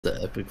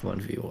the epic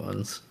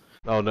 1v1s.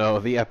 Oh no,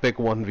 the epic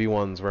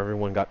 1v1s where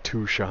everyone got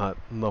two-shot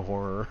in the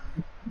horror.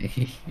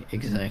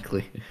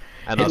 Exactly.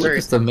 And Hey, us, look,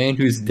 it's the man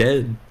who's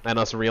dead. and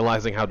us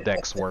realizing how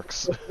Dex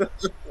works.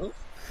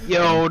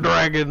 Yo,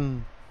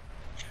 dragon!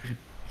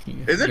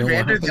 Isn't You know what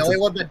Vander the happens only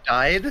if- one that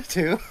died,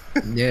 too?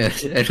 Yeah,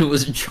 and it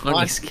was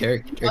Johnny's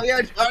character. Oh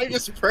yeah, Johnny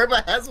just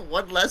Perma has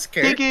one less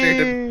character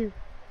to...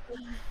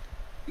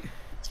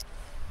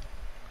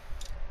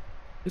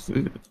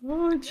 Tiki!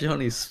 Oh,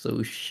 Johnny's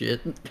so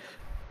shit.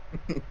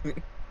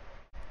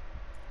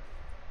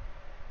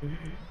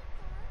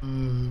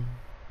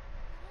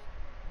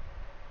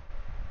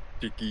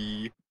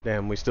 Tiki.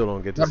 Damn, we still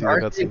don't get to see the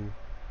cutscene.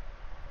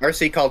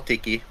 RC called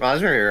Tiki. Well, I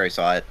was sure I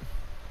saw it.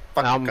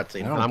 Fuck I'm, the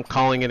cutscene. I'm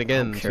calling it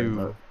again care to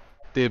about-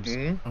 Dibs.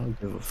 Hmm? I don't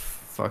give a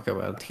fuck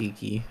about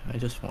Tiki. I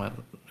just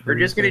want. We're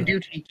just gonna do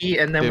Tiki,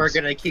 and then we're Dibs.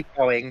 gonna keep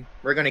going.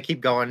 We're gonna keep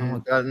going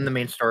in the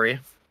main story.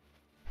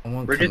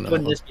 We're just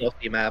doing this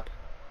DLC map.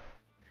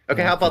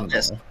 Okay, how about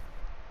this?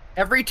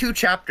 Every 2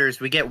 chapters,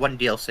 we get 1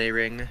 DLC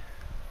ring.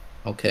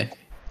 Okay.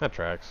 That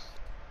tracks.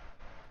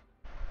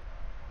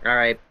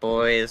 Alright,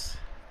 boys.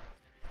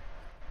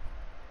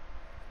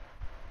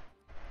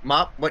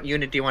 Mop, what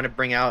unit do you want to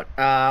bring out?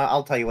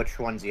 I'll tell you which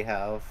ones you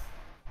have.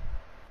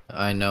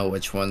 I know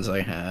which ones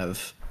I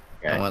have.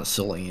 Okay. I want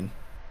Celine.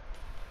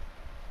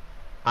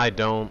 I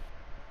don't.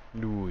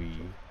 Louis.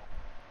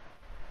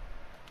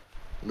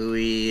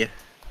 Louis.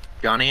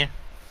 Johnny?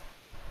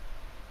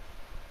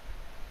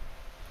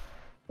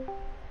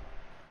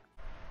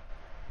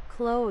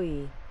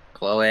 Chloe.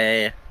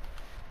 Chloe.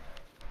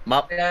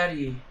 Mop.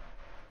 Daddy.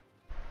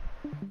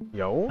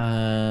 Yo?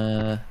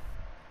 I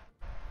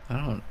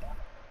don't.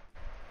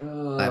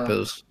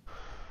 Lapis.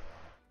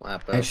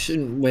 Lapis. I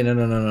shouldn't. Wait,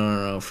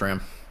 no,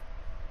 Fram.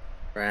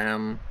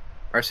 Ram.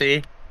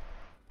 RC?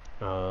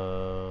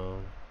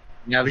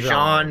 You have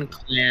Jean,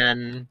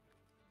 Clan,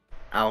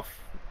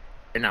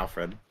 and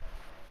Alfred.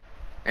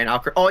 And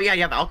Alcr. Oh yeah,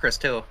 you have Alcris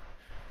too.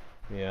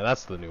 Yeah,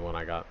 that's the new one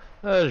I got.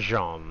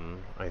 Jean,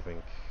 I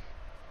think.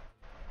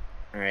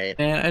 Alright.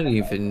 Man, I didn't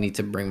even need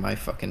to bring my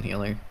fucking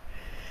healer.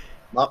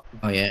 Well,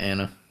 Oh yeah,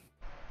 Anna.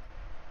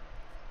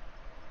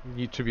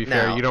 To be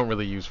fair, Now- you don't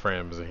really use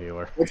Fram as a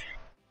healer.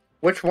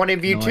 which one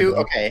of you No, I two? don't.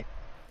 Okay.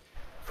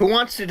 Who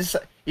wants to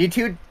decide? You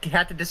two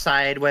have to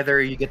decide whether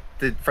you get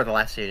for the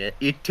last unit.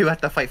 You two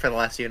have to fight for the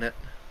last unit.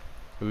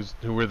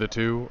 Who were the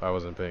two? I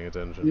wasn't paying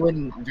attention. You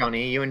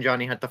and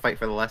Johnny have to fight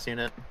for the last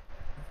unit.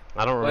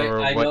 I don't Wait,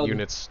 remember I what know-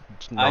 units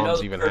I know Noms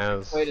the even perfect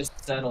has. way to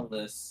settle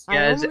this. He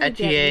has I only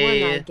get one,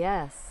 Etier. I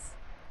guess.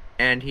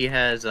 And he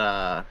has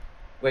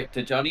Wait,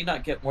 did Johnny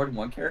not get more than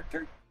one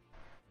character?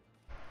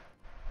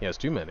 He has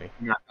too many.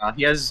 Yunaka.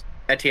 He has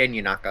Etienne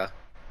Yunaka.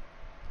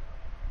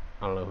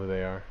 I don't know who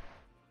they are.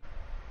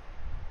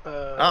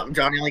 Oh,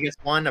 Johnny only gets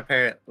one.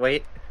 Apparently,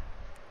 wait.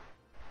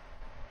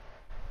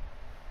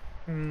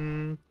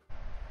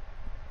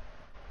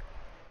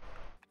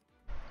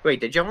 Wait,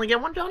 did you only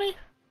get one, Johnny?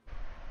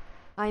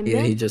 I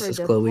Yeah, he meant just for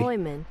says Chloe.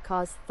 deployment,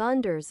 cause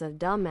Thunder's a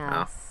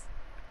dumbass.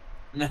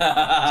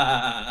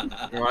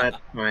 What?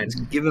 Fine.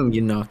 Just give him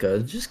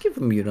Yunaka. Just give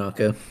him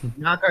Yunaka.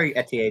 Yunaka or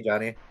Etienne,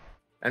 Johnny?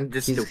 I'm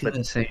just He's stupid.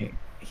 gonna say.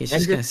 He's I'm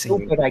just gonna just say.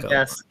 stupid, I Yunaka.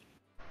 guess.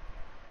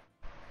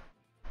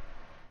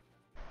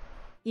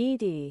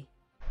 Edie.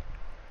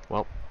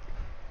 Well,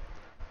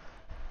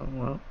 Oh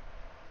well.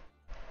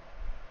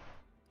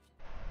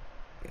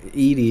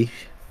 Edie.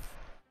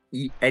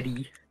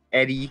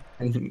 Eddie.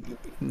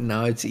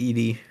 No, it's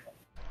Edie.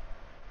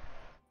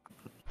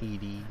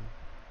 Edie.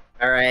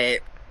 All right.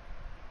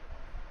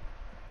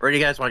 Where do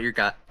you guys want your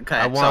gut? Okay,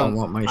 I I want-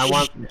 want my. I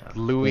want sh-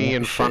 Louis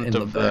in shit front in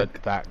the of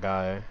back. that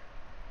guy.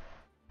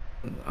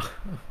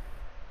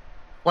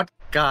 what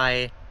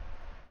guy?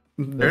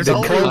 There's The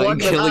only guy one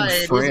killing guy.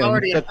 He's Fran.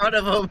 already in front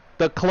of him.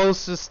 The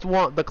closest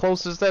one, the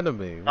closest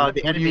enemy. Oh,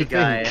 the Who do you enemy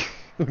guy. think?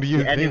 Who do you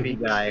The think? enemy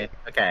guy.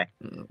 Okay.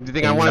 Do you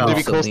think I wanted to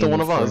be close to one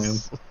of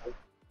us? Where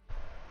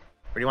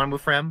do you want to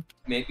move from?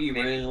 Maybe you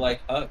really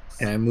like hugs.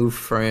 Can I move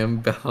Fram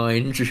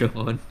behind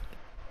John?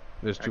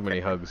 There's too many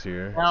hugs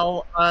here.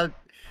 Well,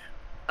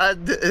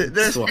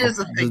 here's Swap.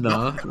 the thing.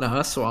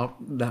 Nah, swap.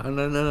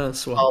 No,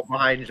 swap. Oh,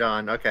 behind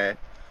John. Okay.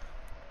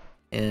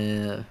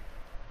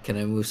 Can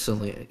I move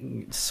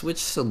Celine? Switch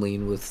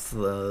Celine with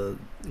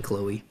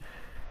Chloe.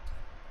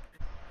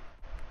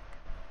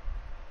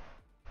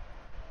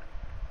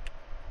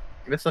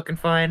 This looking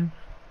fine.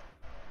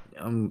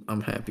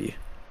 I'm happy.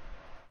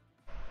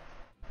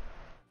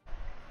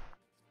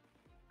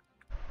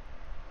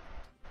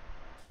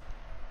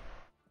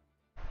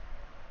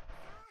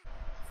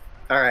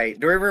 All right.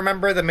 Do we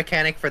remember the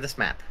mechanic for this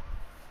map?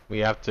 We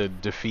have to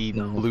defeat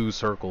No. blue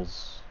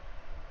circles.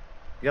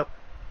 Yep.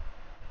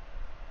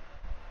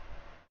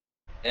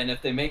 And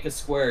if they make a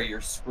square,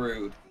 you're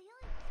screwed.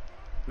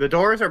 The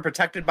doors are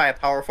protected by a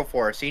powerful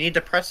force. So you need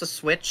to press a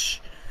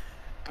switch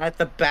at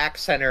the back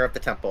center of the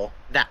temple.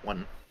 That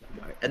one.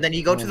 And then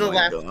you go to the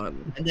left, God.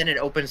 and then it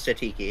opens to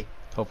Tiki.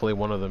 Hopefully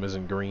one of them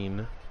isn't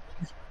green.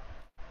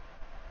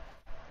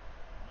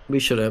 We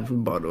should have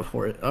bought a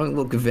horse. Oh,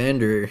 look,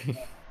 Vander.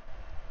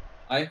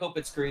 I hope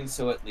it's green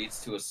so it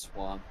leads to a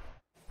swamp.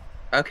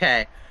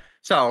 Okay,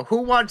 so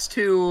who wants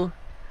to...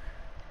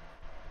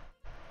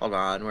 Hold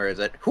on, where is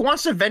it? Who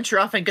wants to venture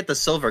off and get the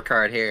silver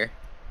card here?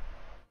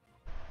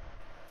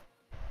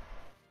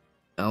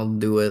 I'll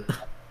do it.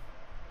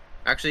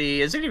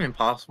 Actually, is it even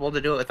possible to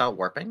do it without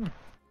warping?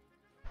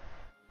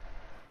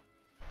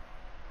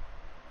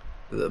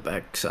 The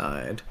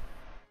backside.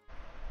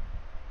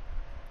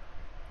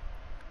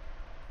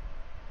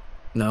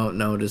 No,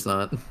 it is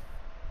not.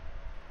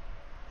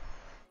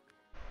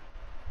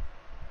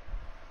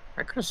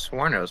 I could have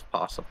sworn it was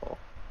possible.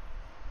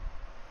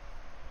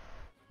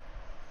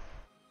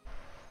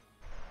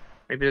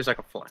 Maybe there's like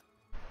a fly.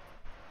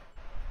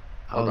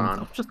 Hold on.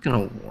 I'm just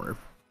gonna warp.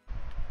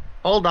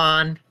 Hold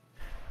on.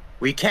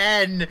 We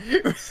can.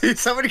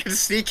 Somebody can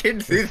sneak in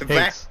through the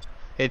back.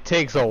 It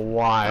takes a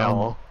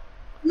while.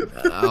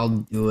 I'll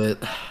do it.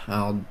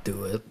 I'll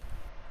do it.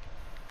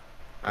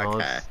 Well,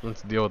 Okay.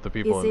 let's deal with the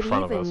people Is in it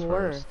front of even us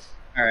worth? first.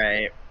 All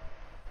right.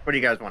 What do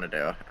you guys want to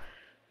do?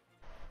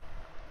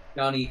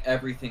 Johnny,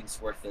 everything's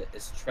worth it.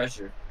 It's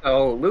treasure.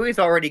 Oh, Louis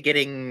already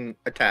getting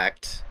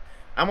attacked.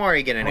 I'm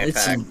already getting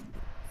attacked.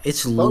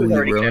 It's Chloe's Louis,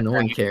 already bro. getting No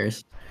one attacked.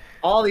 cares.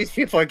 All these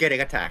people are getting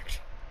attacked.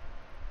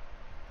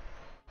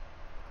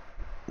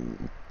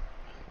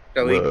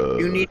 So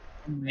you need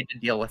to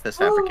deal with this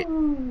advocate.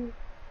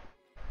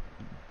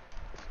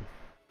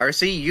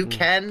 RC, you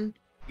can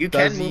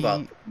move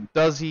up.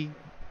 Does he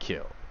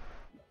kill?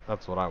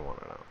 That's what I want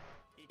to know.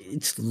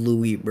 It's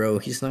Louis, bro.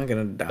 He's not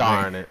gonna die.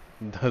 Darn it.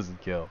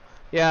 Doesn't kill.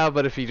 Yeah,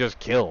 but if he just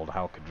killed,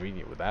 how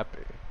convenient would that be?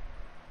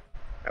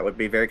 That would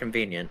be very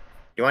convenient.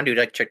 You want to do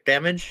like trick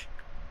damage?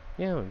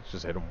 Yeah, let's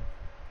just hit him.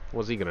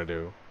 What's he gonna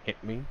do?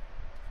 Hit me?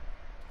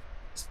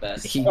 It's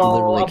best. He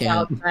literally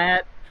can't.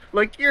 that.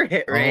 Look, your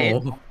hit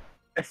rate. Oh,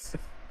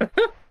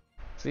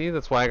 See,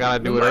 that's why I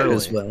gotta do it might early.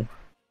 as well.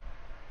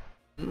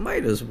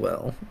 Might as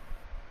well.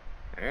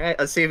 All right,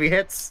 let's see if he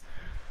hits.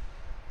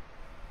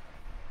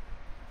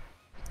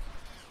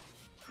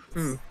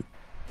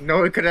 No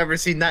one could have ever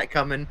seen that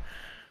coming.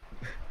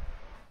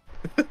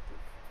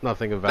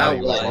 Nothing of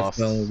value was was lost.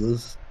 Well,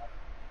 this.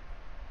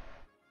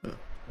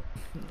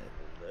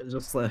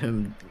 Just let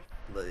him.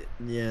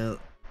 Yeah.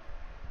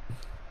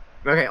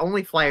 Okay,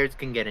 only flyers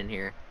can get in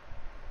here.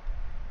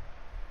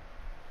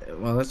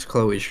 Well, that's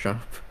Chloe's job.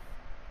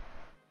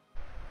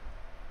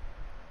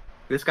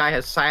 This guy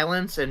has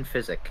silence and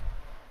physic.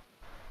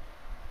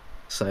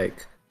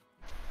 Psych.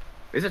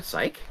 Is it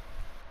psych?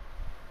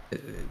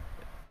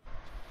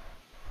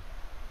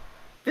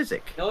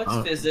 Physic. No, it's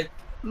Oh. physic.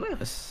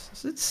 Yes,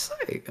 it's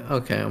psych.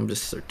 Okay, I'm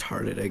just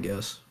retarded, I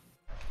guess.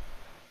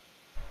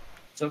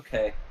 It's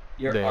okay.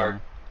 You're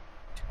Damn.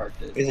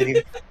 retarded. Is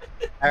it?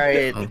 All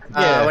right. Oh.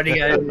 Yeah. What do you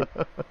guys?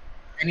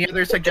 Any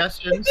other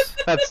suggestions?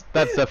 That's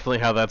definitely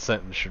how that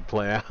sentence should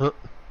play out.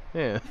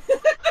 Yeah.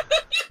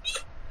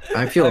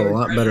 I feel a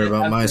lot regret better it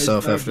about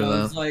myself I after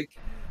was that. like,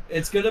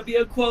 it's gonna be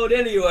a quote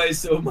anyway,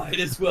 so might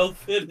as well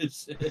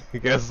finish it. I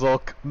guess I'll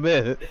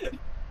commit.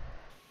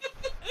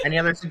 Any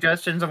other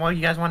suggestions on what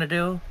you guys want to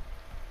do?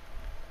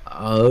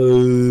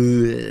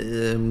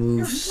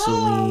 Move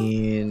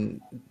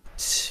Celine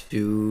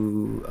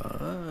to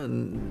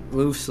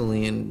move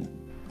Celine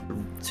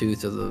 2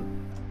 to the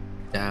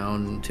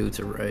down, 2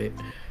 to right.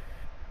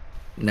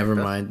 Never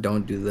mind.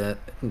 Don't do that.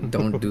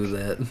 Don't do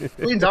that.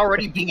 Celine's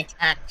already being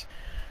attacked.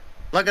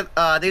 Look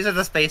at these are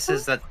the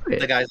spaces that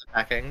the guy's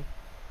attacking.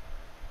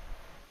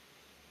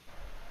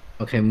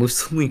 Okay, move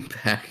Celine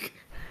back.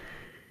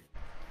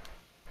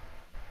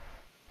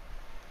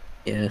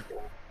 Yeah.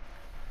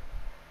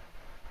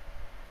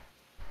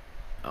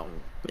 Oh,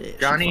 yeah,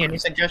 Johnny, she's any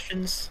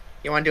suggestions?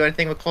 You want to do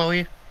anything with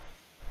Chloe?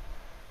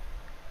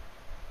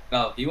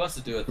 Oh, he wants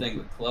to do a thing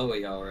with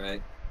Chloe,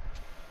 alright.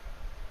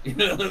 You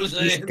know what I'm fine.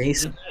 She's saying?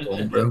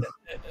 asexual, bro.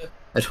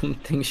 I don't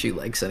think she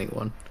likes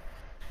anyone.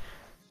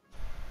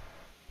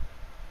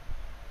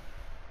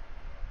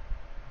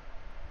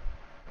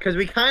 Because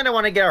we kind of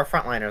want to get our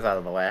frontliners out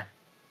of the way.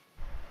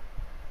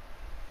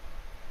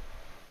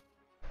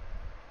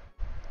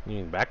 You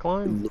mean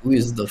backline? Louis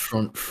is the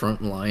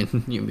front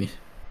line. You mean?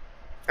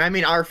 I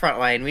mean, our front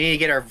line. We need to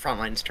get our front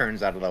line's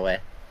turns out of the way.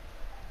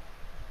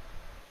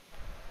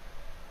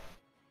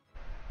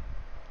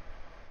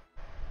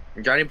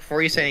 Johnny,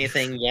 before you say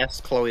anything, yes,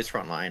 Chloe's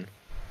front line.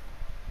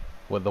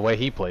 With the way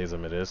he plays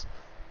him, it is.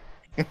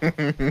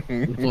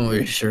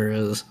 Louis sure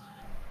is.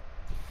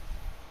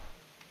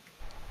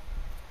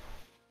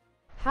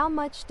 How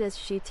much does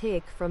she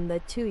take from the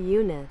 2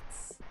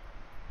 units?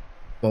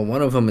 Well,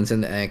 one of them is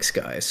an X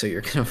guy, so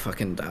you're gonna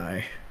fucking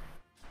die.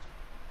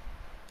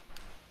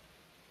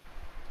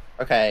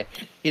 Okay,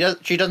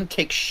 she doesn't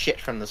take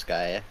shit from this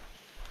guy.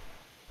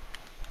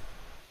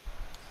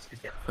 She's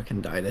gonna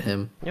fucking die to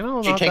him. You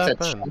know, She not takes a that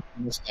bad. chunk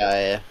from this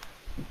guy.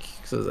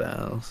 Kicks his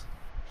ass.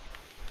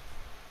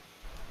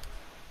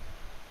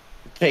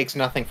 Takes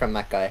nothing from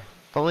that guy.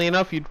 Funnily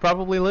enough, you'd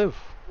probably live.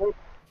 For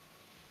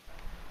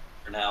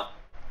now.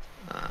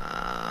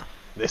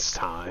 This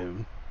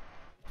time.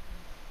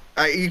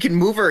 You can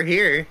move her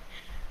here.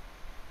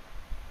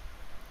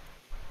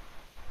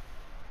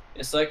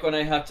 It's like when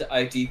I have to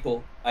ID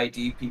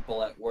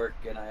people at work,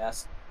 and I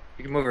ask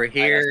You can move over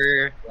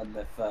here. them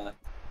if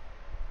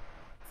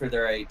for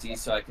their ID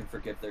so I can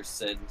forgive their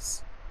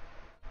sins.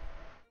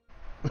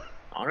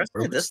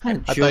 Honestly, this I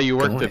thought you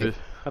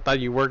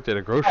worked at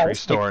a grocery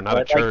store,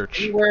 not a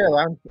church.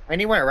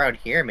 Anywhere around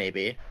here,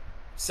 maybe.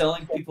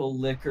 Selling people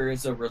liquor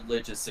is a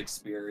religious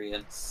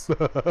experience.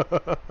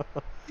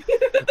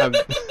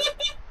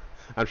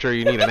 I'm sure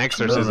you need an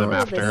exorcism Fill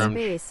after the him.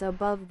 space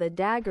above the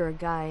dagger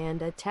guy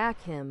and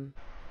attack him.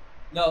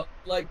 No,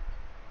 like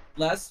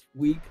last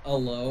week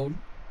alone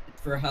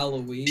for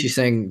Halloween. She's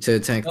saying to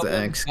attack the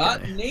someone X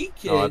got guy.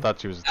 naked. Oh, I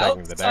thought she was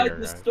attacking the dagger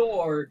outside the guy.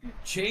 store,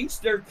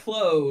 changed their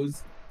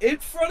clothes in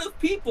front of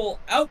people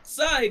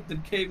outside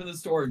that came in the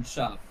store and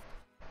shopped.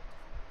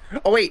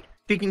 Oh wait,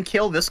 she can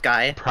kill this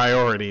guy.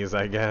 Priorities,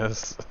 I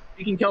guess.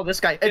 She can kill this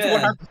guy. It's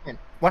Yeah. 100%.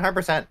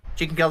 100%.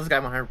 She can kill this guy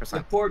The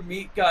 100%. poor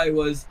meat guy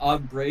was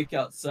on break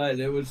outside.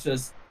 It was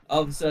just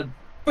all of a sudden,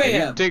 You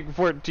bam! take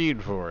 14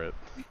 for it.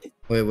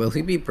 Wait, will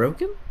he be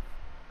broken?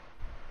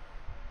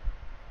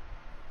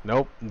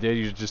 Nope. Yeah,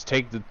 you just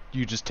take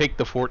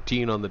the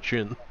 14 on the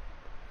chin.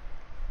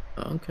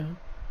 Oh, okay.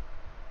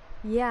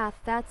 Yeah,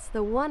 that's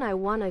the one I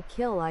wanna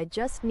kill. I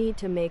just need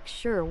to make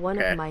sure one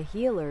Okay. of my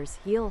healers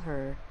heal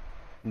her.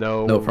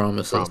 No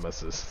promises.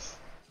 promises.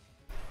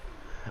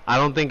 I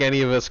don't think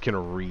any of us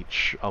can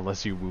reach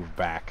unless you move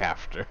back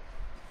after.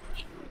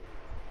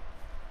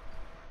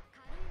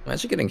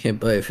 Imagine getting hit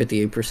by a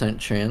 58%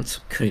 chance.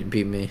 Couldn't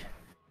be me.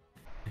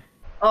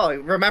 Oh,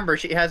 remember,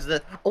 she has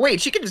the... Oh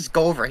wait, she can just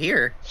go over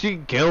here. She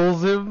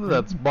kills him?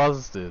 That's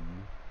busted.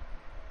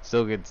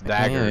 Still gets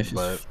daggered, she's-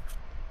 but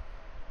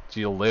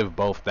she'll live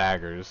both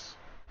daggers.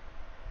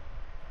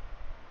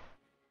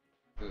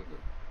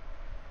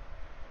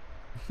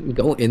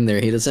 Go in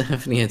there. He doesn't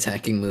have any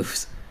attacking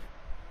moves.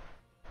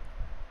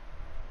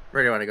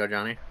 Where do you want to go,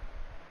 Johnny?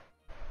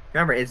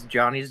 Remember, it's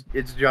Johnny's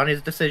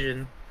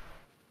decision.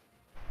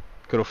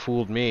 Could have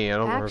fooled me. I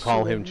don't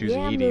recall him choosing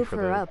yeah, Edie move for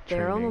her the up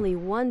there. training. Only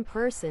one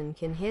person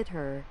can hit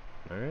her.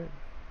 Alright.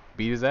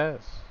 Beat his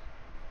ass.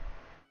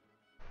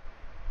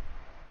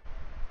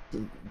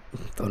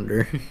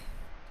 Thunder.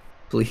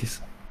 Please.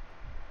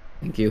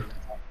 Thank you.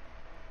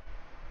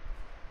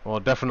 Well,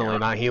 definitely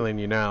not healing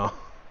you now.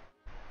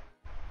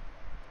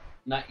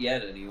 Not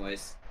yet,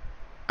 anyways.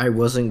 I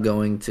wasn't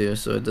going to,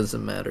 so it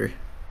doesn't matter.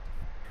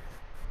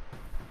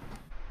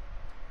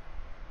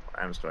 What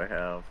items do I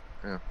have?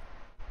 Yeah.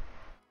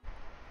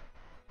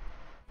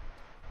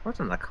 What's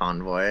in the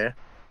convoy?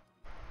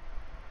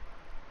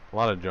 A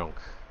lot of junk.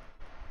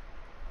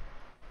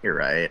 You're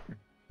right.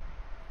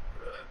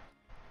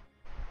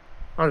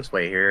 I'll just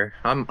wait here.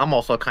 I'm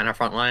also kind of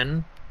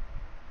frontline.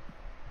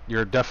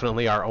 You're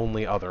definitely our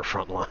only other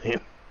front line.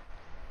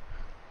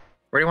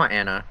 Where do you want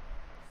Anna?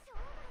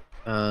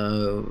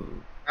 Uh,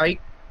 Oh,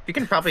 you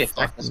can probably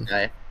attack this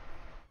guy.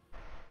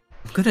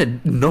 I'm gonna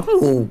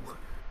no.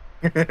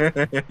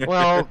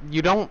 Well,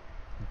 you don't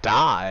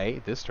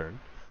die this turn.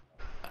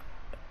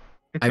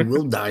 I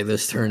will die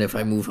this turn if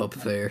I move up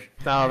there.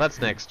 No, that's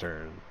next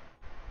turn.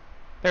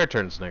 Their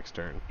turn's next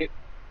turn.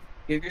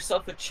 Give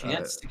yourself a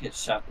chance to get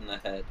shot in the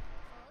head.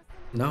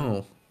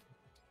 No.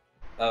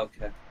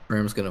 Okay.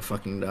 Bram's gonna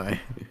fucking die.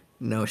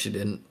 No, she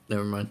didn't.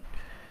 Never mind.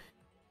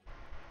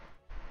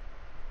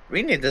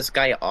 We need this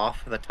guy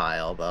off the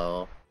tile,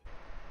 though.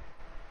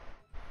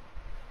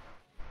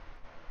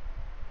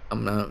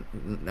 I'm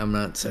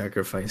not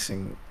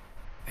sacrificing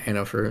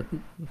Hannah for it.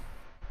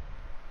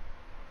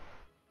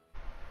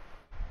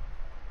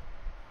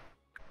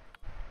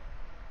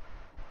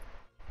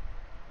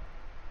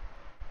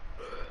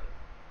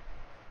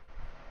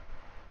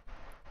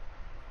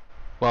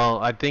 Well,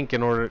 I think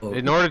in order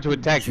to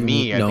attack you-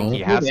 me, I think no. he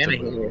has Move to Anna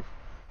here. move.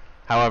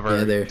 However,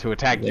 Yeah, there- to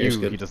attack there's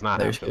you, good. he does not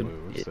There's have to good.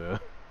 move. Yeah. So,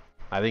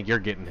 I think you're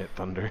getting hit,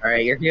 Thunder.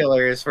 Alright, your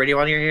healers. Where do you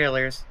want your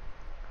healers?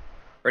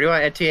 Where do you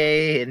want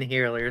ETA and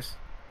healers?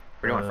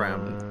 Where do you want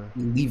Fram?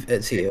 Leave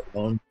Ezio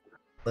alone.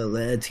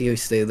 Let Ezio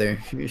stay there.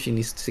 She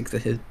needs to take the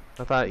hit.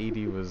 I thought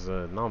Edie was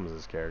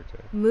Noms' character.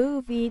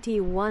 Move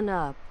ET1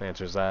 up.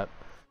 Answers that.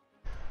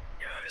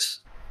 Yes.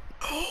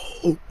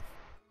 Oh.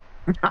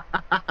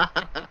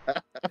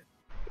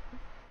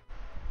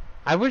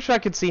 I wish I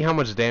could see how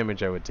much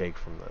damage I would take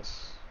from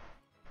this.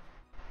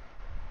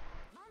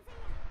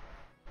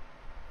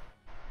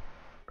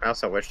 I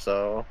also wish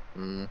so.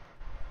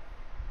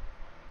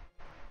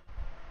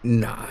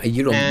 Nah,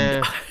 you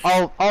don't.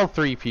 All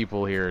three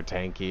people here are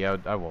tanky.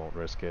 I won't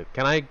risk it.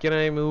 Can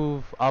I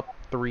move up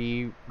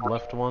 3,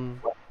 left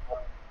 1?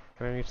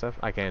 Can I reach that?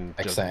 I can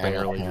just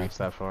barely reach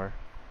that far.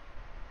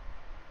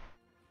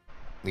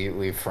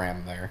 Leave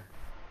Fram there.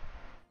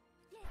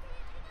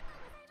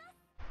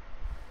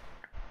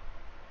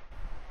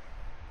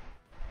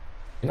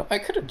 You know, I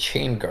could have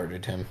chain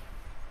guarded him.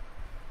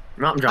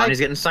 No, Johnny's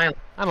getting silent.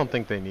 I don't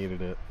think they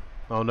needed it.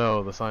 Oh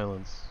no, the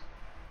silence.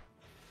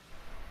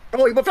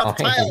 Oh, he moved out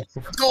the Oh. tile!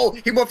 Let's go!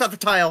 He moved out the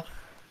tile!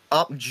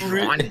 Up,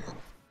 Johnny.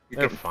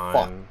 They're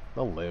fine.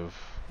 They'll live.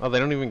 Oh, they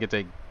don't even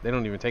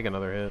take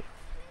another hit.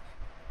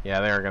 Yeah,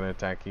 they are gonna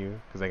attack you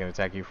because they can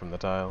attack you from the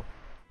tile.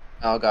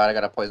 Oh god, I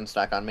got a poison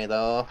stack on me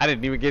though. I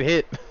didn't even get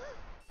hit.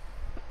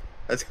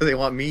 That's because they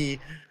want me.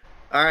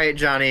 All right,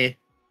 Johnny.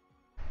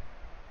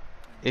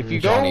 If you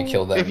Johnny go,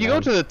 killed that if you go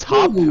man. to the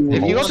top,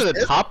 if you go to the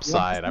This- top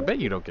side, I bet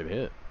you don't get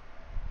hit.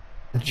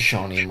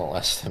 Johnny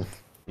molest him.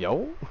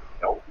 Yo,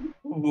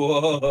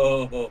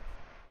 Whoa.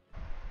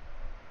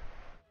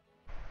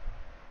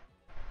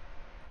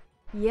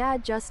 Yeah,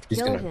 just He's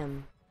kill gonna-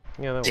 him.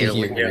 yeah, that Did was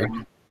he Yeah.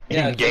 agree?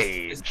 Yeah,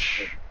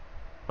 engage.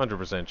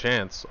 100%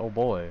 chance. Oh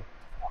boy.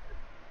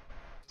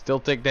 Still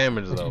take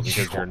damage though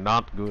because you're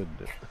not good.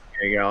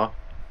 There you go.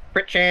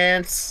 Crit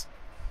chance.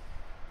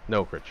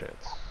 No crit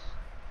chance.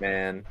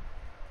 Man.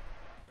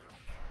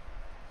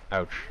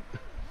 Ouch.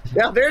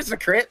 Yeah, there's the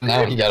crit.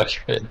 Now he got a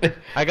crit.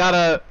 I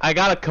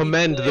gotta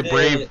commend the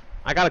did it.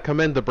 I gotta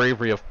commend the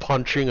bravery of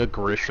punching a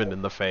griffin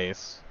in the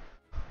face.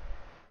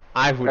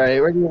 I would. Alright,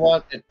 where do you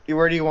want it?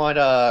 Where do you want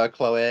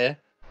Chloe?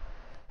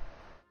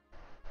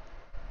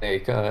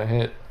 Take a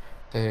hit.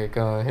 Take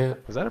a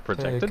hit. Is that a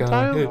protected Take a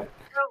tile? hit.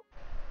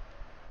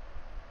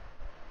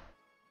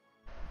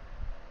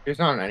 There's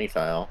not on any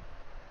tile.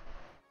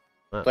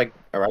 It's Huh. like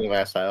a regular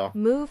ass tile.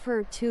 Move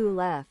her to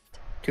left.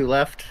 2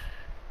 left.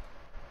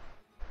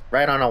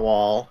 Right on a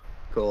wall.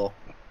 Cool.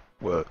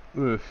 What?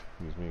 Ugh,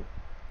 excuse me.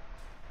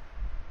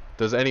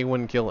 Does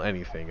anyone kill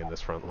anything in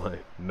this front line?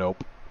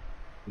 Nope.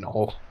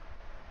 No.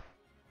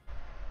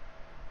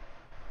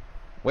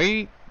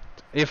 Wait.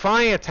 If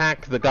I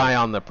attack the guy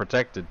on the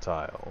protected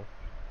tile,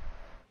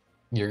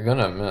 You're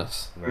gonna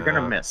miss. You're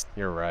gonna nah, miss.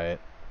 You're right.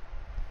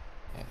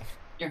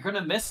 You're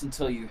gonna miss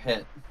until you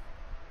hit.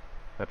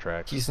 That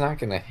tracks. He's not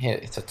gonna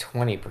hit. It's a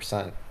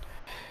 20%.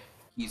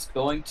 He's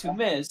going to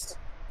miss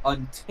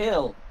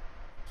until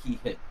he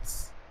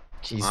hits.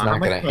 He's How not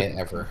much gonna was- hit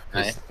ever.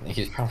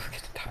 He's probably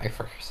gonna die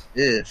first.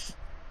 Yes.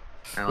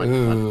 I like that.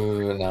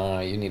 Ooh, nah,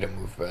 you need to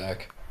move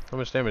back. How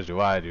much damage do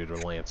I do to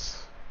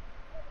Lance?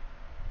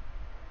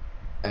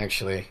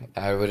 Actually,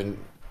 I wouldn't.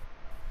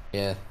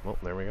 Yeah, Well,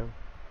 there we go.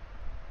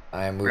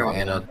 I move Really?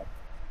 Anna.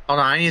 Hold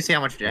on, I need to see how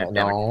much damage.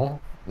 No,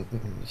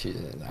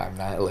 I'm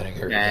not letting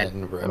her Yeah.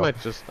 in, bro. I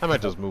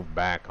might just move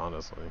back,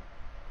 honestly.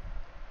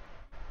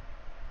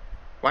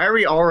 Why are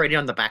we already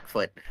on the back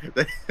foot?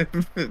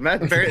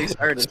 Matt barely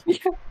started.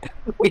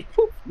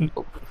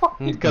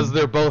 Because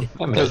they're both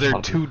I mean, because they're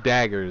it's two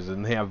daggers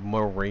and they have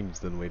more range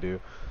than we do.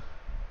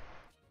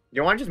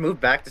 You want to just move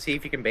back to see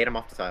if you can bait him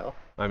off the tile?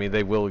 I mean,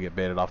 they will get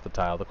baited off the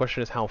tile. The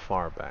question is how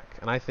far back,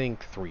 and I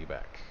think 3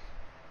 back.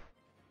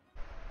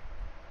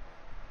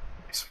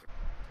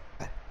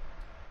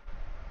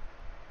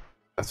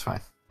 That's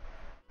fine.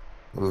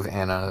 Move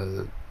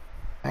Anna.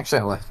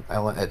 Actually, I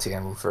let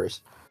Etienne move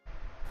first.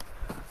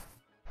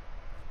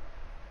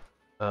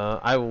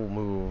 I will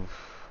move.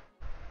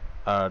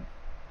 I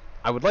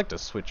would like to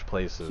switch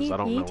places. Keep I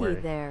don't know Edie where.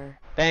 there.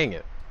 Dang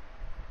it!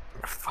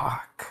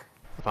 Fuck.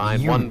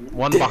 Fine. You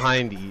One dick.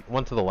 behind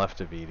one to the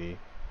left of Edie.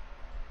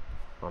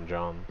 On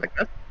John. Like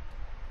that?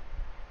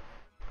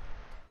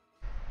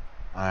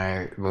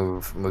 I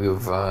move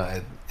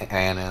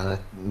Anna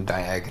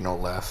diagonal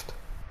left.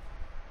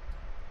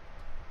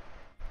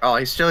 Oh,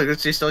 he still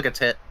gets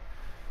hit.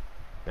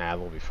 Nah,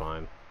 they'll be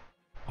fine.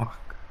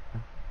 Fuck.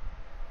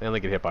 They only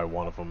get hit by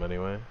one of them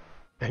anyway.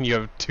 And you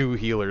have 2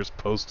 healers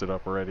posted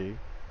up already.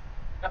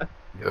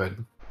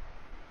 Good.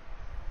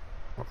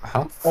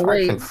 How Oh far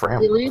wait, can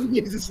Fram?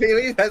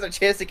 Celine has a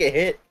chance to get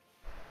hit.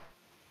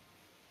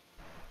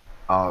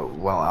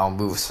 Well, I'll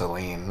move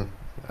Celine.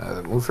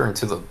 Move her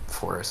into the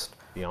forest.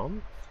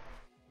 Beyond?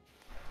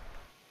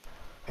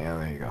 Yeah,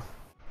 there you go.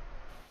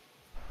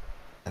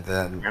 And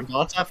then Ram's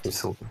lots left.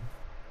 just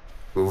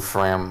move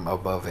Fram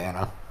above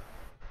Anna.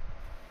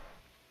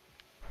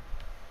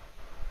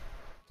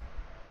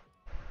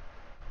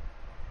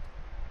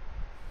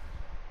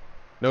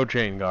 No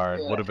chain guard.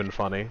 Would have been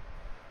funny.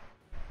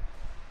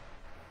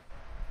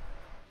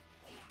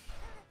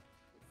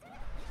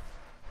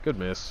 Good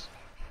miss.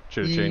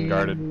 Should have chain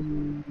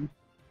guarded.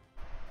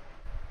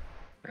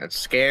 That's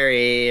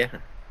scary.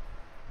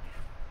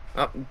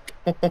 Oh,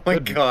 oh my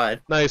Good.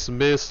 god. Nice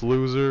miss,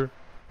 loser.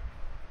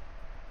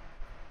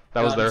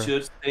 That was their.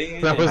 Should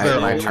stay That was in their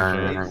my the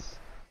turn. place.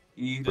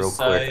 You Real quick,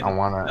 decide I to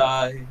wanna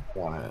die.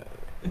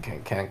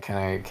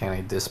 can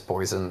I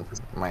dispoison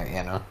my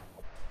Anna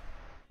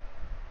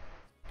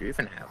Do you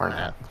even have or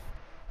that? not?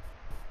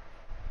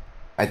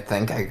 I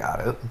think I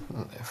got it.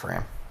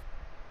 Fram.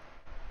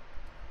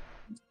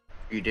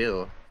 You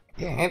do.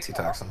 Yeah,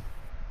 antitoxin.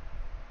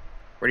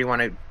 Where do you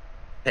want to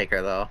take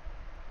her though?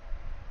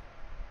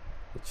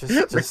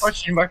 Just The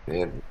question mark.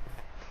 yeah,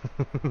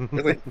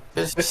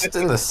 just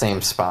in the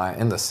same spot.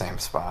 In the same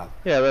spot.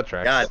 Yeah, that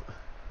tracks. God.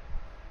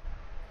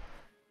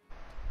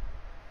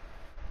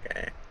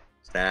 Okay.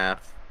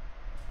 Staff.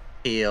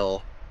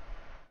 Heal.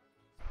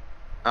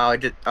 Oh, I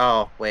did.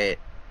 Oh, wait.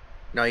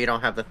 No, you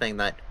don't have the thing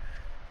that.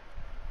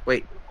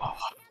 Wait.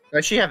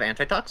 Does she have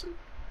antitoxin?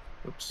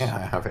 Oops. Yeah, I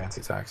have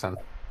antitoxin.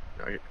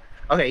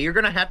 Okay, you're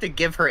gonna have to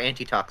give her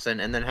antitoxin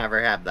and then have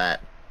her have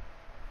that.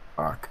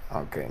 Fuck.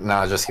 Okay.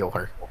 No, just heal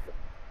her.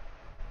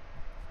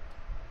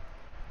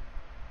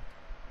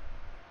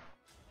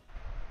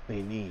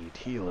 They need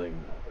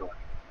healing.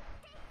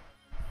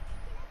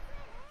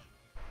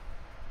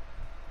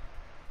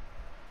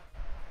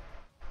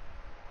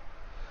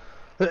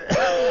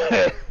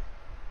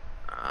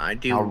 I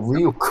do.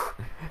 Now,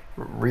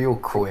 real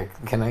quick,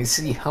 can I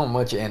see how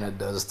much Anna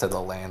does to the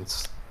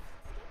lance?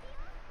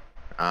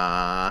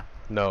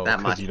 No, that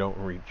because much. you don't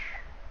reach.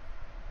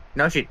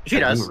 No, she I do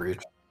does.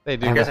 reach. They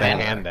do And get the the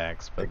hand hand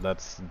axe, but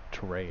that's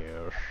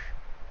trash.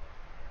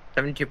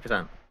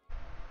 72%.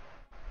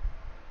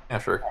 Yeah,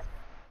 sure.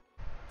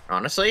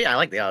 Honestly, I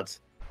like the odds.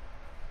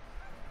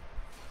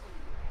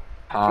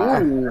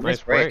 Ooh,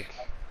 Nice break.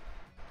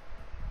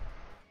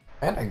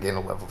 and I gain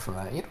a level from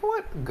that. You know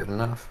what? Good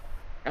enough.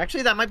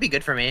 Actually, that might be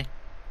good for me.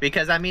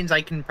 Because that means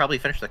I can probably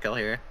finish the kill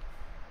here.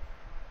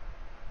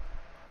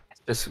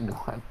 Just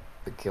want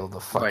to kill the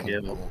do I do?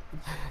 fucking bull.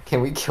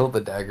 Can we kill the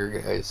dagger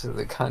guys?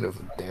 They're kind of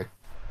a dick.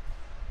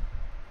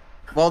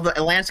 Well,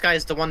 the Lance guy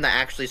is the one that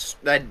actually...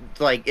 that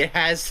like, it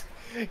has...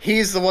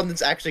 He's the one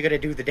that's actually going to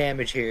do the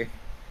damage here.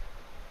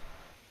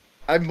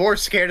 I'm more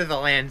scared of the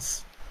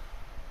Lance.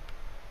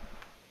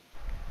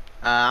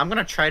 I'm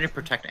going to try to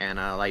protect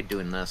Anna, like,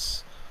 doing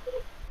this.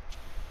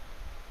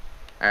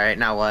 Alright,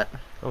 now what? I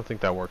don't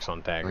think that works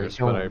on daggers,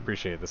 Right, but I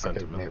appreciate the Okay,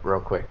 sentiment. wait, real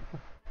quick.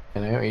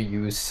 Can I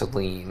use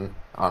Celine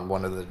on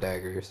one of the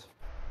daggers?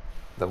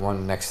 The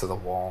one next to the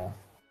wall.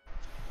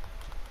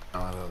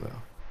 No.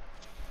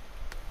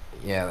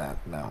 Yeah, that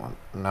one.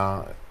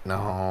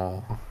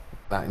 No.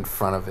 Not in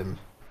front of him.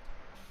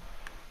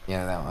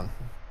 Yeah, that one.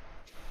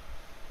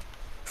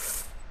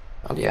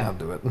 Oh, yeah, I'll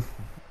do it.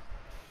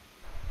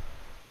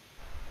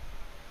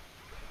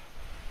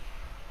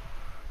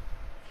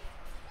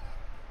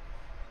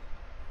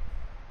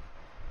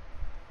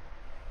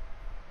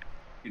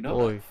 You know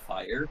Boy. that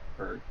fire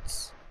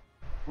hurts.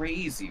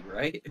 Crazy,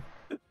 right?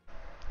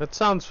 That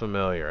sounds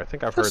familiar. I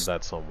think I've heard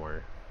that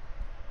somewhere.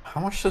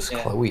 How much does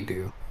Yeah. Chloe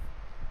do?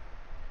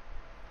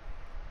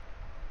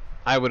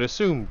 I would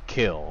assume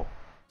kill.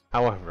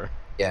 However,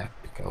 Yeah,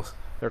 because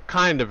they're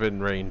kind of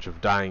in range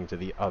of dying to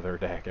the other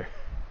dagger.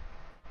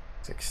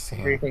 What do you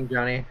 16. think,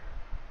 Johnny?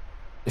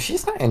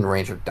 She's not in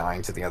range of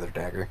dying to the other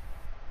dagger.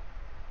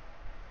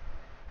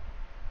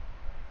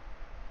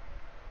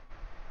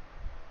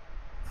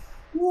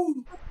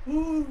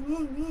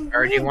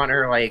 Or do you want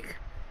her, like,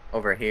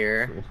 over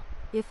here?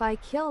 If I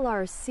kill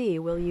RC,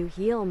 will you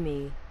heal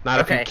me? Not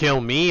if Okay. you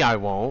kill me, I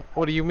won't.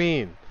 What do you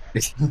mean?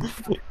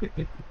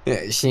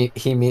 Yeah,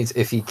 he means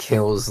if he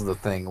kills the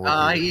thing.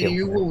 Will he kill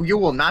her? You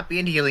will not be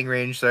in healing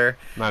range, sir.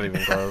 Not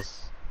even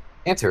close.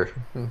 Answer.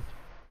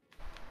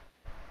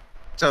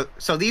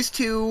 So these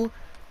two...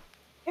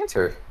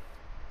 Answer.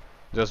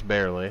 Just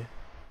barely.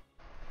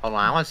 Hold on,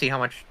 I want to see how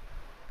much...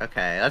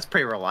 Okay, that's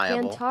pretty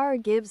reliable.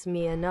 Kantar gives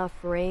me enough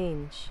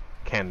range.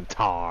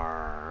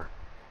 Kentar.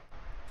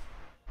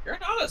 You're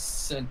not a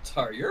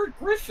centaur. You're a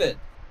griffin.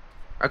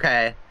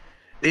 Okay.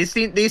 These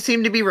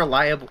seem to be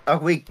reliable. Oh,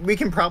 we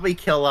can probably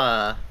kill,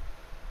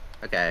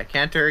 Okay,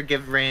 Cantor,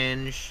 give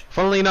range.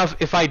 Funnily enough,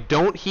 if I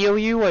don't heal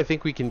you, I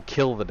think we can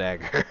kill the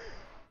dagger.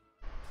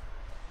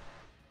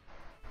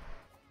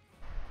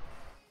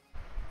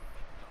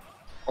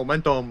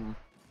 Momentum.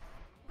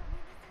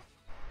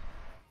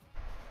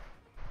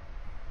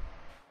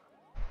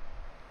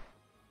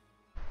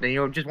 Then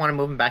you just want to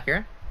move him back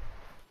here?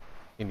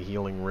 In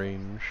healing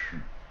range.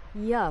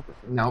 Yup.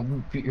 Now,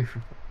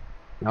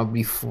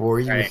 before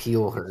you Right.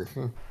 heal her,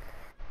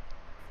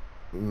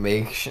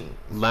 make sure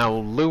Now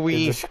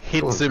Louis just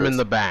hits kill him in her.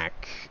 the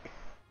back.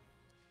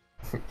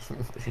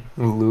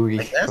 Louis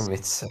Like this?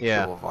 commits sexual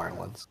Yeah.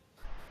 violence.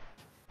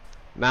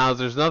 Now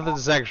there's nothing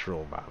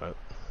sexual about it.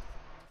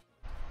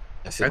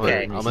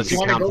 Okay. Unless you you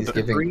wanna count go he's for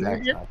giving green?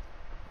 back time.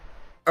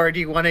 Or do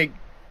you want to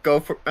go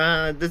for...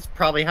 this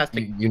probably has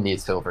to... You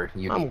need silver.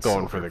 You I'm need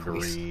going silver, for the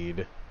please.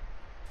 greed.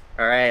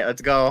 Alright,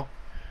 let's go.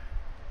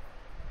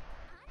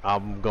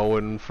 I'm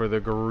going for the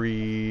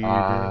greed.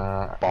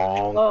 Uh,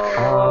 Bonk.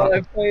 Oh,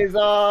 it plays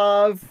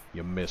off!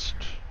 You missed.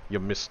 You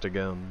missed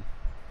again.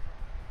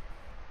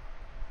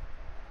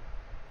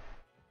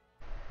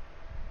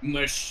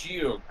 My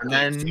shield. And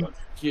then-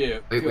 Yeah,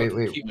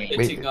 wait, keep wait.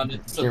 hitting on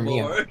it some Hear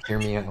me more. out. Hear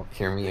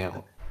me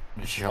out.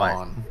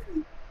 Sean.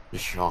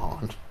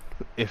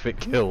 If it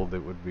killed, it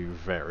would be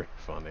very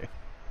funny.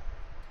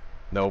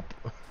 Nope.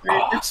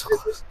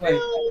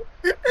 Wait,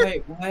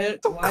 why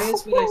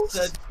is what I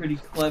said pretty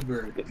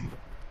clever?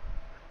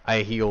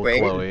 I heal Wait.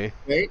 Chloe.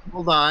 Wait,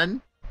 hold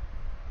on.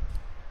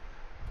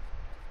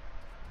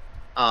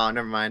 Oh,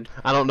 never mind.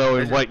 I don't know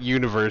in what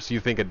universe you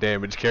think a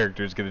damaged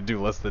character is gonna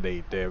do less than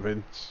 8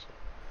 damage.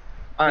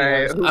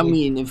 Alright, I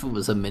mean, if it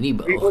was a mini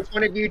bow. which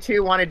one of you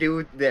two want to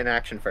do the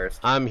inaction first?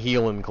 I'm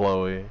healing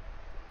Chloe.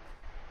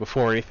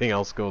 Before anything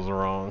else goes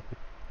wrong.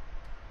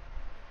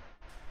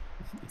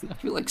 I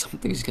feel like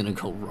something's gonna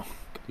go wrong.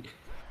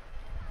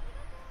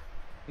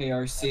 Hey,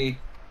 RC.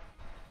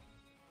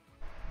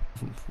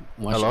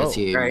 Watch Hello? I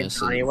see a Alright, miss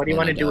Johnny, and what do you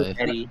then want to I do with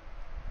die. Eddie?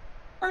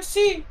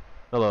 RC!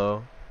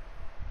 Hello.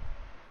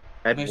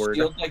 My Edward.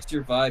 shield likes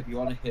your vibe. You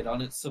want to hit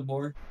on it some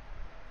more?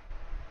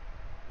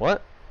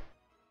 What?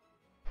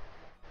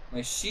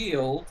 My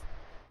shield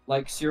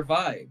likes your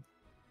vibe.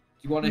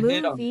 Do you want to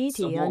hit Move on it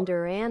some ET more?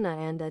 under Anna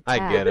and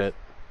attack. I get it.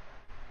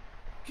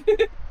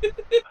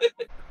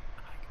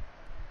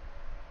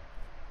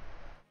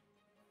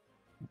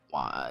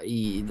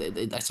 Why?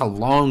 That's a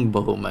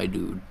longbow, my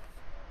dude.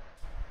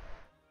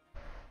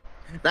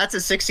 That's a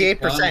 68%.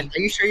 Johnny. Are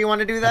you sure you want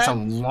to do That's a that?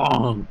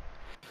 long.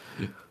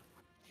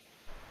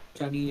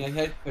 Johnny, I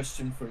had a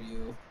question for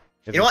you.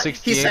 It's You know a what?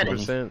 He said it.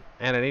 68%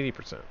 and an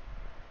 80%.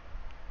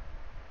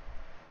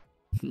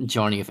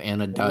 Johnny, if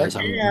Anna dies,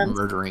 I'm hands.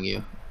 murdering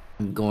you.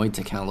 I'm going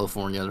to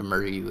California to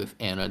murder you if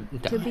Anna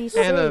dies. To be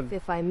Anna- safe,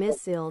 if I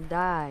miss, he'll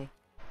die.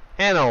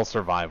 And I'll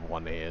survive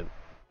one hit.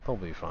 They'll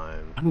be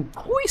fine. I'm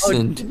Oh,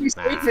 poisoned. to be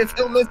safe, if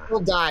he'll miss, he'll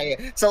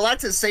die. So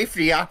that's a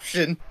safety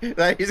option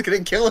that he's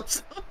gonna kill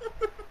himself.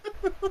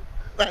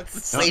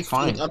 That's a No, safety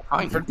fine, option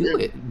fine. for Do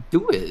him. it.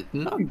 Do it.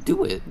 No,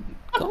 do it.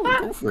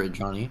 Go for it,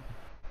 Johnny.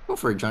 Go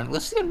for it, Johnny.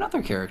 Let's see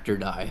another character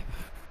die.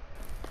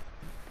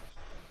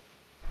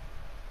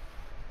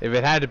 If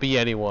it had to be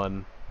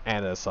anyone,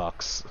 Anna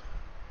sucks.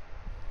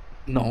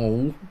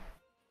 No.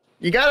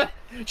 You gotta.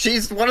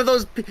 She's one of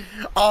those.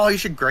 Oh, you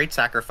should great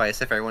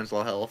sacrifice if everyone's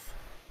low health.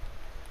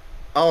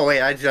 Oh wait,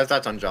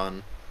 that's on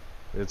John.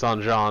 It's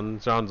on John.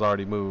 John's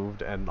already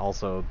moved, and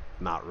also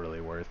not really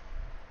worth.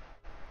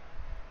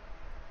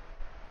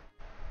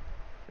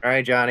 All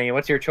right, Johnny,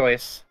 what's your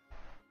choice?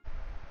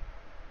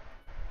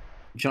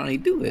 Johnny,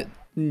 do it.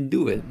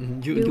 Do it.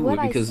 Do what it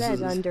I because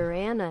said under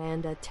Anna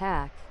and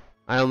attack.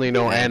 I only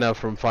know Yeah. Anna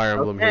from Fire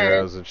Emblem Okay,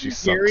 Heroes, and she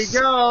sucks. Here we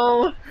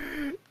go.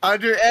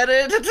 Under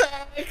edit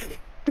attack.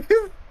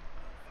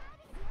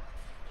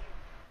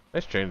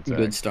 Nice chain attack.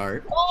 good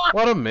start.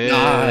 What a miss.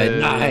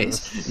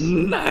 Nice.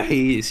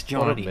 Nice, What a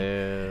Johnny.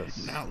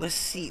 miss. Now let's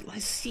see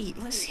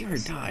her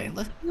die.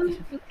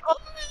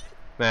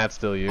 Nah, it's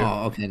still you.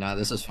 Oh, okay. Now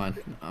this is fine.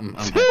 I'm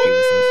happy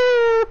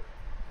with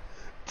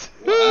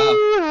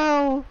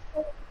Wow.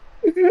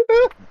 this.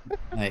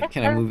 Hey,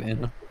 can I move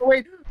in?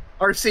 Wait,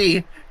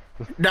 RC.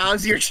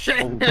 Now's your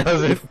chance.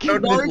 Doesn't kill.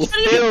 No, It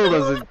still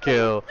doesn't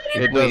kill.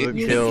 It Wait, doesn't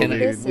You kill, see, can I-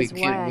 dude. this we is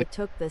can't- why I we-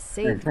 took the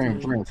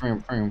Pram,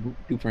 safety.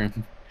 do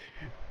Pram.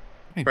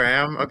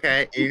 Bram,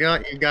 okay, you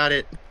got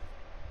it.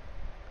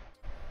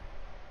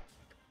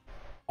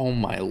 Oh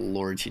my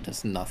lord, she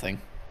does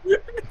nothing.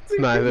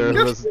 Neither of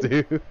us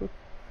do.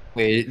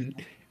 Wait,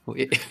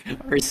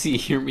 RC,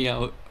 hear me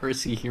out.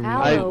 RC, hear me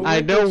Aloe, out. I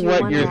what know did you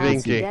what wanna you're ask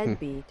thinking.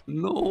 Deadbeat?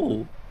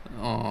 No.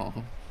 Oh,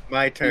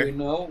 My Do you turn.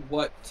 know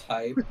what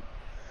type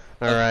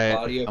All of right.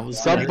 body I of was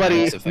water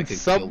Somebody, Nice if I could deal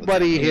with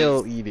somebody that.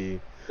 heal Is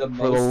Edie. the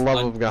for the most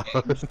love of God.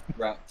 unchanged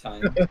throughout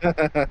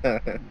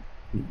time?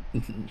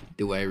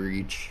 do I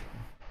reach?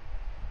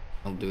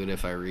 I'll do it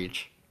if I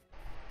reach.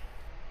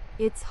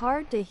 It's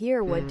hard to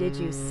hear. What did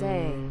you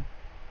say?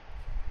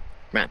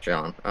 Matt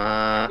John.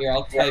 Here,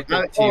 I'll type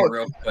Yeah, it to you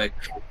real quick.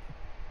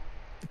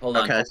 Hold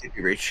on. Okay, let's see if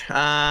you reach.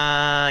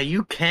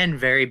 You can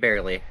very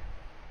barely.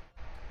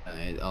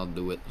 I'll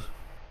do it.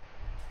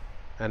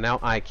 And now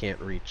I can't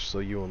reach, so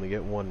you only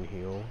get one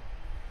heal.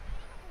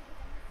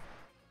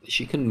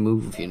 She can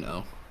move, you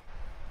know.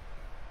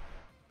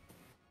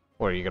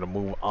 What, are you gonna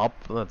move up?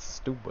 That's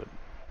stupid.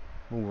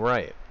 Move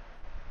right.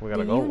 We Do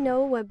gotta go. you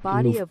know what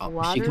body move of up. She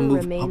water can move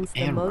up remains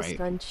the and most right.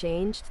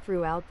 unchanged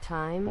throughout But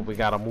time? we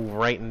gotta move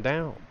right and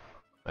down.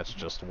 That's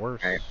just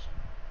worse. Alright.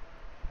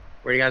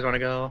 Where do you guys want to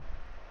go?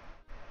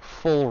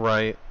 Full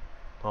right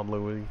on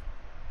Louis.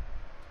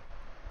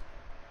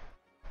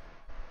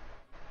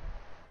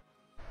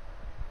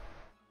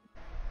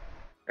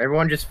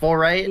 Everyone just full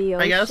right, The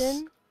I guess.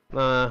 ocean?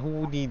 Nah, who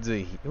wants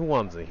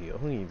a heal?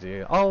 Who needs a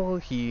heal? I'll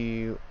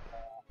heal.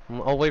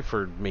 I'll wait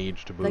for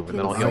Mage to move, and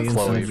then I'll heal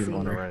Chloe conspiracy.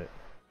 from the right.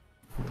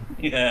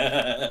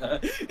 Yeah.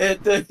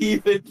 And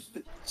even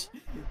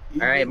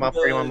All right, Muff,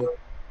 where do you want to move?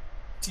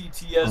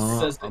 TTS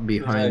says I'm it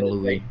behind correctly.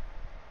 Louis.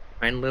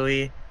 Behind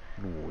Louis.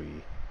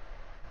 Louis.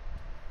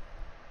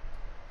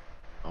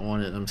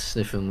 I'm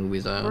sniffing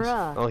Louis' eyes.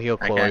 Bruh. I'll heal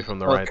Chloe Okay. from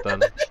the right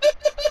then.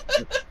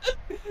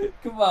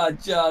 Come on,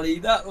 Johnny.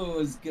 That one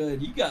was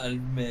good. You gotta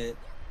admit.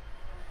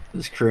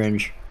 It's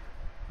cringe.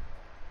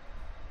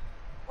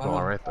 Wow.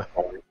 All right then.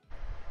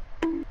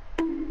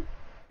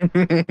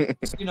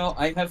 You know,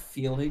 I have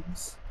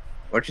feelings.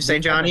 What'd you say,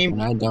 Johnny?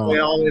 And I Way don't.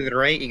 all the way to the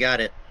right, you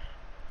got it.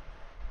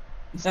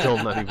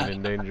 Still not even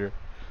in danger.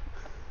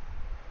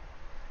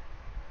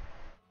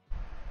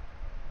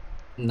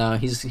 No,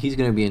 he's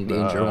gonna be in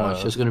danger. Watch,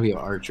 Uh. there's gonna be an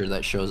archer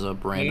that shows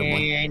up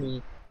randomly.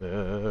 Annie,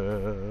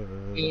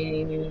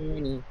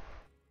 Annie.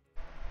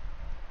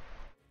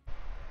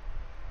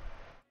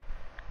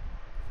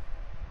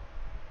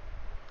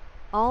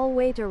 All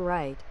way to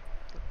right.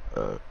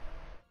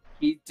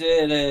 He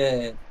did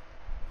it.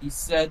 He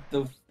said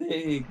the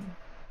thing.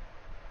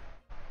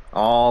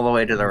 All the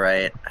way to the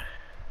right.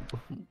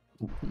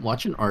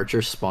 Watch an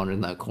archer spawn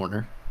in that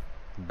corner.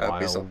 That'd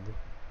be so-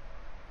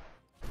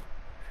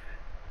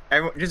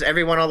 Wild. Just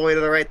everyone all the way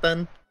to the right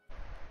then?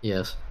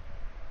 Yes.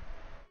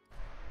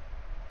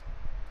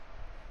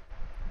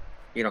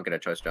 You don't get a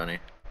choice, Johnny.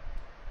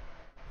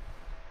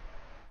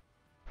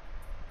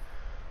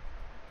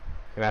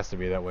 It has to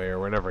be that way, or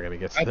we're never gonna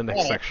get to the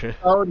next section.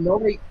 Oh,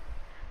 nobody.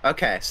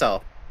 Okay,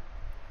 so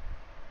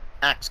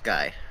axe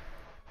guy,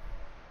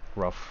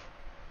 Rough.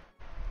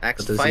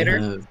 axe But does fighter.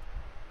 he have...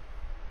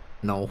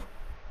 No.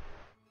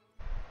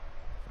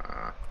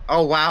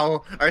 Oh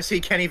wow,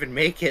 RC can't even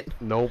make it.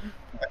 Nope.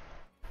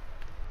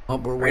 Oh,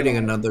 we're waiting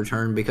another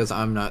turn because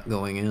I'm not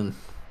going in. Where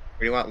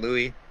do you want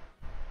Louis?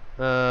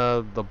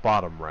 The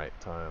bottom right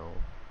tile.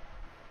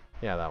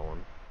 Yeah, that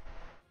one.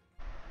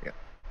 Yeah,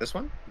 this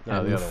one.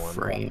 No, the other one.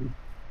 Frame.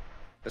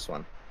 This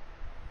one.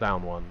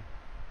 Down one.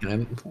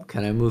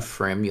 Can I move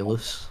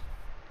Framulus?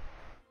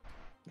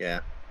 Yeah.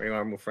 Where do you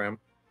want to move from?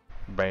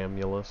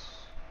 Bamulus.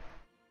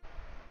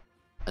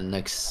 And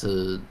next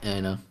to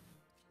Anna.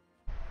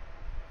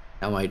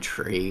 Now I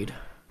trade.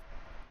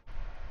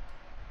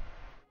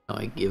 Now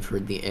I give her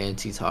the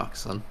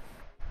antitoxin.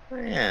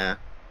 Yeah.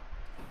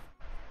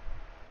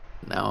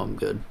 Now I'm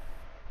good.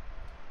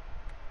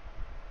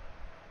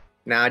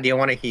 Now, do you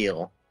want to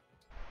heal?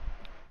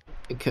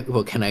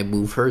 Well, can I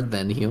move her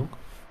then heal?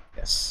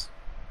 Yes.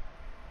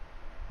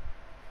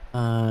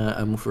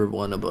 I move her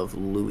one above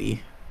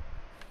Louis.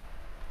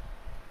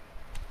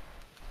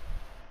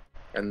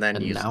 And then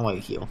And use. now I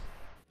heal.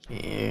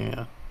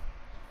 Yeah.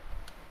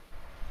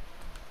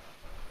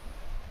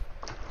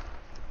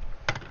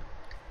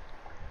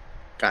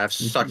 God, I have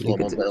such You low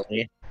could do-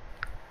 mobility.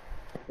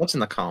 What's in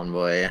the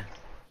convoy?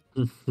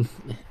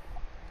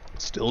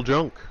 Still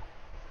junk.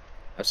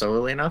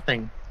 Absolutely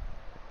nothing.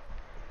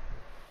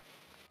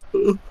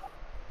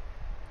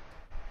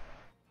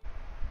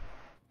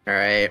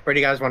 Alright, where do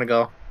you guys want to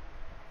go?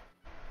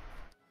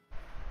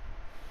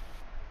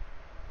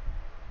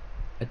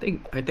 I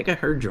think I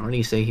heard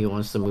Johnny say he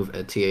wants to move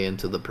Etier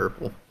into the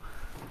purple.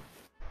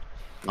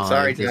 I'm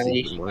sorry, it doesn't Johnny,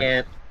 even you work.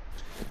 can't.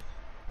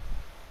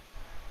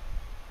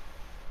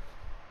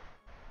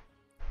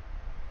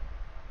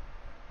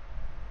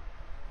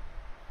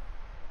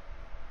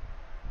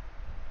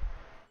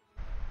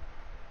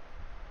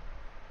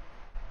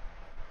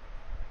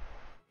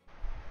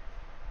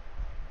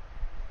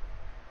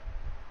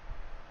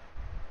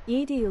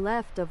 Edie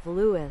left of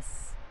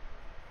Lewis.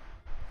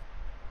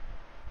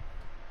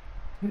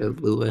 Yeah,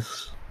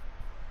 Lewis.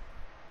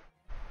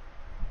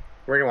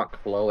 Where do you want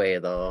Chloe,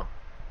 though?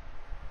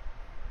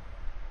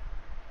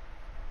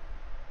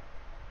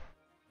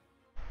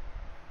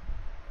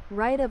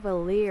 Right of a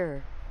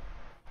Lear.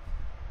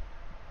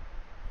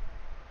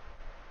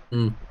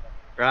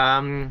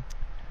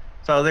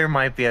 So there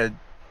might be a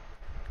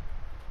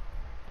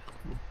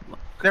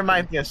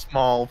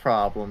small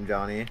problem,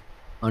 Johnny.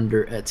 Under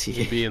You'd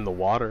Etier. be in the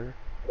water.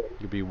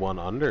 You'd be one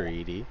under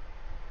Edie.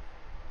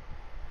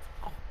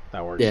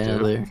 That works Yeah,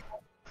 too.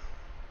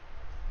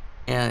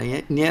 there.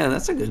 Yeah,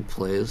 that's a good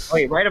place.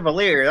 Wait, right of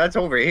Valir, that's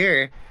over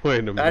here.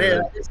 Wait a That is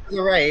minute. to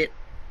the right.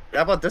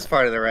 How about this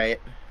part of the right?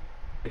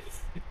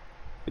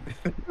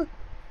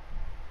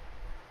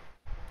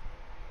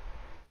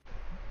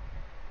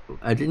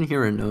 I didn't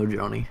hear a no,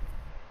 Johnny.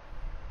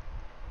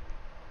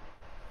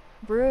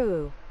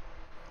 Brew.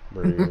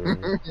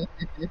 Brr.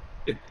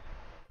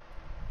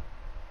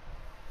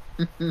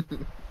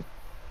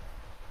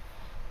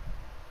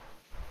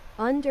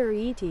 Under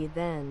Edie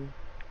then.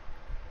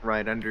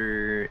 Right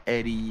under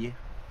Eddie.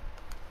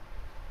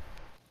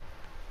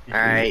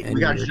 Alright, we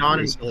got Under Jean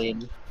and Etier.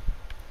 Celine.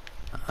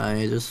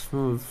 I just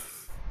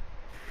move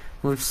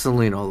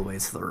Celine all the way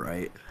to the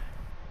right.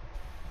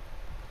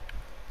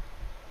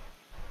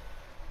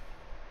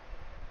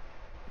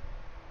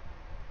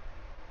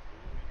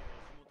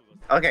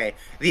 Okay,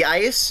 the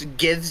ice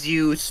gives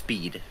you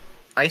speed.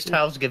 Ice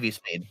tiles give you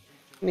speed.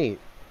 Neat.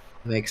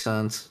 Makes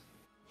sense.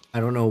 I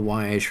don't know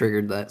why I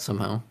triggered that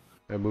somehow.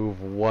 I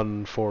move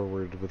one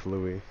forward with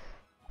Louis.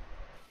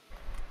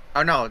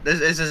 Oh no,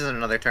 this isn't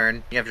another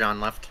turn. You have Jean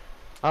left.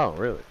 Oh,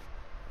 really?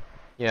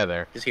 Yeah,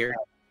 there. He's here.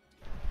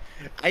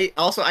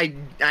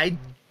 I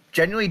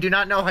genuinely do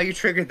not know how you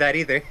triggered that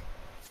either.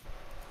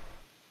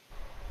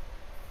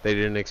 They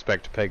didn't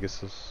expect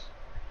Pegasus.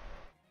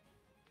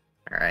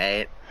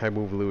 Alright. I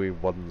move Louis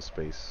one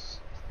space.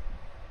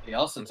 He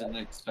also didn't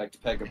expect to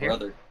peg a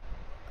brother.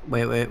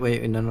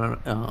 Wait,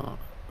 no.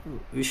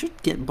 We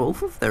should get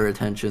both of their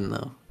attention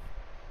though.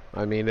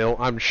 I mean,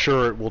 I'm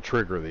sure it will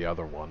trigger the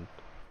other one.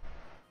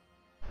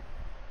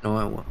 No,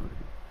 I won't.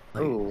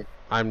 Like, Ooh.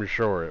 I'm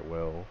sure it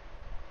will.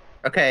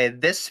 Okay,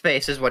 this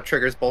space is what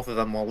triggers both of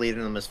them while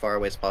leading them as far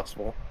away as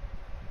possible.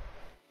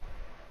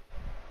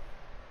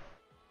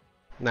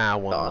 Nah,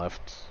 one Thought.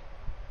 left.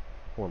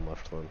 One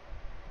left then.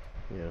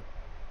 Yeah.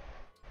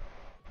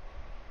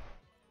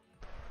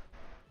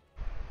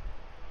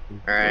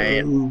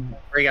 Alright.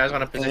 Where you guys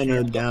want to position? Anna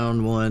yourself?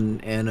 down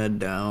one, Anna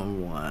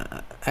down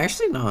one.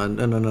 Actually, no.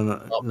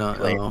 Oh,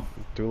 wait.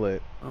 Too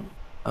late.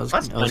 I was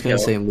That's gonna fine,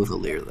 say move a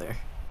Lear there.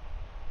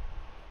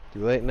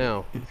 Too late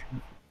now.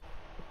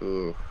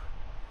 Ooh.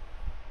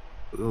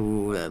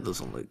 Ooh, that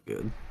doesn't look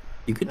good.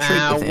 You could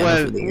trade with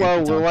Anna for the what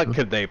antitoxin.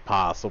 could they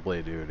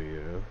possibly do to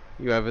you?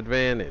 You have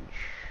advantage.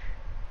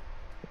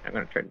 I'm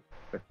gonna try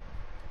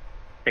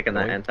taking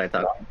that Yoink.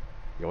 anti-toxin.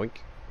 Yoink.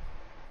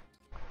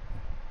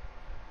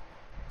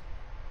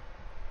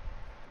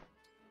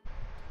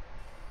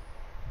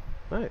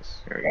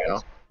 Nice. There we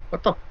go.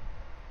 What the?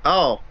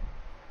 Oh,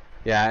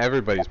 Yeah,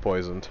 everybody's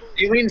poisoned.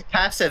 Eileen's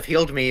passive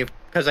healed me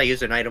because I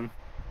used an item.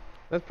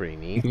 That's pretty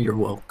neat. You're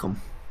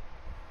welcome.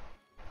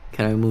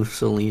 Can I move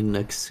Celine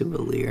next to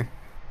Alir?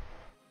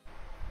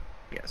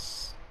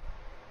 Yes.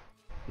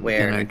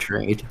 Where? Can I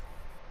trade?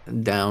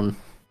 Down.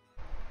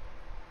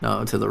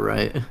 No, to the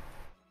right.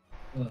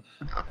 I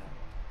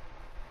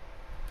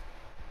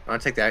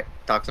want to take that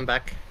toxin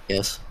back.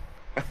 Yes.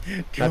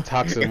 That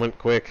toxin went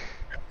quick.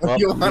 Well,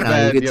 You too want-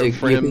 bad you your can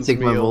friend's take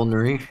my meal.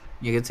 vulnerary.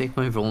 You can take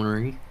my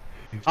vulnerary.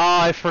 Oh,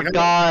 I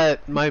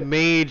forgot. My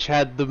mage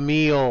had the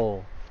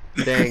meal.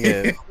 Dang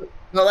it.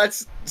 No,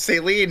 that's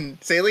Celine.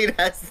 Celine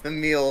has the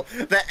meal.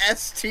 The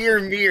S tier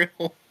meal.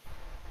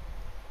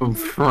 From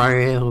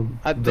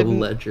the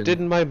legend.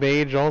 Didn't my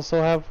mage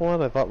also have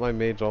one? I thought my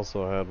mage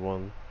also had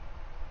one.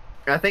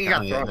 I think it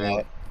got Oh, yeah, thrown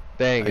out.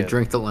 Dang I it.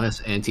 drink the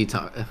last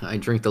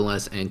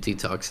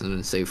antitoxin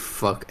and say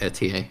fuck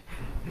Etienne.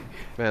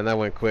 Man, that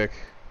went quick.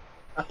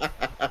 Oh,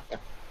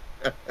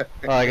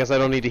 I guess I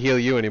don't need to heal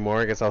you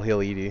anymore. I guess I'll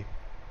heal Edie.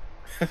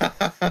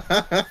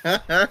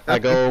 I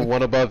go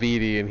one above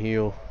Edie and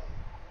heal.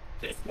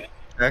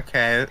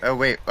 Okay. Oh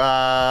wait.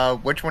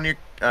 Which one you?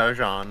 Oh,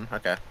 Jean.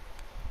 Okay.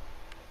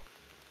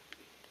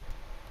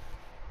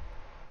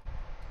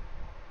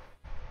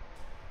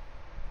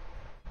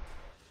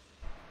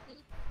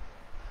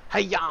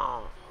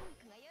 Hiya!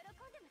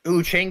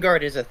 Ooh, chain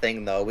guard is a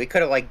thing though. We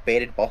could have like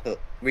baited both.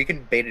 We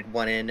could baited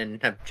one in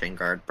and have chain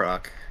guard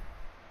proc.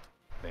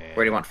 Where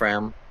do you want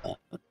Fram?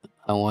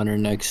 I want her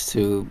next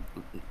to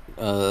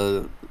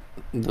the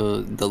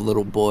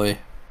little boy.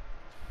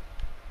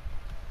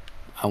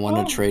 I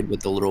want to trade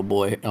with the little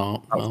boy.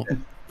 Oh, no.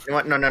 You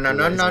want? No. No, no,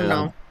 no.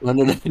 No, No,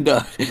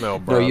 you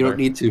brother. don't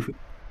need to.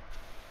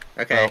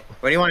 Okay. Oh.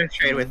 What do you want to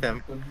trade with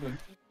him?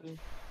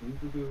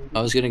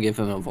 I was gonna give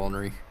him a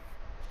vulnerary.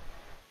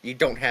 You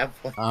don't have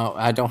one. Oh,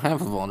 I don't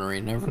have a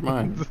vulnerary. Never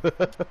mind.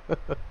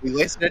 We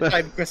wasted a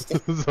time crystal.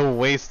 This is a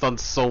waste on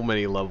so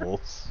many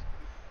levels.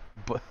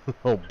 But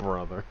oh,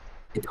 brother.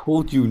 I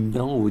told you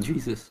no,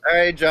 Jesus. All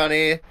right,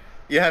 Johnny.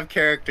 You have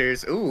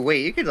characters. Ooh,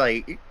 wait. You could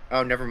like.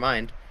 Oh, never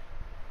mind.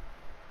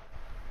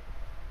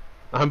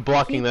 I'm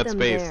blocking Keep that them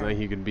space there. so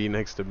he can be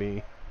next to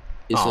me.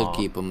 You Aw. said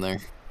keep him there.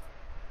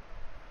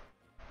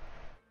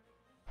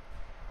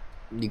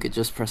 You could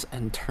just press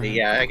enter.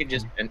 Yeah, I could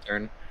just end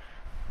turn.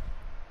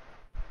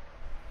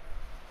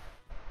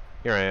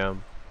 Here I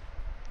am.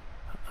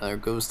 There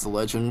goes the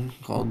legend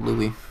called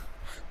Louis.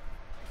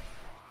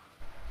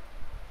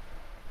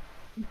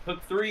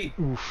 Took 3.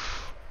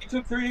 Oof. He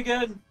took 3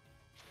 again.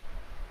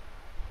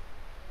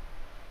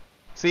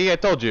 See, I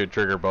told you it'd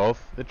trigger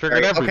both. It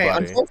triggered Okay,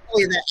 everybody.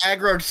 unfortunately, they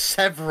aggroed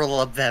several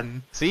of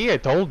them. See, I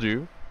told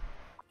you.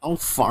 How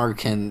far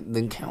can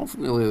the cow?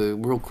 Wait,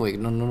 real quick.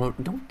 No,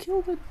 don't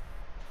kill it.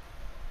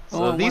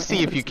 So Oh, at least what-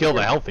 see if you kill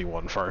the healthy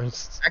one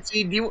first.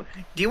 Actually, do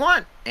you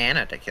want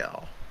Anna to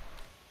kill?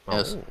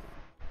 Yes. Oh.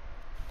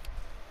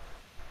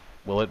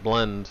 Will it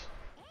blend?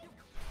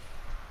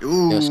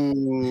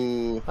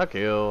 Ooh. A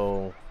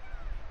kill.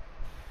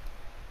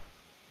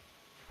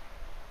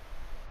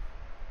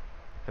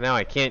 And now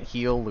I can't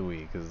heal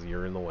Louis because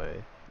you're in the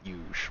way. You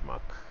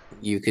schmuck.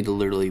 You could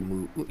literally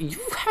move. You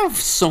have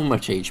so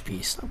much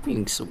HP. Stop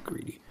being so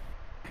greedy.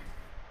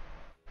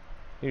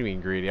 You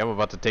mean greedy? I'm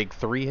about to take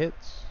 3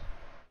 hits.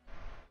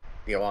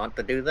 You want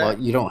to do that? Well,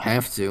 you don't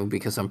have to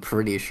because I'm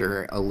pretty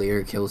sure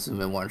Alir kills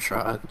him in one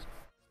shot.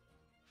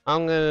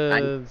 I'm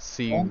gonna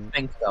see I don't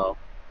think so.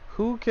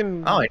 who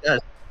can. Oh, it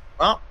does.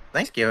 Well,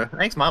 thank you.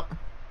 Thanks, Mop.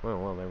 Oh,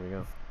 well, there we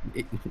go.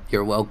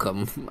 You're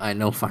welcome. I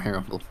know Fire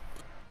Emblem.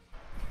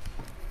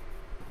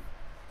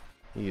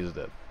 He used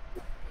it.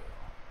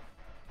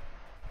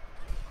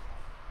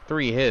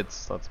 3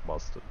 hits. That's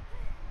busted.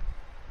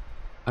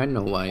 I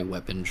know why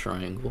weapon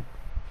triangle.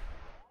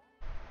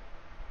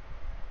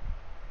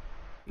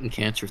 You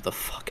cancer the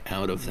fuck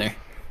out of there.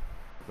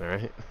 All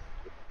right.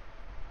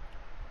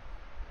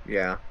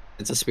 Yeah.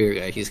 It's a spirit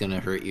guy. He's gonna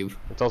hurt you.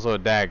 It's also a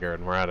dagger,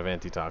 and we're out of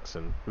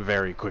antitoxin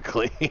very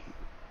quickly.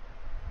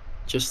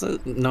 Just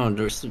let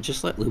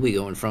just let Louis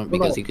go in front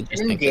because he could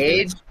just tank the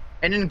engage. hits.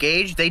 And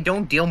engage, they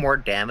don't deal more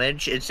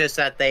damage. It's just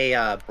that they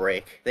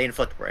break. They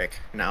inflict break.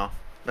 No,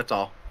 that's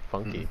all.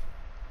 Funky.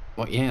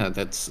 Well, yeah,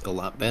 that's a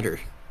lot better.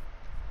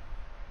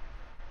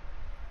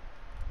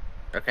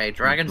 Okay,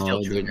 dragon's still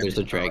Oh, true. there's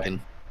a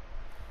dragon.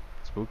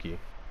 Spooky.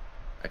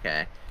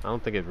 Okay. I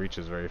don't think it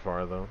reaches very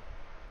far though.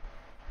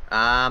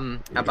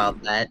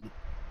 About that.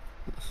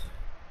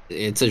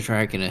 It's a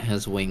dragon. It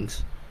has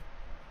wings.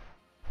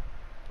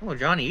 Oh,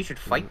 Johnny, you should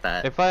fight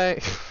that. If I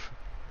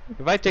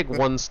if I take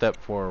 1 step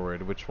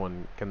forward, which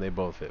one can they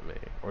both hit me,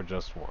 or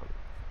just one?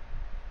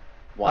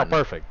 One. Oh,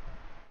 perfect.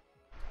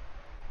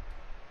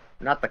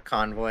 Not the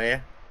convoy.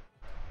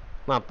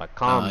 Not the You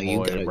convoy,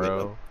 gotta give bro.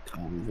 up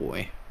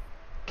convoy.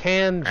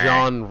 Can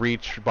John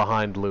reach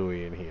behind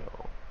Louis and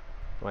heal?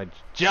 I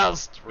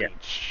just Yeah.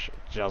 reach. It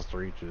just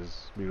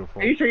reaches.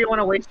 Beautiful. Are you sure you want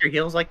to waste your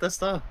heals like this,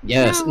 though?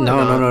 Yes. Yeah, why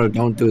No, not?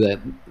 don't do that.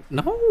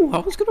 No, I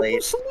was gonna Wait.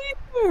 put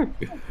Celine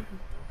there.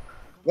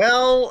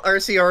 Well,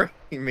 RCR,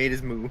 he made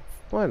his move.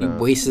 Why He not?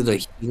 wasted a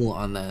heal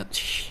on that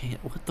shit.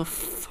 What the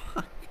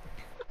fuck?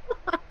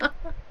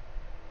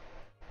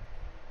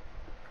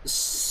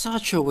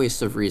 Such a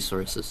waste of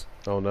resources.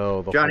 Oh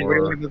no, the Johnny, where do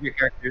you horror. want to move your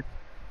character?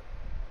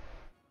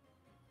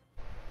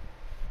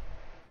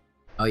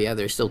 Oh yeah,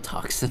 they're still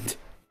toxin.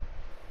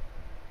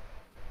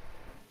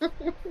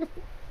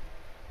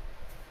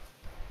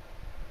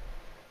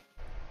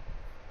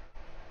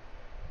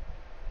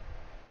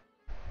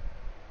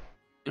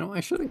 You know,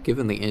 I should have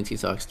given the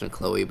antitoxin to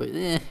Chloe, but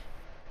eh.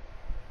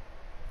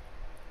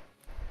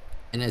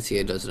 And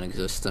NTA doesn't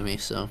exist to me,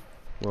 so.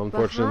 Well,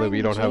 unfortunately,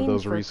 we don't have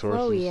those resources.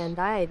 Chloe and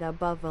I the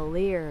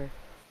Bavalier.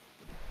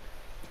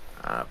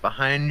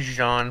 Behind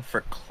Jean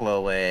for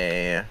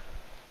Chloe.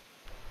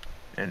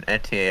 And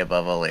Etienne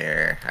above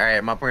Alir. Alright,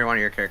 I'm up where one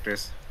of your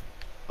characters.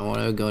 I want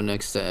to go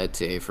next to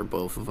Etienne for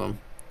both of them.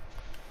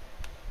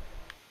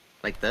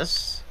 Like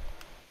this?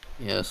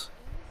 Yes.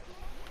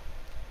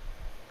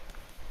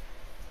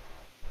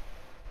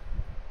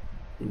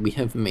 We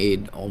have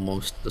made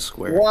almost the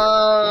square.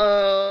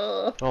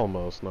 Whoa!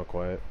 Almost, not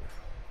quite.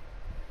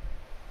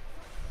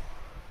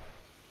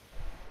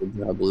 Good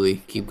job, Louis.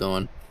 Keep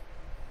going.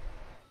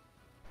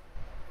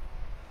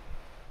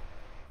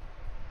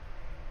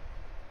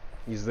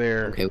 He's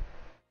there. Okay.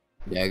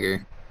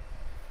 Dagger.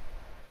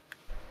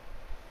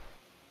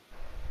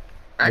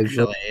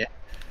 Actually,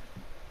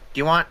 do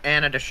you want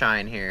Anna to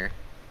shine here?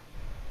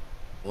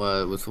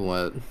 What? With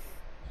what?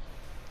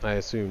 I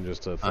assume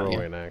just a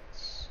throwing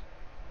axe.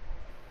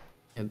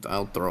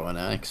 I'll throw an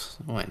axe.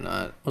 Why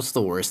not? What's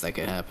the worst that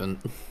could happen?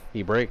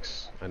 He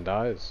breaks and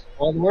dies.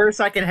 Well, the worst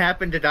that can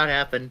happen did not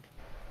happen.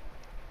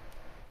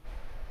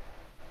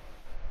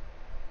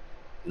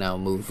 Now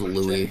move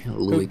Louis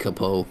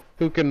Capot.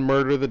 Who can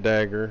murder the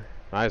dagger?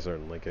 I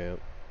certainly can't.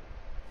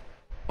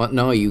 What?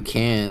 No, you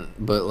can't.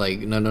 But like,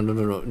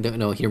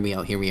 no. Hear me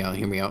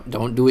out.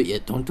 Don't do it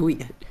yet. Don't do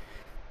it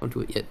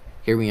yet.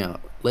 Hear me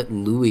out. Let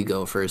Louis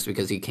go first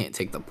because he can't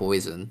take the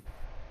poison.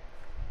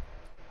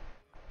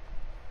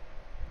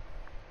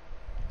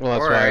 Well,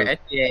 Or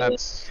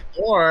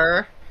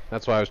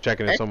that's why I was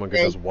checking if someone could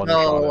just one go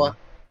shot him.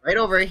 right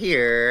over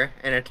here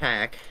and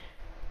attack.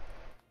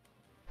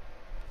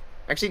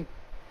 Actually,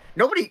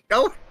 nobody.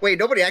 Oh, wait,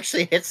 nobody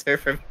actually hits her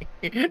from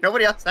me.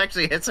 Nobody else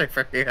actually hits her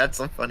from here. That's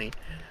so funny.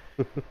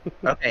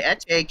 Okay,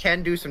 Etienne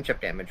can do some chip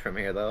damage from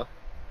here, though.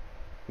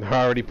 They're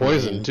already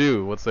poisoned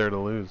too. What's there to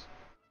lose?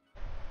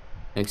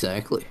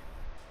 Exactly.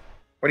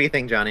 What do you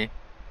think, Johnny?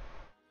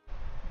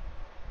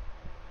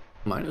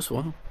 Might as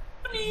well.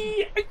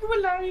 Honey, are you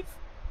alive?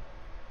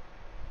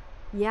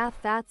 Yeah,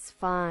 that's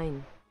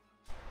fine.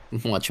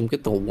 Watch him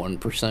get the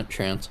 1%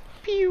 chance.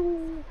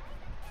 Pew.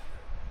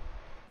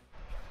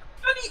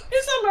 Honey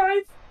is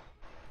alive.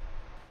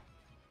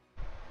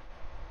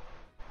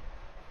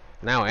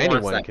 Now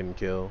anyone can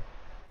kill.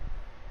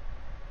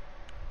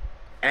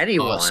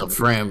 Anyone? Oh, so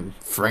Fram,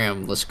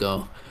 let's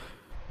go.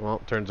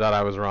 Well, turns out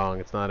I was wrong.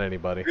 It's not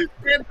anybody.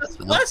 Fram does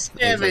less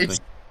damage.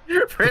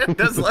 Fram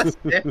does less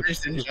damage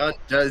than John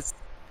does.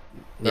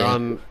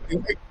 Yeah.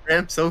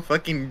 Fram so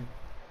fucking.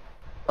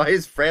 Why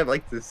is Fram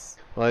like this?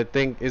 Well, I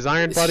think is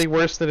Iron Body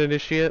worse than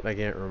Initiate? I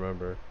can't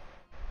remember.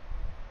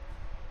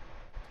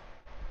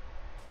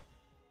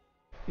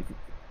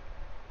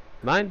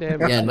 Nine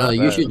damage. Yeah, no,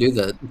 you should do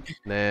that.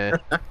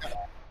 Nah.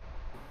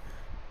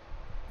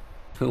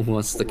 Who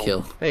wants the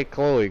kill? Hey,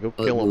 Chloe, go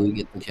Let kill him. Louis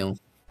get the kill.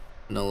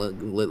 No,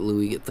 let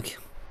Louis get the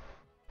kill.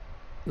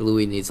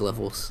 Louis needs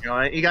levels. You know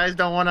what? You guys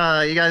don't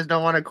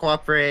wanna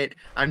cooperate.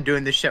 I'm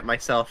doing this shit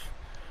myself.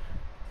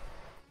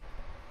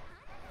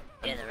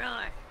 Do the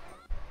roar.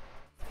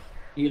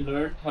 He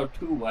learned how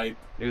to wipe.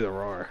 Do the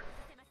roar.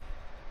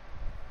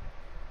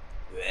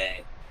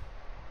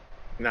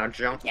 Now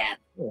jump. Yeah.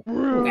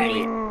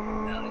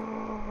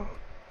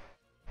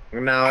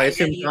 No, I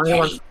assume Johnny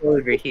wants to go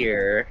over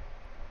here.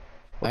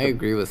 I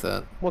agree with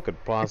that. What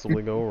could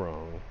possibly go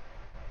wrong?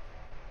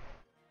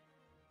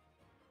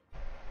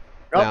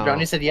 Oh, Now-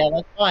 Johnny said, yeah,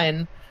 that's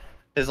fine.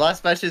 His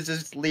last message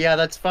is, yeah,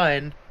 that's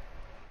fine.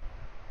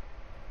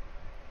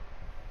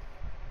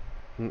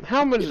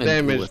 How much gonna deal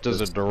damage with does a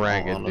this, in all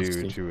dragon do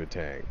honesty. to a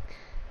tank?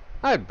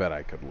 I bet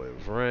I could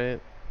live, right?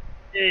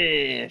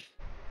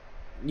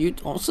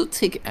 You'd also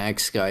take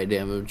axe guy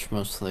damage,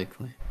 most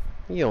likely.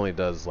 He only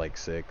does like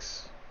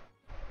 6.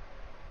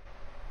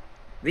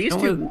 These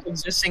No, two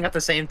existing at the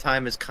same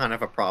time is kind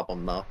of a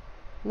problem, though.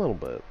 A little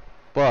bit.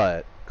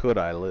 But, could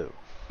I live?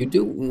 You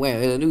do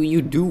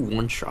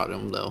one-shot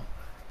him, though.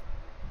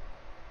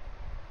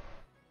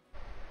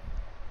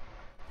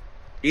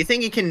 Do you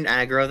think you can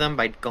aggro them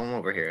by going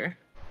over here?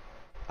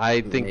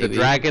 I think the Maybe.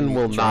 dragon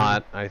will Try.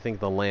 not. I think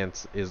the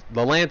lance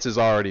is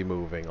already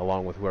moving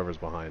along with whoever's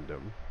behind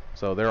him.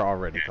 So they're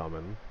already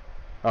coming.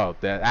 Oh,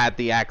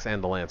 the axe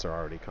and the lance are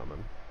already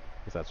coming.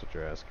 If that's what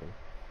you're asking.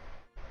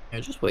 Yeah,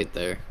 just wait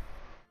there.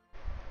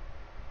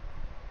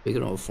 We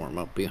can all form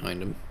up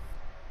behind him.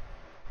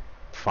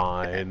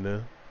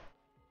 Fine.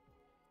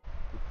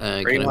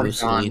 Can Pretty I much move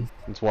Celine?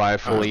 That's why I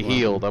fully well.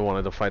 healed. I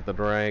wanted to fight the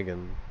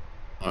dragon.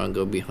 I want to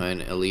go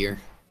behind Elir.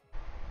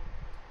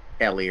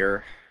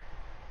 Ellier.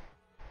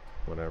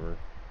 Whatever.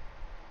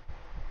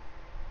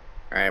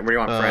 Alright, where do you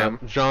want Fram?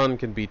 John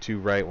can be 2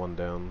 right, 1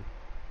 down.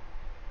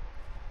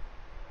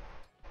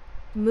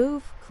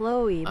 Move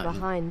Chloe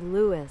behind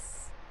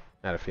Lewis.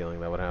 I had a feeling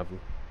that would happen.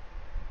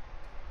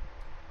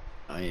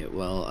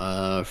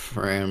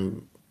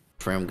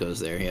 Fram goes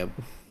there. Yep.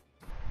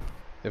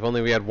 If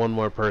only we had 1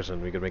 more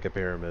person, we could make a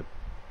pyramid.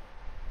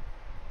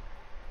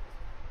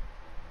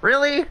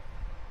 Really?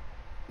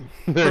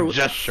 They're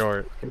just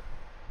short.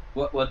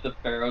 What the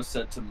Pharaoh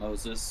said to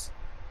Moses.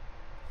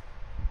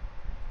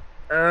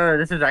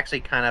 This is actually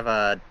kind of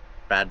a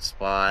bad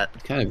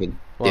spot. Kind of a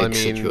Well, I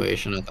dick mean-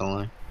 situation at the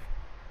line.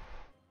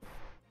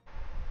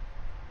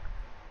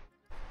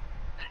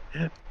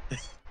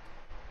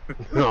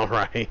 All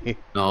right.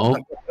 No,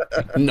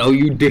 no,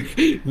 you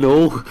did.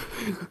 No.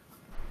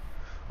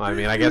 I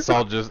mean, I guess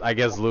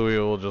Louis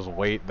will just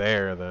wait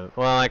there then.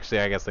 Well, actually,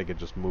 I guess they could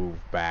just move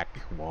back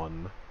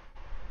 1,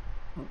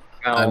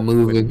 I'm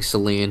moving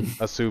Celine.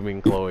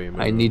 assuming Chloe moves.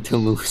 I need to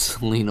move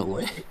Celine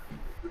away.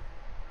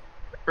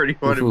 Where do you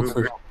want to move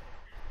her?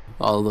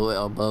 All the way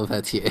above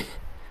Etier.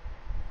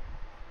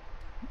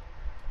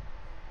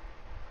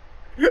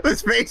 The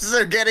spaces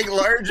are getting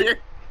larger.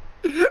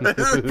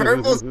 The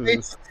purple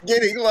space is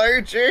getting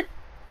larger.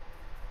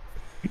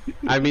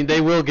 I mean,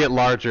 they will get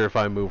larger if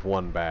I move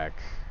 1 back.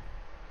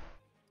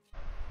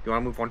 You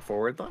want to move 1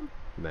 forward, then?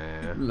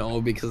 Nah.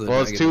 No, because the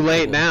Well, it's dragon too will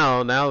late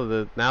kill. now.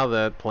 Now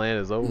that plan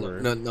is over.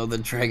 No, the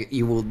dragon.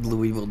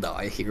 Louis will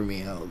die. Hear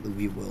me out.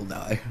 Louis will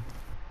die.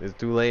 It's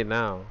too late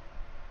now.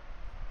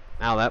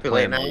 Now that Too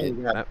late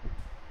plan. now? Yeah.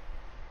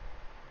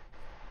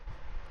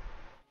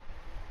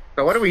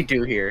 So what do we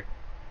do here?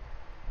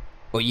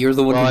 Well, you're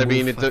the one. Well, who I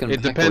mean, moved it fucking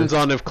depends backwards.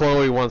 on if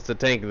Chloe wants to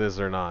tank this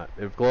or not.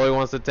 If Chloe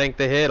wants to tank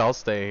the hit, I'll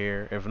stay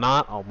here. If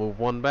not, I'll move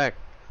 1 back.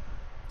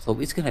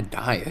 Chloe's gonna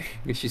die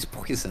if she's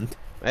poisoned.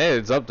 Hey,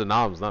 it's up to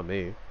Noms, not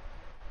me.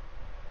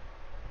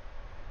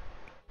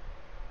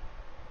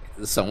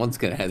 Someone's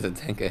gonna have to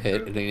tank a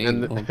hit. It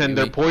ain't gonna be And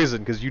they're me.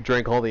 poisoned because you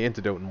drank all the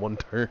antidote in 1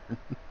 turn.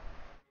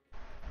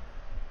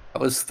 I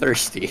was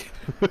thirsty.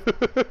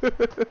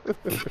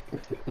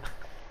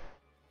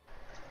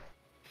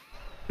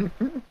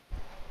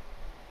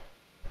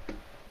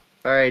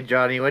 All right,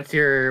 Johnny. What's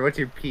your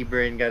pea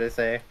brain got to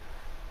say?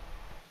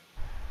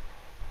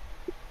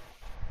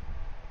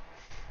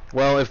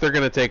 Well, if they're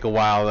gonna take a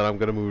while, then I'm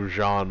gonna move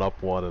Jean up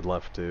 1 and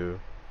left 2.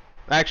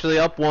 Actually,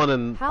 up 1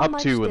 and How up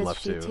much 2 and does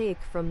left she 2, take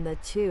from the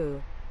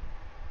 2?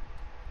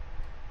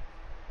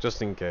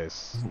 just in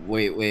case.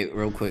 Wait,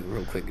 real quick.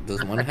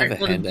 Does one have a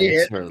Able to hand be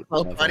hit. axe or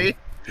Oh, nothing? buddy.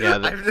 Yeah,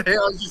 I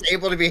was just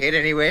able to be hit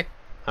anyway.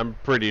 I'm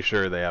pretty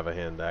sure they have a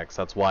hand axe.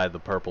 That's why the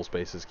purple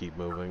spaces keep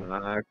moving.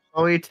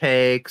 Chloe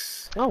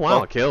takes. Oh wow,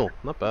 Oh. a kill.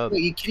 Not bad.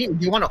 Wait, do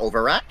you want to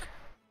override? Do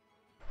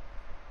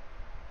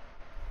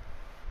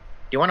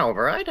you want to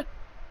override?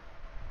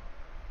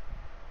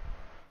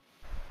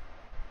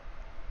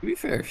 To be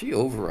fair, she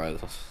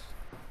overrides us.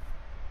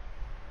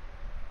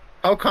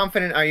 How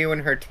confident are you in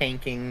her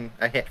tanking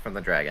a hit from the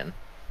dragon?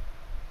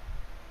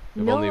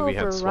 If No only we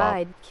had swap.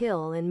 override,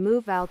 kill, and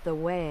move out the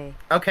way.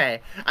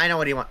 Okay, I know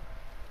what you want.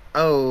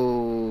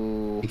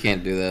 Oh, You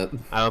can't do that.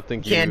 I don't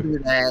think you can't do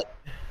that.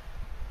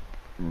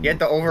 You have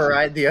to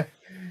override the.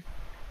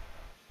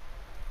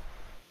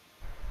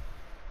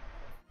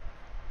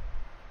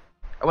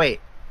 Oh,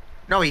 wait,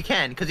 no, you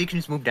can because you can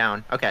just move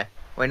down. Okay,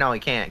 wait, no, you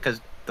can't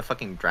because the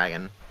fucking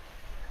dragon.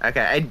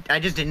 Okay, I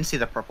just didn't see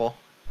the purple.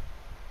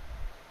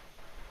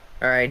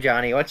 All right,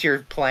 Johnny, what's your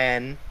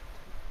plan?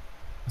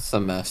 It's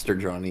the Master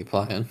Johnny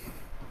plan.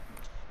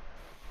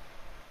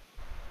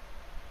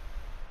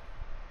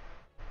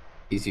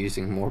 He's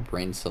using more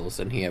brain cells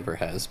than he ever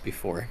has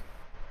before.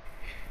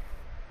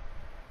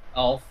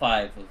 All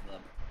 5 of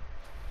them.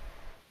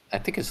 I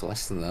think it's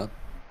less than that.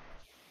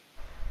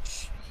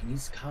 He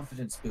needs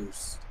confidence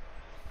boost.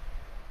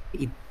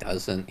 He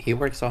doesn't. He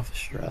works off of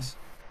stress.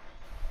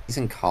 He's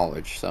in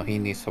college, so he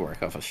needs to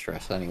work off of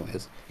stress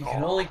anyways. You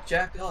can only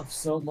jack off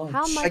so much.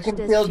 How much can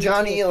does feel she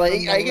Johnny, take like,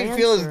 from the I can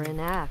feel his- Lancer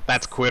and axe?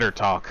 That's quitter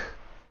talk.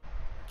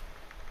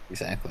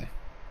 Exactly.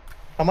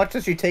 How much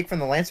does she take from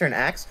the Lancer and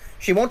Axe?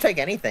 She won't take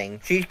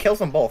anything. She kills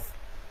them both.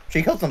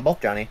 She kills them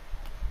both, Johnny.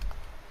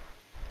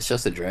 It's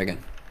just a dragon.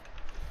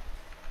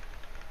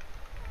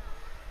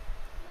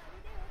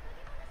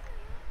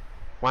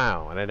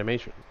 Wow, an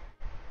animation.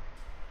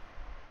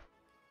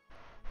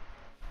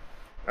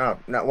 Oh,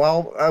 no,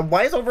 well,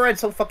 why is Override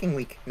so fucking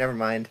weak? Never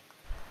mind.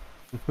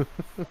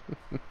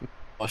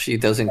 Well, she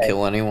doesn't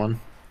kill anyone.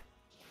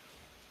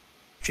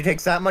 She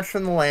takes that much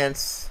from the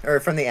Lance, or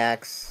from the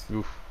Axe.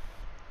 Oof.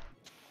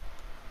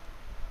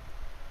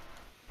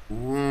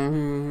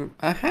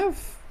 I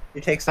have. She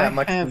takes that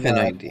much I have from an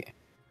the... idea.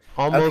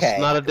 Almost Okay,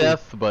 not a cool.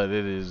 death, but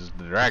it is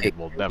the dragon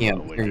will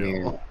definitely hear me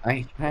kill. out.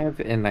 I have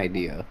an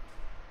idea.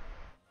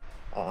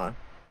 Aw.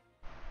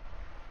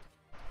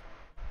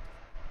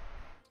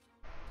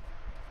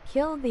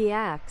 Kill the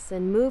axe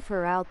and move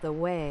her out the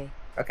way.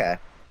 Okay.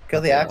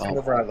 Kill the Okay, Axe and well-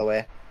 move her out of the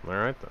way. All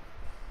right then.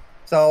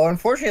 So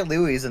unfortunately,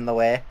 Louis in the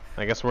way.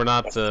 I guess we're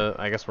not.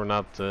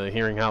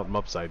 Hearing out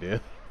Mup's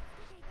idea.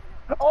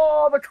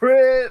 Oh, the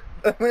crit!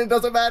 It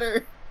doesn't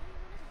matter.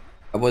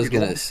 I was You're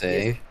gonna going-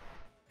 say,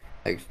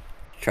 like,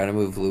 try to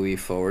move Louis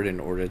forward in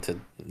order to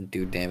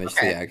do damage to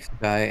Okay. the axe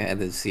guy,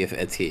 and then see if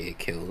ETA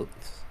kills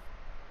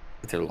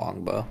with her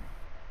longbow.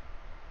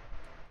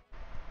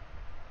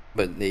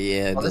 But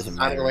yeah, it Well, this doesn't is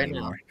out of the matter way now.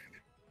 anymore.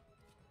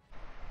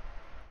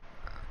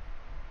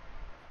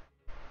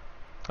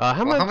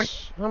 How Well,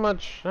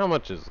 much? How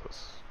much is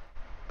this?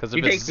 Because You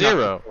if take it's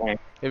zero, nothing.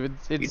 if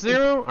You it's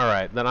zero, all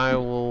right, then I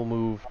will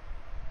move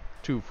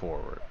 2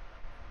 forward.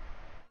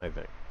 I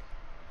think.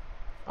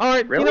 All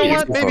right, Really? you know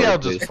what? Two Maybe forward, I'll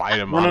just please. fight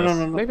him. No, no, no,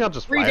 no, no. Maybe I'll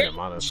just Free fight him. damage.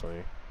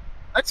 Honestly,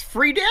 That's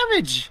free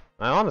damage.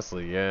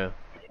 honestly, yeah.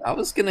 I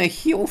was gonna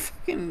heal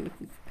fucking.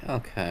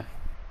 Okay.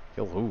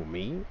 Kill who?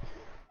 Me?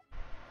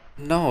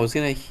 No, I was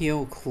gonna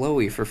heal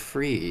Chloe for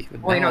free.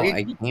 But Wait, now no,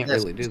 I can't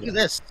really do just that. do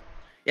this.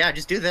 Yeah,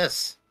 just do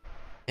this.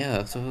 Yeah,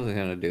 that's what I was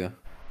gonna do.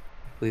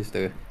 Please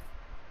do.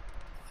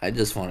 I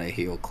just want to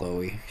heal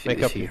Chloe.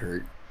 She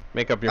hurt.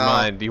 Make up your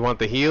mind. Do you want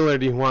the heal or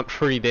do you want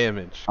free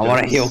damage? I want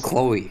to 'Cause- heal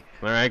Chloe.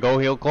 All right, go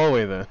heal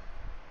Chloe then.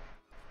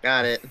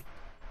 Got it.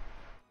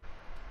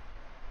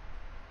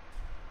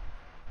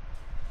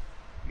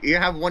 You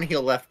have 1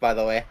 heal left, by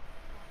the way.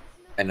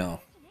 I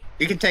know.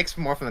 You can take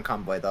some more from the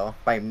convoy, though,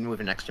 by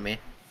moving next to me.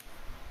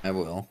 I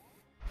will.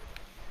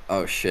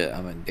 Oh shit,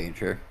 I'm in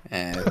danger.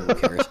 And who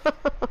cares?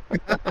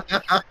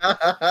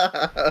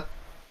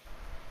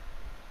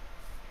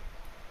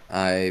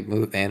 I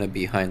move Anna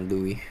behind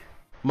Louis.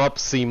 Mup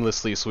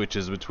seamlessly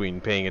switches between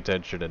paying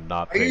attention and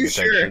not Are you paying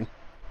sure? attention.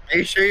 Are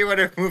you sure you want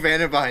to move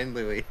Anna behind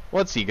Louis?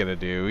 What's he gonna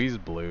do? He's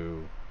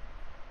blue.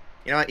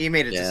 You know what? You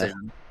made a Yeah.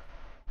 decision.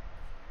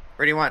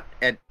 Where do you want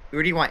Ed?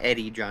 Where do you want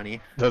Eddie,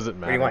 Johnny? Doesn't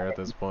do you matter want? at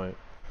this point.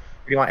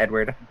 Where do you want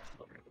Edward?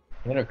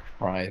 I'm gonna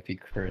cry if he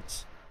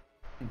crits.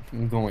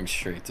 I'm going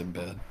straight to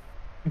bed.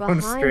 Going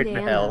Behind straight to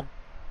Anna. hell.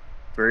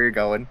 Where are you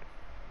going?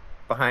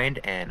 Behind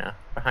Anna.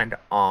 Behind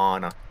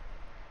Anna.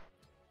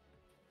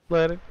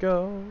 Let it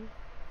go.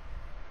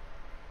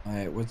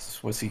 Alright,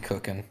 what's he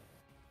cooking?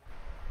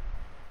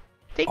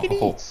 Take it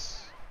Oh.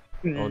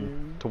 easy.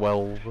 On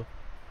 12.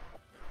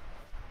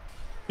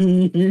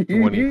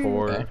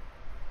 24. Okay.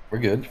 We're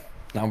good.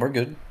 Now we're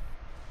good.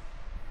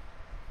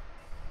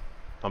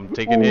 I'm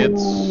taking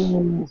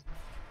hits.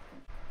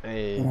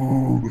 Hey.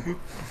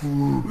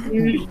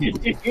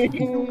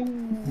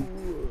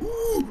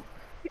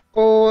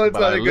 Oh, it's But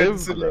not I a good live,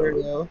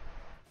 scenario.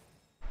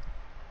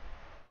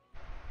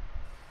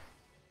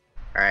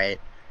 Alright,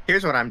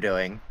 here's what I'm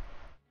doing.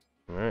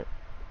 Alright.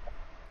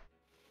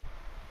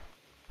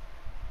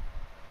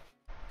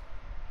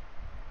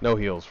 No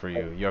heals for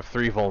you. You have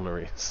 3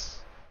 vulneraries.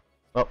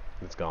 Oh,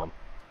 it's gone.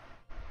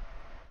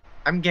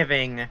 I'm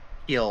giving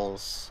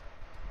heals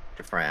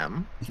to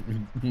Fram.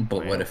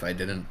 But what if I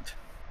didn't?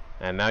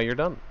 And now you're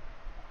done.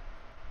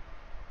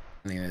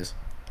 Anyways.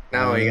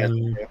 Now what do you guys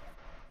do?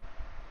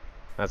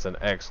 That's an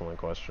excellent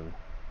question.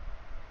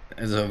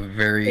 It's a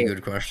very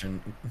good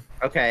question.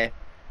 Okay.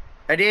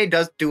 Eddie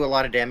does do a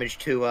lot of damage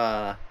to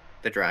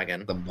the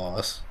dragon. The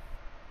boss.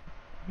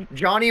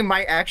 Johnny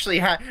might actually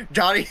have.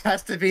 Johnny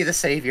has to be the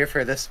savior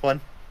for this one.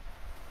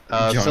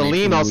 Johnny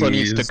Celine also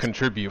needs to please.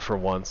 contribute for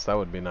once. That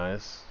would be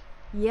nice.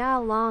 Yeah,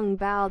 long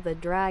bow the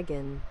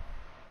dragon.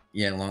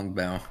 Yeah, long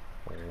bow.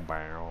 Oh,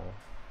 bow.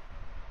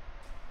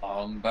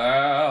 Long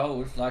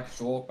bow, it's like a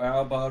short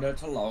bow, but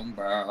it's a long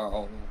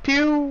bow.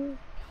 Pew!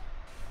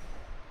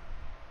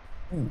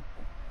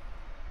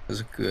 That's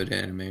a good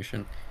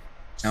animation.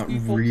 Now,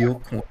 Steeple- real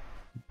quick,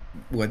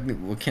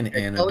 what can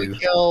Anna Chloe do?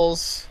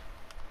 kills.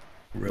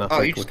 Real Oh,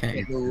 quick, you what can just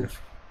Anna do?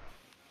 move.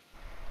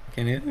 What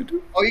can Anna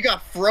do? Oh, you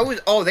got froze.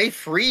 Oh, they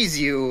freeze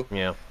you.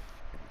 Yeah.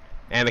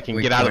 Anna can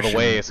Wait, get out of the question.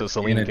 way so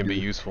Celine Anna can be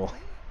do- useful.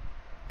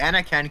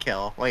 Anna can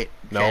kill. Wait,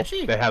 Nope, can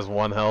she? it has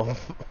 1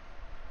 health.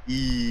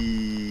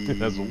 It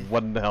has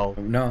 1 health.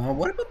 No,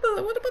 what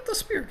about the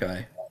spear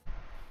guy?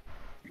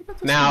 What about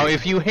the Now, spear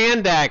if you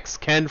hand axe,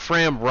 can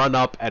Fram run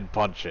up and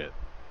punch it?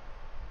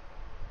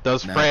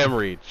 Does No. Fram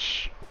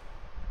reach?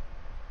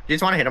 You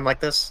just want to hit him like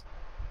this?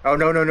 Oh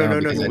no no no No, no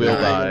no because no! I Will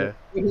die.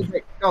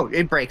 die. No,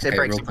 it breaks. It Okay,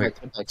 breaks. real It breaks.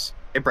 quick. It breaks.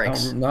 It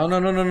breaks. No, no,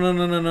 no, no, no,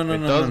 no, no, no, no, It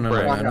no, does no,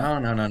 break. no,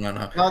 no, no, no,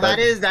 no. No, that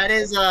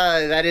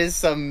is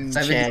some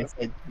 70 chance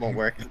it won't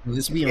work.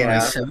 Let's be Yeah.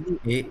 honest,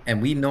 78,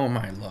 and we know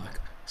my luck.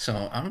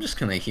 So I'm just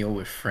gonna heal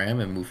with Fram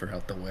and move her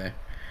out the way.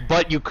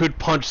 But you could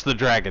punch the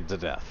dragon to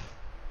death.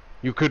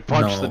 You could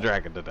punch No. the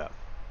dragon to death.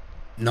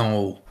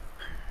 No.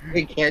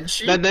 Wait, can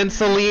she? And then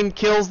Celine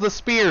kills the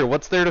spear.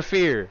 What's there to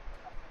fear?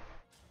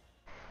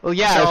 Well,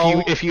 yeah,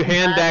 So, if you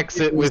hand that axe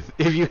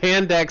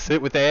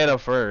it with Anna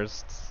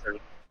first.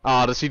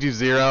 Oh, does she do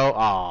 0?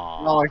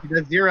 Oh No, she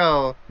does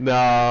 0.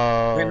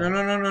 no. Wait, no,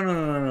 no, no, no, no,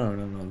 no, no,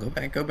 no, no. Go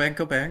back, go back,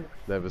 go back.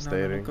 No,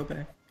 Devastating. go back.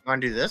 You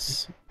want to do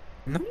this?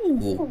 No,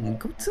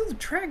 go to the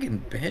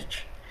dragon,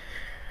 bitch.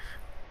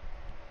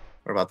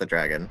 What about the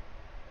dragon?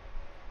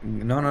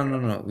 No, no, no,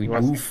 no. We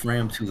What's- move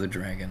Fram to the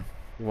dragon.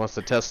 He wants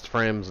to test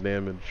Fram's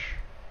damage.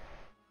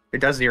 It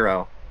does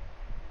 0.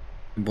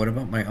 What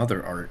about my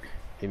other art?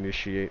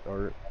 Initiate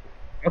art.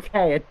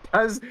 Okay, it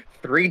does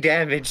 3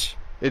 damage.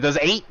 It does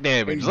 8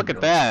 damage. Look at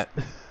No. that.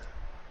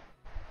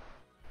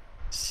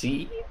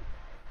 See?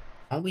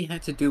 All we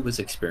had to do was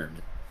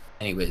experiment.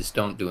 Anyways,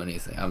 don't do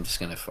anything. I'm just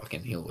gonna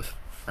fucking heal with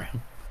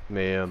Fran.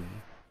 Man.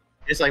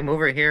 Just like move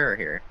her here or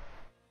here.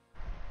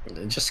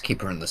 Just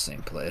keep her in the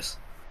same place.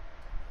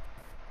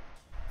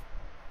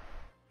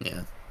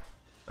 Yeah.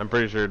 I'm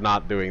pretty sure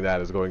not doing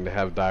that is going to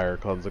have dire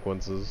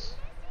consequences.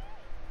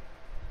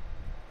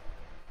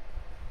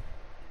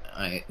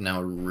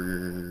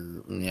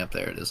 Yep,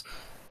 there it is.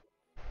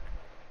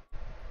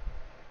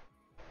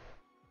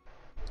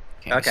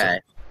 Okay.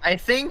 I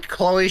think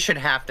Chloe should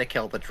have to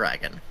kill the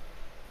dragon.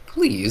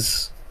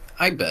 Please,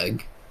 I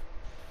beg.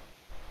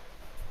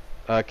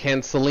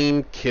 Can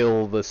Celine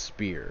kill the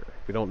spear?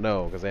 We don't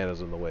know because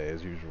Anna's in the way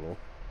as usual.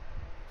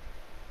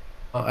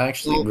 Oh,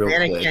 actually, Well, real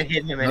Anna quick. can't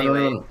hit him No, anyway.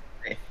 no.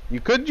 You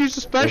could use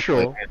a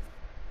special.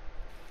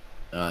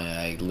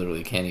 I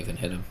literally can't even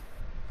hit him.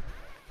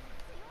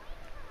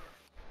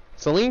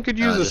 Celine could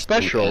use a just move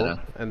special,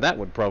 Anna. and that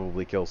would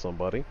probably kill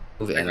somebody.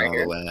 Move Anna all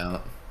the way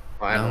out.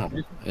 Well,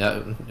 No.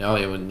 Yeah, no,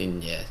 it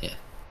wouldn't. Yeah.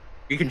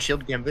 You can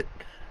shield Gambit.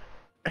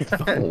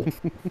 No.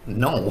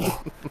 No.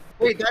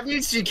 Wait, that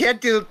means she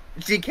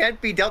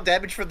can't be dealt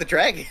damage from the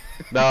dragon.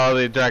 No,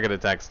 the dragon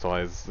attacks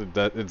twice. It's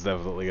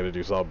definitely gonna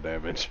do some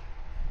damage.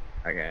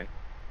 Okay.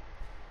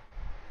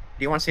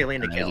 Do you want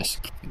Celine to kill?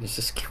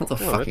 Just kill the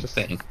No, fucking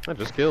thing. That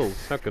just kills.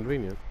 How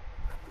convenient.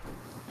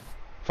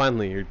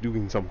 Finally, you're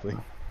doing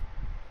something.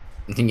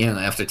 Yeah,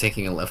 after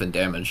taking 11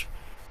 damage.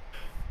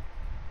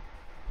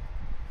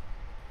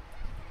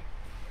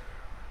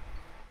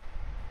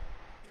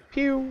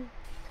 Pew.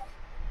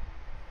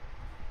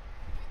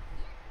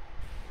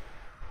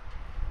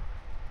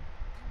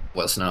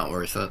 Was not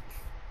worth it.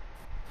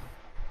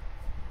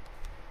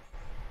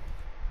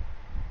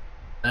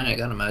 I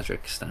got a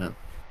magic stat.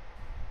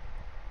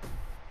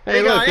 Hey,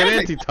 Hey, look, guys, an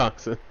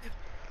antitoxin.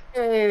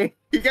 Hey,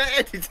 you got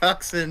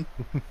antitoxin.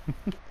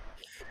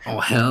 Oh,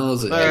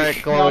 hell's it? Alright,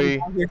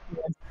 Chloe.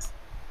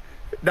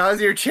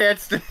 Now's your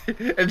chance to,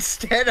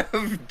 instead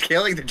of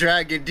killing the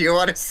dragon, do you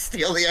want to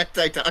steal the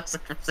antitoxin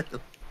from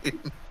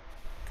Celine?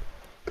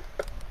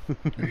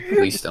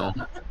 Please don't.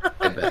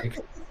 I beg.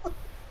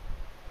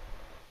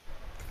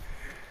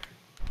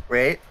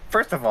 Wait,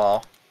 first of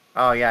all,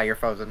 oh yeah, you're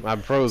frozen.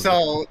 I'm frozen.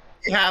 So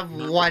you have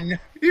one.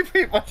 You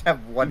pretty much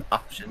have one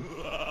option.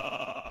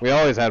 We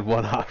always had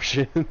one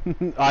option.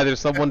 Either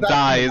someone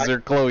dies or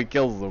Chloe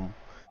kills them.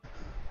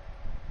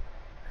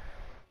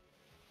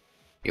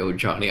 Yo,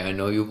 Johnny, I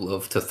know you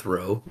love to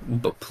throw,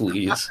 but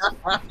please.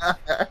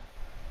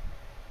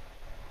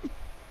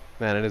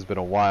 Man, it has been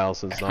a while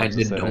since I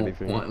Noxus said don't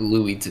anything. want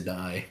Louis to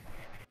die.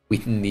 We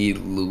need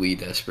Louis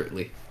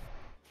desperately.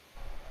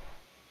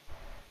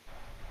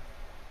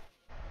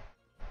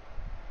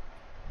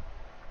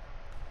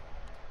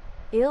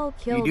 Ill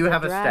kill You do the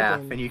have a staff,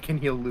 dragon. and you can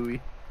heal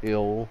Louis.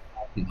 Ill.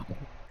 No.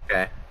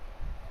 Okay.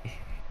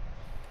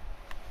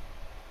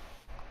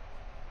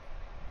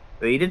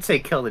 But you did say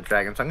kill the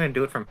dragon, so I'm gonna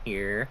do it from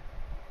here.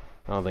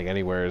 I don't think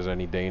anywhere is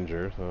any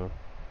danger, so.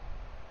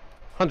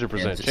 100%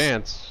 Yeah, just-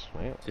 chance.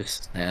 Man,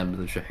 Just stab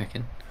the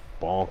dragon.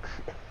 bonk.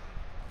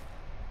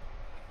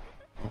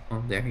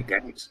 Oh, there he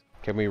goes.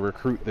 Can we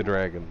recruit the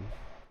dragon?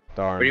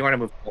 Darn. Where do you want to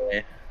move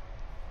away?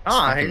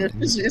 Ah, it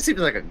seems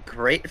like a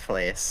great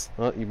place.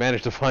 Well, you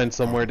managed to find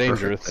somewhere Perfect.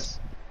 dangerous.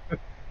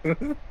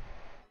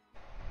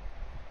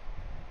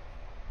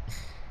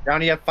 Now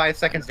you have 5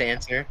 seconds to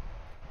answer.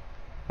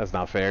 That's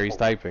not fair, he's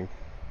typing.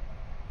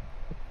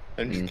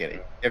 I'm just kidding.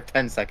 You have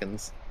 10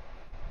 seconds.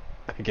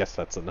 I guess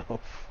that's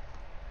enough.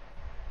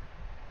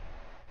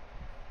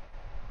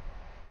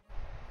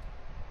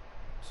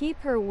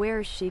 Keep her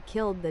where she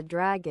killed the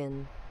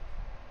dragon.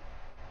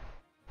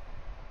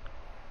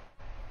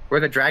 Where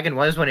the dragon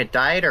was when it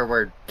died, or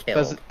where it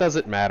killed? Does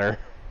it matter?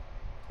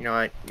 You know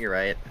what? You're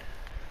right.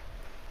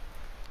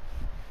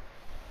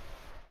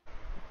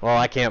 Well,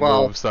 I can't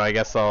Well- move, so I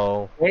guess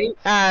I'll... Wait,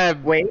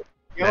 wait.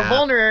 You're Nah. a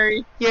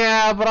vulnerary.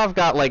 Yeah, but I've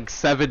got like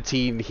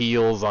 17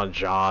 heals on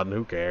John.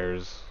 Who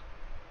cares?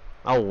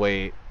 I'll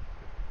wait.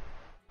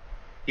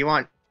 You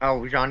want?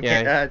 Oh, John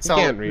Yeah, can't. he So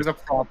can't there's read. a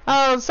problem.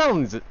 Oh,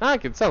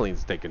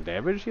 Celine's taking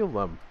damage. Heal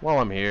them while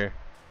I'm here.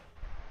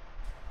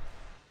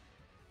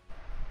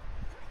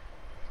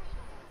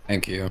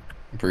 Thank you.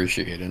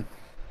 Appreciate it.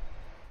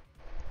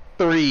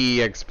 3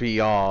 XP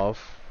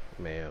off.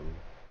 Man.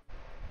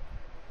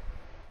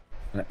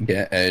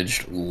 Get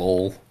edged,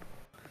 lol.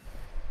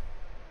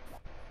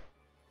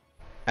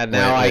 And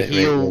now Wait,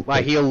 I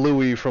wait, heal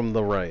Louis from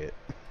the right.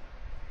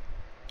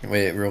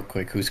 Wait, real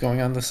quick. Who's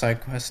going on the side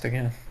quest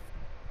again?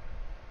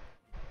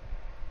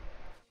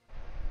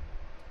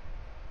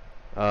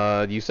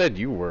 You said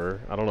you were.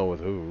 I don't know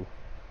with who.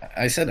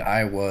 I said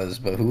I was,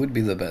 but who would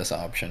be the best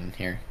option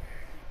here?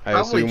 I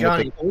Probably assume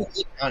Johnny. with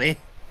the, Johnny.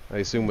 I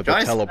assume with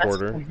Johnny's the the best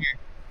teleporter. one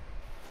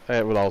here.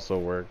 It would also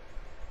work.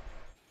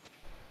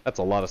 That's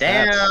a lot of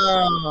stats.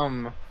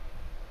 Damn.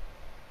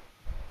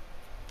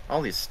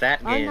 All these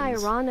stat gains.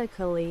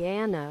 Unironically,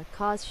 Anna,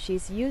 cause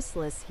she's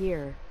useless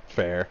here.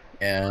 Fair.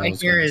 Yeah, What I I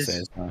was hear gonna is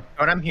say so.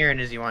 what I'm hearing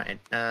is you want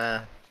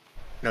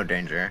no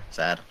danger.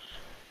 Sad.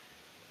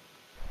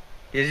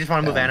 You just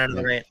want to move Yeah, Anna to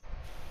the yeah.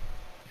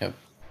 right.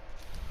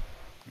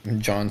 Yep.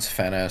 John's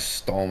fat ass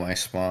stole my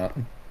spot.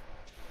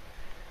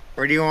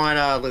 Where do you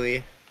want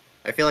Louis?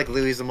 I feel like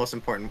Louis is the most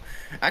important.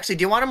 Actually,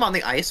 do you want him on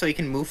the ice so he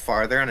can move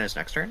farther on his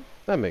next turn?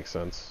 That makes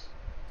sense.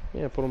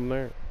 Yeah, put him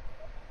there.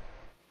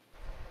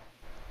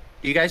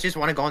 Do you guys just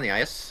want to go on the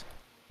ice?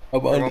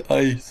 I'm on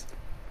ice.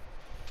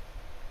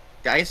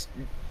 The ice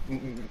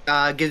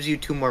gives you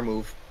 2 more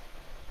move.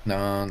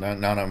 No,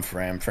 not on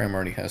Fram. Fram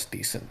already has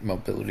decent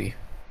mobility.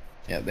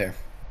 Yeah, there.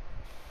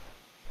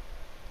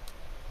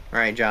 All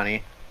right,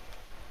 Johnny.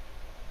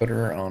 Put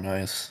her on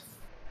ice.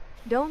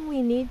 Don't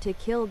we need to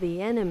kill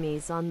the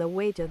enemies on the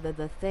way to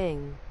the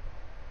thing?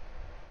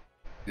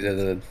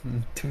 To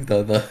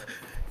the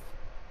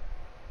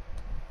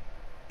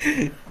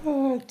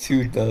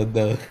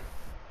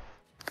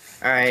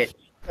All right.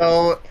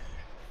 So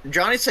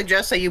Johnny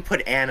suggests that you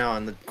put Anna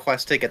on the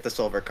quest to get the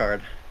silver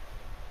card.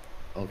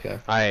 Okay.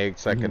 I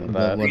second But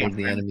that. what are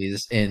the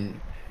enemies in?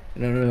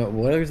 No.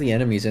 What are the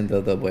enemies in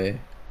the way?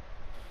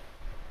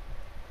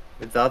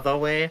 The other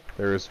way.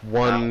 There's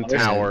one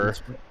there's- tower.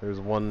 There's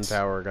one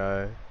tower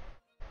guy.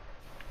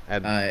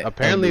 And I'll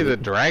apparently do the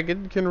it.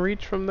 dragon can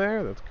reach from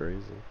there? That's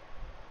crazy.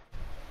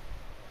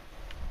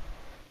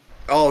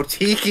 Oh,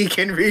 Tiki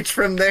can reach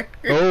from there.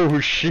 Oh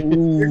shit.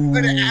 You're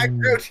gonna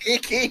aggro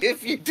Tiki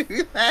if you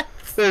do that.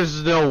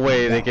 There's no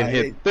way they No, can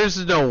hit.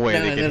 There's no way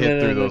they can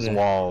hit through those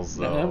walls,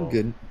 No, though. I'm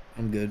good.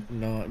 I'm good.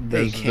 No,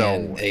 they There's can.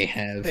 no way. They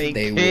have. They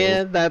They can?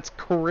 will. That's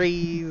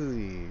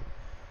crazy.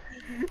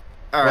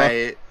 All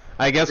right.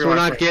 I guess we're Everyone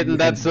not for- getting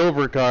that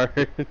silver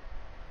card.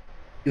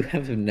 You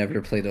have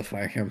never played a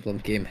Fire Emblem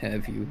game,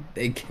 have you?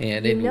 They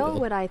can You and know will.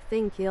 what I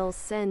think? He'll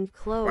send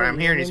Chloe What I'm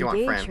hearing and is you want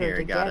engage Fran her here,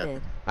 to got get it.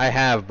 it. I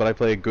have, but I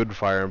play a good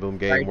Fire Emblem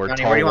game Alright, where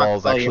Johnny, tall where do you want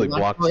walls Chloe? actually You want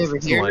block Chloe over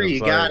the here? line of You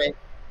sight. got it.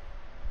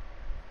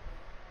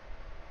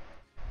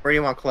 Where do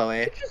you want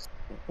Chloe?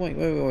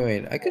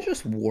 Wait. I could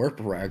just warp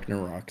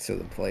Ragnarok to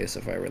the place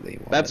if I really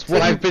want. That's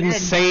what I've been can.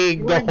 saying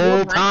You the wanna go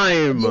whole back-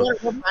 time. You want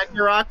to go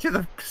Ragnarok to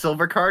the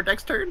silver card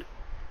next turn?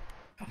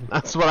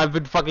 That's what I've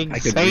been fucking I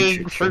could reach saying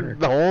it, for sure.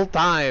 the whole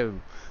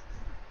time.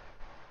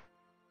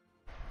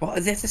 Well,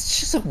 that's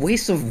just a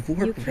waste of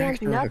warp You can't.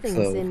 Ragnarok, Nothing's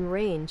though. in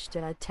range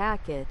to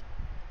attack it.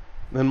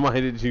 Then why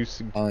did you?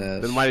 Oh, yeah,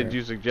 Then why sure. did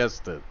you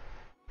suggest it?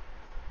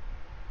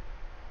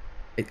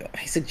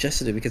 I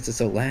suggested it because it's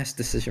a last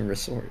decision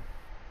resort.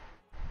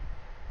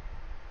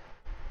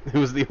 It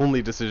was the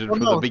only decision Oh,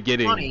 from no, the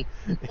beginning. Johnny,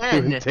 you It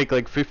can. would take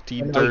like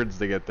 15 No. turns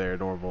to get there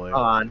normally.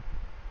 Hold on.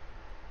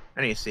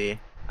 I need to see.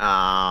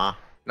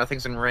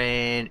 Nothing's in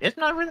range. It's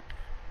not really.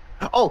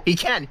 Oh, he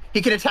can.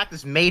 He can attack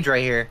this mage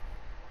right here,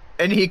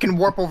 and he can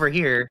warp over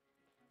here.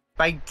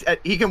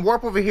 He can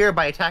warp over here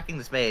by attacking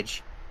this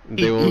mage. He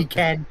can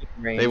get in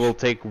range. They will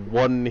take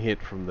one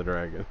hit from the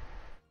dragon.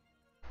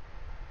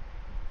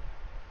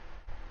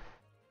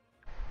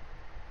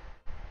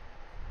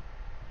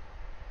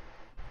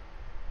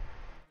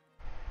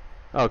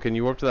 Oh, can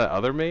you warp to that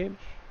other mage?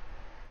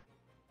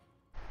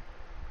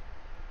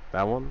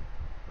 That one?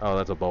 Oh,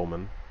 that's a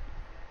bowman.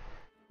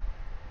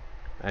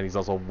 And he's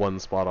also one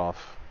spot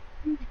off.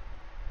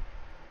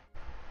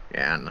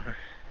 Yeah. No.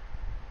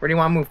 Where do you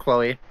want to move,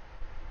 Chloe?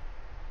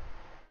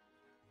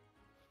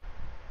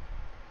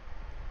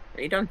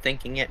 Are you done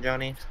thinking yet,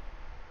 Johnny?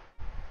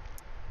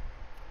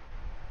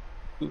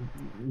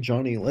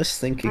 Johnny, less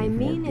thinking, I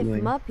more mean, if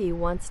doing. Muppy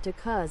wants to,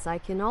 cuz I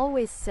can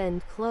always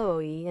send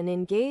Chloe and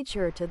engage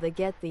her to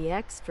get the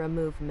extra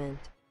movement.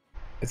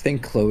 I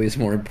think Chloe's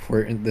more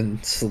important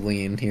than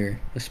Celine here,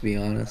 let's be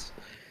honest.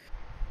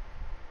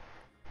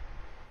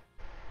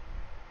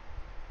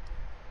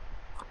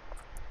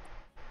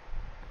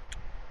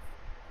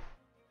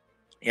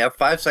 You have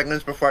 5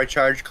 seconds before I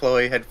charge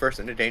Chloe headfirst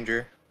into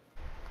danger.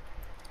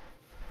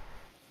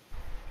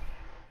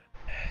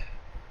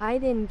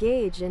 I'd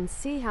engage and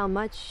see how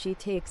much she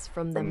takes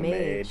from the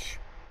mage.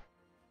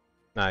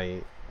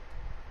 I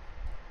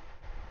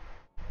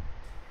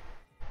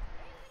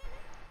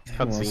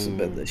Who wants to Cutscene.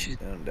 bet that she's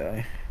gonna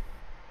die?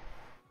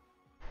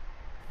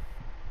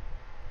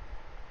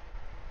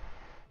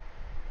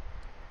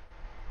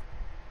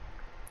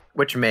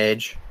 Which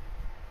mage?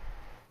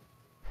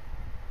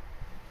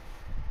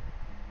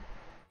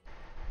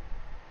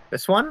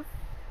 This one?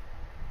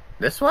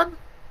 This one?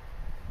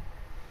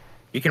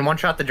 You can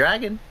one-shot the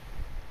dragon.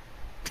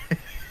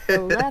 The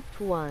left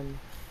one.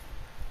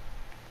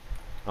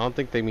 I don't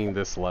think they mean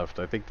this left.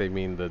 I think they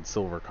mean the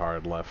silver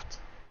card left.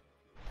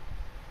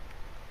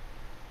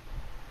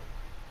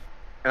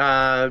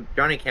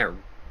 Johnny can't.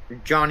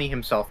 Johnny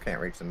himself can't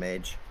reach the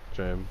mage.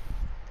 Jam.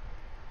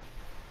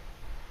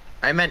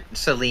 I meant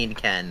Celine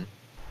can.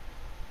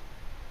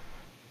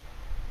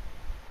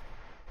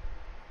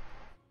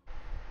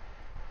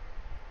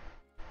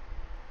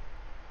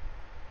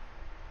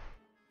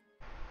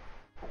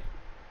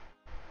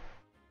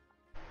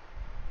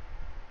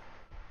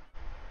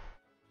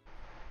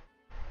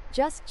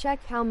 Just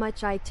check how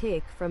much I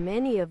take from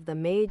any of the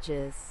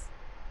mages.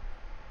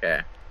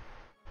 Okay.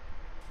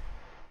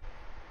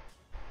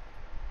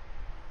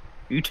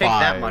 You take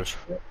that much.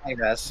 High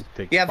res.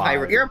 Take You have high.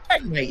 5. You're a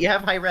pet mate. You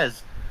have high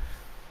res.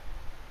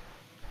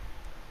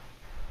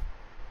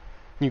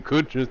 You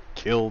could just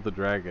kill the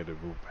dragon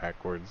and move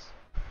backwards.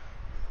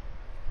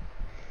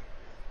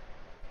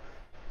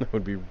 That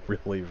would be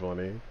really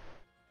funny.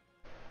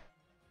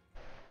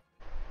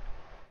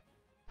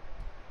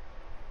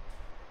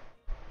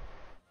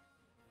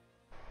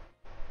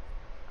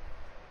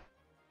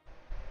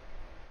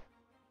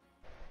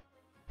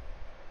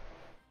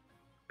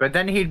 But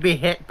then he'd be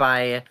hit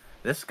by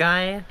this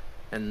guy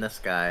and this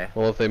guy.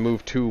 Well, if they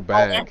move 2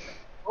 back...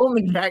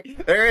 Bowman back.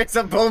 There is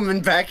a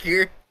Bowman back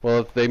here.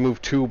 Well, if they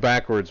move 2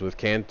 backwards with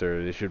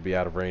Cantor, they should be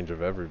out of range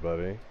of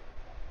everybody.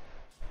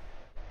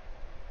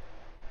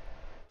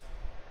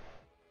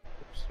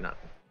 It's not.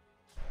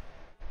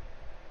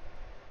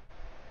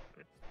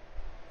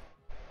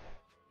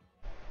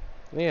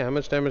 Yeah, how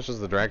much damage does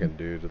the dragon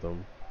do to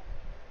them?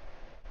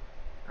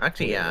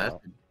 Actually, yeah.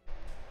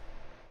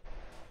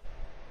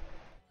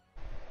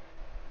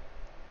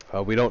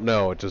 We don't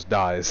know, it just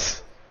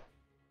dies.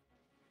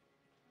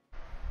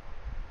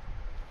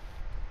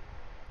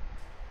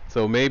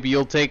 So maybe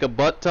you'll take a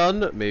butt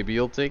ton, maybe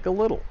you'll take a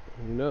little.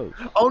 Who knows?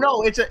 Oh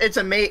no,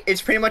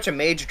 it's pretty much a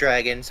mage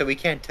dragon, so we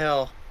can't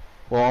tell.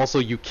 Well, also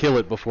you kill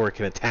it before it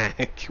can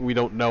attack. We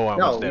don't know how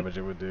much damage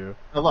it would do.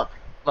 Oh,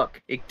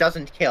 look, it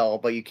doesn't kill,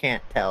 but you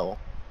can't tell.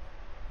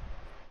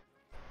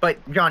 But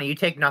Johnny, you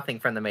take nothing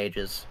from the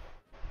mages.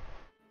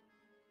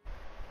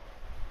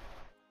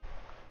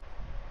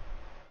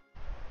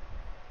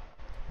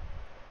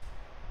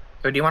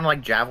 So do you want to like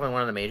javelin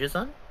one of the mages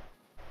then?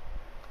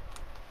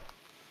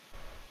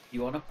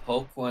 You want to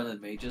poke one of the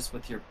mages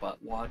with your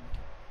butt wand?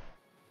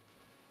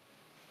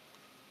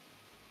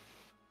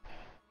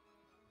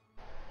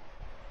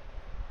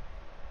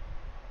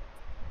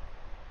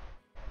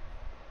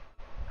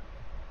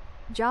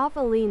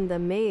 Javelin the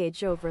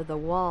mage over the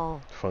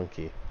wall.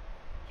 Funky.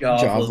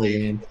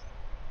 Javelin.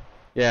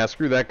 Yeah,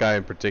 screw that guy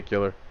in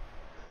particular.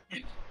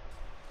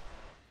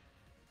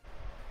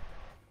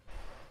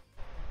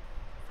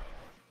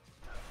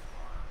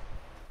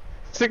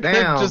 Sick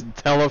man just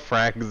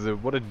telefrags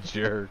him. What a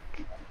jerk.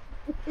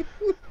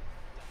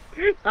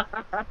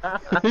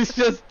 He's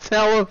just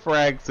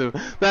telefrags him.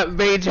 That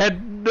mage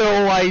had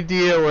no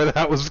idea where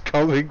that was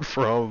coming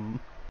from.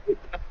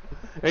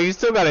 And you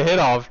still got a hit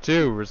off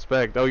too.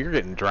 Respect. Oh, you're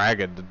getting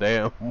dragoned.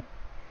 Damn.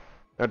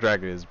 That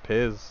dragon is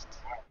pissed.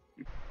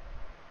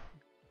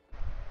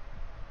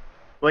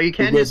 Well, you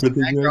can just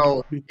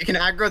aggro. You can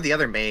aggro the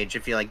other mage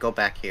if you like go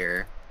back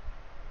here.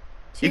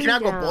 You can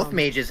aggro both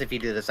mages if you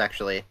do this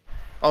actually.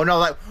 Oh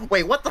no!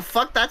 Wait, what the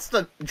fuck? That's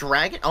the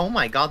dragon? Oh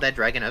my god, that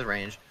dragon has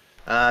range.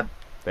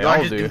 They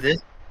all do. This.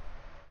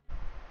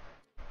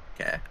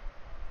 Okay.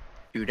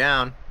 2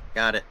 down.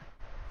 Got it.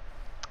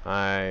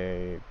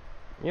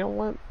 You know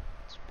what?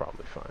 It's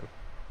probably fine.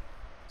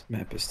 This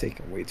map is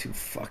taking way too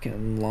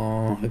fucking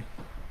long.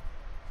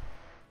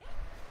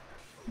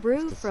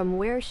 Brew from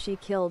where she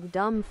killed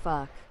dumb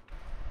fuck.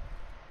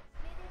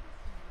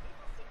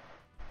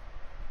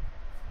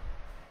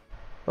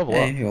 Level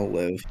Hey, up. he'll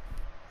live.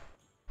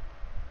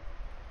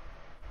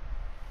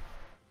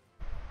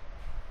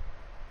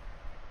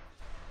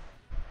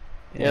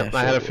 Yep,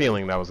 I had a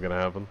feeling that was gonna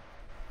happen.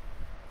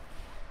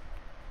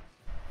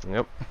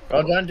 Yep.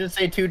 Well, John did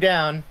say 2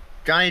 down.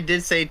 Johnny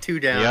did say 2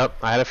 down. Yep,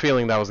 I had a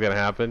feeling that was gonna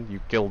happen. You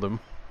killed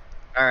him.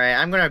 Alright,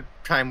 I'm gonna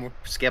time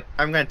skip.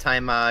 I'm gonna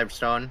time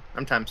stone.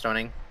 I'm time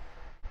stoning.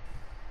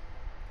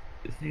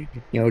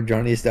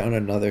 Johnny's down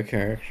another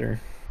character.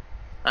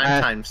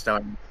 I'm time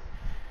stoning.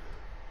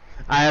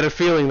 I had a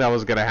feeling that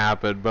was gonna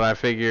happen, but I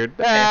figured,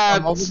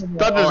 Thunder's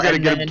gonna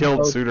get him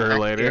killed sooner or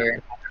later.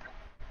 Here.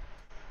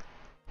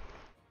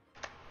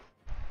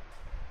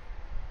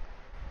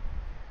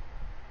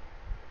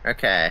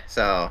 Okay,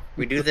 so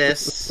we do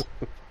this.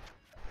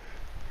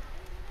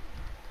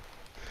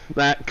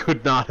 That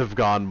could not have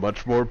gone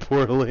much more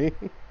poorly.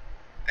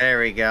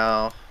 There we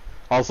go.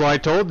 Also, I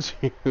told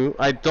you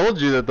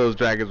that those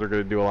dragons were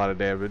going to do a lot of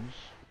damage.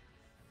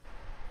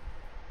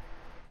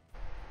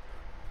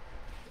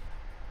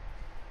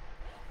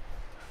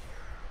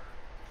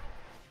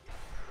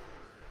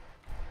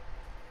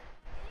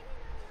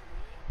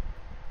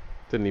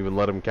 Didn't even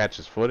let him catch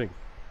his footing.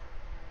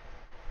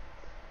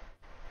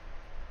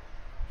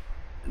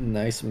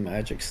 Nice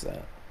magic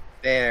stat.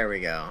 There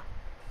we go.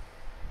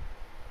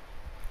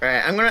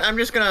 Alright, I'm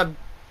just gonna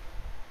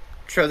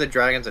show the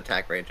dragon's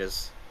attack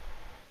ranges.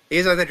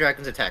 These are the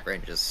dragon's attack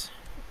ranges.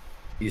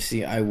 You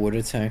see, I would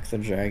attack the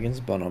dragons,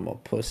 but I'm a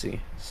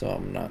pussy, so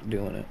I'm not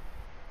doing it.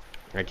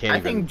 I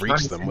can't even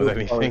reach them with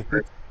anything.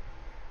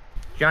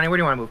 Johnny, where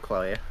do you want to move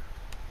Chloe?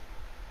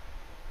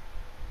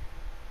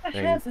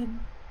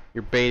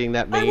 You're baiting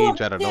that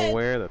mage out of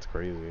nowhere? That's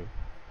crazy.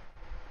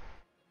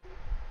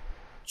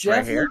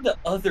 Javelin the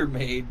other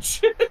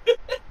mage.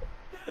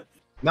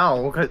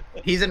 No, because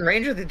he's in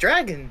range of the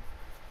dragon.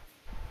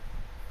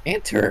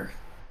 Enter.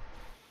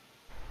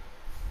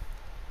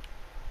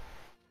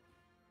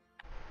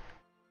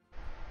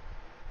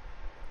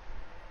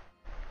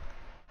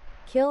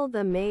 Kill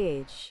the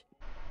mage.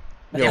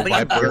 Yo, Yeah, but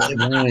you Viper.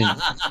 really-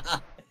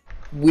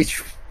 Which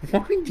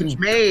one? Which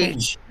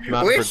mage?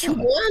 Not Which for-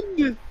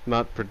 one?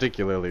 Not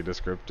particularly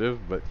descriptive,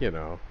 but you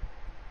know.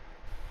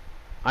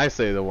 I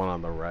say the one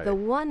on the right. The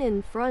one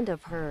in front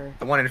of her.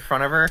 The one in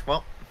front of her?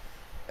 Well,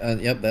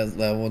 Yep,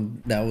 that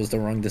one. That was the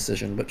wrong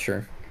decision, but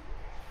sure.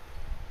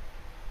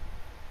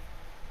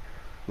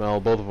 Well,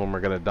 both of them are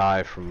gonna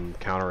die from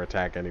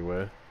counterattack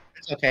anyway.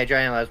 it's okay.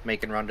 Giant loves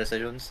making wrong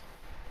decisions.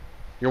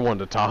 You're one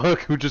to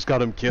talk. Who just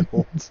got him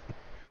killed?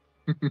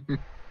 I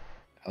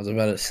was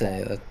about to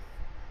say that.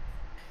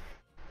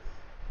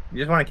 You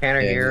just want to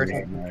counter Yeah, it here.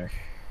 doesn't matter.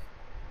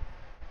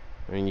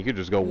 I mean, you could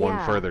just go one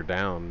Yeah. further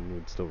down and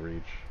it'd still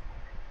reach.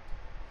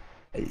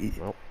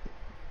 Well,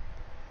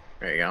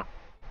 There you go.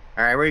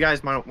 Alright, where you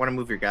guys want to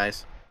move your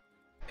guys?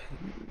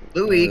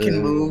 Louis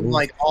can move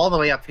like all the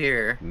way up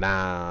here.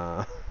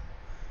 nah.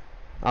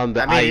 On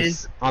the I mean,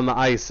 ice. On the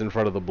ice in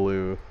front of the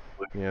blue.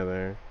 Yeah,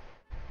 there.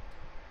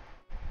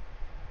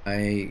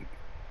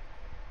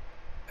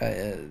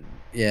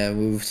 Yeah,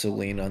 move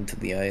Celine onto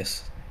the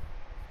ice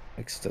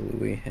next to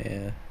Louis.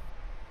 Yeah.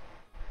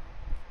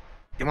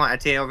 You want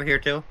Etienne over here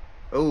too?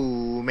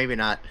 Oh, maybe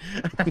not.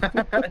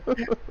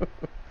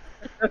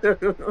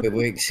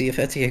 Wait. See if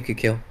Etienne could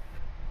kill.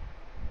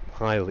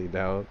 Highly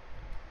doubt.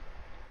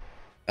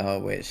 Oh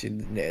wait,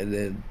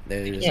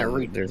 there's can't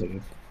reach. there's a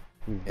They're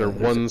there's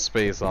one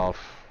space off.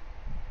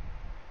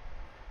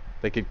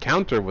 They could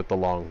counter with the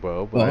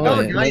longbow, but Oh, I no,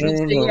 don't yeah.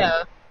 no, no.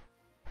 yeah.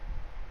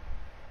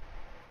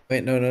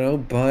 wait no,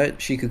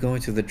 but she could go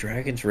into the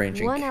dragon's range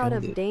and One kill out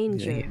of the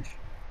danger. mage.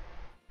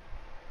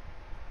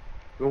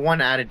 We're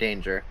one out of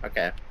danger.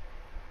 Okay.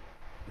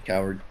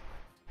 Coward.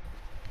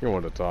 you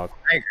want to talk.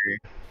 I agree.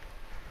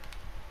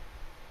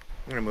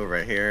 I'm gonna move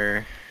right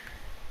here.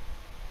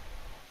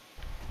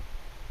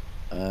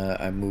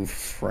 I move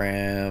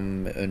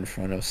Fram in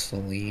front of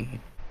Celine.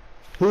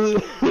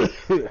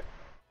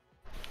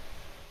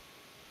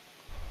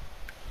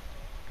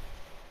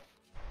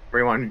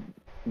 Where you want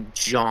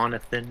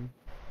Jonathan?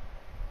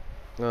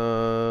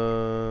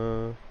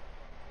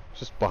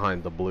 Just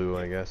behind the blue,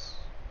 I guess.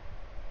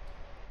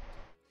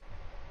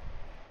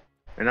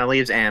 And that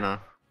leaves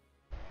Anna.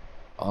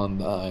 On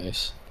the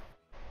ice.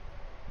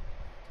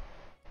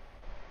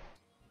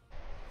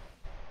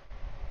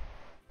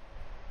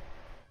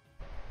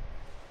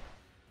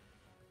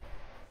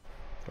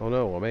 Oh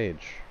no, a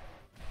mage.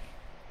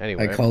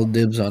 Anyway. I call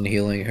dibs on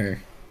healing her.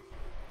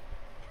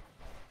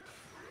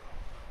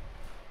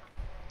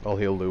 I'll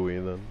heal Louis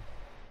then.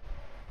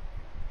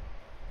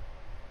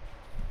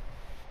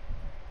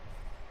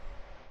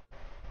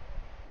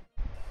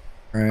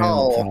 Fram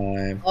Oh.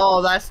 time.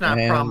 Oh, that's not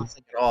Man.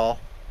 promising at all.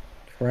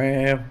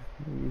 Fram.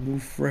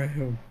 Move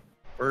Fram.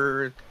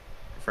 Bird.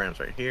 Friends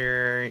right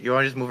here. You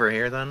want to just move her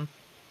here then?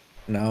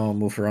 No,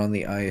 move her on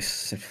the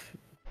ice.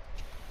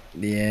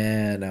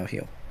 Yeah, now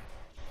heal.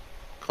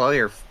 Chloe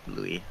or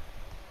Louis?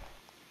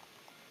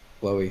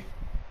 Chloe.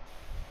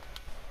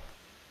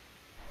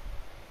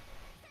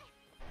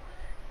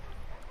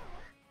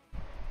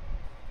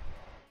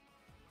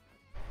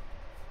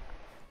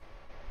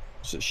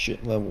 It's a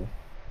shit level.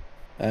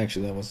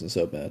 Actually, that wasn't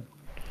so bad.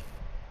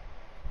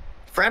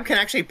 Fram can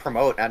actually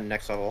promote at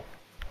next level.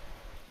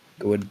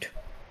 Good.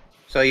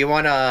 So you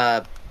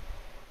wanna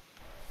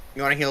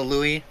heal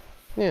Louis?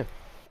 Yeah.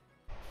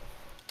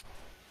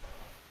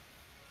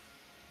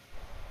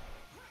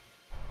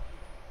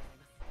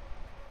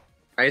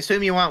 I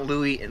assume you want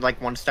Louis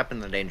like one step in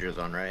the danger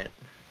zone, right?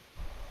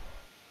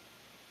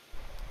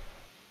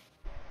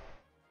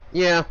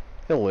 Yeah,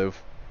 he'll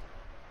live.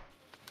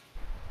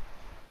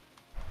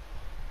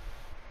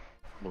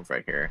 Move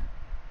right here.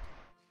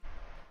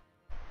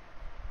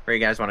 Where you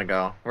guys want to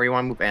go? Where you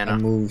want to move Anna?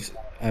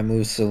 I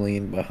move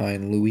Celine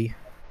behind Louis.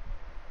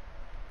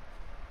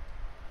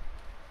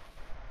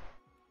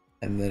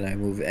 And then I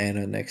move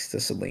Anna next to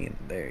Celine.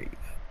 There you go.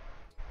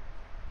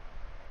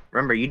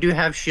 Remember, you do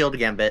have shield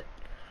gambit.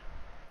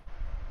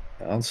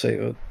 I'll say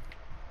it.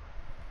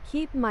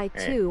 Keep my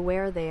Hey. two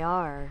where they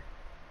are.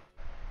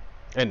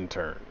 End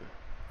turn.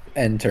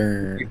 End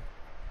turn.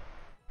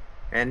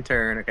 End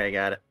turn. Okay,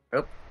 got it.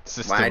 Oh.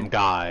 System Wide.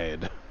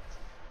 guide.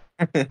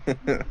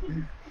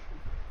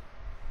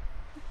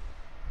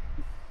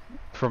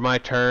 For my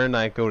turn,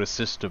 I go to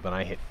system and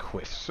I hit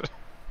quit.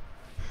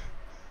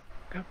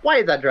 Why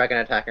is that dragon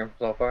attacking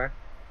so far?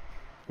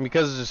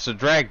 Because it's a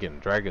dragon.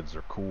 Dragons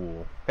are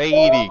cool. Hey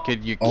Edie,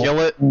 could you kill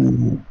it?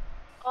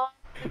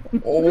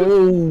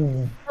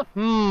 Oh.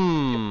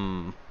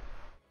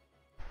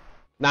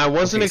 Now I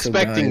wasn't Okay, so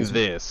expecting guys-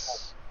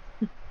 this.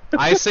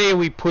 I say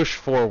we push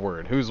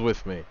forward. Who's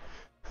with me?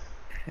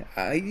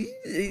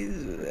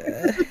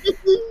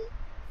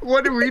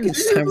 What do I we think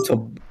it's time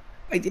to.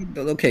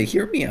 Okay,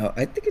 hear me out.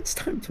 I think it's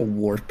time to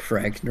warp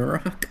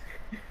Ragnarok.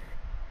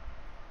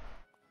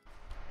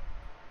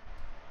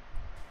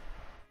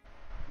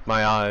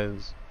 My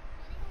eyes.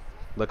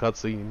 The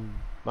cutscene.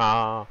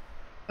 Ah.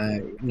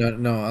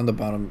 No, on the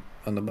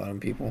bottom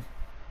people.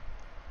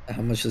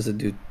 How much does it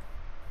do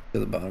to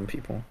the bottom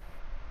people?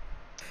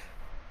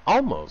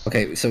 Almost.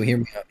 Okay, so hear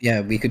me out.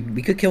 Yeah, we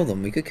could kill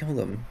them. We could kill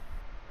them.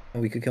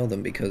 We could kill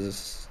them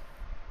because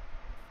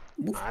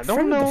move I in don't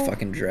front of know. the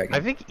fucking dragon. I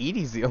think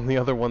Edie's the only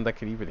other one that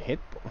could even hit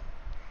them.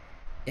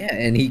 Yeah,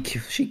 and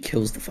she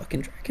kills the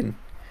fucking dragon.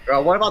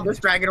 Bro, what about this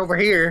dragon over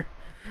here?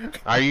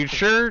 Are you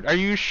sure? Are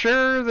you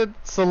sure that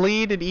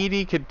Celine and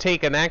Edie could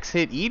take an axe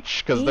hit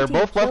each? Because they're E.T.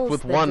 both left kills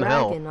with the 1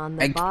 health. dragon on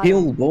the I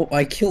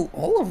bottom. kill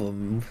all of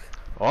them.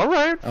 All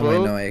right, Oh wait,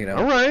 fool. no, I don't.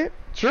 All right,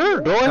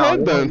 sure. Go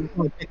ahead then.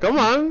 Come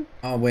on.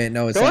 Oh wait,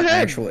 no, it's Go an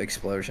ahead. actual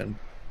explosion.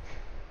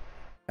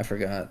 I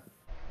forgot.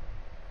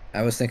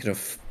 I was thinking of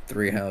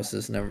 3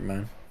 houses. Never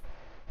mind.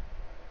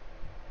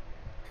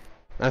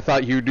 I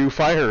thought you do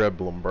Fire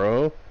Emblem,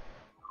 bro.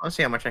 Let's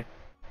see how much I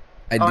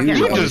I do. yeah.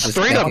 You I was just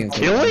straight up thinking of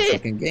kill the it?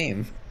 fucking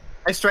game.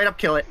 straight up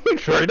kill it. You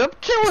straight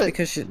up kill It's it.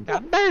 because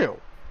God damn.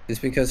 it's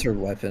because her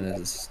weapon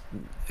is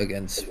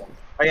against.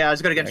 Oh yeah, I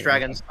was good against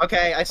Dragon. dragons.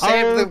 Okay, I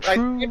saved I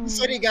true. saved the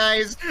city,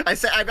 guys.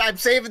 I'm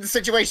saving the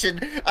situation.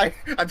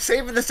 I'm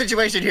saving the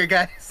situation here,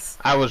 guys.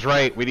 I was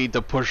right. We need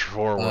to push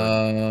forward.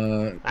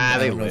 I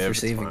they don't know if live. you're It's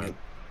saving fine. it.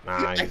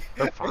 Nah,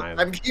 they're fine.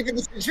 I'm keeping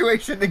the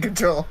situation in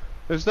control.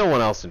 There's no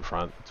one else in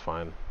front. It's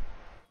fine.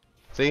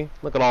 See?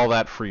 Look at all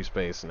that free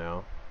space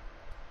now.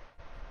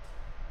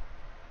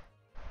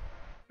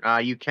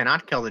 You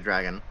cannot kill the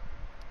dragon,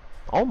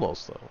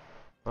 Almost, though.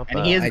 Not and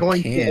bad. he is I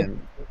going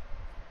can.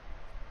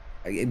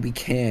 We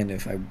can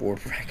if I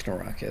warp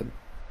Ragnarok it.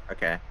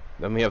 Okay.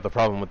 Then we have the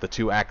problem with the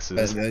 2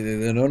 axes.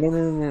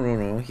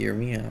 No. Hear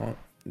me out.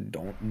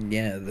 Don't.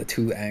 Yeah, the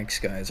 2 axe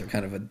guys are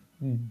kind of a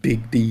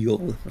big deal.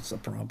 What's the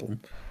problem?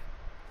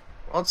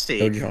 Let's see.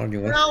 So, John,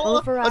 you want? Well,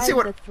 Override let's see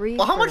what. the 3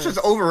 Well, how much does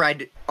first.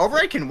 override?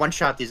 Override can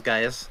one-shot these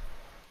guys.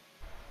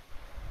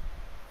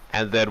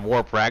 And then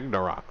warp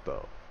Ragnarok,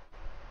 though.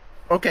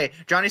 Okay,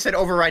 Johnny said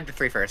override the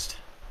 3 first.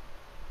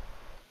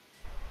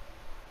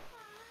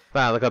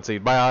 Ah, the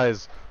cutscene. My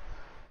eyes.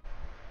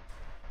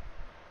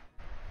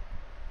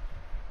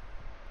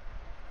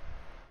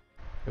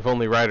 If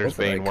only Rider's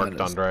Override Bane worked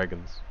kinda on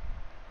dragons.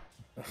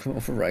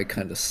 Override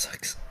kind of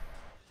sucks.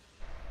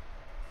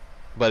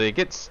 But it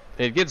gets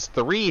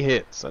 3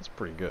 hits. That's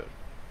pretty good.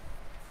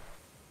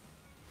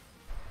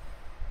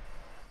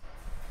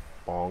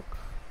 Bonk.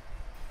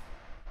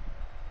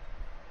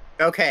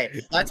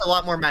 Okay, that's a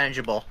lot more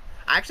manageable.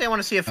 Actually, I want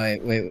to see if.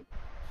 Wait.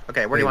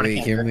 Okay, where do you want to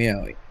hear me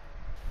out?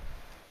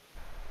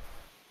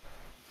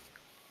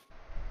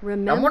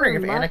 Remember, wondering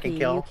if Anna Muppy, can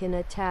kill. you can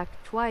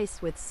attack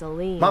twice with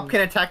Celine. Mupp can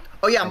attack.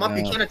 Oh yeah, I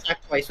Muppy know. can attack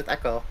twice with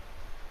Echo.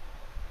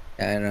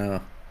 I know.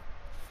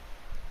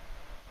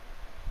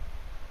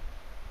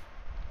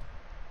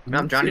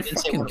 No, Johnny Your didn't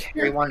say fucking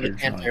where he wanted to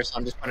character, answer, so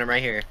I'm just putting him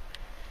right here.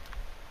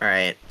 All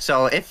right.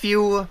 So if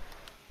you.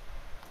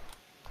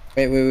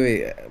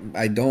 Wait.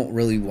 I don't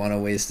really want to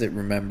waste it,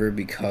 remember,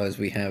 because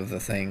we have the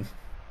thing.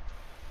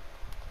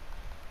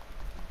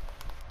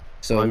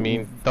 So I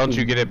mean, don't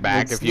you get it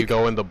back let's if you look-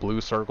 go in the blue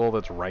circle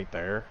that's right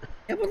there?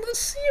 Yeah, but let's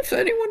see if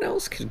anyone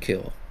else can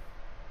kill.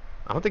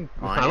 I don't think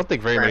Oh, I don't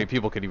think very right. many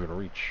people could even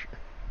reach.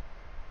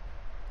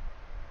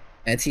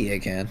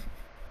 Etsy can.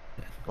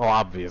 Oh,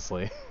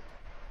 obviously.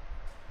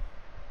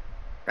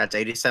 That's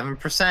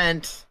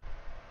 87%.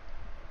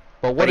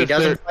 But what But he if they're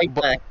doesn't fight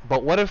back.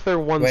 but what if they're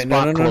one Wait,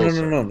 spot no,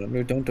 closer? no,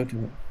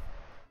 don't.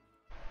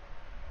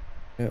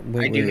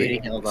 Wait, I do need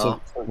a heal,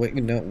 though. So, wait,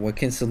 no, what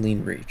can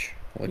Celine reach?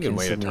 What You can can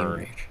wait a Celine turn.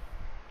 reach?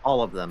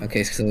 All of them.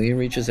 Okay, Celine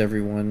reaches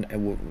everyone,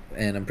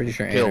 and I'm pretty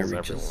sure Anna Kills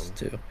reaches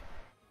everyone. too.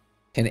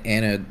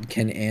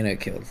 Can Anna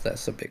kill?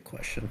 That's a big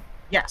question.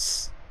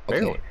 Yes. Okay,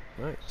 Really?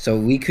 Nice. so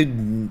we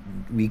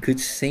could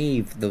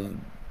save the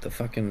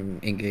fucking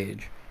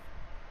engage.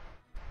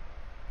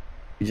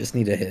 We just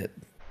need a hit.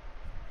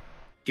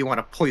 Do you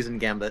want a poison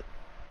gambit?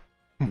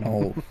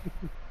 No.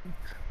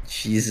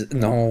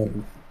 No.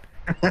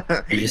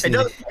 You just It need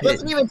doesn't, to it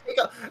doesn't hit. even take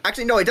up.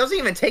 Actually, no, it doesn't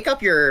even take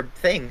up your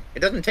thing. It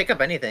doesn't take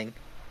up anything.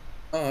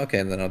 Oh,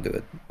 okay, then I'll do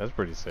it. That's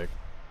pretty sick.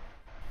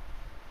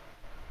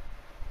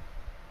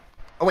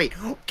 Oh wait,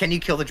 can you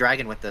kill the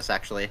dragon with this?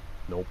 Actually,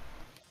 Nope.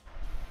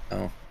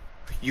 Oh.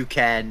 you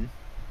can.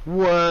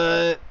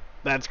 What?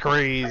 That's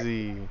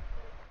crazy.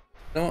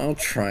 No, I'll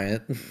try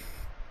it.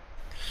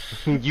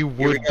 You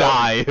we would go.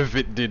 die if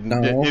it didn't.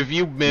 No. If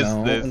you missed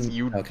No. this,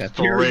 you'd Okay.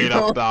 Here we straight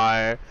go. up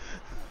die.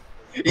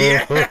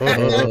 Yeah. Oh.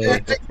 I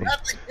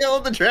got to kill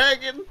the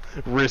dragon.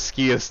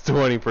 Riskiest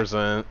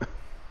 20%.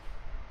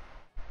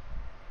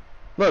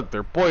 Look,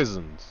 they're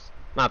poisons.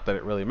 Not that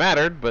it really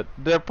mattered, but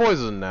they're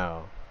poisoned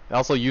now. They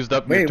also used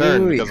up your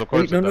turn because of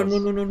course no, it no,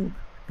 does.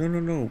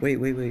 no.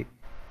 Wait.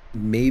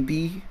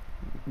 Maybe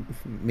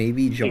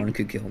John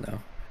could kill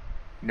now.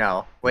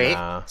 No, wait,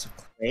 Nah,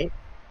 wait,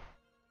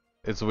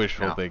 it's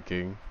wishful No.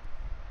 thinking.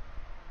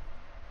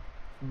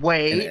 And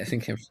wait. I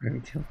think I'm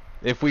trying to kill.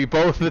 If we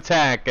both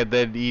attack and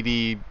then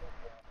Edie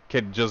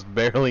can just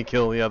barely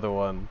kill the other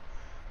one,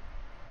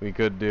 we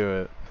could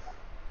do it.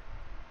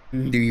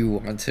 Do you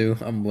want to?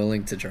 I'm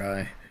willing to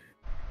try.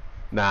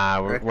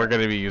 Nah, we're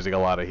gonna be using a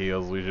lot of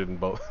heals. We shouldn't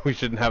both. We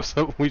shouldn't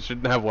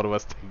have one of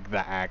us take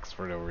the axe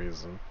for no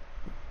reason.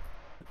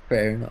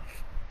 Fair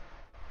enough.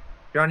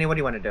 Johnny, what do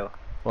you want to do?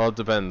 Well, it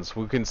depends.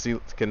 Who can see?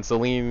 Can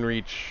Celine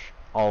reach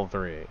all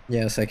three?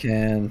 Yes, I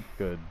can.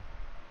 Good.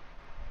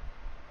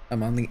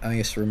 I'm on the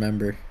ice,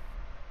 remember.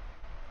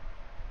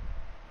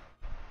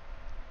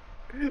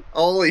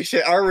 Holy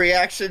shit, our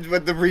reactions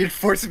when the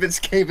reinforcements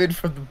came in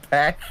from the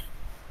back.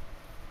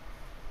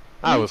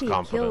 I was He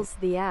confident. kills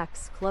the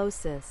axe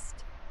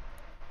closest.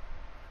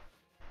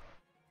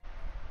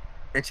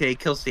 Okay,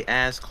 kills the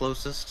ass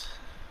closest.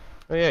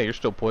 Oh yeah, you're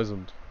still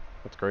poisoned.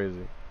 That's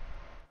crazy.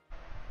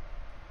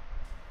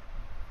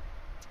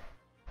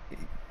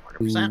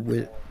 100%.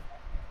 Ooh,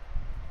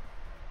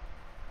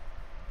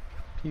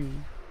 Pew.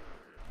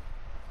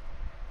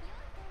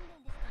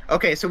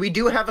 Okay, so we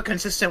do have a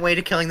consistent way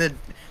to killing the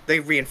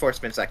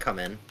reinforcements that come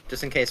in,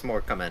 just in case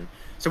more come in.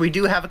 So we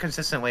do have a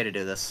consistent way to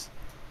do this.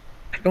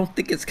 I don't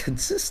think it's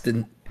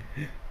consistent.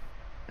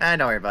 Don't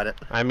worry about it.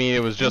 I mean,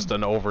 it was just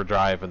an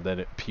overdrive, and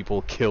then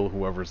people kill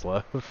whoever's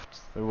left.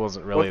 It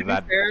wasn't really to be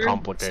that fair,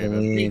 complicated.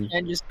 Celine. We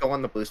can just go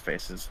on the blue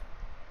spaces.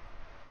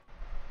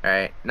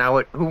 Alright, now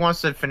what? Who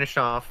wants to finish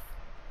off?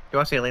 Do you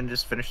want to say Elaine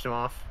just finish them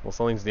off? Well,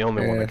 Celine's the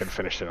only one that Yeah. can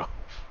finish it off.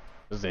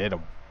 Just hit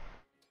him.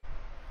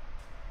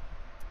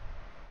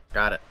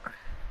 Got it.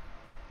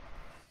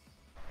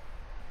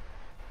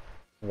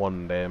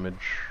 1 damage.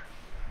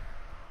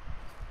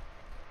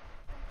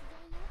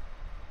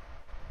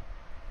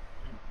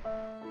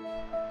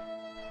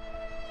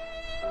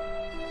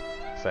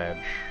 Sag.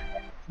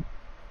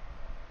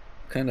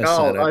 Kind of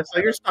No, sad. so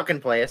you're stuck in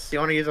place. Do you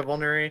want to use a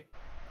vulnerary?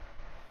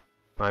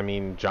 I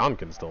mean, John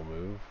can still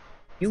move.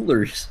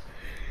 Healers.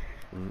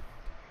 And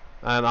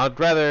I'd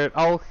rather...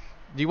 Do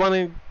you want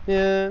to...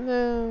 Yeah,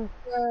 no.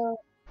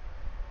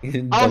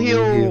 I'll Double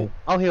heal...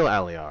 I'll heal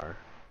Aliar.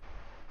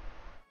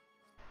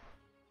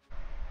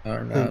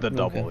 Or not. The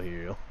double Okay.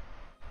 heal.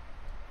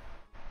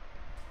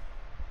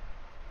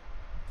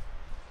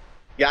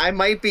 Yeah, I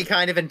might be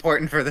kind of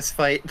important for this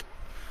fight.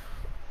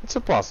 It's a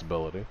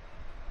possibility.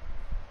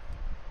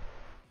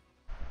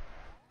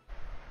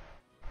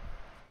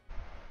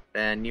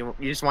 And you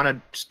just want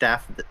to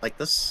staff like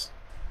this?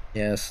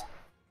 Yes.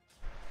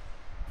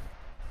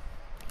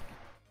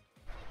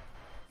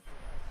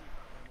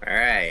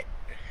 Alright.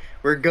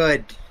 We're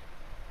good.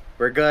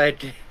 We're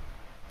good.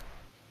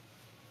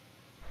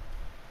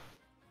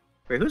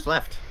 Wait, who's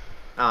left?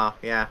 Oh,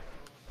 yeah.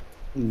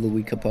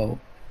 Louis Capot.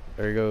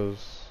 There he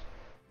goes.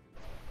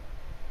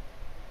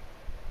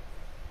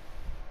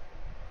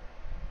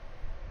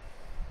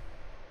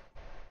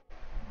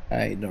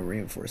 Alright, no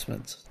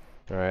reinforcements.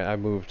 Alright, I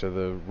moved to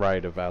the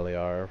right of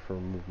Aliar for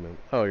movement.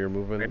 Oh, you're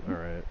moving? Right.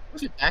 Alright.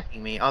 Who's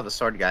attacking me? Oh, the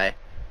sword guy.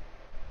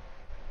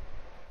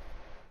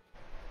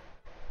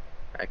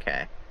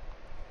 Okay.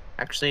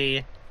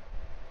 Actually...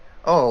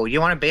 Oh, you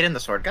want to bait in the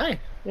sword guy?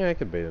 Yeah, I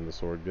could bait in the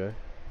sword guy.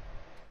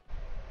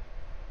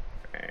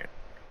 Alright.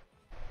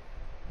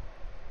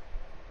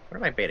 What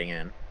am I baiting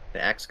in?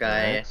 The axe The guy?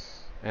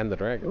 axe and the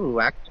dragon. Ooh,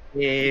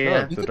 actually...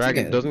 Oh, You the can dragon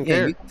take it. doesn't Yeah,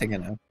 care. you can take it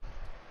now.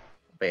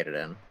 Bait it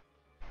in.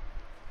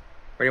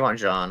 Where do you want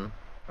John?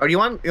 Oh, do you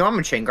want him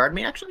to chain guard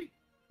me, actually?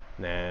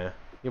 Nah,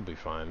 you'll be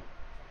fine.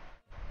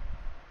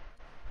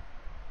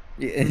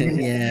 Yeah,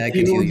 yeah, I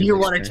can Do heal you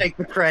next want to turn. take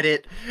the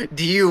credit?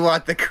 Do you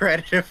want the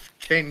credit of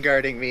chain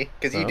guarding me?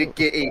 Because you Oh. did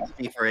get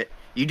EXP for it.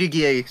 You did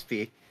get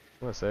EXP.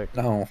 What a sec.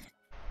 No.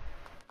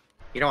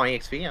 You don't want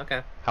EXP?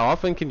 Okay. How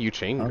often can you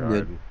chain I'm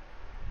guard?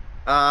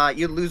 good.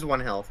 You lose 1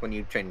 health when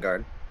you chain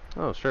guard.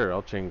 Oh, sure,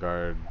 I'll chain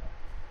guard.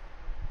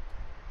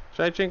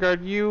 Should I chain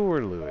guard you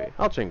or Louis?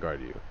 I'll chain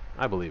guard you.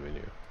 I believe in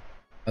you.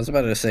 I was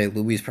about to say,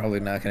 Louis is probably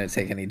not going to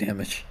take any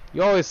damage.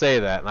 You always say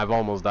that, and I've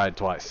almost died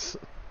twice.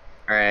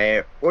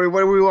 Alright. What do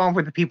we want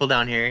with the people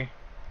down here?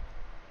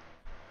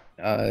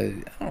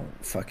 I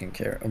don't fucking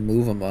care. I'll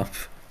move him up.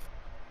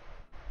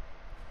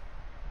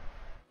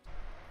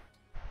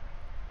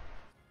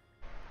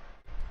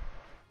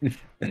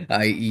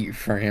 I eat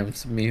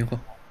Fram's meal.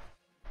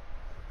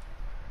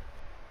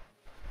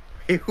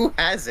 Hey, who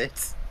has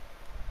it?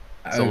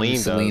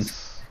 Celine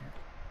does.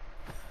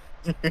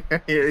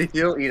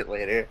 You'll eat it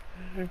later.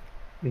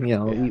 Yeah,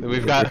 I'll eat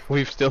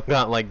We've still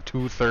got like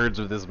 2/3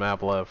 of this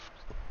map left.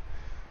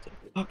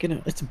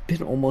 Fucking, it's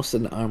been almost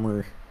an hour.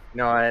 You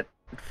know what?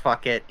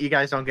 Fuck it. You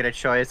guys don't get a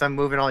choice. I'm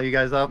moving all you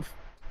guys up.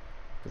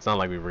 It's not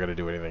like we were gonna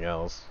do anything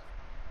else.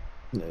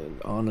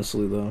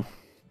 Honestly, though.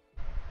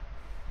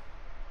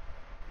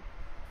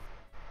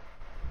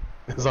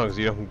 As long as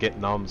you don't get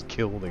Noms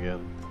killed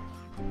again.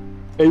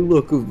 Hey,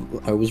 look,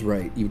 I was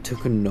right. You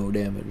took no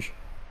damage.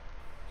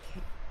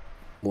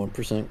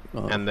 1%.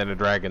 And then a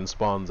dragon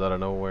spawns out of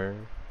nowhere.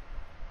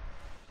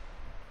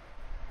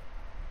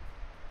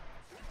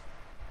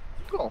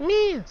 Cool.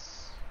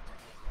 Miss.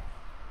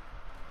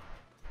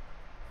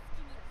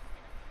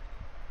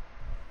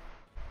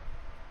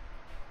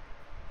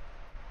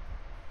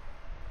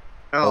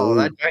 Oh, Oh.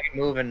 that dragon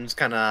moving's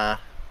kind of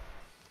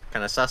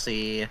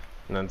sussy.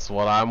 That's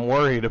what I'm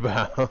worried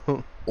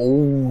about.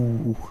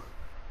 Oh.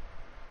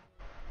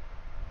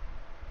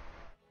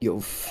 Yo,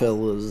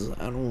 fellas,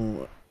 I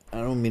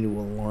don't mean to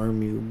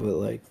alarm you, but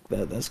like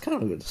that's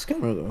kind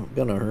of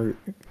gonna hurt.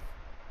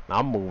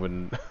 I'm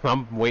moving.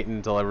 I'm waiting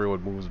until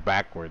everyone moves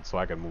backwards so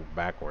I can move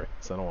backwards.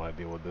 I don't want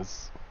to deal with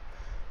this.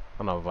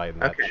 I'm not inviting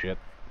that Okay. shit.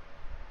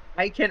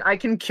 I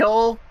can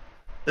kill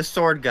the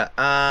sword guy.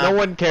 No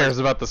one cares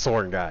about the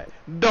sword guy.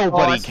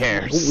 Nobody that's-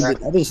 cares.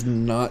 That is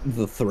not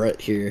the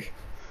threat here.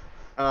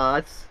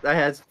 that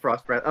has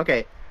frost breath.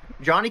 Okay,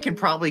 Johnny can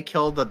probably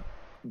kill the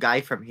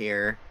guy from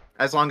here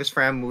as long as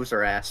Fran moves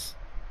her ass.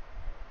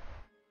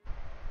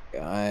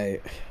 Well,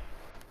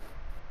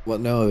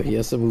 no, he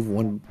has to move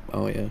one.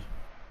 Oh yeah.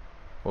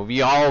 Well,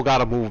 we all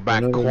gotta move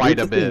back No, quite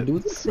do a the thing, bit. Do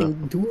the so-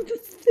 thing. Do the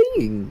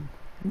thing.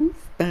 Move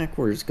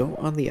backwards. Go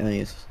on the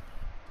ice.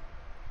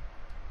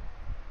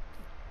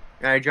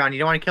 All right, John, you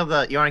don't want to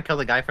kill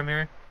the guy from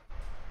here?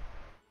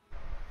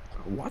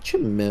 Watch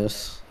him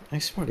miss. I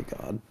swear to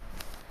God.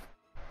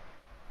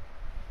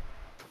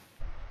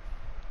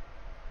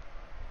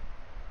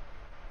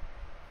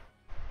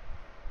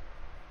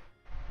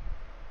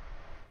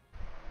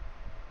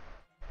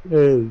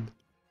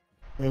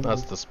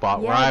 That's the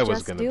spot where Yeah, I was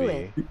just gonna do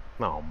be. it.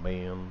 Oh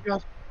man.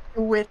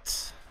 Do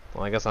it.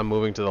 Well, I guess I'm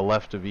moving to the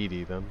left of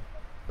Edie then.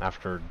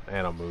 After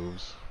Anna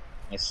moves.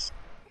 Yes.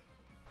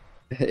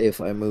 If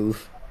I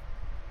move.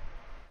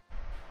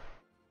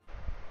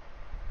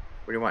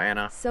 What do you want,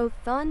 Anna? So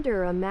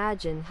Thunder,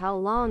 imagine how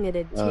long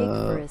it'd take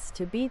for us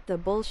to beat the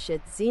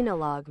bullshit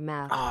Xenologue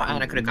map. Oh,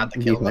 Anna could have got the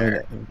kill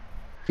there.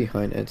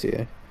 Behind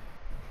NTA.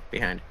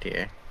 Behind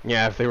TA.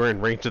 Yeah, if they were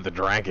in range of the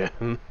dragon.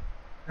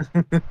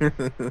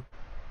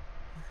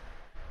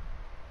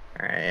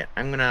 Alright,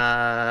 I'm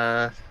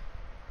gonna...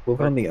 Move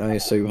on the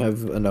ice so you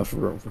have enough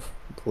room for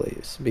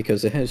place.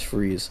 Because it has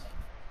freeze.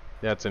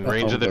 Yeah, it's in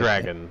range of the okay.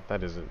 dragon.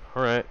 That isn't.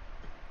 Alright.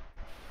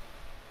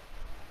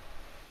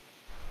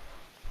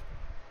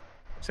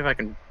 See if I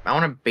can... I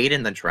want to bait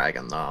in the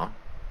dragon, though.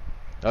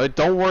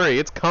 Don't worry,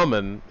 it's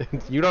coming.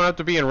 You don't have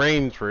to be in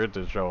range for it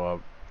to show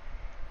up.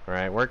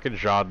 Alright, where could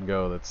Jod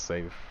go that's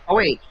safe? Oh,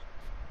 wait.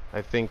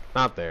 I think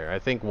not there. I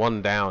think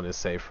one down is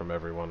safe from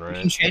everyone, You can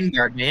right? chain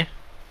guard me.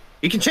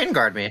 You can chain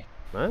guard me.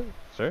 Huh?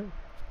 Sure.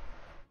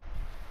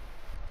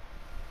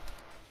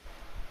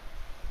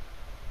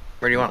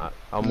 Where do you want?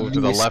 I'll move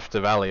to the Yes. left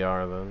of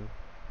Aliar then.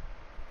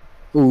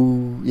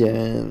 Ooh,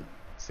 yeah.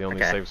 It's the only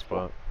Okay. safe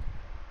spot.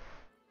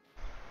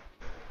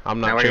 I'm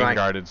Now not where do you chain want-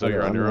 guarded, so Okay,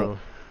 you're on I'm your not- own.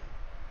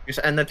 Just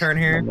end the turn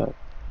here. I'm not-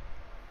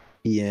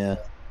 Yeah.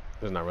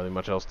 There's not really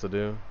much else to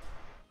do.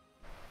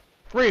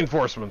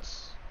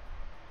 Reinforcements.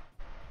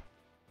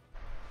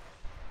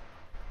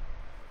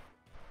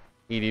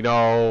 Edie,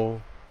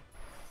 no.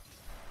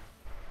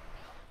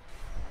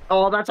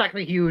 Oh, that's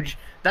actually huge.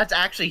 That's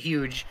actually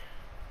huge.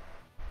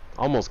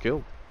 Almost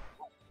killed.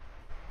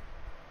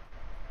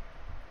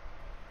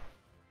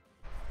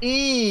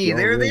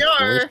 There they are.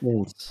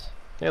 Reinforcements.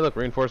 Hey, look,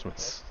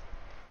 reinforcements.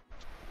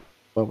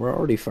 But we're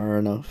already far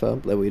enough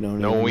up that we don't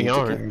No, even we need to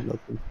aren't. care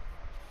about them.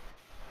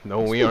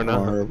 No, we Yes, are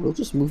not. We'll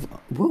just move.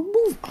 We'll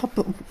move up.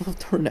 We'll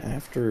turn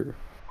after.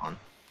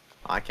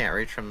 I can't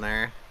reach from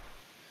there.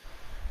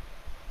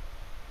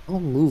 We'll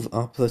move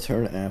up the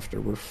turn after.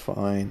 We're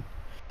fine.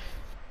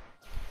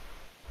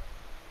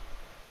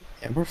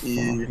 Yeah, we're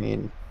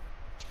fine.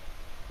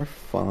 We're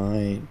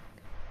fine.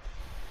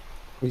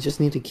 We just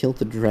need to kill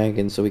the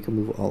dragon so we can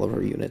move all of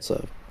our units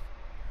up.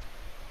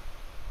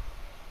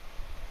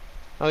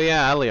 Oh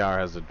yeah, Aliar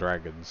has a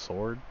dragon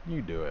sword.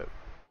 You do it.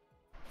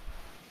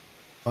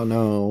 Oh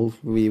no,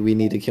 we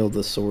need to kill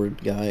the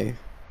sword guy.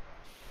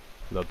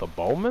 The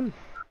bowman?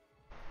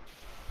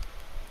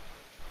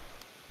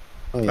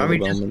 Oh yeah, Let me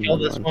the just bowman, kill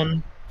never this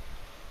mind.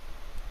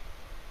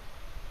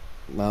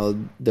 one. Well,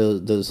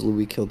 does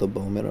Louis kill the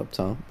bowman up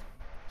top?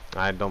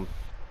 I don't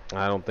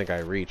think I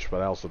reach,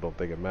 but I also don't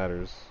think it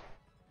matters.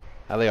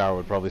 Aliar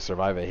would probably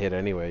survive a hit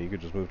anyway. You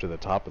could just move to the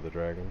top of the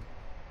dragon.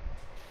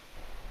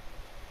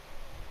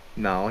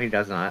 No, he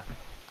does not.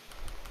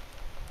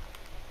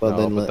 Well, No,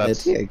 then but let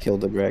that's- Etienne kill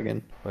the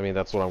dragon. I mean,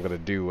 that's what I'm gonna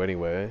do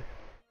anyway.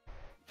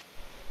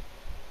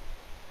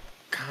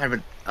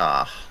 God,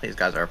 but these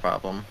guys are a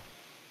problem.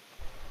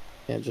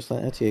 Yeah, just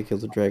let Etienne kill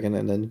the dragon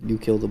and then you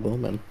kill the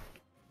bowman.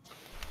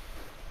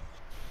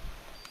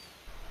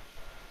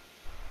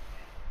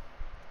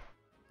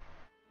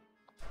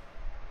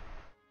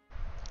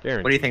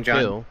 Guaranteed What do you think, John?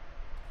 kill.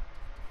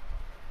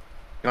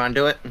 You want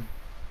to do it?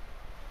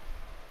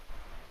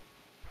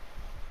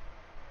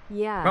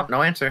 Yeah. Oh,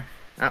 no answer.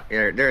 Oh,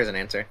 there is an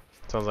answer.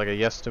 Sounds like a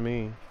yes to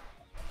me.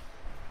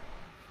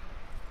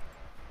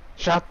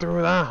 Shot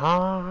through the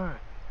heart.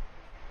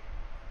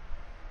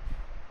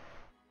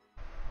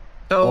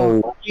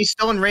 So Oh. he's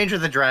still in range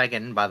of the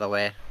dragon, by the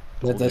way.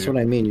 That's you. what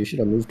I mean. You should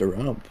have moved her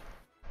up.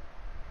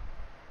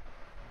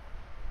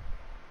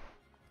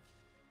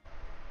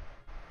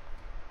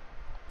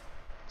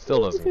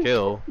 Still doesn't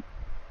kill.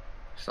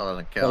 Still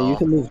doesn't Oh, kill. you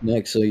can move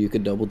next, so you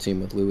could double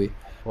team with Louis.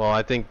 Well,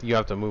 I think you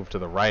have to move to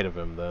the right of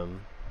him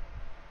then.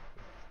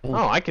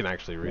 Oh, I can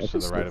actually reach to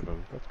the right of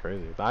him. That's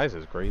crazy. The eyes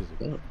is crazy.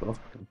 Oh,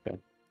 okay.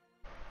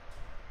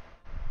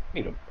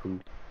 Need a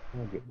poop.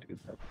 I'm gonna do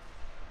that.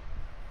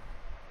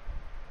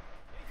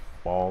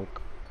 Bonk.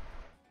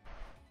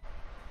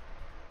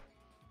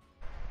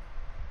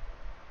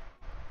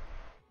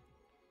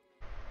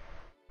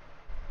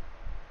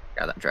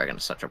 Dragon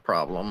is such a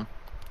problem.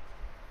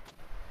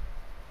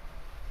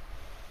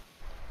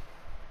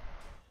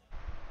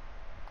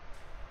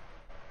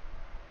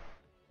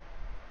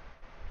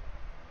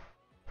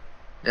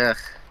 Ugh.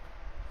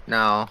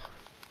 No.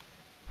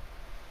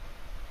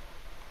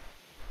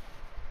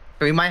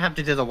 We might have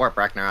to do the Warp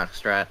Ragnarok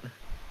strat.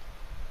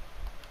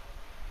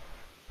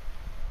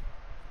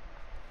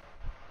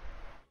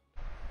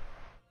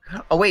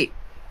 Oh wait,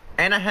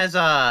 Anna has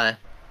wanna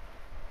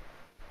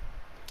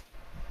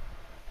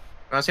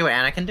see what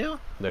Anna can do?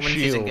 The when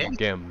she's shield engaged?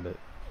 gambit.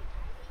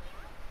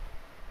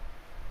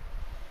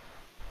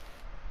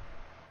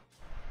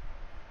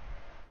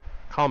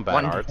 Combat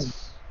One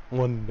arts.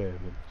 1 damage.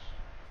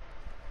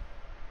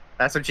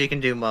 That's what she can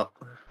do, Mup.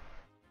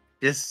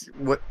 Just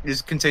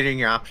considering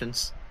your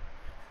options.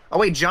 Oh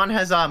wait, John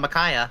has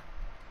Micaiah.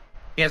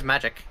 He has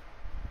magic.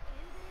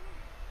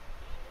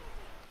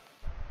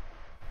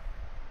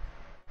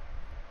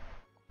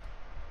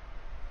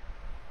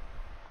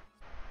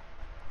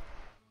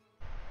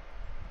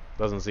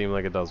 Doesn't seem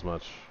like it does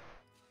much.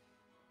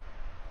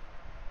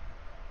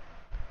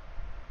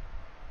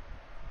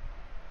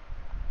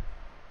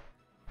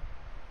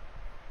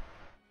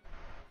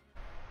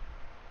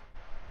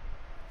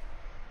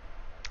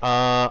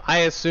 I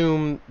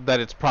assume that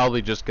it's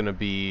probably just gonna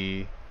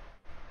be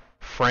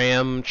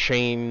Fram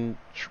chain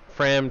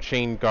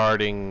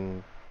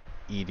guarding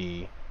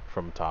Edie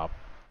from top,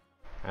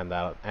 and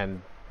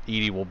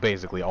Edie will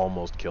basically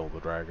almost kill the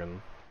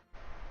dragon.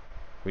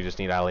 We just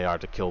need Aliar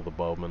to kill the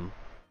bowman.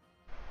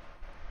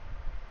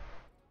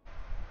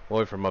 We'll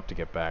wait for him up to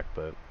get back,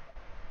 but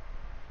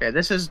Okay,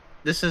 this is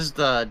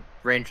the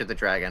range of the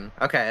dragon.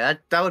 Okay,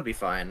 that would be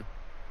fine.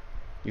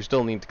 you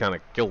still need to kind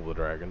of kill the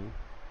dragon.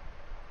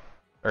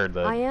 Or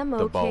I am the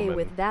okay bowman.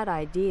 with that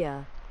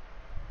idea.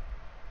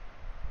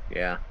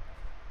 Yeah.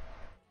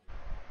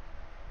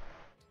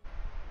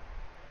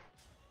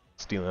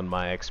 Stealing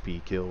my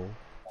XP kill.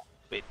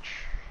 Bitch.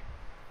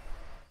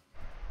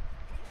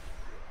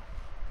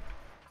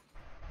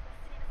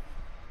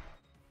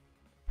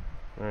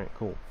 Alright,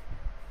 cool.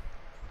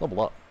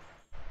 Level up.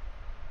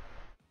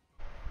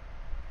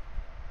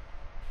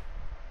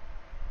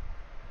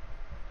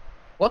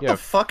 What Yeah. the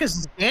fuck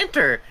is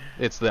Scanter?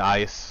 It's the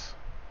ice.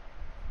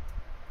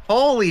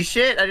 Holy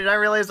shit! I did not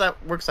realize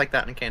that works like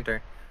that in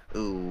Canter.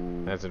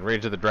 Ooh. As in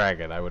Rage of the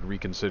Dragon, I would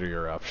reconsider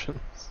your options.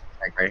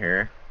 Like right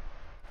here.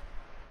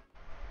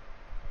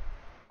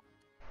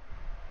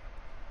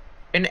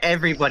 Can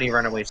everybody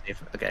run away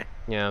safe? Okay.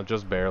 Yeah,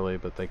 just barely,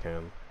 but they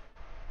can.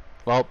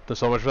 Well, there's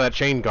so much for that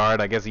chain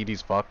guard. I guess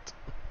Edie's fucked.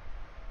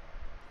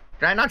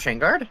 Did I not chain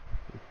guard?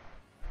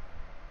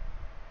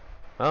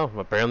 Oh,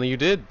 apparently you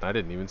did. I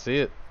didn't even see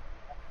it.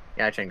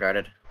 Yeah, I chain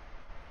guarded.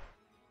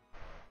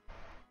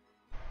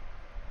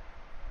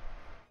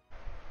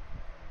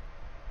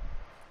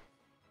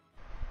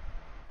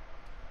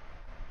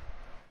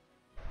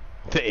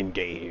 To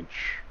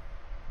engage.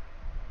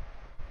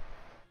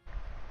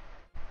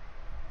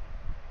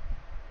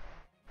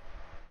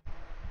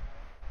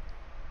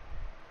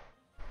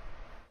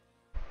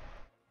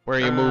 Where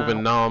are you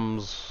moving,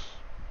 Noms?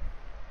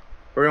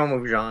 We're gonna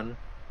move Jean.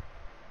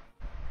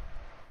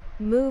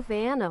 Move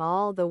Anna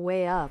all the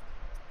way up.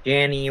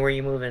 Danny, where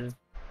you moving?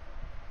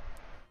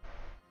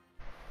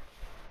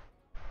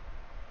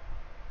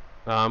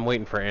 I'm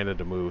waiting for Anna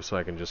to move so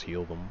I can just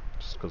heal them.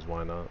 Just because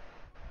why not?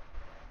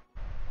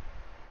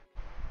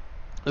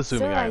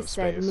 Assuming Sir, I I have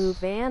said space.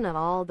 move Anna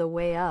all the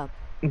way up.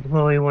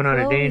 Chloe went out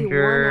of Chloe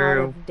danger. won out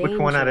of Which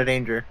one out of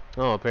danger?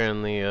 danger? Oh,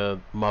 apparently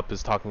Mupp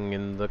is talking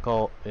in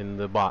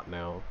the bot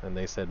now, and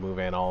they said move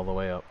Anna all the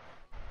way up.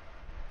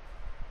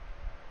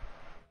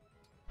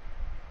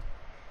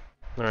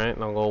 Alright,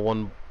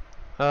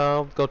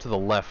 I'll go to the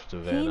left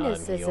of Anna Penis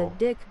and is a heal.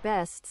 dick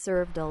best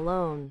served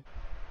alone.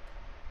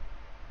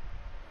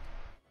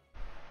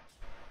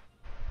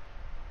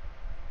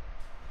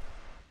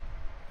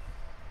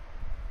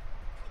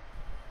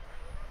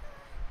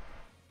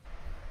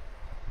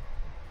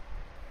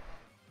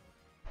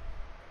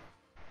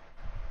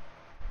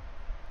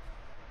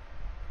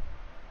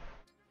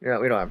 Yeah,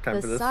 we don't have time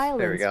The for this.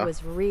 There we silence go.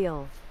 was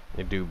real.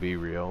 It do be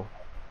real.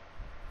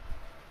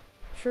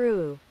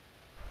 True.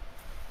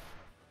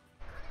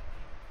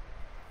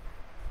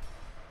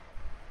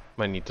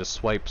 Might need to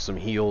swipe some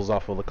heals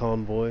off of the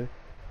convoy.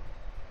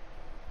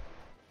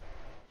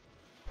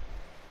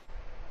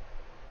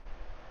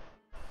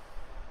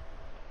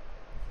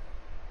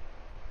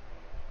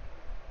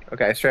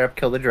 Okay, straight up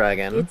kill the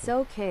dragon. It's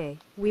okay.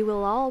 We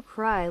will all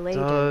cry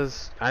later.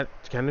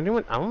 Can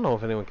anyone? I don't know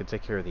if anyone can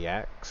take care of the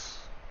axe.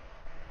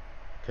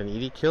 Can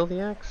Edie kill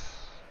the axe?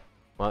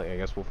 Well, I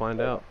guess we'll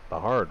find out the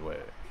hard way.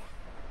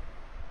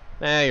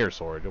 Nah, your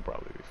sword. You'll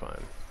probably be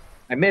fine.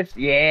 I missed.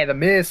 Yeah, the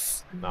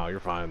miss. No, you're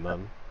fine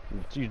then.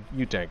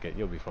 You tank it.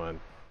 You'll be fine.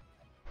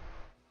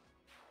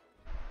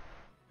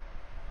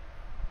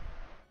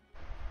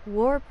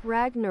 Warp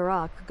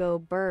Ragnarok go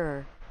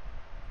burr.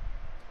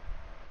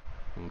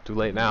 Too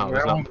late now.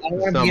 There's I not, don't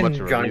there's wanna not be in much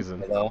of a John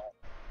reason. though.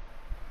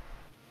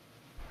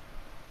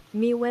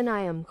 Me when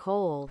I am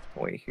cold.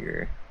 Wait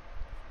here.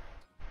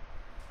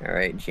 All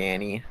right,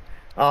 Janny.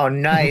 Oh,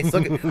 nice.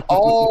 Look.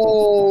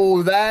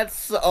 Oh,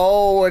 that's.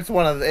 Oh, it's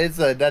one of. It's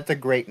a. That's a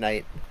great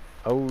knight.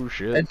 Oh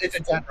shit. It's a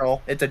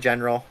general. It's a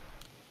general.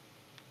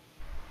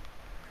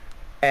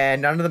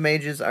 And none of the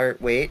mages are.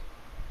 Wait.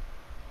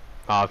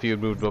 If you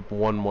had moved up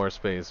one more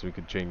space, we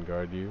could chain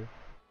guard you.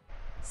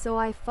 So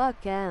I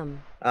fuck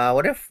M.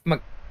 What if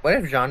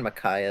Jean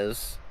Mackay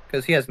is?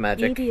 Because he has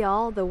magic. ED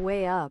all the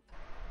way up.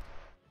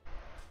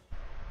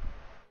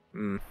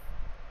 Hmm.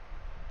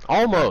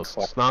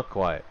 Almost. Not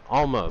quite.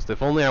 Almost.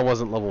 If only I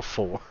wasn't level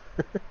 4.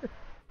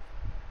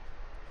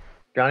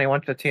 Johnny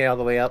wants to tee all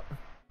the way up.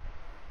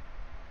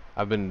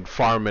 I've been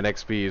farming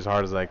XP as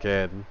hard as I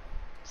can.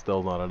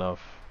 Still not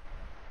enough.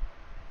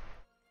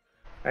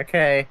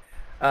 Okay.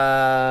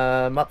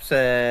 Mup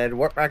said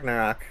Warp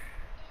Ragnarok.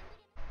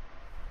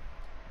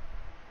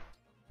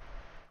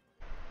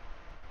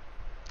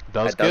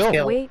 Does That does kill.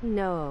 kill. Wait,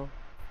 no.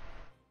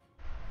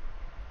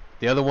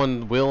 The other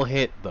one will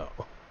hit though.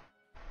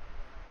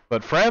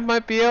 But Fred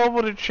might be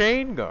able to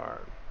chain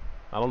guard.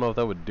 I don't know if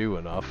that would do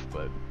enough,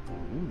 but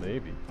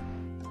maybe.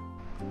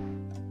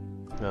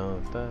 Da,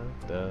 da,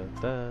 da,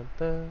 da,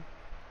 da.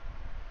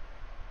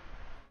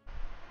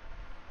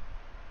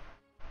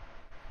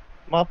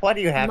 Mup, why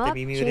do you have to Mup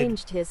be muted?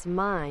 changed his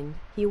mind.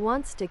 He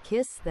wants to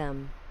kiss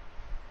them.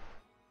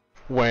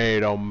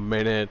 Wait a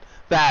minute.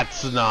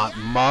 That's not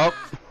Mup.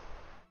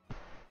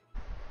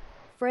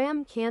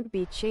 Fram can't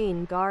be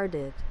chain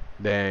guarded.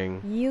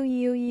 Dang.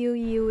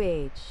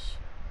 UUUUH.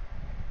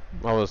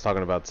 I was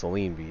talking about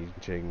Celine being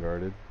chain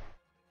guarded.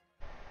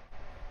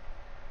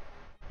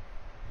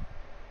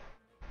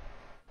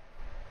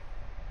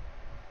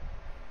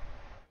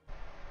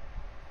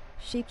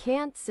 She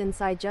can't since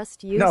I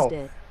just used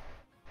it.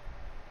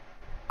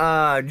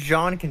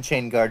 John can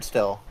chain guard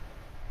still.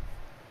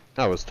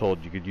 I was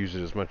told you could use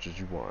it as much as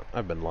you want.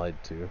 I've been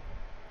lied to.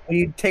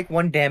 You take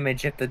 1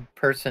 damage if the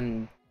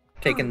person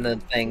taking the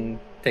thing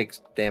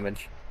takes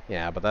damage.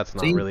 Yeah, but that's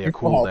not So really a you're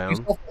full health. You're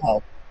cooldown. still full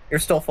health. You're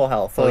still full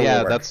health. So Well, it will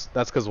yeah, work.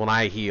 that's because when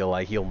I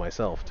heal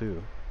myself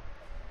too.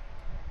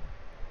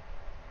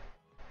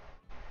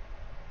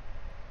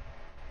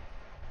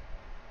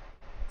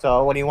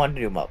 So what do you want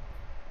to do, Mup?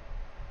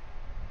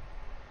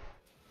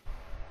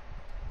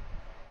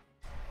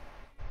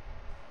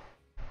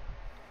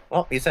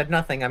 Well, you said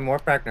nothing. I'm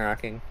Warp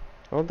Ragnarocking.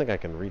 I don't think I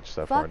can reach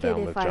that far Fuck it, down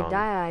if with I John.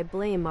 die I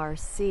blame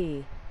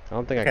RC. I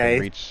don't think I Okay.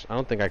 can reach. I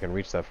don't think I can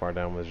reach that far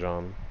down with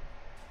Jean.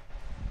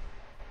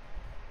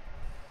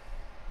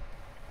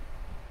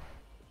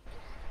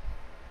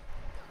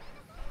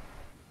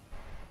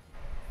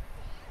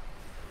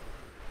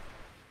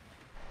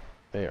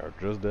 They are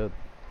just dead.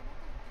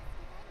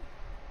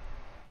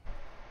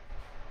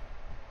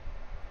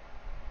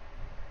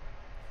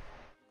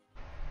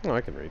 Oh,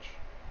 I can reach.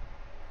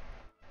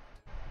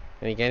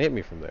 And he can't hit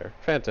me from there.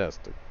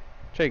 Fantastic.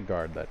 Shade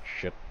guard that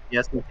shit.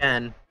 Yes, you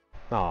can.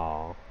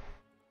 Aw.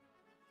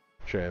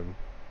 Shame.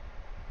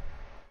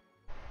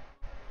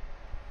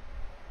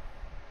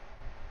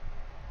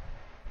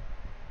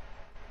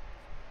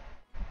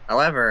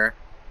 However,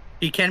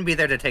 he can be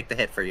there to take the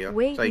hit for you.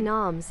 Wait, So he-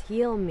 Noms,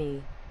 heal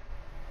me.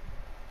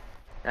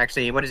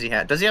 actually, what does he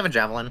have? Does he have a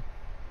javelin?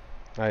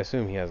 I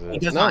assume he has a. He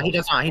does no, not. He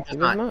does not. He does he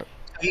not.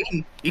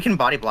 You can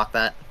body block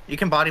that. You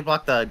can body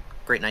block the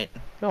Great Knight.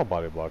 I'll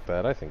body block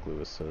that. I think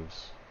Lewis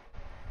says.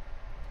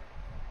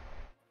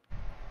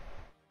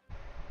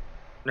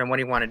 Then what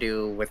do you want to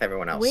do with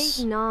everyone else?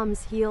 Wait,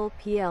 Noms, heal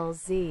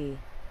PLZ.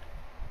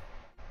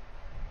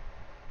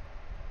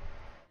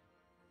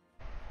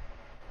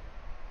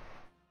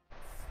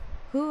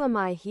 Who am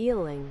I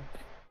healing?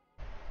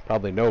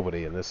 Probably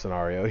nobody in this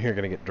scenario. You're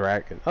gonna get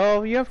dragged.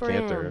 Oh, you have Fran.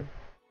 Cantor.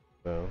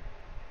 So.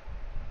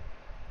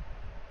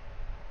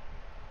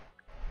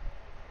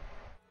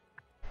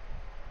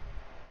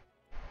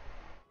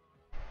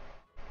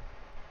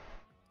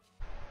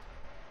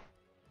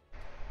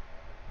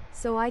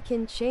 So I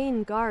can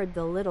chain guard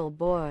the little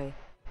boy.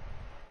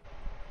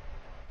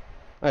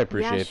 I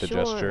appreciate the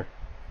sure. gesture.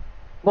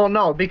 Well,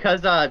 no,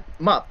 because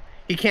Mup,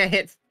 he can't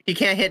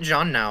hit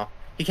Jean now.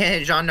 He can't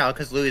hit Jean now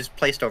because Louis is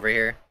placed over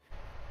here.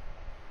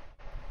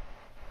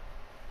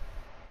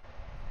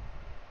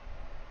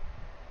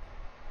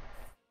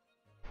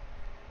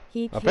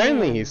 He can.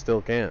 Apparently he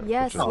still can.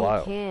 Yes, which is he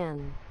wild.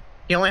 can.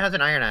 He only has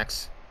an iron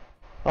axe.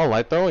 Oh,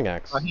 light throwing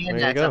axe. Oh, hand There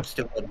you axe, go. I'm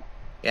stupid.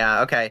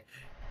 Yeah, okay.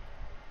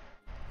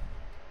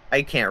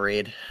 I can't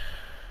read.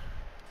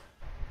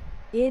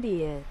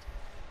 Idiot.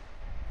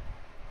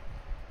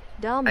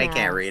 Dumbass. I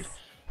can't read.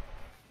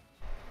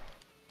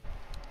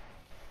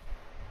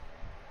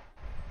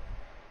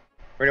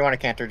 Where do you want to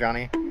canter,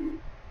 Johnny?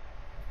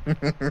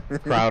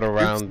 Crowd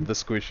around the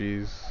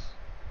squishies.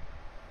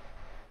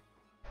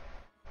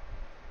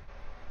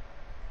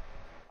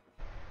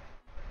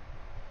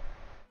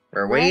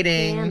 We're Left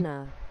waiting.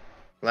 Anna.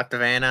 Left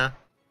of Anna.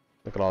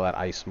 Look at all that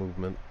ice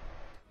movement.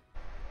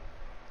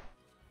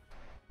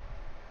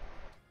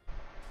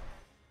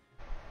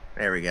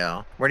 There we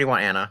go. Where do you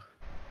want Anna?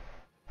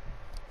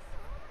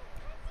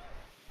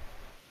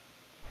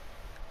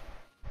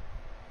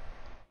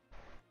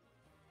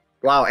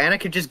 Wow, Anna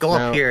could just go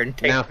Now- up here and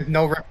take now-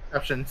 no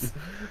repercussions.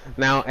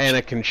 Now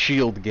Anna can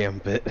shield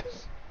Gambit.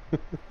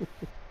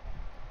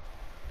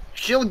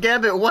 Shield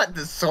Gambit, what?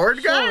 The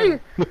sword guy?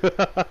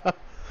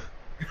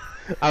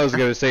 I was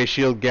gonna say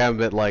shield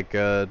Gambit like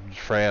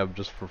Frab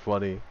just for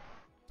funny.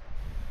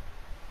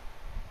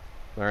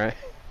 Alright.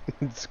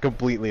 It's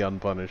completely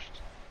unpunished.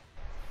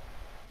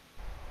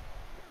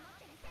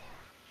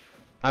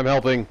 I'm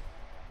helping.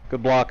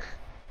 Good block.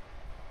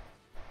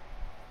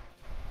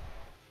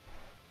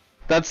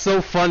 That's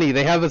so funny.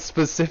 They have a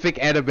specific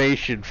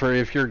animation for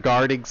if you're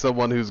guarding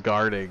someone who's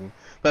guarding.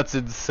 That's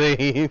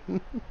insane.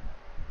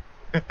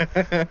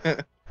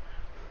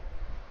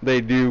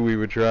 They knew we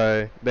would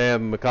try.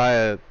 Damn,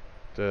 Micaiah,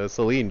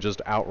 Celine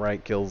just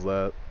outright kills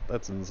that.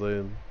 That's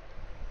insane.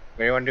 What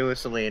do you want to do with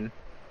Celine?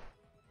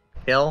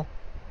 Kill?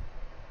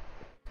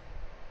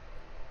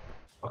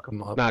 Fuck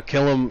him up. Nah,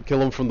 kill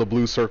him from the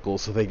blue circle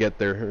so they get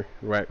their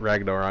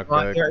Ragnarok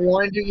back. You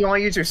want to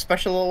use your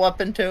special little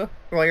weapon too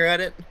while you're at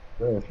it?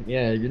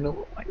 Yeah, you know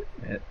what?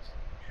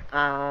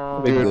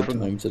 Oh, Do it Good from-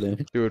 time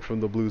today. Do it from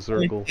the blue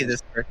circle. see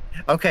this first.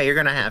 Okay, you're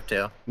gonna have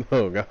to.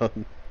 Oh god.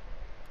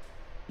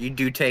 You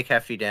do take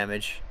hefty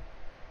damage.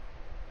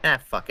 Ah,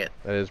 fuck it.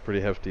 That is pretty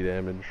hefty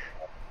damage.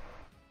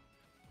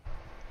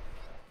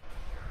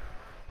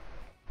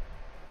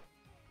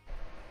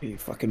 You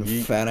fucking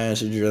Yeet. fat ass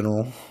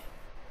general.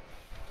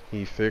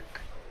 He thick.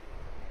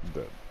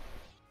 Dead.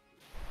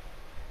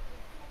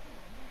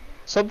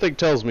 Something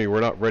tells me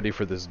we're not ready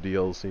for this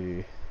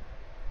DLC.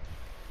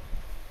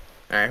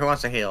 Alright, who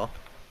wants to heal?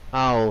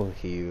 I'll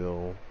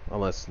heal.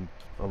 Unless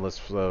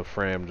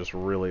Fram just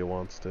really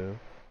wants to.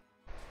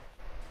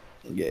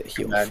 Get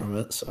healed Bad. from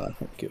it, so I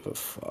don't give a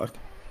fuck.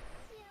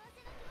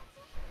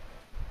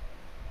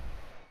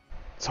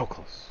 So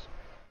close.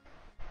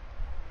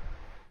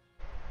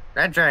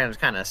 That dragon's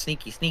kind of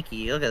sneaky.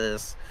 Look at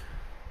this.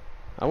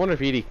 I wonder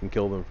if Edie can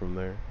kill them from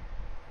there.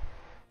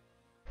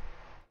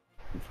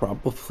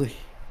 Probably.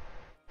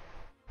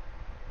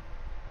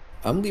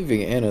 I'm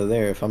leaving Anna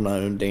there if I'm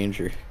not in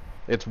danger.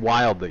 It's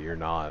wild that you're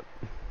not.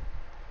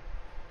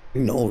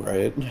 You know,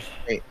 right?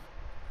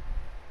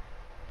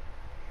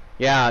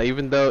 Yeah,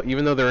 even though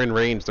they're in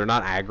range, they're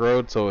not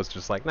aggroed, so it's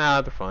just like,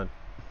 nah, they're fine.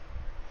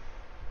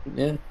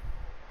 Yeah.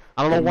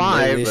 I don't know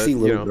why, They but see you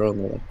little know, girl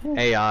and they're like, "Oh."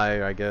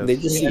 AI, I guess. They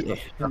just see.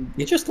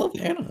 They just love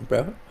Anna,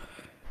 bro.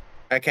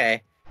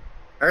 Okay.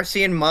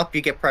 RC and Mup,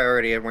 you get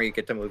priority and where you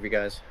get to move, you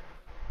guys.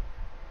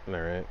 All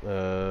right.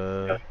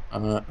 Uh,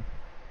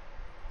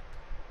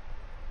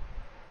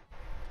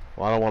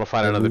 Well, I don't want to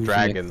fight I another move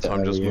dragon, next so I'm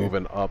to just Allier.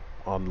 moving up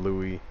on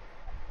Louis.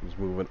 Just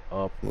moving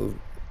up move.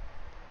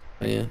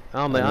 Yeah.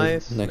 on the I move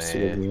ice. next to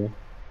Nah. Aaliyah.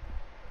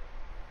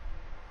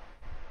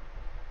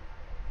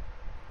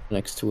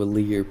 Next to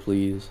Aaliyah,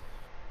 please.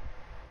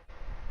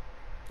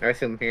 I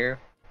assume here.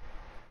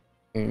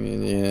 I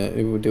mean,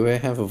 yeah. Do I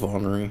have a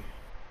vulnerary?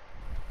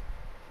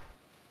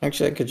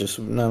 Actually, I could just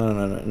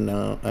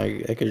no.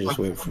 I could just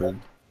wait for.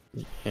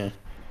 Yeah.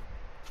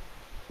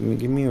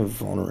 Give me a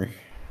vulnerary.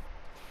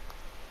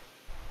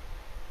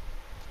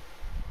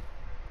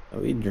 Oh,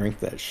 we drink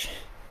that shit.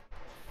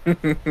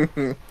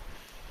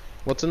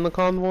 What's in the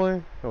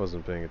convoy? I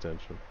wasn't paying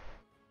attention.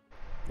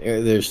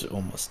 There's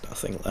almost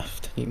nothing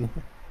left anymore.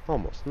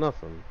 Almost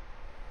nothing.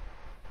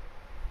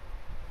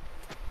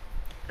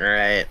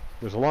 Alright.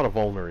 There's a lot of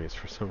vulneraries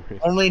for some reason.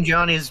 Only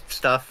Johnny's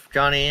stuff.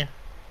 Johnny.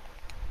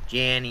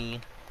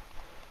 Janny.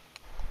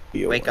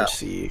 Wake up.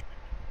 BORC. You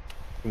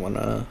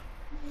wanna?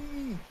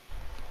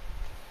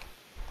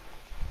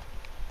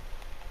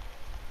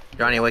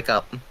 Johnny, wake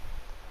up.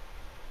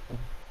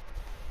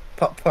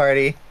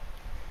 Party.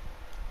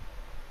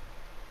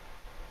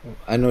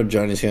 I know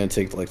Johnny's gonna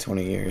take like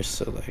 20 years,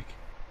 so like.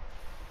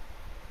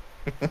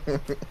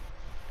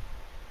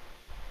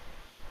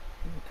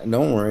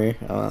 Don't worry,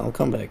 I'll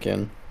come back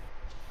in.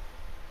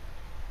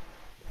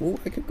 Ooh,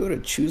 I could go to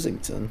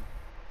Choosington.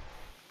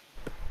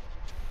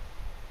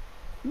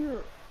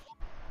 Yo,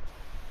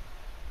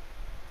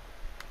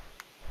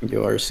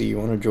 RC, you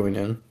wanna join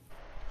in?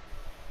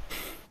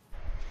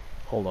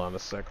 Hold on a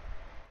sec.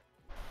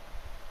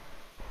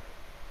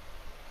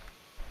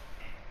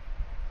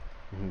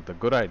 The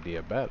good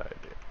idea, bad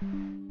idea.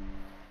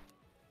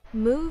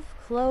 Move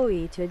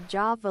Chloe to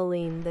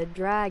Javelin the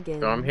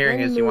dragon. So I'm hearing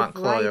then is you move want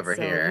Chloe right over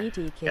so here.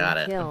 Niti can Got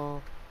it.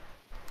 Kill.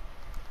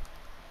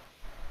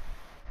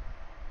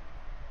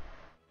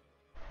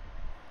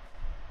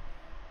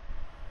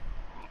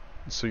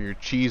 So you're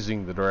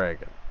cheesing the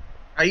dragon.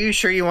 Are you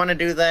sure you want to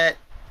do that?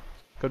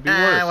 Could be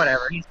worse.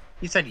 Whatever.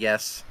 He said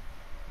yes.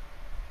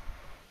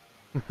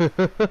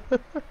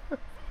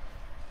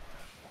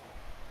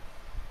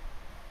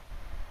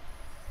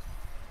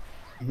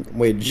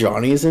 Wait,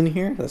 Johnny's in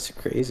here? That's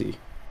crazy.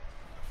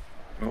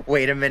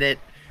 Wait a minute.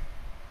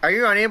 Are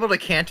you unable to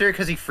canter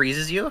because he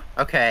freezes you?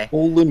 Okay.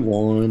 Hole in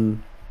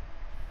one.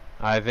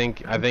 I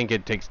think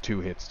it takes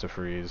 2 hits to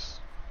freeze.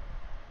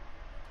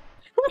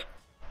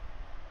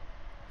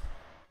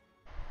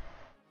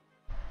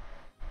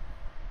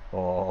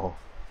 Oh.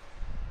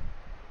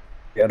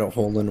 Got a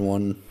hole in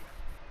one.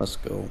 Let's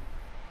go.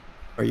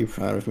 Are you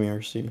proud of me,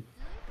 RC?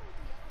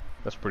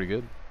 That's pretty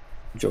good.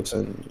 Jokes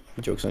on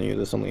you.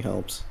 This only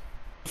helps.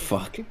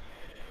 Fuck.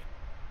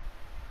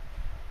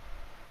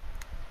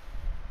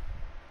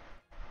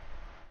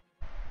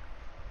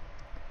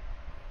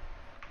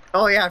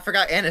 Oh yeah, I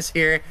forgot Anna's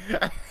here.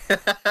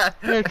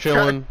 They're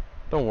chilling.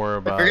 Don't worry I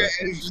about forgot it.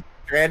 Anna's just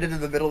stranded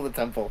in the middle of the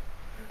temple.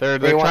 They're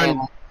They want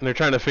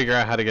trying to figure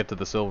out how to get to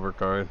the silver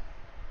card.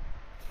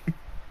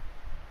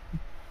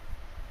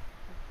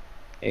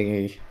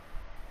 Hey.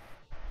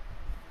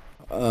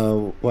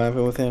 What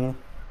happened with Anna?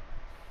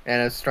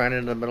 Anna's stranded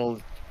in the middle of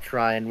the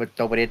shrine with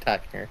nobody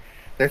attacking her.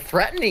 They're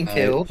threatening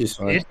to. She's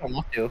They fine. just don't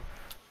want to.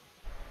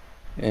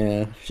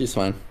 Yeah, she's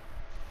fine.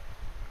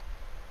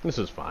 This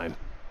is fine.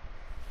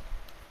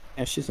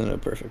 Yeah, she's in a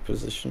perfect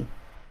position.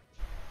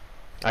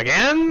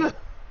 Again?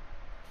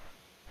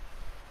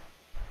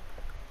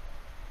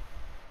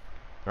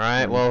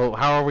 Alright, well,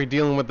 how are we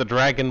dealing with the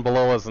dragon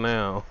below us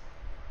now?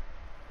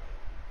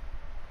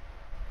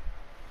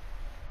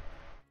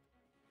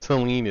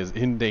 Celine is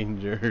in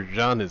danger.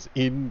 Jean is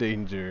in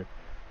danger.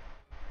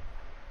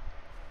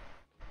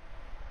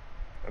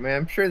 I mean,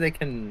 I'm sure they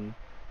can.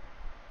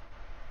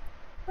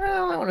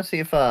 Well, I want to see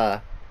if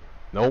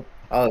Nope.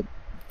 oh,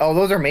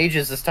 those are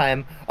mages this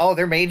time. Oh,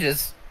 they're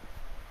mages.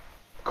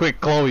 Quick,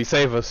 Chloe,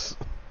 save us.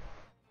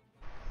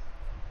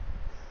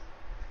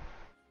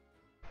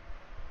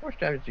 How much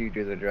damage do you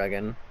do to the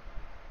dragon?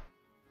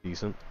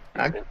 Decent.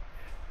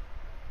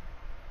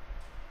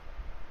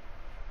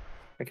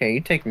 Okay,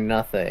 you take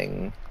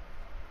nothing.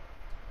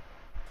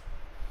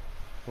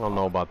 I don't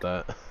know about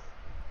that.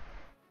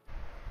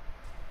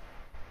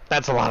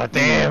 That's a lot of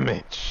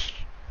damage.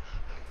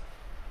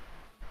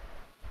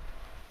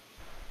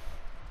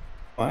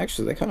 Well,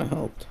 actually, that kind of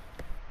helped.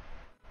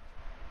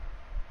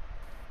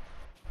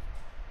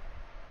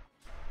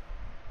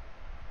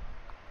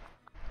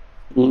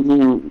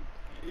 You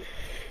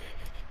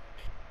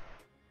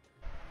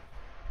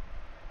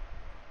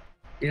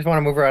just want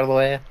to move her out of the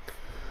way.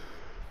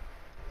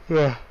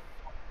 Yeah.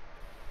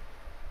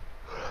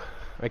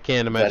 I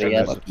can't imagine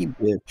yes? this. Lucky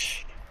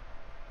bitch.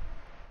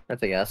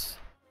 That's a yes.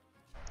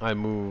 I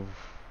move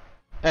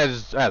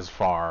as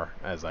far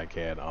as I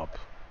can up.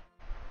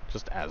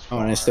 Just as Oh,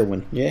 far. and I still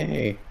win.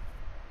 Yay.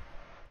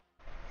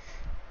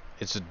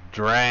 It's a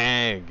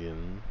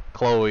dragon.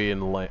 Chloe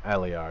and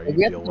Eliar, you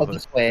We have to deal go with it.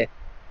 this way.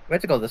 We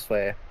have to go this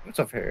way. What's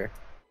over here?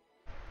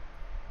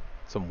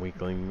 Some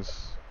weaklings.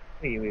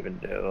 What do you even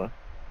do?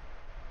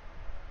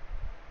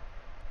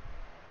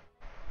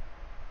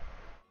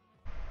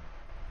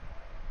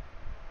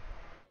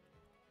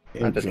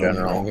 Not the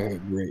general. Having a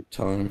great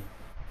time.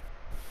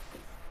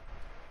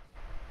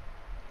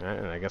 Alright,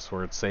 and I guess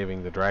we're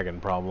saving the dragon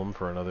problem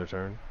for another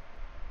turn.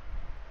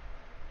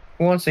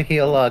 Who wants to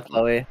heal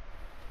Chloe?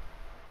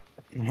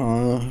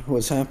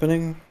 What's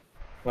happening?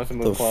 Who wants to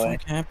What move the Chloe?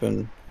 fuck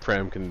happened?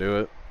 Pram can do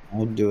it.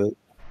 I'll do it.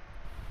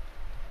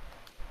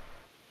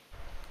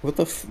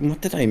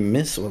 What did I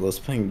miss while I was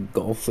playing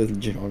golf with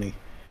Johnny?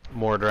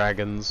 More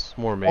dragons,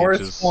 more More,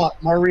 mages.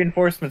 more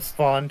reinforcements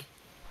spawned.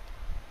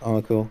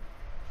 Oh, cool.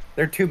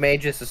 There are 2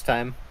 mages this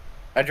time.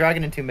 A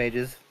dragon and 2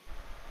 mages.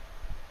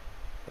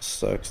 That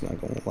sucks,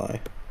 not gonna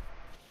lie.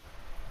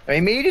 I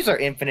mean, mages are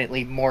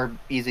infinitely more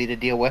easy to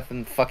deal with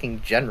than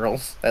fucking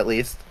generals, at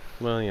least.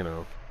 Well, you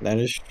know. That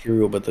is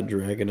true, but the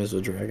dragon is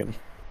a dragon.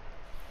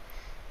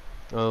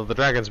 The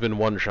dragon's been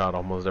one shot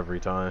almost every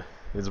time.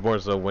 It's more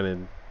so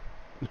when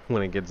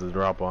it gets the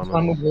drop on I'll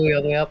them. move Louis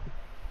all the way up.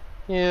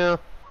 Yeah.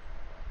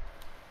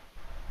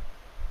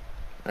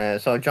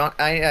 So John,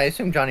 I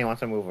assume Johnny wants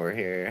to move over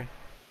here.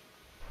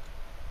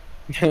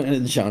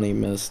 Johnny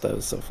missed. That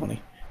was so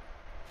funny.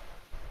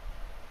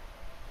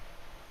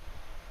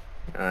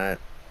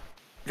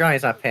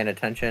 Johnny's not paying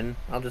attention.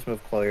 I'll just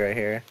move Chloe right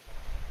here.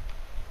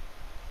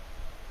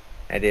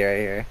 Eddie right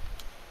here.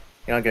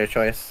 You don't get a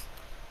choice.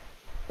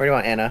 Where do you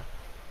want Anna?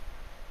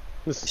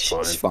 This is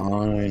She's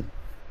fine.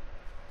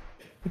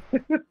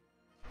 fine.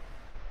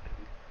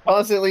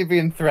 Constantly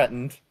being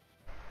threatened.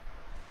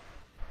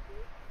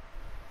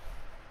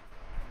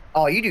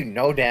 Oh, you do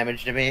no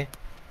damage to me.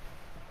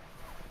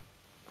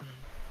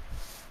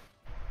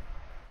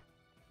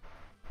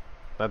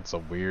 That's a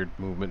weird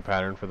movement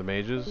pattern for the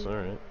mages.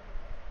 Alright.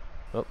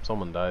 Oh,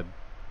 someone died.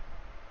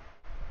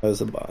 That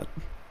was a bot.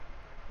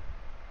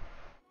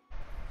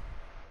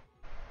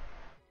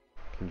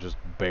 Can just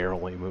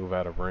barely move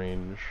out of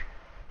range.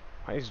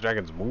 Why these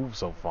dragons move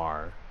so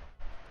far?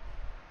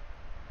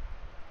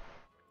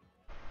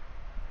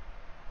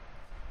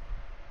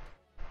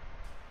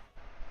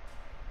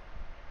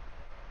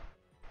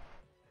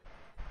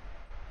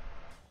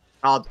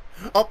 Oh,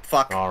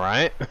 fuck.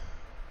 Alright.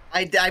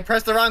 I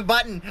pressed the wrong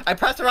button. I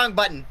pressed the wrong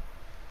button.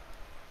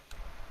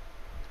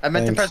 I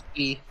meant to Thanks. press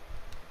E.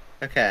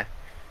 Okay.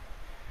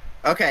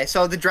 Okay,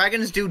 so the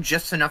dragons do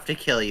just enough to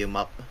kill you,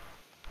 Mup.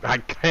 I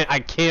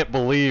can't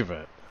believe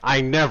it.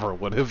 I never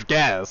would have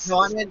guessed.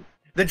 No, I mean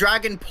the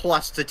dragon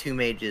plus the 2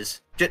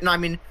 mages. No, I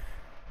mean.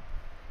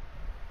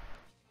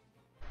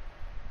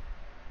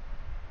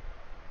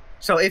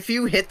 So if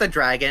you hit the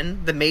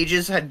dragon, the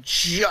mages had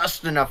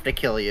just enough to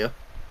kill you.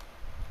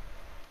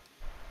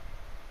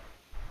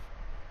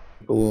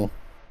 Cool.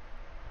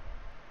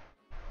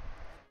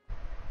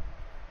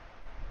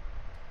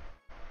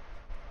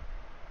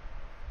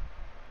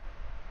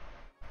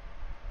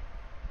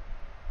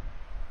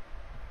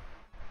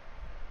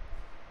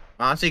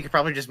 Honestly, you could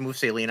probably just move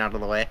Saline out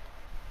of the way.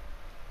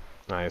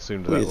 I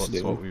assumed Please that was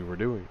do. what we were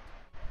doing.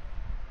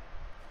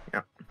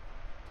 Yeah.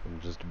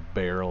 I'm just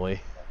barely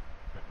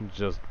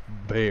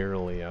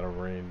out of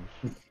range.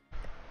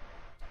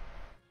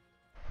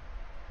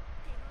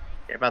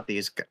 Care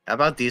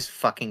about these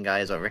fucking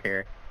guys over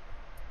here.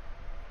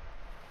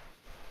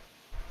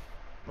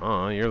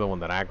 Oh, you're the one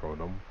that aggroed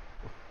them.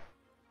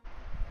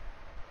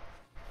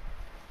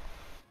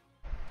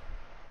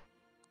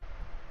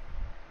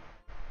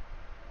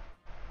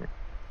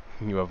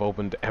 You have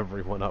opened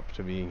everyone up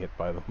to being hit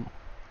by them.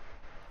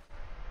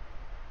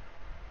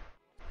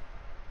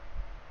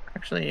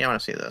 Actually, I want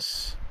to see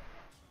this.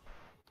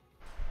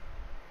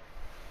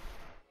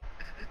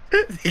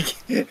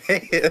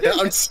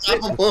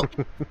 Unstoppable.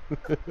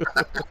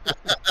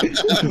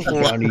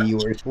 Johnny, you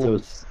are so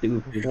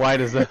stupid. Why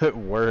does that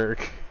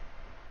work?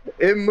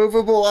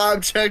 Immovable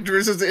object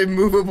versus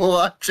immovable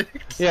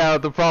object. Yeah,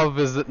 the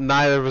problem is that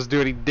neither of us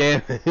do any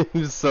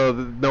damage, so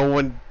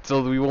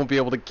we won't be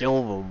able to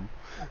kill them.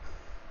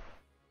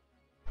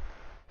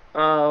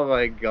 Oh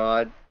my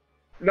god.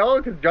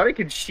 No, because Johnny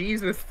can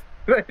cheese this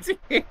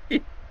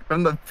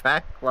from the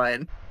back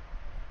line.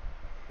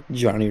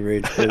 Johnny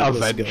Rage quit. Let's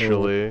go.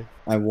 Eventually.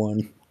 I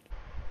won.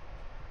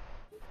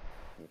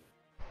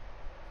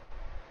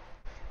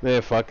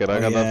 Yeah, fuck it. I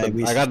Oh, got yeah, nothing.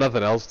 we I got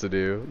nothing else to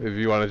do. If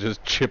you want to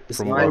just chip It's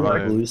from not a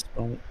behind. blue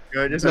spot.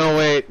 No,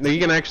 wait. No, you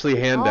can actually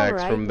hand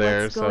axe Alright, from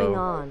there, what's going so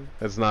on?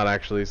 it's not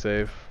actually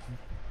safe.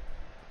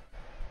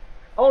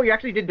 Oh, you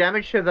actually did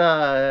damage to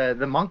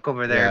the monk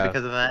over there Yeah,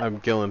 because of that. I'm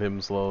killing him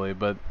slowly,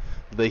 but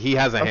he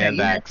has a Okay, hand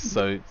you axe,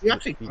 actually- so you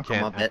actually he chunk him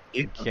can't. a bit.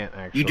 He can't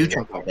actually. You do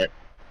chunk a bit.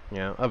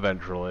 Yeah,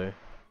 eventually.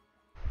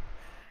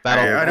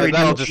 Alright, how do we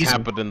That'll do just cheese?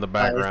 happen in the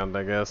background,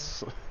 I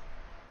guess.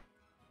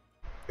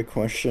 The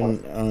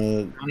question,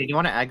 Johnny, do you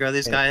want to aggro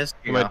these guys?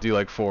 You might do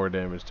like 4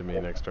 damage to me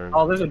next turn.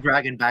 Oh, there's a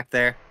dragon back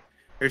there.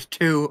 There's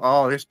 2.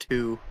 Oh, there's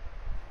 2.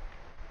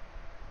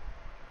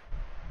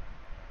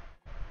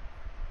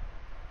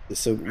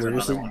 so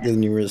where's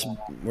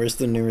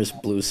the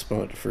nearest blue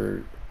spot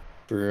for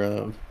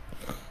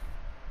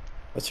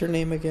what's her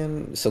name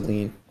again?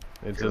 Celine.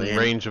 It's Really? in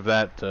range of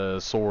that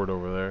sword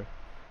over there.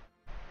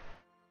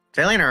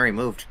 Saline already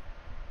moved.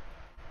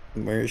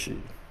 Where is she?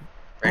 Right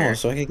Oh, here.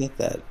 so I could get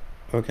that.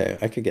 Okay,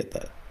 I could get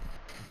that.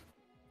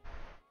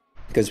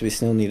 Because we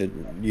still need to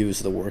use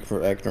the work for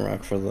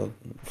Ragnarok for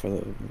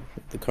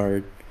the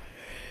card.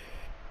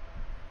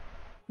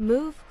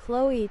 Move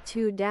Chloe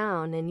 2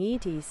 down and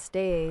E.T.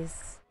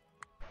 stays.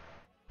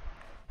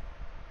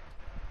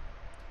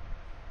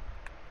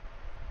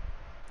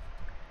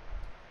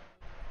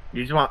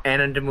 You just want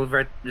Anna to move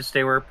right, just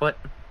stay where her put?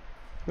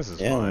 This is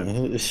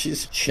fine. Yeah,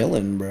 she's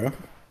chilling, bro.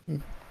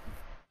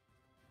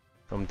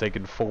 I'm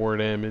taking 4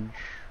 damage.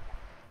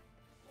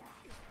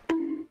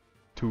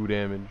 2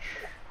 damage.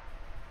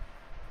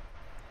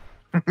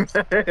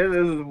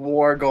 There's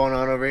war going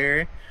on over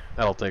here.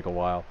 That'll take a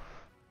while.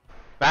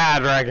 Ah,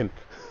 dragon!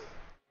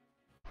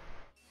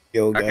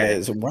 Yo, Okay.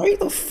 guys, why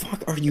the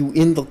fuck are you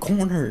in the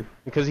corner?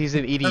 Because he's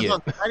an That's idiot.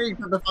 not hiding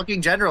from the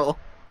fucking general.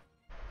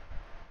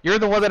 You're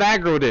the one that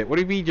aggroed it. What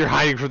do you mean you're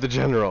hiding from the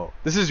general?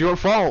 This is your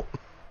fault.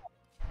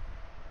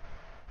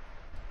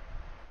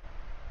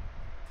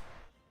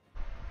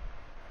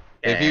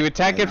 If you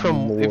attack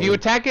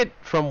it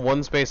from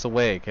 1 space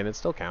away, can it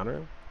still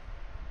counter?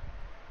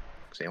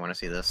 So you want to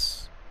see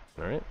this?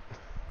 All right.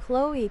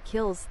 Chloe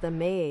kills the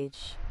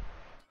mage.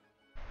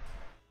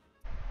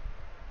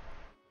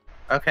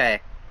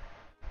 Okay.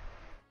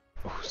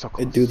 Oh, so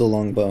close. Do the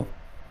longbow.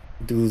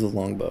 Do the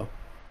longbow.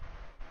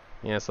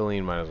 Yeah,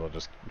 Celine might as well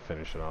just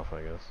finish it off,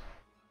 I guess.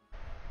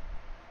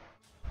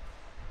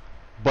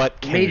 But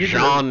can Mages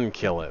Jean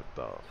kill it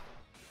though?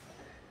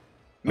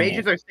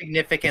 Mages are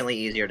significantly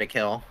easier to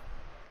kill.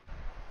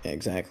 Yeah,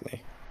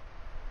 exactly.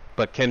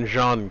 But can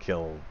Jean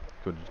kill?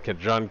 Can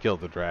Jean kill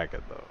the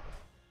dragon though?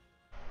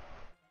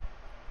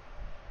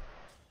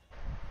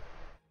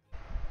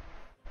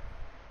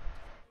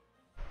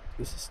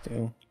 This is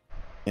steel.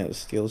 Yeah, the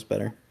steel's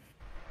better.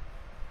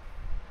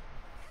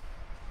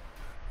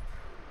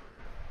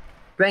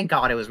 Thank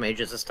God it was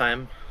mages this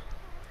time.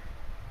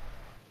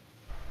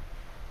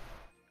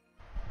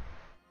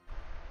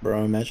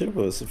 Bro, imagine if it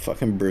was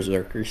fucking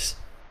berserkers.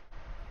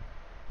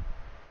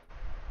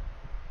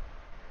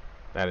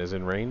 That is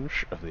in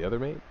range of the other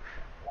mage.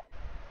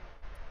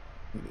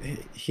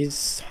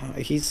 He's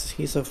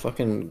a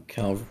fucking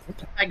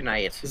Peg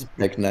Knight. He's a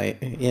Peg Knight.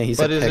 Yeah, he's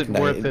But a is Peg it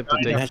Knight. worth it to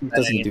take? Magic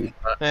doesn't do.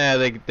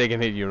 They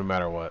can hit you no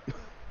matter what.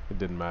 It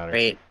didn't matter.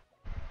 Wait.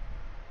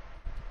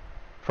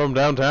 From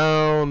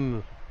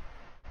downtown.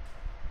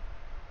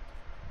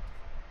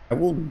 I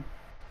will.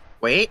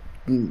 Wait.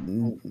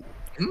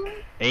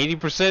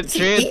 80%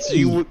 chance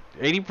you.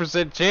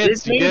 80% chance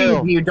This you game,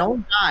 kill. you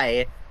don't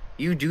die.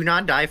 You do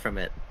not die from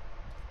it.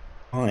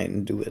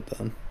 Fine, do it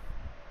then.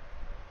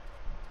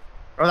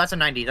 Oh, that's a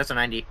 90. That's a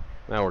 90.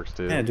 That works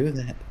too. Yeah, do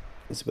that.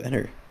 It's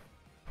better.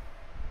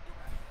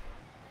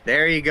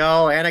 There you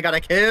go, and I got a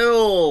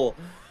kill.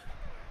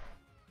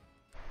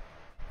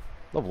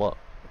 Level up.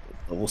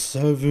 Level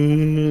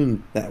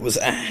 7. That was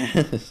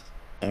ass.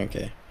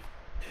 Okay.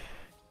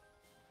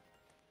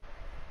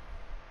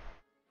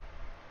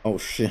 Oh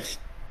shit.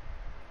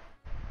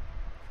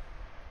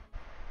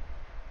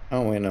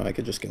 Oh wait, no, I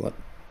could just kill it.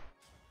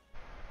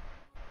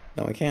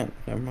 No, I can't.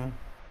 Never mind.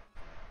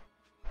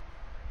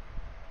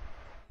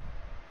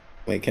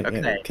 Wait, can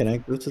I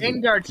go to the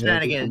Vanguard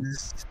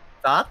shenanigans.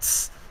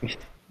 Thoughts?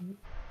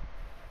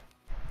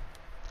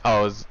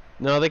 Oh,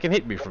 no, they can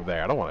hit me from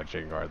there. I don't want to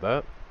chain guard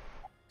that.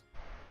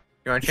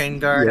 You want to chain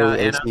guard Yo,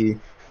 Anna? OC.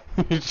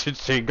 We should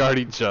chain guard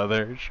each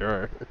other,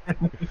 sure.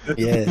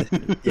 Yeah,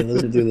 yeah,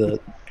 let's do that.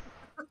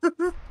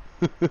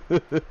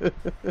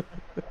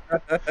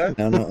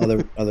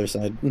 No, other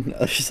side.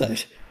 Other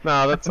side.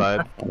 No, that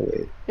side. Oh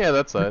wait. Yeah,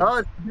 that side.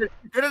 Oh,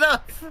 good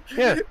enough.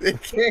 Yeah. They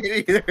can't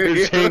either.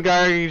 They're chain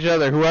guarding each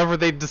other. Whoever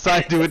they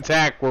decide to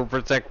attack, we're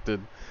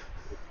protected.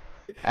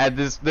 And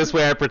this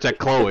way I protect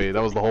Chloe.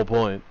 That was the whole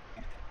point.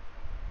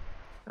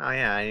 Oh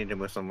yeah, I need to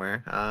move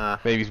somewhere.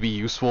 Maybe be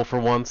useful for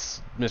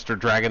once, Mr.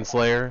 Dragon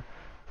Slayer.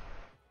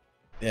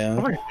 Yeah.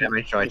 How much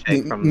damage do I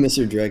take from?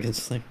 Mr. Dragon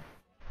Slayer.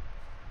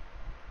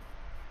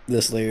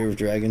 The Slayer of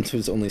Dragons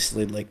who's only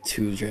slayed like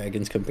 2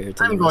 dragons compared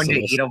to I'm the going rest to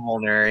of us. eat a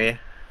vulnerary.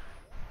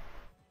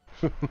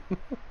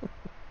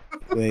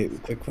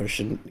 Wait, quick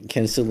question.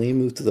 Can Celine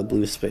move to the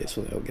blue space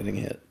without getting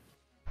hit?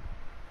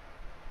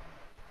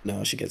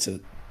 No, she gets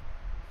it.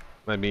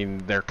 I mean,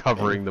 they're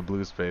covering the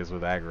blue space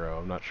with aggro.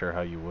 I'm not sure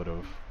how you would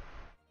have.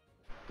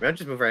 Maybe I'll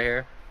just move right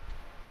here.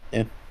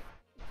 Yeah.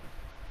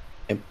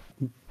 Yep.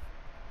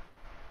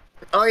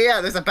 Oh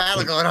yeah, there's a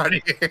battle going on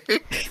here.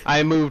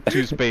 I moved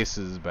 2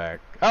 spaces back.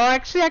 Oh,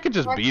 actually, I could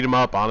just beat him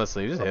up,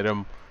 honestly. Just hit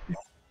him.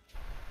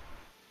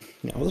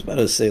 I was about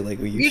to say, like,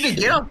 We need to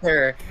get up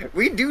there.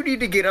 We do need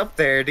to get up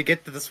there to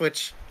get to the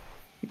switch.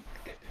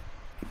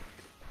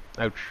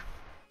 Ouch.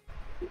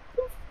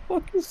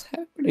 What is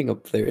happening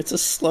up there? It's a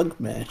slug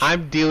match.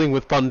 I'm dealing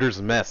with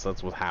Thunder's mess.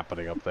 That's what's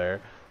happening up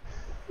there.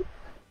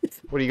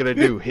 What are you gonna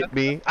do? Hit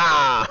me?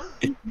 Ah!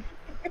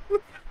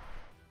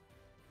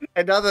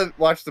 And now that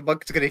watch the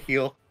monk's gonna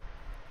heal.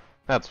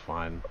 That's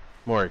fine.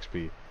 More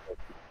XP.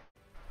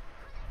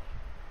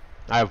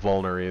 I have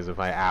vulneraries if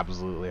I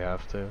absolutely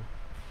have to.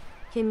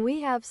 Can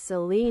we have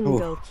Celine Ooh.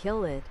 go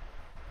kill it?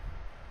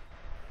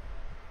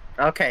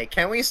 Okay,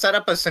 can we set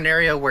up a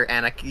scenario where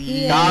Anna?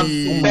 God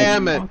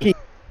damn it!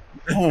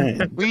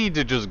 God. We need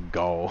to just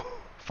go.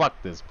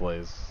 Fuck this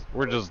place.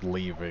 We're just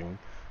leaving.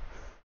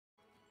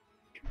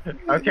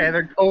 Okay,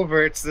 they're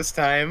coverts this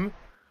time.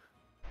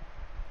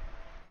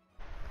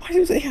 Why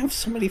do they have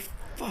so many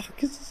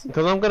fucks?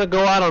 Because I'm gonna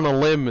go out on a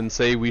limb and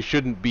say we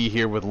shouldn't be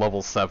here with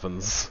level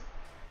 7s.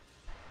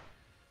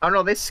 Oh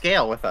no, they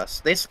scale with us.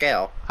 They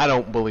scale. I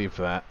don't believe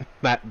that.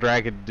 That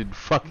dragon did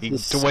fucking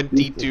This is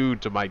 22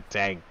 to my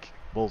tank.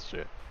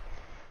 Bullshit.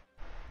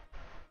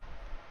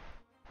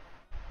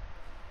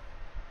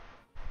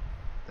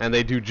 And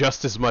they do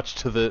just as much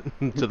to the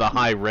to the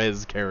high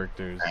res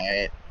characters.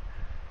 Alright.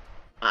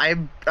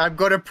 I'm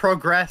going to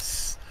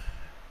progress.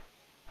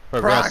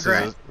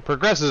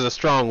 Progress is a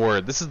strong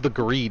word. This is the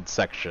greed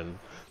section.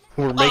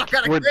 We're got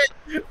a we're,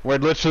 crit! we're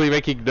literally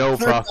making no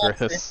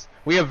progress.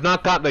 We have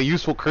not gotten a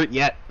useful crit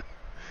yet.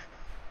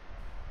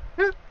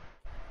 Hey,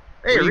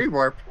 What do you-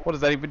 rewarp. What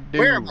does that even do?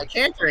 Where am I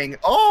cantering?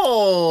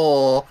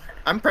 Oh!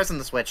 I'm pressing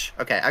the switch.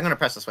 Okay, I'm gonna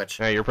press the switch.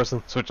 Yeah, you're pressing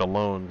the switch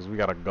alone because we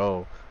gotta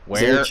go. Is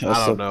there a Where? chest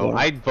I don't up know. there?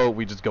 I'd vote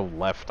we just go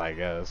left, I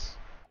guess.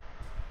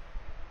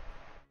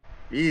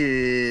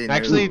 Yeah, no.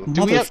 Actually,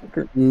 do we have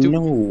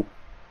No.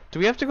 do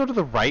we have to go to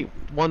the right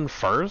one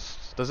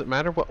first? Does it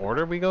matter what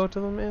order we go to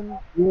them in?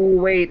 Ooh,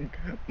 wait,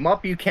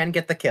 Mup, you can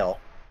get the kill.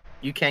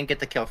 You can get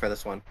the kill for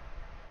this one.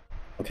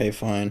 Okay,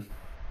 fine.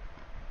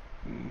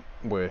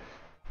 Wait.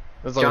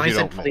 As long Johnny as you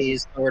said don't miss.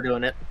 please, so we're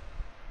doing it.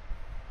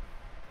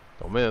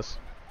 Don't miss.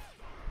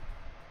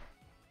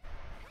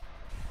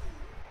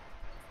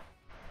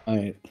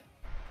 Alright.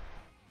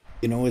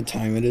 You know what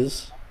time it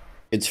is?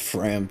 It's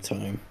Fram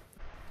time.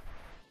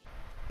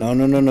 No.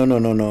 You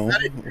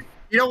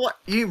know what?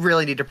 You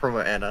really need to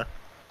promote Anna.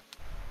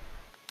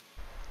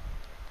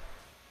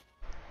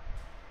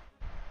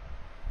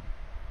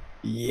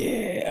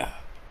 Yeah.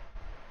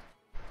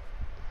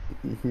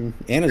 Anna's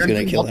You're gonna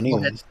doing kill multiple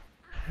anyone. hits.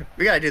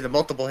 We gotta do the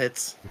multiple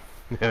hits.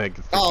 Yeah, it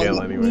gets the Oh,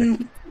 kill anyway.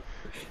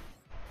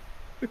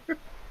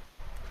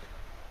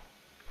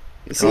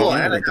 You see, Cool,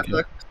 Anna Anna got the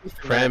got kill.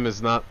 the Cram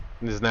is now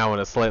in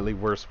a slightly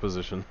worse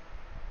position.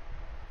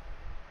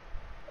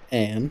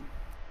 And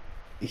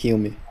heal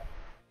me.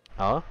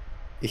 Huh?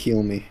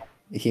 Heal me.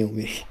 Heal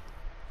me.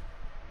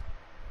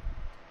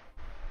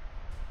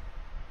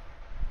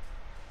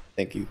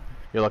 Thank you.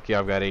 You're lucky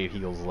I've got 8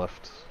 heals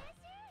left.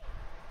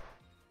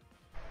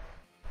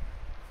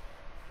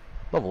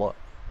 Level up.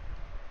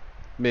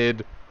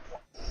 Mid.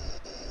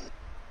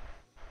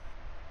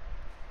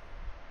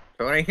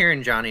 So what I'm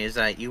hearing, Johnny, is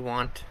that you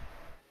want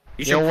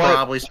You You know should what?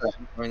 probably start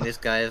doing these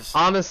guys.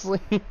 Honestly,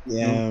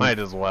 Yeah. might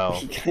as well.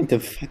 He kind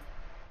of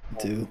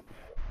do.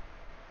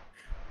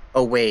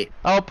 Oh wait.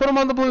 I'll put them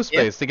on the blue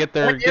space to get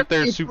their What if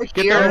you super put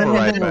get their here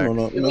override and back.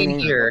 no, Celine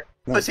here.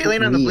 No, Put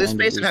Celine on the me blue on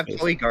space and have space.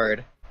 Chloe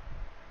guard.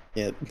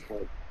 Yeah.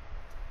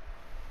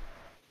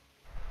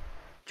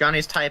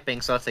 Johnny's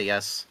typing, so that's a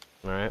yes.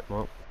 Alright,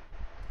 well,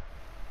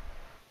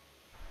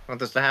 Want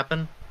this to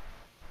happen?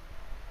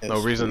 no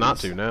Yes, reason not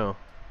please. to now.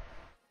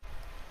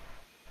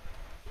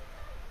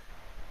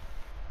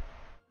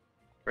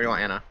 Where do you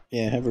want Anna?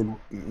 Yeah, have her.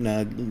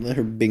 Nah, let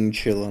her Bing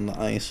chill on the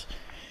ice.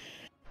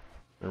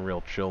 A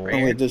real chill. Right.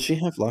 Oh wait, does she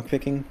have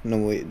lockpicking? No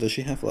wait, does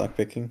she have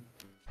lockpicking?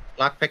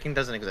 Lockpicking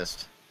doesn't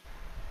exist.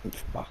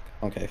 Fuck.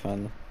 Okay,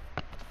 fine.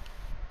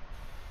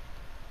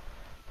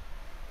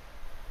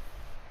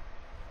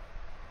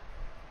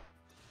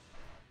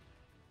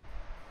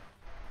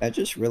 I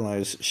just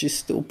realized she's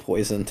still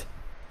poisoned.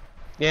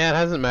 Yeah, it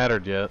hasn't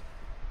mattered yet.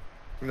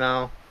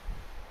 No.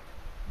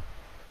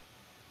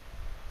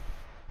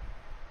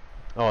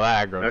 Oh,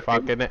 that aggro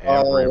fucking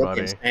Oh,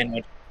 everybody. looking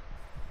sandwich.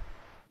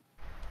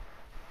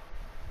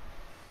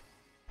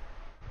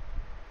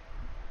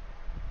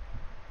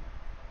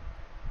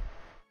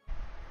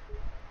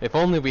 If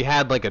only we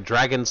had like a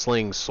dragon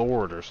slaying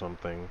sword or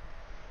something.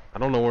 I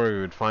don't know where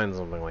we would find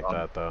something like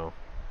that though.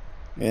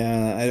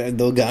 Yeah,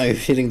 the guy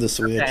hitting the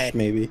switch, Okay.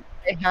 maybe.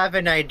 I have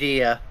an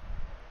idea.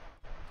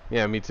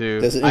 Yeah, me too.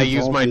 Does it I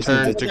use involve my using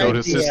turn the to go to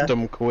idea?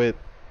 system quit.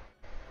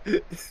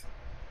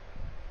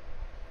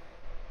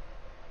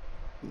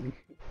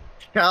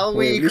 Shall we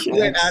Wait, we should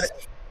quit ask-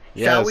 at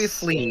Shall we Yes.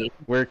 flee?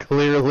 We're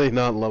clearly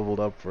not leveled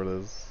up for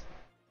this.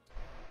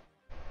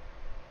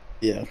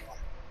 Yeah.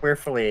 We're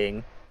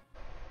fleeing.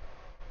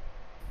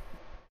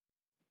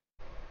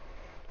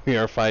 We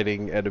are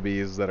fighting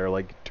enemies that are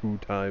like 2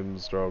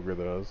 times stronger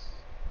than us.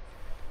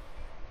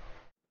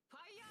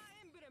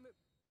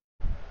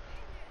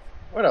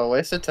 What a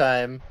waste of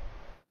time.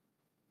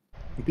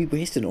 We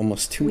wasted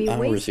almost 2 We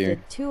hours wasted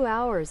here. 2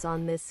 hours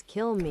on this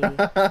kill me.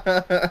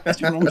 That's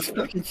what I'm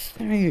fucking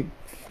saying.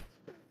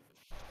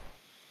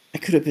 I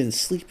could have been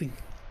sleeping.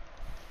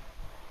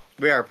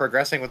 We are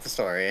progressing with the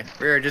story.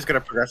 We are just gonna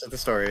progress with the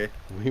story.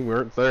 We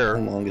weren't How there.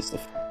 long is the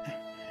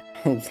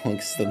How long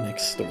is the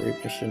next story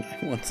mission?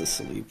 I want to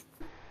sleep.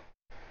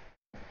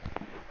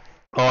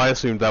 Oh, I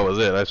assumed that was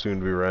it. I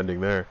assumed we were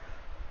ending there.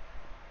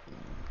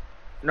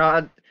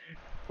 No,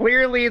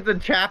 clearly the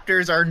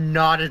chapters are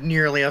not as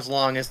nearly as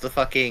long as the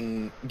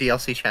fucking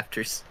DLC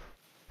chapters.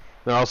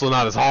 They're also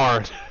not as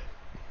hard.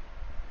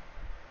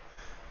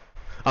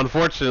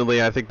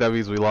 Unfortunately, I think that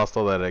means we lost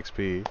all that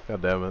XP.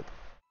 God damn it.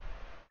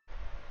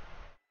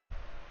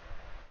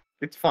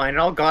 It's fine. It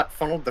all got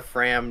funneled to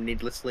Fram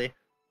needlessly.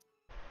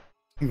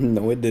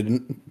 No, it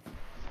didn't.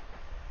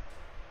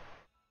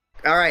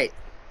 Alright.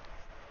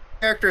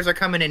 Characters are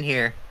coming in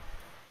here.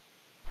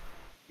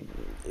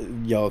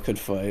 Y'all could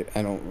fight.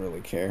 I don't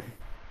really care.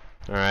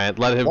 Alright,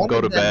 let him One go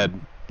of to them-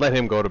 bed. Let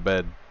him go to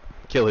bed.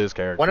 Kill his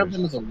characters. One of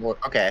them is a lord.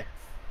 Okay.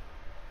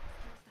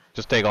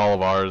 Just take all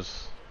of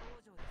ours.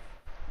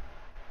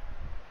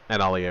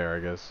 And Allier, I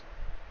guess.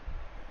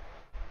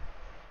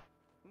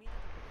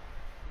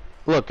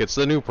 Look, it's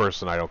the new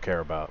person I don't care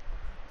about.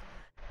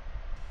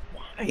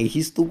 Why?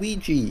 He's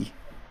Luigi.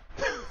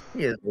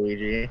 He is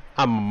Luigi.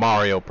 I'm a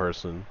Mario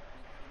person.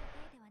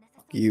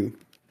 Fuck you.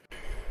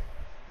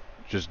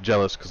 Just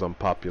jealous because I'm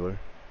popular.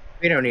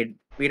 We don't need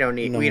No, any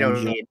Zero,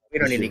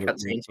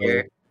 cutscenes Zero.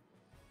 here.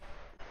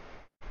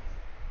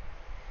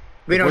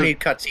 We don't We're- need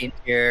cutscenes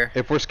here.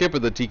 If we're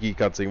skipping the Tiki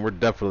cutscene, we're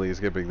definitely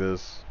skipping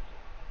this.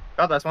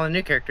 Oh, that's one of the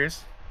new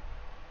characters.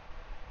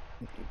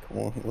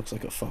 Cool. He looks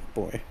like a fuck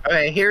boy.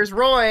 Okay, here's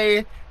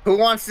Roy. Who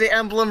wants the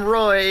emblem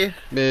Roy?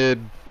 Mid.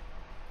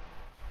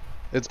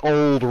 It's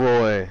old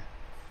Roy.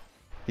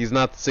 He's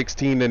not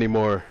 16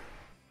 anymore.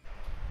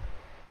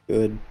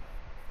 Good.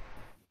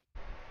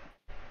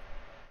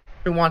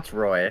 Who wants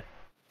Roy?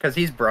 Because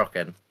he's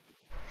broken.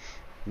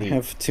 I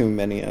have too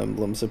many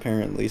emblems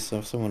apparently,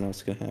 so someone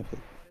else could have it.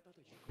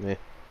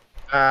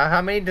 Yeah.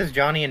 How many does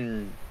Johnny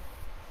and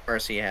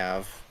Mercy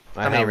have?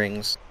 I How many have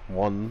rings?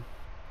 1.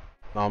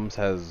 Noms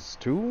has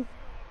 2,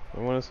 I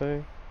want to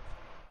say.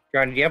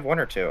 Johnny, do you have 1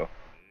 or 2?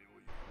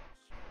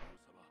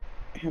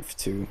 I have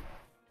 2.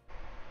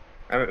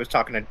 I was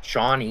talking to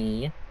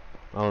Johnny.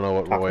 I don't know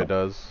what Talk Roy about-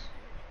 does.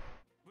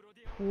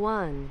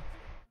 1.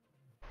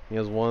 He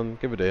has 1.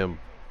 Give it to him.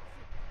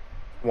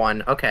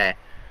 1, okay.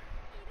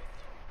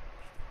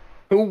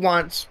 Who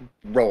wants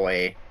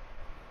Roy?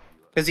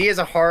 Because he is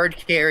a hard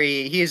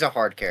carry. He is a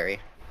hard carry.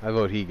 I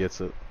vote he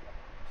gets it.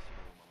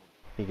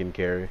 He can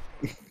carry.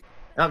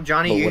 Oh,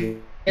 Johnny, But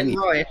you get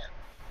Roy.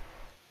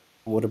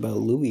 What about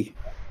Louis?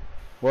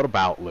 What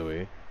about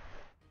Louis?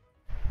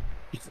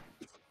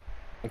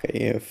 Okay,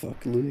 yeah,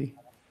 fuck Louis.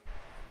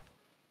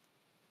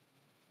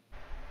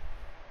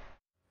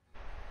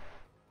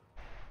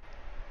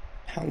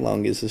 How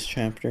long is this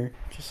chapter?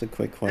 Just a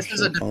quick question. This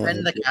is a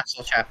defend the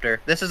castle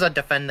chapter. This is a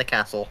defend the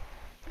castle.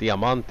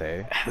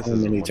 Diamante. How This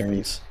is many One Piece.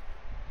 turns?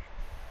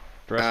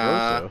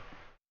 Dressrosa.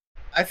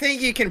 I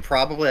think you can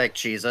probably like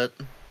cheese it,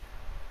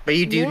 but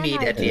you do Man, need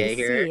I a TA can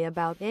here. see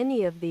about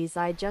any of these.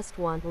 I just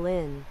want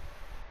Lynn.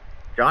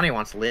 Johnny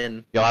wants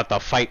Lynn. You'll have to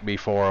fight me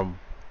for him.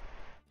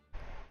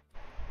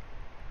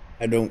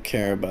 I don't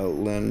care about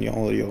Lynn.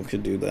 Y'all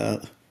could do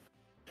that.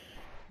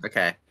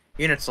 Okay.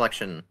 Unit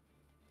selection.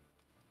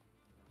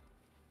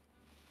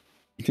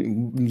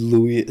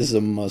 Louis is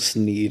a must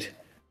need.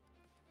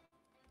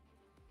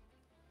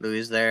 Louis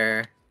is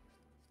there.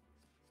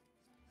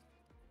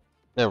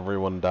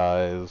 Everyone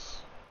dies.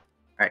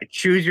 Alright,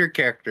 choose your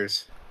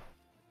characters.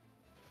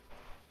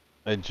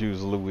 I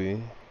choose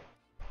Louis.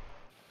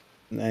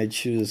 I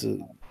choose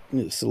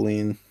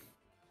Celine.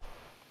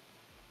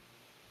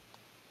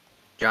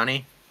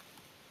 Johnny?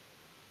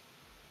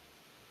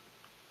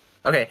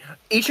 Okay,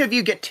 each of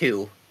you get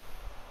 2.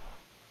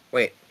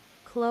 Wait,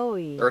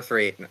 Chloe. or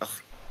 3. Ugh.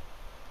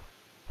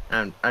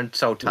 I'm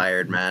so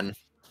tired, man.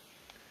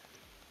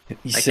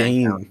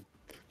 Same.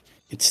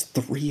 It's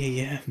 3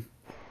 a.m.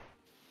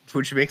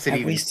 Which makes it I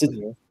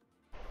even.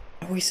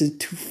 wasted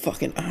 2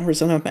 fucking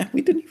hours on a map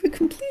we didn't even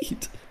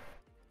complete.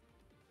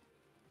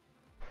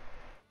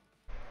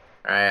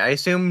 Alright, I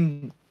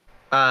assume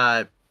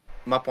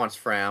Mup wants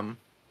Fram.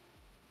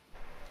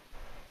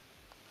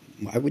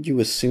 Why would you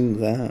assume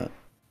that?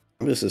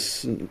 I'm just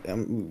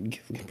assuming.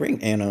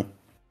 Bring Anna.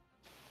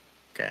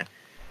 Okay.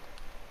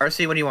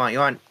 RC, what do you want? You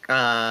want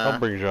I'll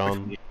bring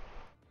John.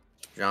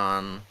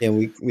 John. Yeah,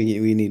 we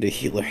need a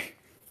healer.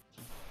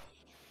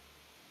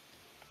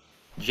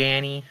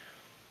 Janny.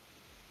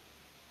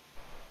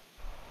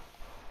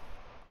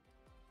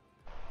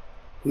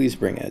 Please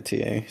bring a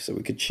TA so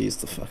we could cheese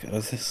the fuck out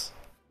of this.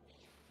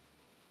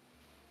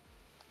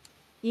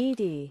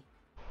 Edie.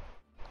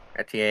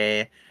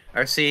 RTA.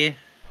 RC.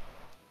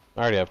 I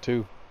already have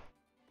 2.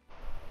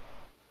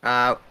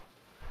 Uh,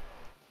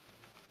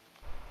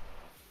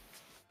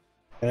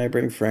 Can I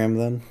bring Fram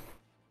then?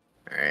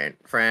 Alright.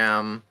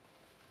 Fram.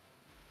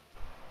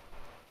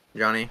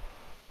 Johnny.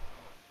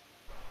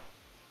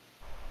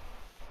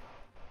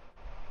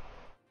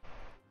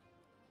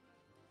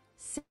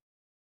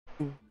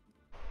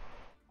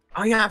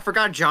 Oh yeah, I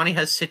forgot Johnny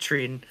has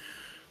citrine.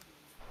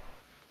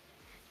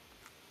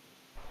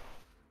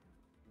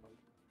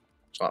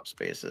 Swap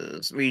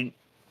spaces. You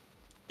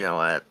know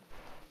what?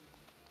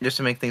 Just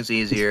to make things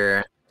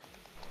easier.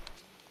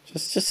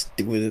 Just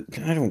do it.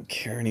 I don't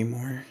care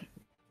anymore.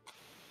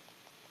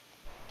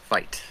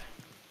 Fight.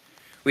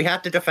 We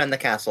have to defend the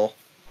castle.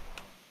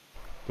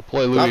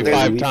 Deploy Louis there's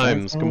 5 Louis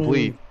times. 5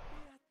 Complete.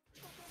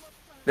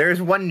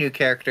 There's one new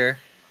character.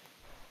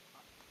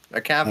 A I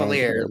don't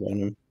Cavalier care about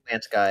him.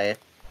 Lance guy.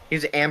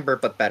 He's Amber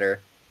but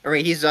better. I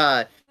mean he's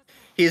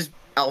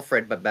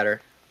Alfred but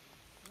better.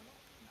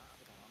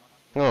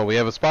 Oh, we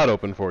have a spot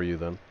open for you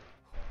then.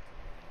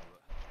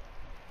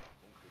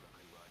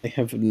 I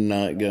have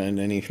not gotten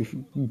any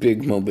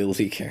big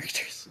mobility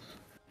characters.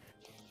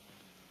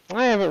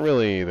 I haven't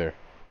really either.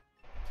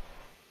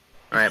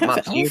 Alright, have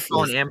Mup, you Alfred.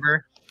 calling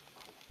Amber?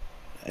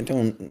 I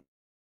don't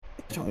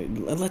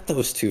let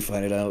those 2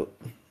 fight it out.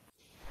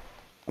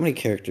 How many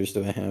characters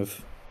do I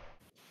have?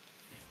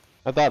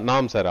 I thought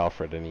Nom said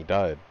Alfred and he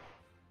died.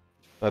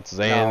 That's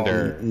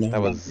Xander. No,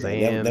 that was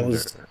Xander. that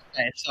was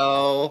Okay,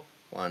 so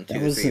 1, 2,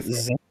 that was 3, 4.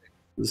 Xan-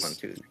 1,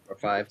 2, 3, 4,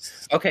 5.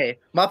 Okay,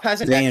 Mup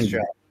has an Xander.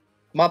 extra.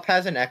 Mup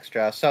has an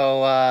extra.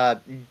 So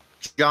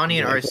Johnny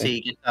and Yeah,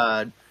 RC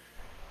get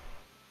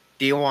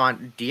do you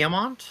want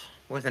Diamant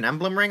with an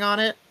emblem ring on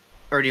it?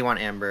 Or do you want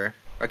Amber?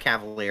 A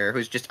Cavalier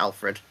who's just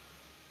Alfred.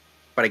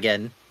 But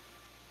again.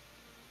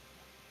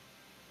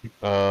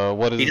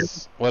 What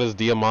does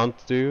Diamant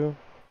do?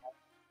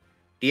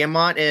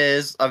 Diamant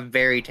is a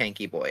very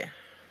tanky boy.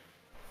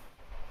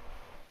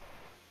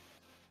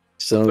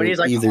 So But he's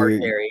like a either hard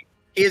carry.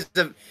 He's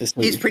so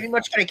pretty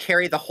much gonna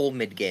carry the whole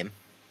mid game.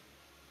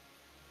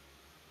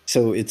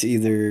 so it's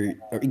either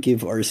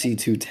give RC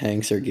 2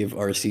 tanks or give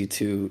RC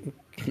 2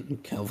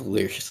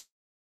 Cavaliers.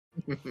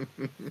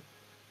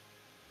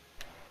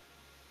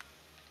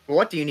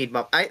 What do you need,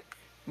 Mup?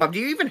 Mup, do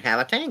you even have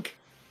a tank?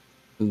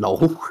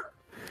 No.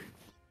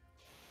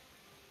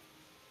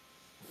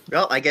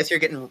 Well, I guess you're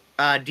getting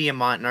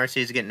Diamant and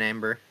RC's getting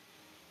Amber.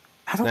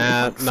 I don't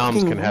Nah, fucking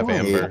Noms can have know.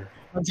 Amber.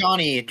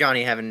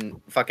 Johnny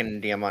having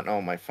fucking Diamant.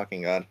 Oh my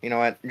fucking god. You know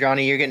what?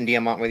 Johnny, you're getting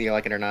Diamant whether you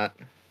like it or not.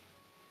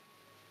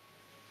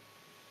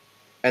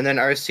 And then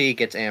RC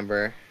gets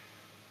Amber.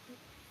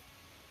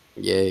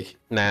 Yay.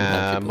 I'm Nah,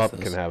 happy with Mup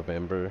this. can have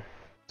Amber.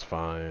 It's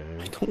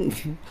fine.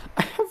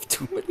 I have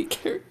too many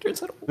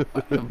characters. I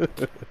don't want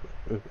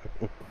them.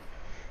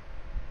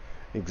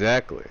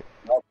 Exactly.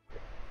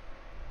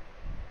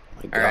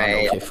 My God,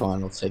 Alright. okay,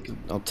 fine.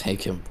 I'll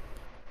take him.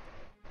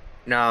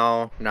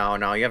 No,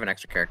 you have an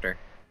extra character.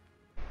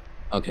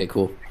 Okay,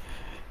 cool.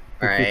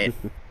 Alright.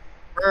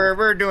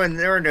 we're doing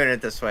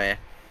it this way.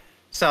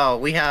 So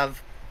we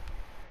have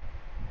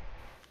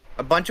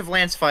a bunch of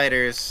lance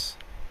fighters,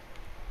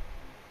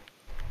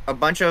 a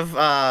bunch of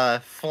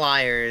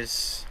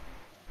flyers,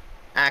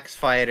 axe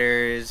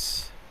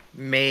fighters,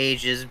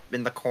 mages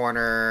in the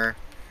corner.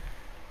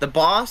 The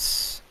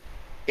boss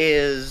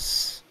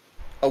is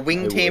a wing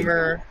I would.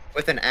 tamer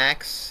with an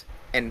axe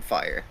and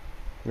fire.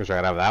 Wish I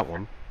could have that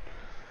one.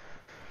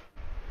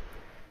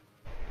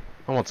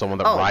 I want someone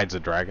that Oh. rides a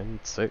dragon.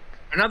 It's sick.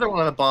 Another one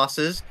of the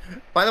bosses.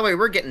 By the way,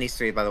 we're getting these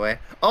 3, by the way.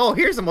 Oh,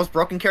 here's the most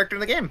broken character in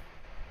the game.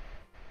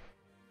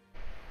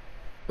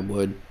 I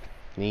would.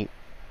 Neat.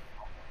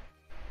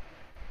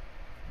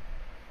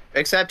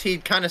 Except he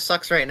kind of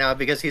sucks right now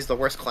because he's the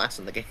worst class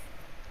in the game.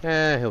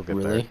 He'll get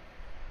Really?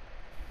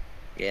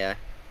 Yeah. there.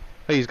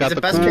 Hey, He's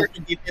the best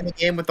character in the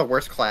game with the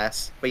worst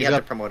class, but you have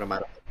to promote him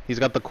out of it. He's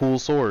got the cool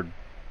sword.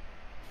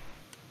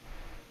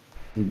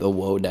 The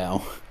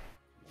Wodow.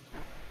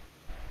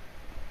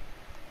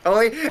 Oh,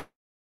 wait.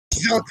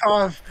 So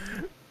tough.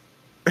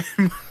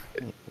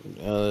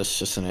 Oh, that's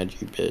just an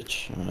edgy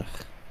bitch.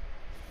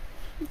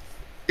 Ugh.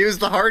 He was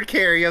the hard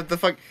carry of the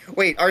fuck.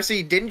 Wait,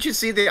 RC, didn't you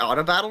see the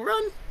auto battle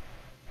run?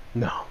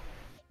 No.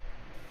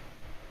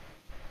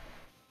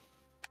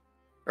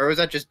 Or was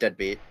that just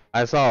Deadbeat?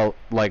 I saw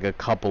like a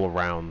couple of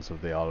rounds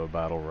of the auto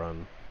battle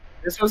run.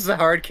 This was the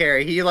hard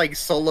carry. He like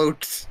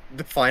soloed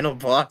the final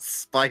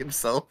boss by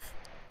himself.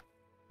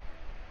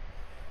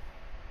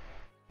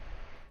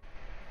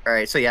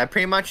 Alright, so yeah,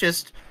 pretty much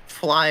just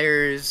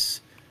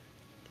flyers,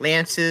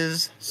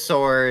 lances,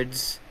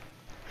 swords,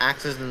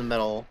 axes in the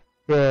middle.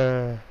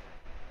 Yeah.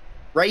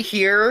 Right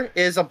here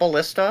is a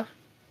ballista,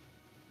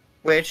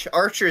 which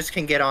archers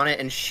can get on it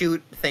and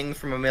shoot things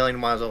from a million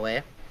miles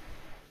away.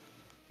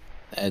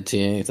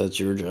 TA, that's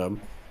your job.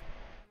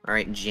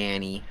 Alright,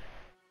 Janny.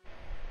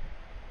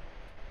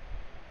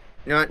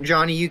 You know what,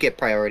 Johnny, you get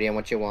priority on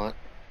what you want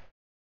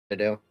to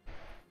do.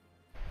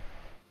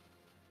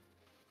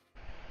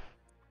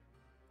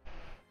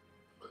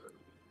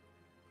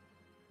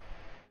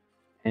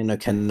 Anna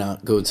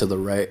cannot go to the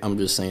right. I'm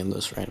just saying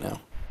this right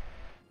now.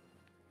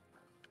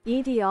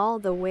 ED all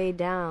the way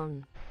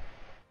down.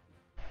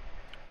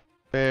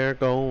 They're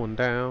going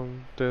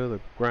down to the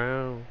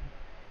ground.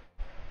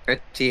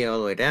 T all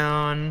the way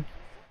down.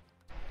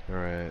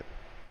 Alright.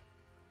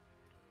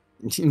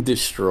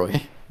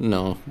 Destroy.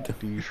 No.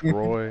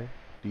 Destroy.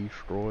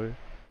 Destroy.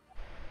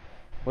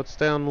 What's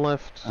down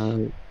left?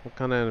 What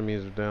kind of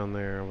enemies are down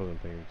there? I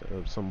wasn't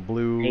thinking. Some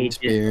blue.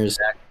 Spears.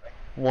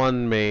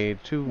 One mage,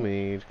 2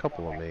 mage,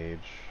 couple of mage.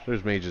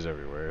 There's mages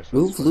everywhere. So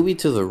Move Louis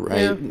to the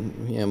right.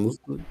 Yeah,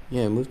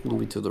 move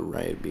Louis to the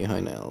right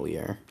behind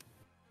Alier.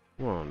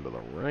 on to the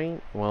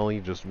right. Well, he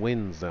just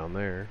wins down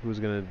there. Who's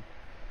gonna?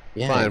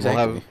 Yeah, Fine,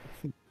 exactly. we'll have.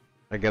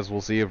 I guess we'll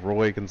see if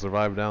Roy can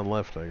survive down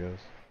left. I guess.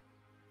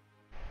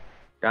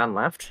 Down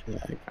left? Yeah,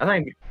 I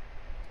think.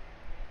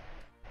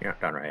 Yeah,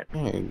 down right.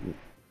 yeah.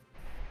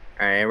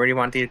 Alright, where do you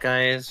want these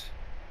guys?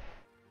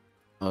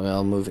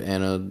 I'll move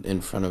Anna in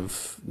front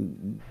of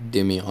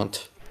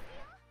Demiant.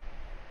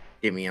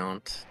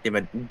 Demiant.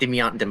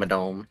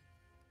 Dimmadome.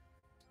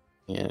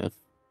 Yeah.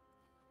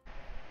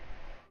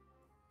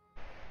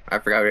 I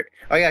forgot it.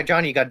 Oh yeah,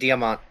 Johnny, you got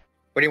Diamant.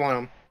 Where do you want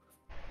him?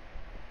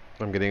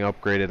 I'm getting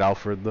upgraded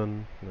Alfred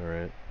then. All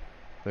right.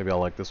 Maybe I'll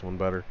like this one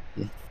better.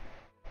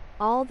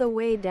 All the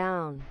way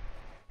down.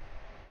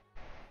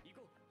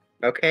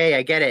 Okay,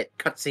 I get it.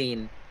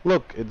 Cutscene.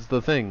 Look, it's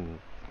the thing.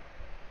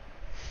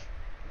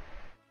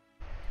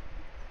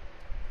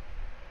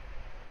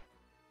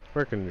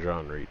 Where can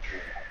John reach?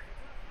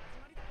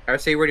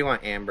 RC, where do you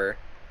want Amber?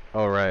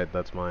 Oh right,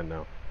 that's mine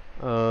now.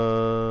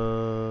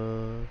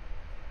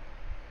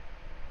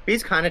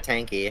 He's kind of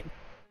tanky.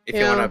 If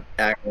you Yeah. want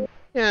to act.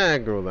 Yeah, I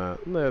grow that.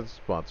 That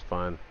spot's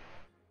fine.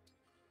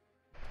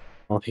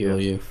 I'll heal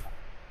you.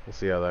 We'll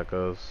see how that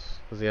goes.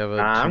 Does he have a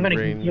I'm gonna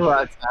range? heal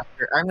out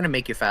faster. I'm gonna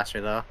make you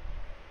faster though.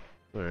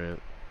 Alright.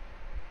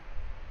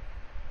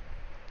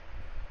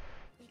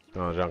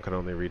 Oh, John can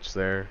only reach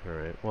there.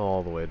 Alright, well,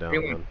 all the way down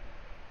Where do you then.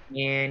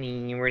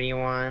 Yanny, where do you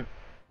want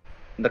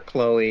the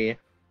Chloe?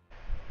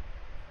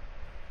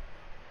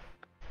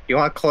 You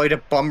want Chloe to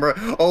bummer?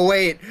 Oh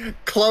wait,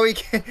 Chloe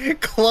can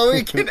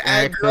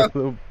aggro.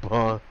 the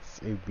boss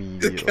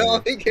immediately.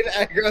 Chloe can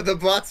aggro the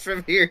boss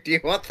from here. Do you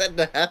want that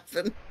to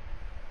happen?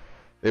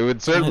 It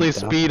would certainly God,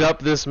 speed up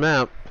this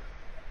map.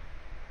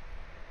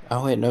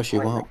 Oh wait, no, she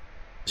won't.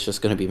 It's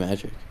just gonna be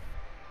magic.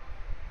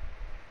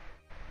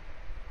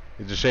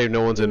 It's a shame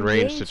no one's in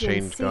range to Engage and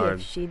change see guard.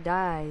 if she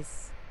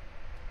dies.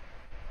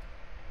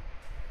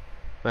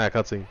 Ah,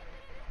 cutscene.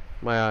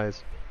 My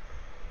eyes.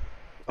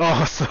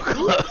 Oh, so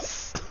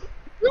close.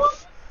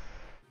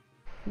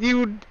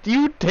 You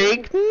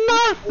take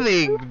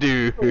nothing,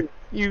 dude.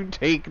 You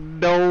take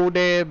no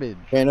damage.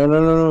 Hey,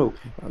 no.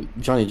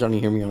 Johnny,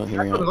 hear me out.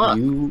 Hear me Aggro the out. boss.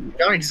 You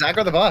Johnny, just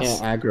aggro the boss.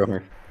 yeah, aggro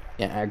her.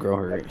 Yeah, aggro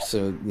her.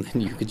 So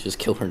then you could just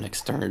kill her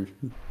next turn.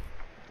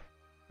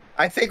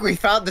 I think we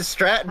found the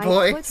strat, I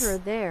boys. put her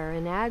there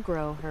and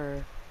aggro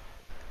her.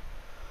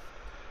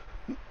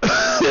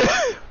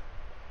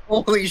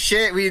 Holy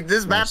shit!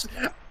 This map.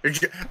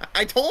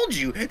 I told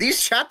you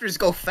these chapters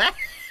go fast.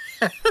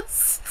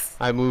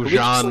 I move We just,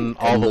 John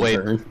like, all end the way.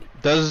 turn.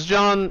 Is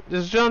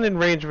John in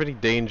range of any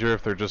danger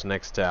if they're just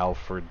next to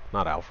Alfred?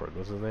 Not Alfred.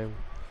 What's his name?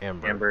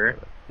 Amber. Amber.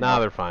 Nah,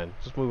 they're fine.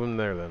 Just move them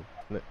there then.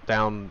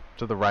 Down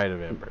to the right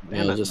of Amber.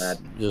 Damn Yeah, it.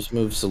 just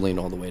move Celine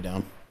all the way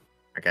down.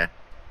 Okay.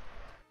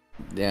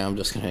 Yeah, I'm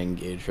just gonna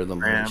engage her the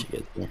Fram. moment she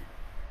gets here.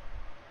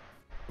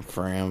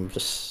 Fram,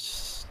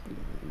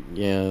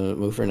 yeah,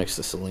 move her next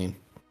to Celine.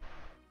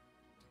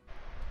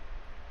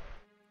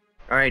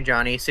 Alright,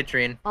 Johnny,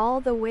 citrine. All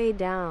the way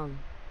down.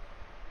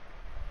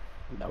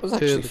 That was To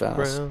actually the fast.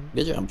 ground.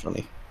 Good job,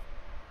 Johnny.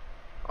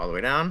 All the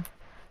way down.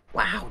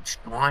 Wow,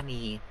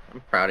 Johnny.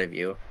 I'm proud of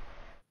you.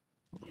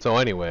 So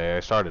anyway, I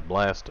started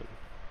blasting.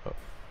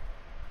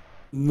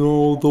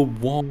 No, the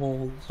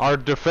walls. Our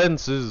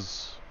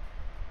defenses.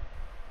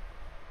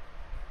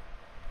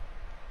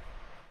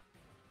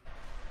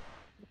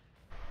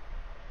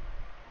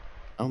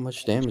 How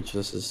much damage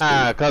does this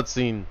Ah, do?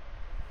 cutscene.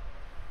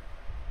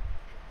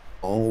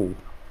 Oh.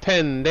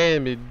 10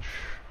 damage.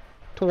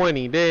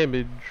 20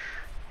 damage.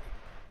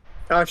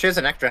 Oh, she has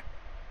an extra.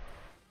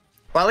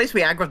 Well, at least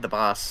we aggroed the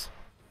boss.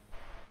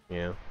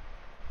 Yeah.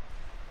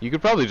 You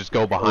could probably just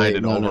go behind Wait,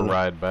 and no.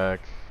 override back.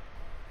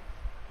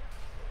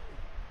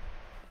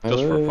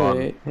 Just for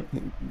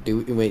fun.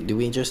 Do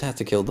we just have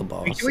to kill the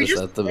boss? Can we Is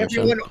just that the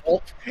mission?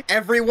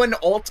 everyone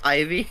ult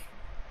Ivy?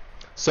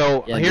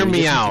 So, Yeah, hear do we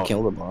me just have to out.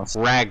 kill the boss?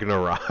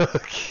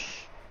 Ragnarok.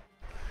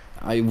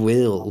 I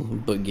will,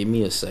 but give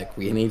me a sec.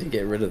 We need to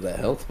get rid of that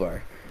health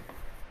bar.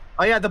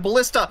 Oh yeah, the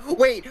ballista.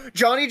 Wait,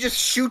 Johnny just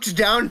shoots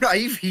down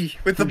Ivy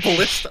with the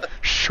ballista.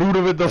 Shoot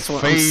him in the That's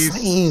what I'm face.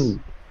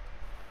 saying.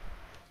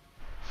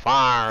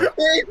 Fire.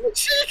 Wait,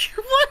 she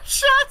one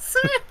shots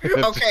it.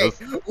 Okay,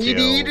 Just we kills.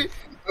 need.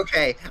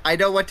 Okay, I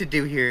know what to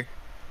do here.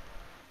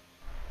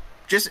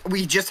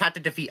 We just have to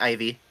defeat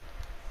Ivy.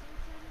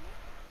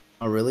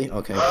 Oh really?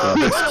 Okay. Cool.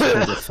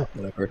 Just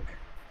whatever.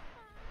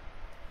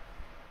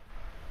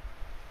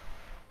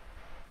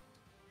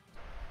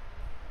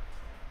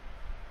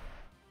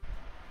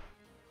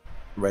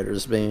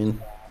 Rider's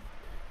Bane.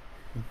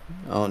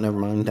 Oh, never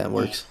mind. That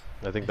works.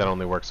 I think that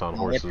only works on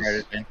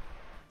horses.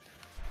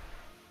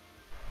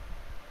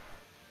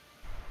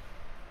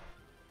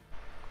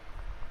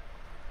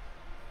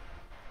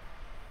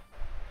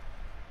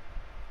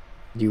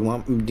 Do you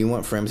want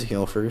Frem to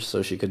heal first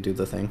so she could do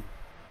the thing?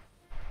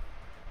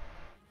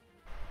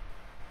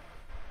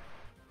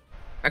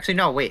 Actually,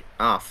 no. Wait.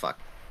 Oh fuck.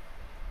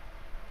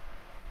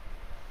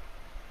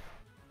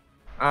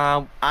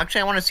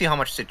 Actually, I want to see how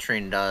much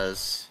citrine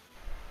does.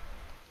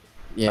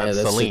 Yeah, That's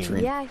that's Celine.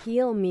 Citrine. Yeah,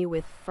 heal me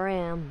with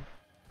Fram.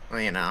 Well,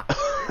 you know.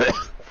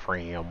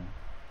 Fram.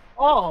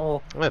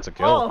 Oh. That's a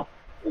kill.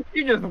 Oh.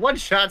 You just one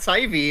shots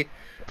Ivy.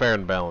 Fair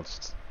and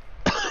balanced.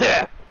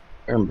 Fair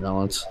and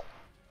balance.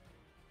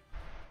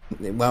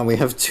 Wow, we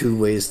have 2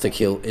 ways to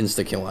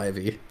insta-kill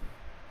Ivy.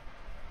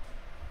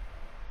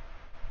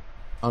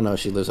 Oh no,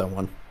 she lives on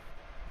 1.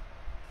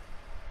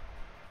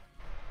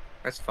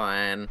 That's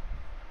fine.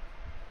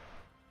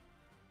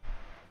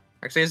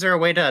 Actually, is there a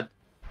way to...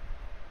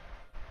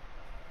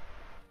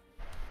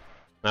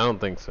 I don't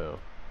think so.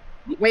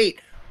 Wait!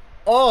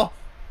 Oh!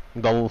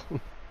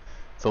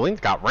 Celine's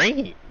got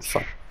range.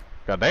 Fuck.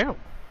 Goddamn.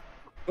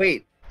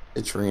 Wait,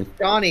 Citrine.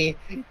 Johnny,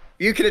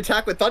 you can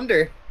attack with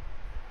thunder.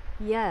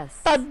 Yes.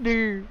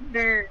 Thunder.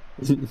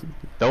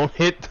 Don't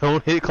hit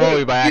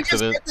Chloe by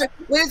accident.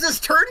 Wait, is this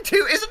turn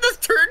 2? Isn't this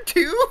turn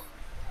 2?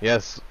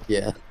 Yes.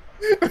 Yeah.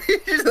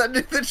 Is that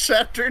the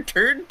chapter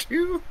turn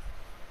 2?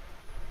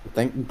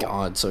 Thank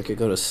God, so I could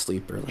go to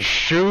sleep early.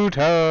 Shoot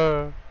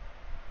her.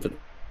 But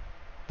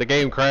The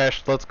game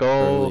crashed. Let's go.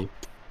 early.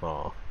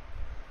 Aw.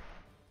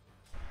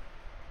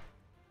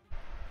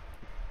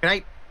 Can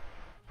I...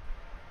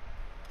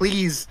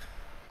 Please.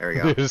 There we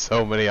go. There's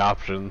so many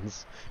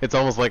options. It's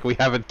almost like we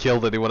haven't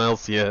killed anyone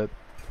else yet.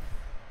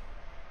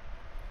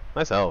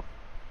 Nice health.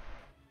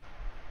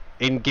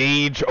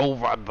 Engage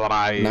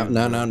overdrive.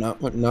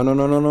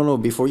 No.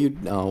 Before you...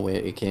 Oh,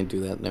 wait, you can't do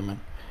that. Never mind.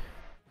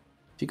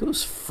 She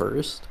goes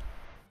first?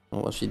 Oh,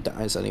 well, she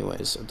dies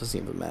anyway, so it doesn't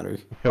even matter.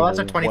 Well, that's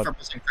a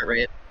 24% crit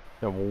rate.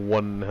 You have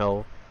 1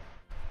 health.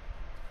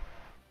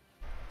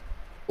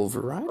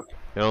 Override?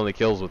 It only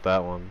kills with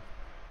that one.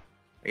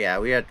 Yeah,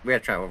 we had to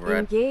try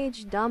override.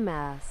 Engage,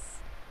 dumbass.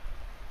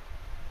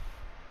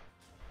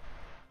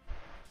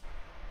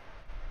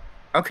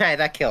 Okay,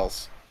 that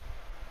kills.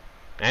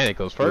 And it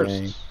goes first.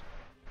 Yay.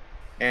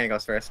 And it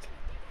goes first.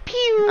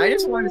 Pew! I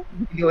just wanted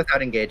to go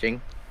without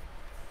engaging.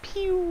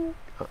 Pew!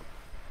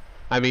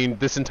 I mean,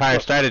 this entire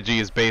strategy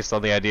is based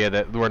on the idea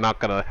that we're not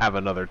gonna have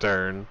another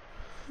turn.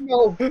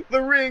 No,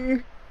 the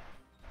ring!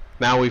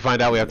 Now we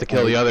find out we have to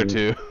kill the other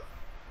 2.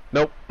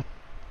 Nope.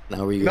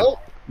 Now we Nope.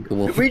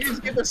 Cool. We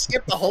just get to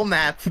skip the whole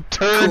map.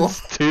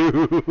 Turns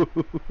 2.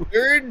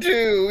 Turn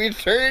 2. We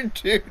turn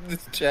 2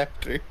 this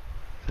chapter.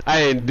 I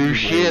didn't do We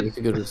shit.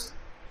 could go to...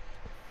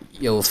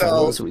 Yo,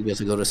 fellas, we get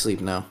to go to sleep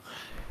now.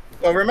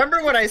 Well,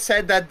 remember when I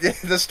said that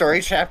the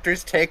story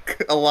chapters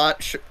take a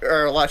lot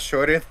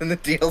shorter than the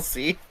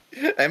DLC?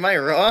 Am I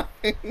wrong?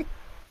 They're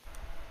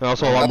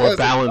also a lot more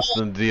balanced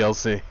than the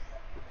DLC.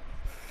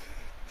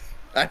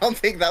 I don't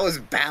think that was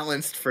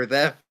balanced for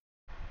them.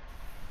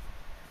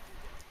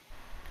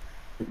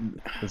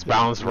 It's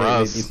balanced for Wait,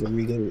 us.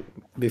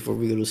 Before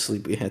we go to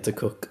sleep, we had to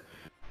cook.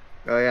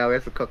 Oh yeah, we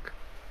have to cook.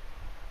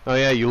 Oh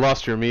yeah, you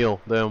lost your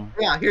meal. Damn.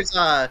 Yeah, here's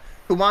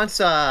who wants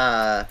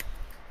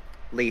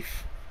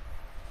Leaf?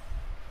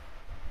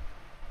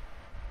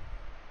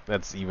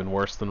 That's even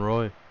worse than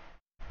Roy.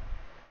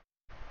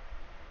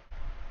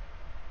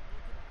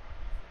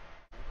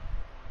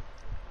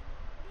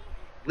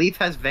 Leaf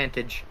has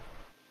Vantage.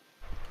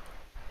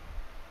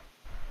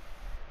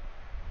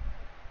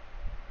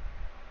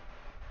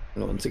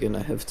 Once again,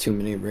 I have too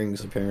many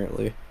rings,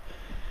 apparently.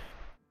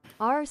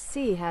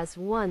 RC has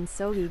one,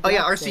 so he gets Oh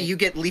yeah, RC, it. you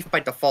get Leaf by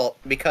default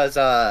because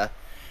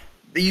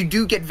you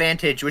do get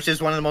Vantage, which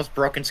is one of the most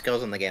broken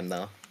skills in the game,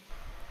 though.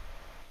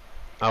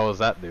 How was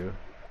that, dude?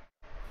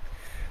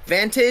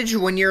 Vantage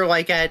when you're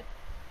like at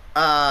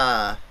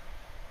 50%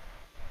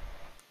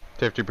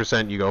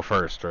 you go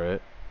first,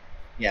 right?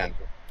 yeah.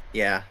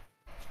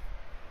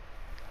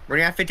 When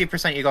you're at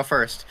 50%, you go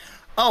first.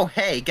 Oh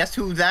hey, guess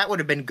who that would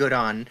have been good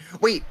on?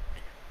 Wait,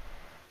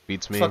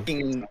 Beats me.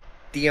 fucking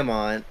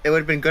Diamant. It would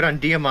have been good on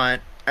Diamant.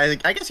 I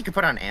guess you could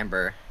put on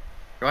Amber.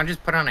 You want to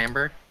just put on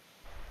Amber?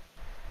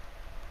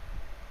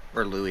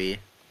 Or Louis?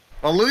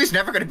 Well, Louis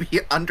never going to be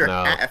under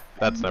No, half.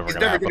 that's never He's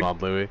gonna never happen gonna- on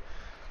Louis.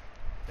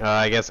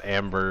 I guess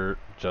Amber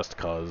just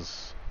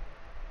cause.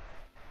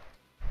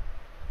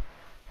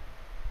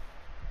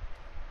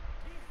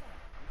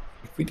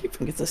 We didn't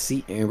even get to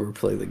see Amber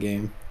play the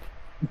game.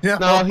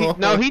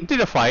 No, he did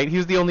a fight. He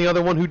was the only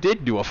other one who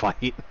did do a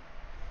fight.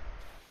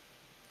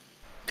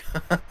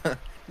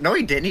 No,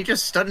 he didn't. He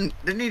just stunned.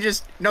 Didn't he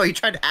just? No, he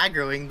tried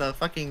aggroing the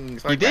fucking.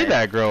 He did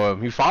aggro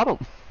him. He fought him.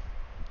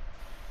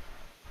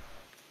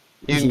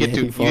 You didn't Yeah, get to.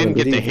 he You fought him, didn't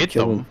get but he to didn't hit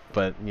kill them, him.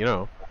 but you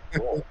know.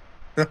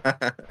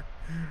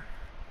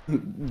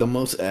 The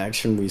most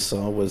action we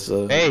saw was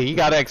Hey, he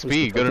got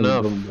XP. Good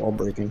enough. Wall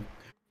breaking.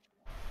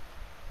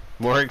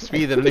 More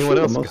XP than anyone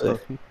else. Most- got.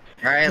 All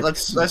right,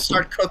 let's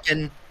start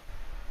cooking.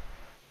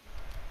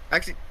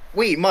 Actually,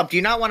 wait, Mub, do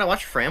you not want to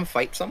watch Fram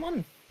fight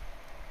someone?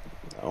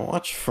 I'll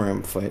watch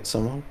Fram fight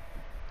someone.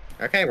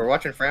 Okay, we're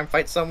watching Fram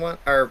fight someone.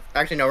 Or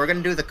actually, no, we're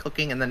gonna do the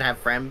cooking and then have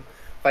Fram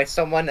fight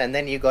someone, and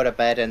then you go to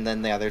bed, and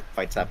then the other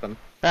fights happen,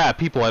 Ah,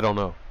 people I don't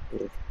know.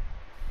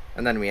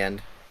 and then we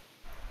end.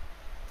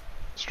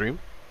 Stream.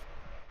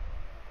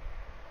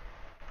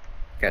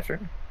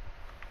 Catcher.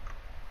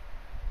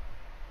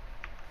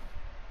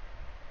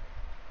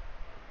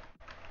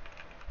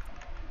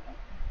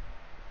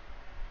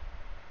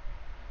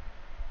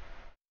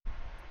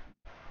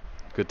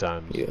 Good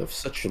times. You have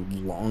such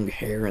long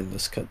hair in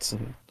this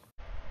cutscene.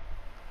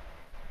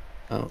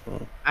 I don't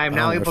know. I am I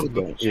now don't know able to if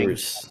go you got fishing.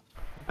 ears.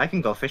 I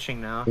can go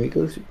fishing now.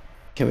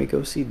 Can we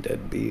go see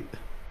Deadbeat?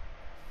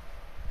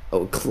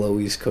 Oh,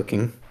 Chloe's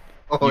cooking.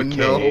 Oh You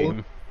no!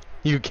 came.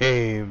 You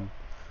came.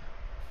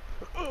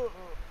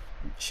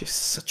 She's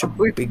such a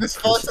Wait, big this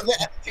falls person.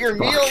 to your Fuck.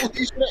 meal.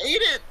 You should have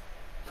ate it.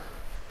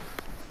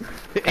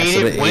 I Ate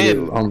should've it ate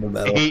when? it on the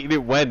metal. Ate it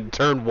when?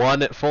 Turn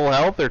 1 at full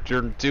health or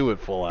turn 2 at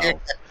full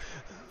health?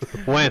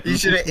 When? You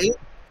should have ate.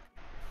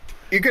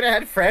 You could have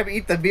had Fram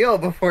eat the meal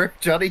before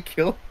Johnny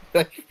killed.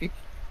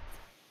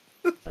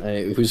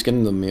 Hey, who's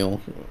getting the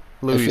meal?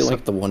 I Louis. feel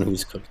like the one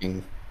who's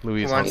cooking.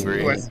 Louis is Who wants- hungry.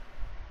 who wants-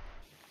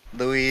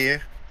 Louis,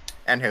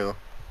 and who?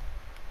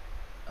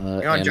 You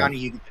know, Anna. Johnny,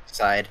 you can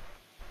decide.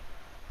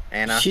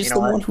 Anna, She's you know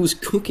the what? one who's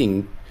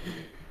cooking.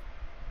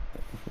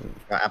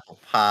 Got apple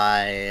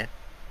pie.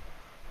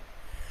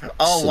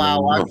 Oh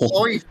Cinnamon wow, roll.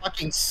 Chloe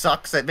fucking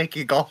sucks at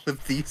making all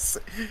of these,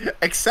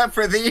 except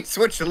for these,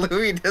 which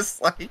Louis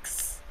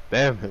dislikes.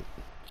 Damn it.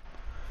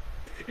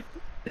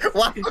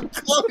 Why would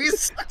Chloe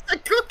sucks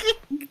at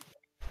cooking?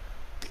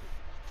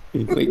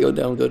 Wait, go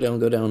down, go down,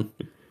 go down.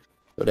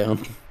 Go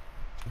down.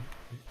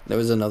 There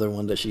was another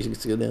one that she's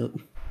good at.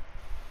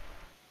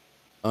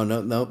 Oh,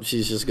 no, nope,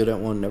 she's just good at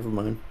one, never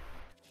mind.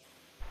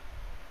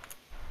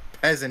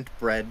 Peasant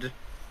bread.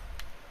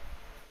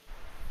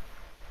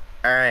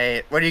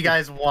 Alright, what do you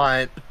guys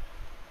want?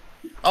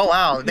 Oh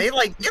wow, they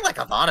like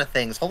a lot of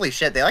things. Holy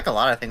shit, they like a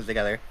lot of things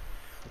together.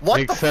 What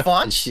the Except-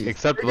 fuck?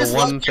 Except for They're the just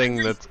one like thing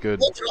everything. that's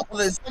good.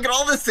 Look at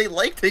all this they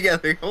like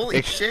together. Holy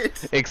Ex-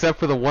 shit. Except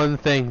for the one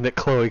thing that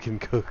Chloe can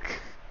cook.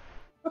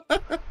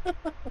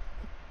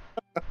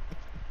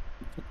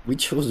 We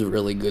chose a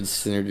really good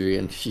synergy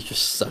and she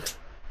just sucks.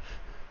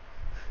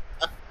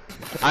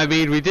 I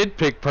mean, we did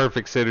pick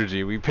perfect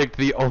synergy. We picked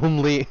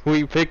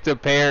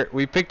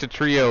we picked a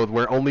trio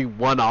where only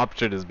one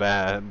option is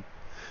bad.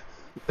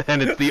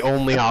 And it's the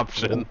only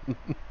option.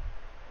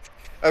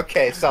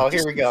 Okay, so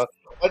here we go.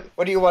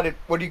 What do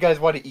you guys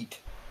want to eat?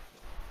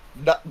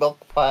 Nut milk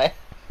pie.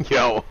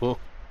 Yo.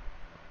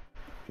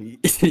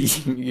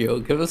 Yo,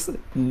 give us a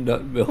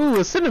nut milk. Ooh,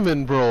 a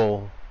cinnamon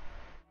roll.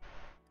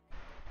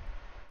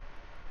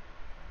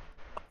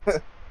 Do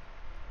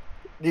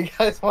you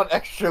guys want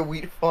extra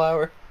wheat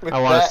flour? With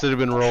I want a that?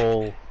 cinnamon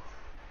roll.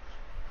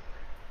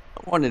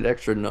 I wanted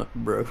extra nut,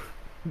 bro.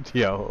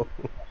 Yo.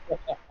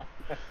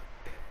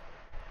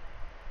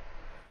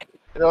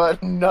 You know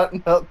what?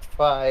 Nut milk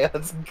pie.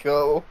 Let's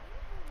go.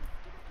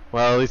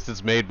 Well, at least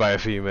it's made by a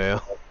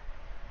female.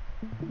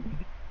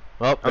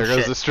 Well, there Oh, goes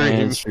shit. the stream.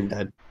 And you're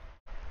dead.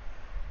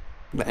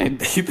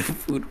 The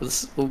food was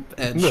so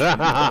bad.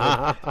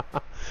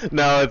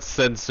 No, it's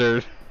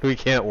censored. We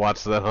can't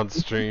watch that on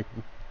stream.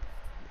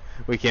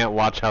 We can't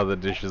watch how the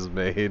dish is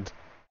made.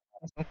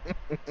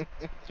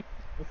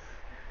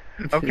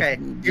 Okay,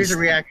 here's the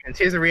reactions.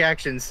 Here's the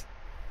reactions.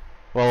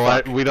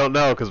 Well, we don't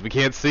know because we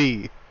can't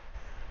see.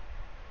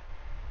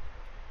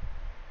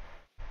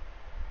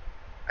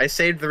 I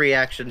saved the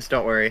reactions.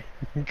 Don't worry.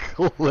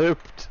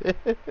 Clipped it.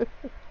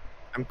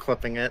 I'm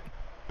clipping it.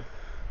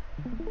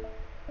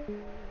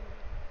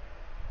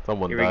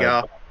 Someone Here died. we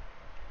go.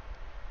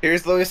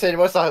 Here's Louis saying,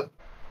 "What's up?"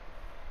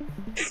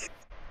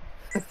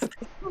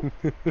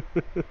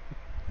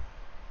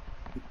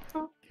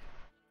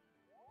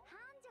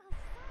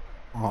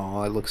 Oh,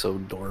 I look so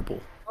adorable.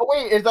 Oh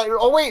wait, is that?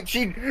 Oh wait,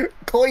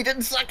 Chloe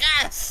didn't suck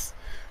ass.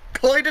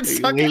 Chloe didn't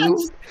suck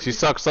ass. She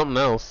sucked something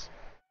else.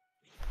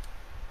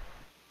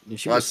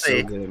 She Let's was so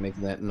see. good at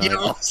making that nut.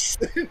 Yes.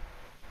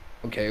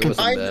 Okay, it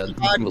wasn't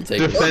bad. We'll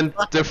take it.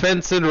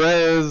 Defense and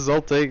res,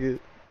 I'll take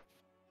it.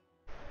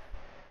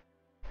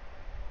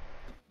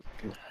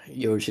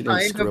 Yo, she didn't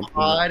Kind screw of up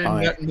odd and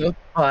the nut milk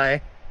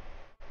pie.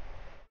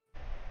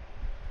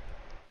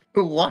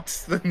 Who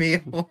wants the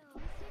meal?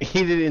 Eat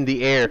it in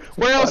the air.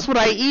 Where else would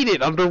I eat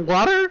it?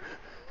 Underwater?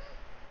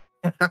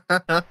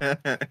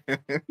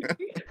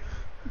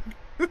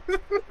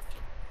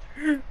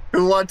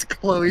 Who wants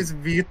Chloe's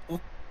meal?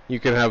 You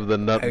can have the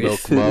nut milk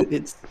mup.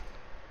 It's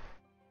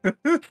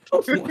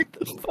what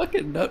the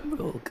fucking nut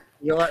milk?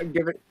 You know what?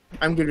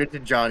 I'm giving it to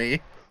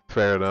Johnny.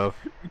 Fair enough.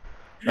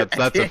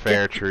 That's a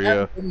fair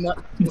trio. Nut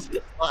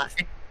milk pie.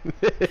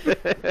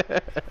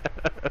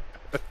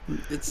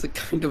 It's a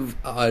kind of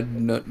odd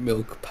nut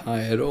milk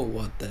pie. I don't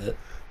want that.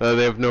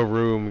 They have no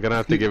room. Gonna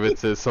have to give it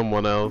to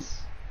someone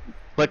else.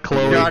 Let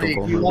Chloe Johnny,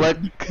 you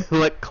want-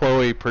 let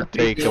Chloe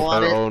partake You of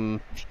want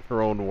it?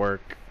 her own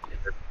work.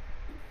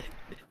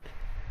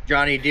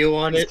 Johnny, do you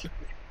want it?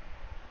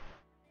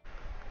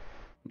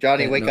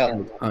 Johnny, That wake nut up.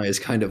 milk pie is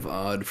kind of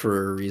odd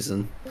for a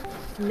reason.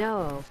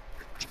 No.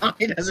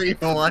 Johnny doesn't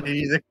even want it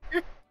either.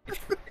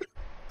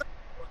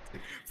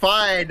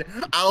 Fine,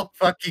 I'll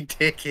fucking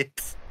take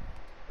it.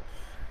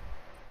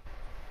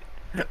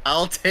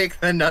 I'll take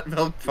the nut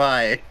milk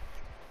pie.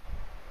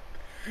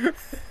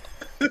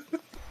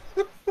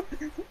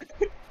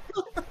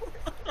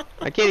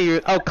 I can't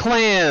even. Oh,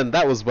 Clan!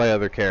 That was my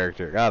other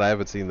character. God, I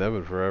haven't seen them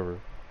in forever.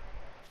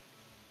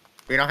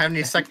 We don't have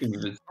any second.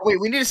 Oh, wait,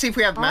 we need to see if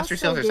we have master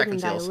Also, seals or second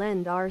didn't I seals.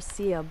 lend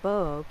RC a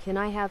bow? Can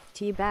I have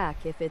tea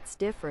back if it's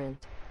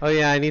different? Oh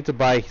yeah, I need to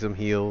buy some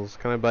heals.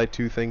 Can I buy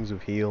 2 things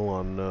of heal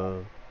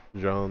on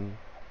John?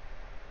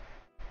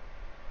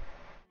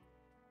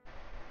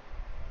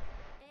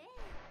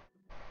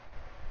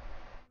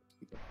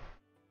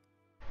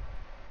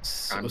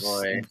 So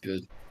Convoy.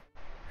 good.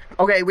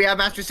 Okay, we have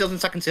master seals and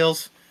second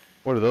seals.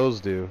 What do those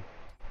do?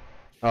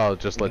 Oh, it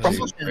just lets you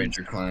Promotion.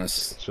 Ranger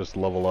class. just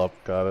level up.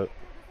 Got it.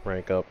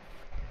 Rank up.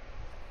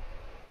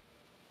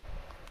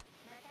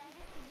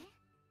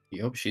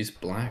 Yup, she's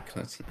black.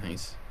 That's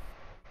nice.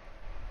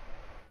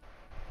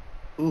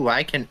 Ooh,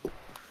 I can.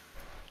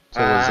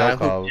 So was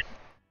Zelkov.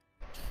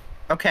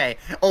 Okay.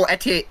 Oh,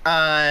 Etienne.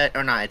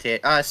 Or not Etienne.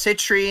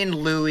 Citrine,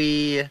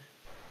 Louis, Yeah,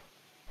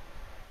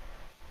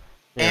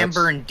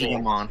 Amber, it's- and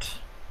Diamant.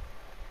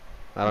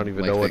 I don't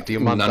even Like, know what like,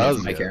 Diamant none does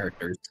of my yet.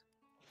 characters.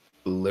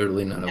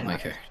 Literally none of my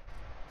characters.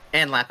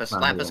 And Lapis.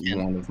 Lapis One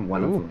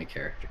can. of Ooh. my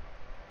characters.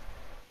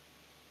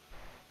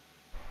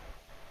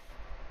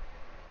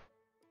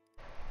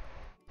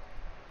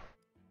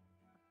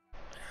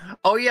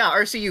 Oh yeah,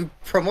 RC, you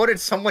promoted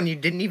someone you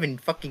didn't even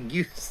fucking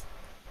use.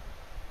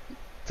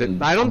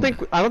 I don't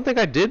think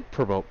I did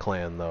promote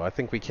Clan though. I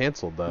think we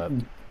canceled that.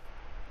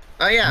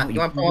 Oh yeah, No, you you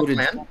want to promote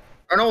promoted- Clan?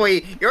 Oh no,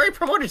 wait, you already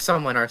promoted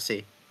someone,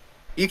 RC.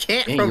 You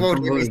can't Yeah, you promote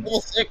him. He's promoted-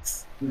 level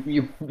 6.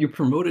 You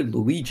promoted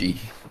Luigi,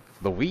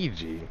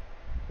 Luigi.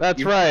 That's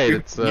You- right. you-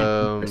 It's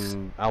yeah,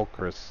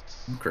 Alchrist.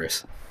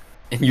 Chris,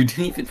 and you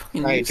didn't even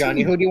fucking Alright, use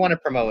Johnny, him. who do you want to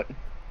promote?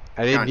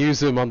 I didn't Johnny.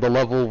 use him on the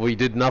level we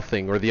did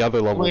nothing, or the other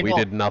level Wait, we no.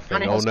 did nothing.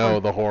 Johnny Oh has no,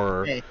 one. the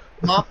horror. Okay,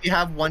 Mop, you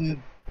have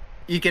one.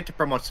 You get to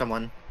promote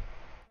someone.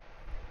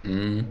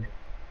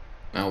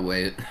 Oh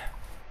wait.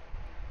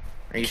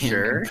 Are you I can't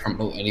sure?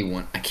 promote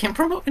anyone. I can't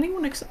promote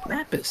anyone except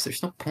Lapis.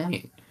 There's no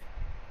point.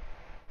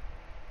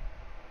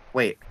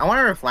 Wait, I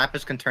wonder if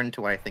Lapis can turn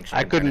into what I think she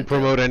I can turn couldn't into.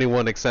 promote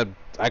anyone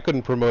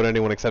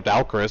except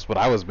Alchrist, but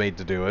I was made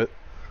to do it.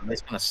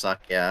 It's gonna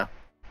suck, yeah.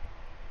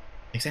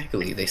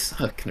 Exactly. They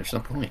suck. There's no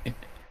point.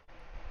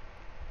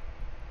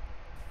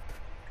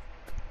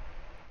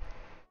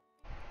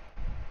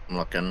 I'm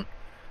looking.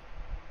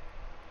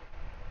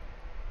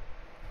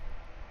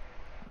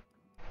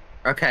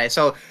 Okay,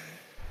 so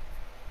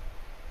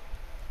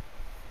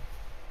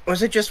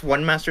was it just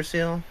one Master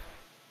Seal?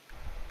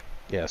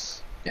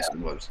 Yes. Yes, it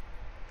was.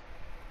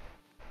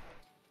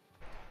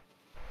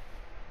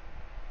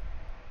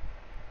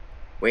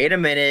 Wait a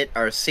minute,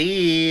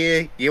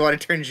 RC, you want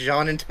to turn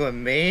Jean into a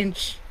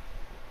mage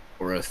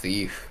Or a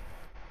thief.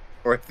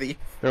 or a thief?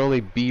 They're only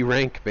B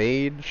rank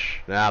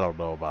mage. I don't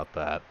know about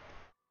that.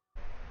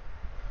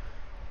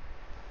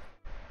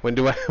 When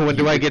do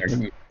I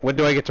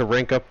get to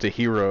rank up to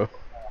hero?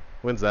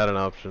 When's that an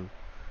option?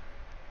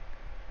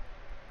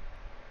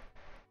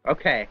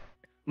 Okay,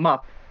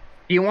 Mup.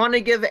 Do you want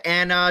to give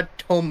Anna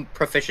tome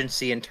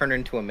proficiency and turn her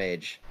into a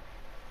mage?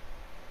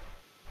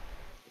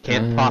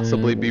 Can't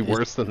possibly be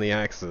worse than the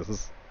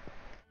axes.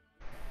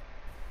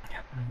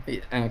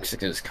 The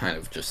axes kind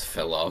of just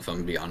fell off, I'm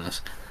gonna be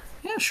honest.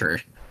 Yeah, sure.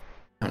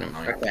 I don't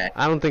mind. Okay.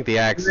 I don't think the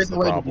axe There is is the a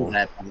way to do problem.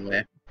 that, by the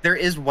way. There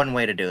is one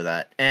way to do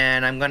that,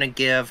 and I'm gonna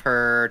give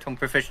her tome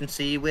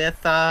proficiency with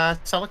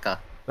Celica.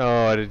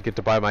 Oh, I didn't get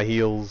to buy my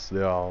heals.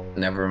 No.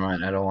 Never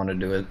mind, I don't want to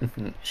do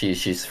it.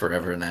 She's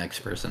forever an axe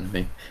person to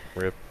me.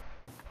 Rip.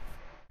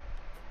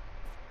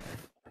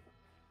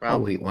 Well, Oh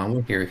wait, while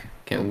we're here,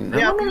 can we...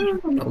 yeah, No.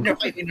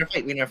 we need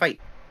to fight.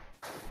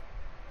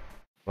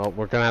 Well,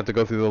 we're gonna have to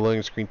go through the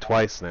loading screen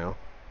twice now.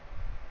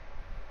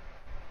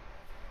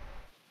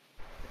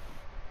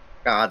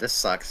 God, this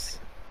sucks.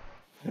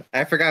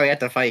 I forgot we had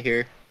to fight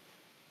here.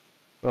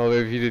 Well,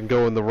 if you didn't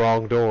go in the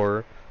wrong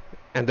door,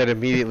 and then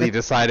immediately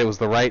decide it was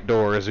the right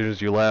door as soon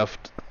as you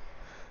left.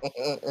 This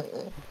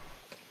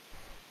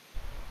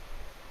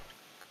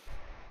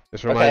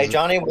Okay, reminds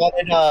Johnny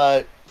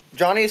wanted,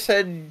 Johnny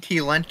said he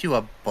lent you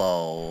a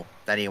bow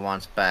that he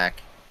wants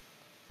back.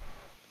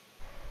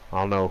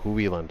 I don't know who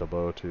he lent a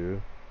bow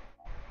to.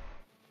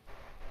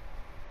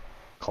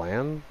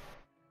 Clan?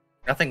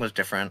 Nothing was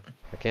different.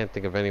 I can't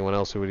think of anyone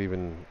else who would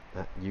even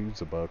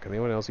use a bow. Can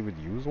anyone else even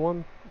use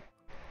one?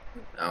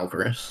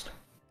 Alvarez.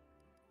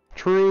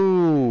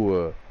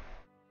 True!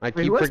 I Wait,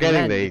 keep who was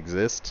forgetting Ned? they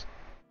exist.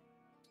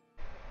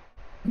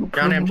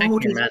 Johnny, I'm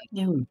taking your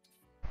men.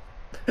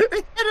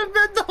 It had a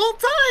men the whole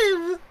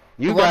time!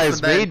 You Who wants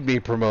guys the bed? made me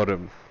promote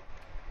him.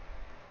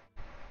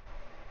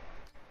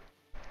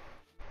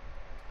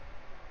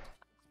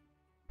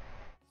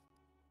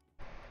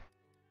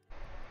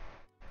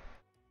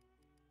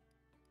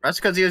 That's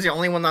because he was the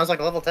only one that was like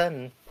level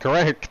 10.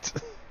 Correct.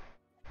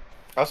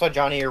 Also,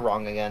 Johnny, you're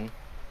wrong again.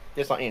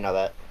 Just letting you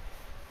know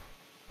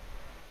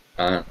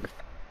that.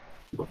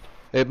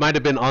 It might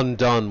have been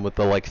undone with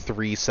the like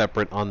 3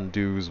 separate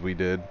undos we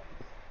did.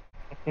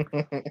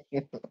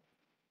 Alright,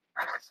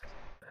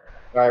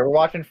 we're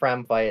watching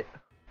Fram fight.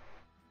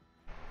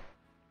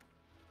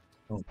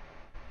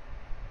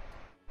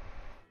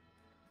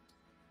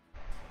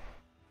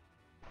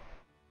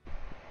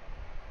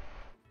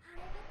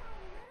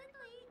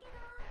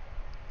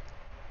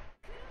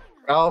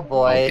 Oh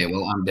boy. Okay,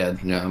 well I'm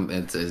dead. No,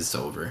 it's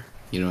over.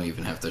 You don't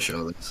even have to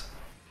show this.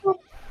 Hold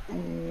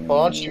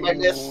on, she might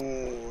miss.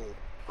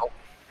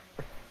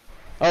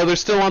 Oh, they're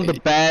still on the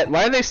bad.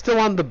 Why are they still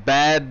on the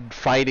bad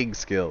fighting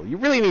skill? You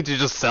really need to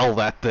just sell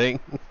that thing.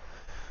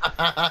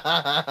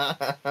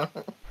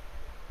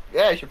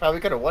 Yeah, you should probably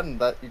could have won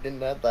that. You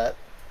didn't have that.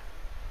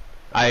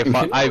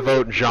 I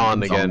vote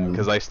Jean again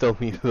because I still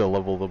need to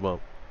level them up.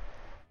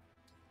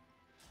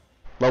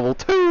 Level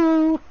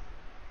 2.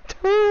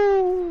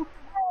 2.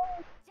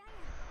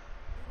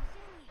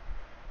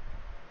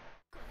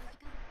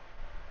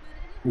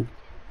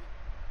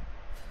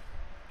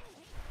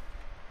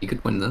 You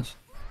could win this.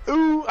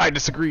 Ooh, I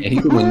disagree. Yeah,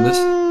 you could win this.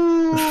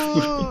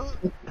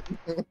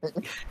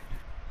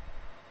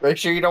 Make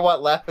sure you don't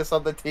want Lapis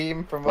on the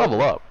team from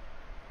Level up.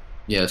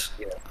 Yes,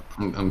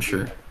 I'm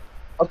sure.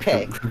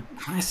 Okay,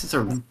 Classes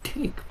are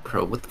take,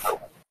 bro. What the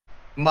fuck?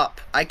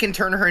 Mup, I can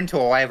turn her into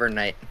a Wyvern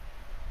Knight.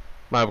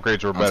 My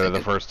upgrades were I'll better take the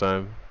it. first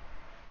time.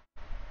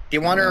 Do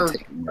you want her? I'll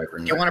take it right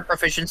Do you want a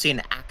proficiency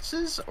in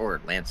axes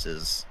or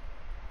lances?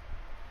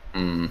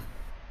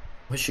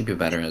 What should be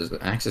better as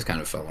the axes kind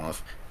of fell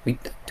off. We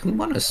don't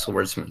want a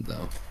swordsman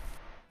though.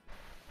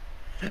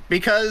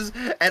 Because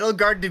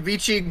Edelgard,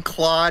 Divici, and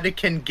Claude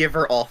can give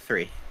her all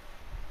 3.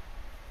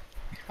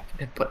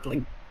 But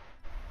like,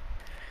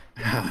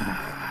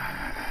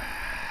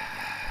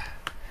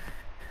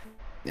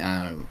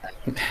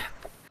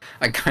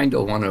 I kind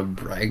of want to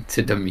brag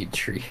to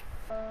Dimitri.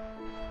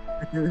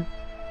 Go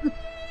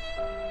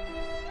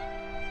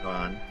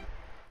on.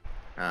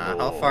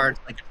 How far?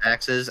 Like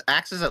axes?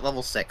 Axes at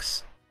level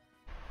 6.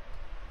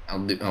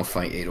 I'll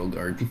fight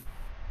Edelgard.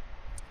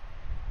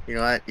 You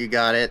know what? You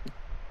got it.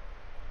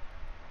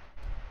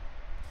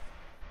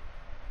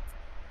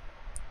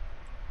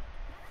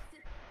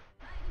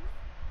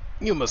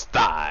 You must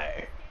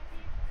die.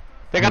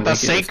 They got Well,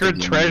 the we can sacred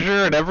just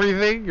treasure and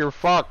everything? You're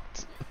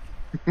fucked.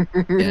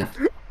 Yeah.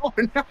 Oh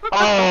no!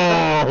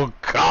 Oh,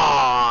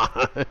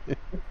 God.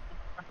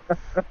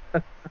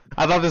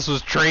 I thought this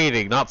was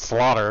trading, not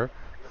slaughter.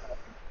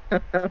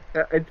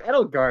 It's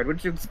Edelgard.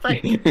 What'd you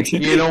expect?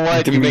 You know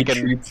what? You make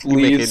Dimitri, an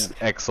please.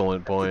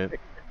 excellent point.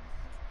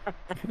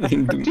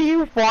 Do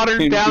you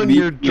water down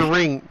your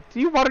drink? Do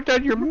you water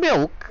down your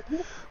milk?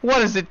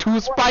 What is it, too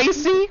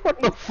spicy?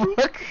 What the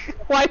fuck?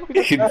 Why?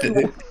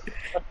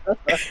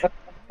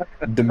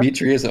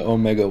 Dimitri is an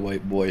Omega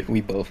white boy.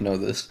 We both know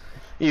this.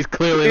 He's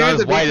clearly not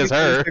as white as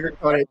her.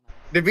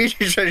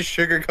 Dimitri's trying to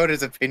sugarcoat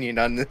his opinion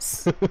on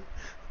this.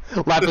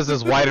 Lapis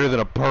is whiter than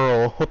a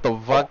pearl. What the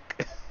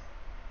fuck?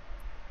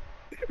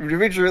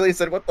 Dimitri really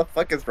said, "What the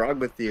fuck is wrong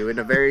with you?" in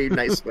a very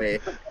nice way.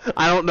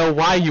 I don't know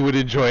why you would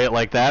enjoy it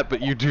like that,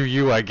 but you do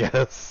you, I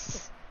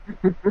guess.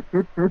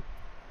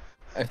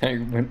 I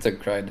went to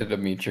cry to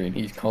Dimitri and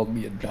he called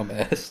me a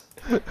dumbass.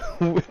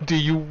 Do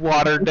you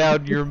water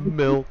down your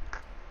milk?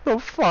 The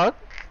fuck?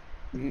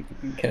 Can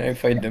I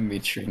fight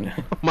Dimitri now?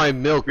 My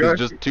milk is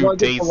just You too wanna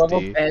get to level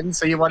tasty. 10,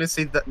 so you want to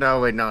see the?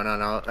 No, wait, no.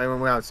 I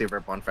want to see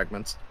Rip on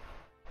fragments.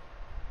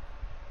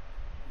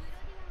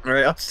 All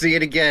right, I'll see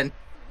it again.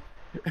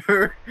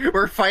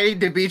 We're fighting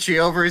Dimitri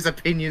over his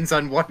opinions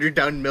on watered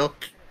down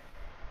milk.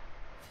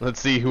 Let's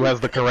see who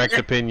has the correct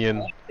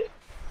opinion.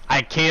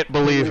 I can't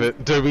believe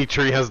it.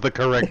 Dimitri has the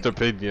correct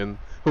opinion.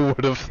 Who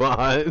would have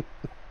thought?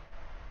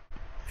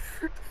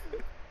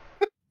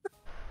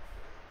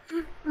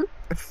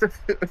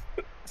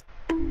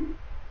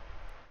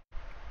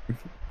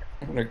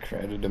 I'm gonna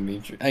cry to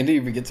Dimitri. I didn't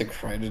even get to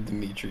cry to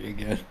Dimitri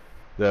again.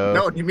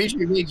 No,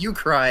 Dimitri made you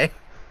cry.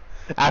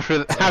 After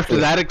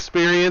that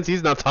experience,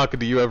 he's not talking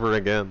to you ever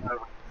again.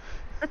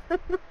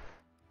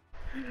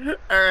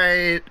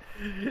 Alright.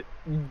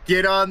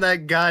 Get on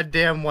that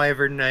goddamn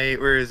Wyvern Knight.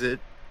 Where is it?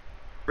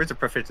 Where's the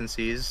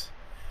proficiencies?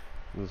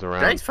 He's Did I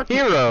around. fucking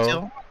Hero!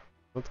 steal?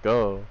 Let's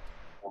go.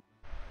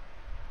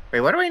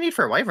 Wait, what do I need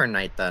for Wyvern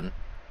Knight then?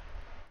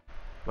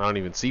 I don't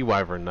even see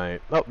Wyvern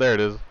Knight. Oh, there it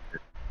is.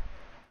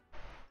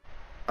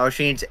 Oh,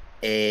 she needs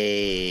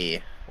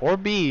A Or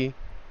B.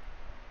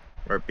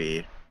 or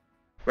B.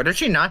 What does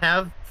she not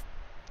have?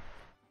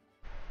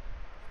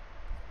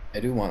 I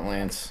do want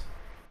Lance,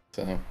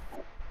 so.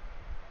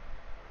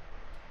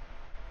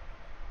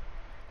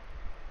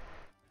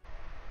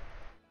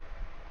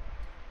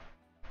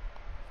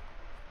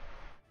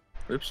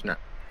 Oops, no.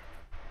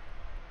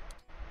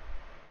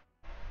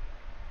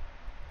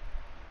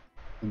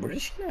 What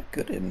is she not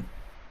good in?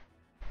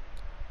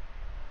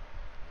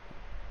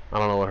 I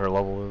don't know what her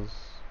level is.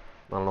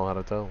 I don't know how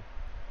to tell.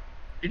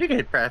 You did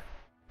get prep.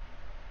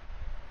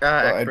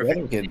 Well,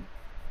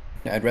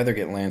 I'd rather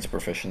get Lance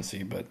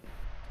proficiency, but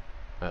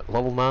At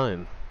level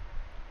 9.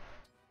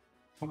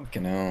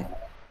 fucking hell.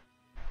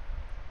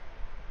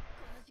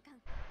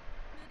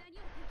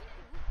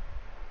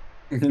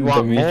 You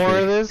want more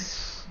of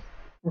this?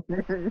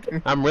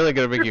 I'm really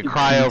gonna make you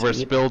cry over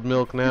spilled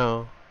milk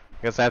now.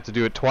 Guess I have to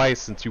do it twice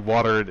since you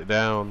watered it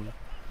down.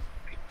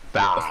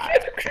 Die.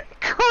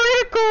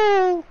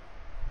 Critical!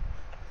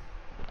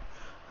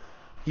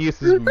 He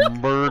is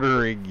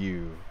murdering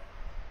you.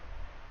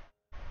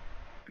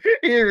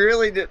 You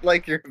really didn't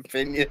like your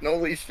opinion.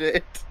 Holy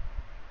shit.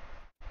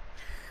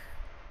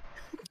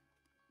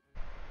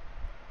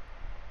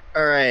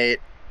 Alright.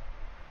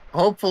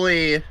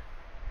 Hopefully,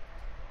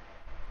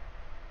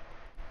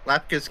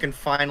 Lapkus can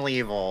finally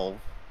evolve.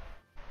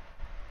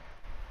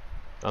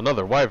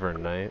 Another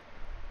Wyvern Knight.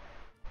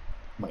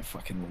 My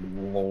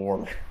fucking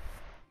lord.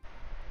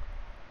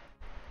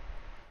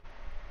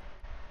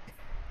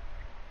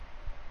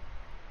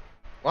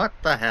 What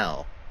the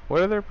hell?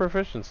 What are their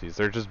proficiencies?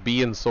 They're just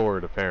B and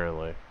sword,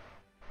 apparently.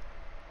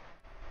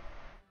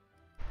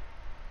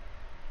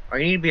 Oh,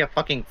 you need to be a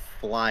fucking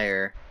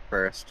flyer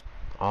first.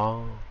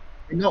 Oh.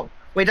 No,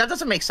 wait, that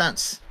doesn't make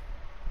sense.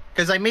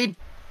 Because I made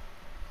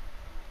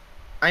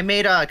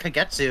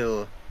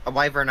Kagetsu a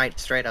Wyvern Knight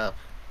straight up.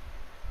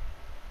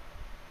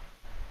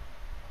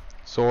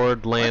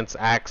 Sword, lance,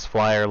 axe,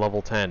 flyer,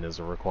 level 10 is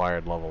a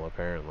required level,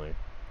 apparently.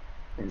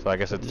 So I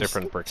guess it's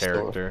different per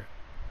character.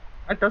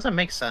 That doesn't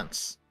make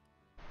sense.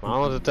 I don't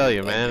know what to tell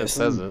you, man. It guess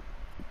says it.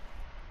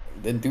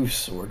 Then do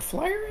sword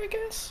flyer, I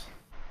guess.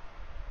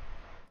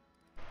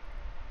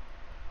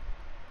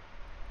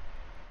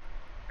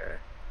 Okay.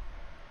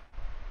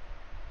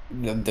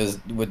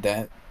 Would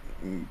that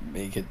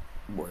make it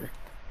work?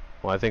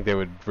 Well, I think they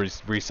would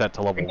reset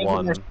to level It gives her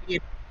 1. more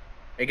speed.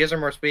 It gives her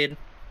more speed.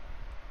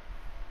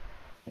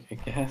 I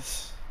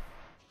guess.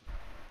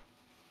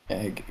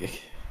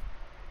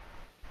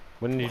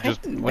 Wouldn't you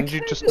just Why make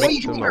You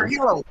can make her a them?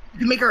 hero. You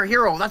can make her a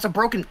hero. That's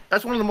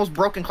one of the most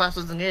broken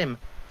classes in the game.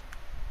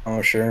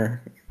 Oh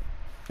sure.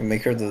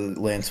 Make her the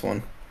lance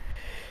one.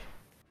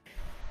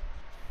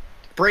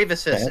 Brave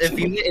Assist. That's If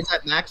you what- it's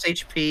at max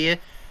HP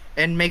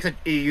and makes it,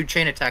 you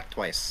chain attack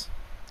twice.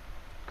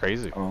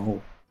 Crazy.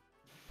 Oh.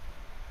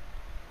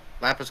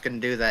 Lapis can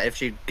do that if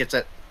she gets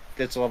to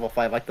level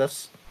 5 like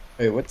this.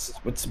 Wait, what's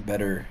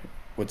better?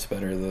 What's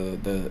better,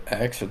 the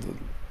axe or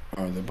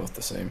are they both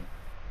the same?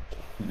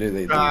 Do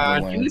they do the Do you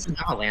lance? even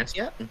have a lance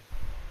yet?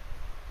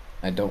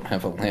 I don't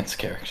have a lance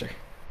character.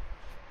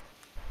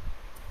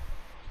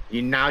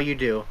 Now you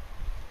do.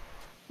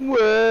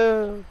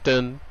 Well,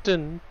 dun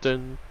dun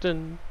dun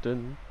dun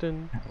dun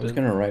dun. I was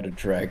gonna ride a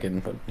dragon,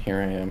 but here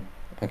I am.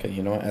 Okay,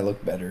 you know what? I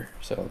look better,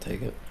 so I'll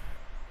take it.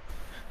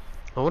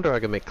 I wonder if I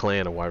can make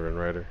Clan a Wyvern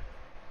Rider.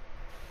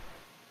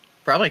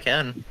 Probably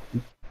can.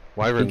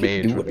 Wyvern He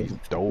can Mage do would be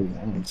whatever he dope.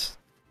 wants.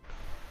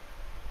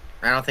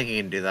 I don't think you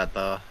can do that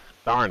though.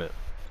 Darn it.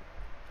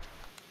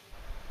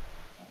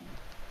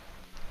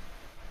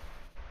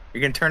 You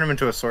can turn him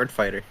into a sword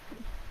fighter.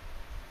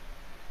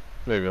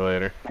 Maybe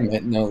later.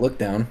 No, look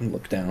down,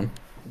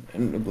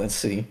 and let's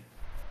see.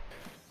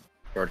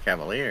 Sword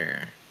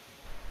Cavalier.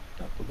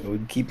 We'll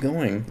keep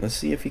going. Let's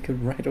see if he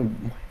could ride a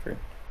wyvern.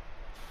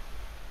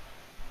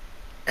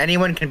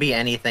 Anyone can be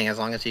anything as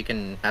long as you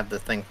can have the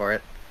thing for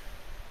it.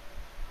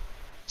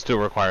 Still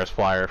requires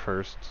flyer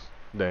first.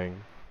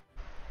 Dang.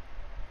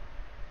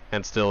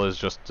 And still is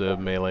just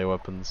melee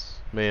weapons.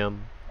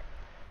 Man.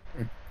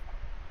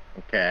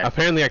 Okay.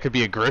 Apparently I could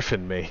be a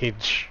griffin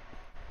mage.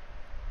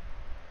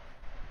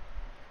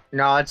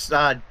 No, it's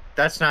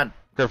that's not.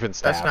 Griffin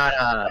staff. That's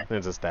not.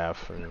 It's a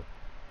staff.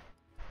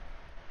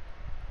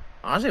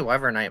 Honestly,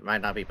 Wyvern Knight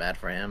might not be bad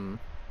for him.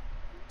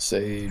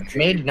 Sage.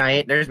 Mage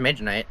Knight. There's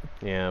Mage Knight.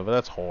 Yeah, but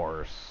that's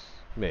horse.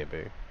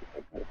 Maybe.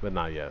 But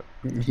not yet.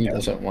 He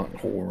doesn't want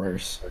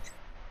horse.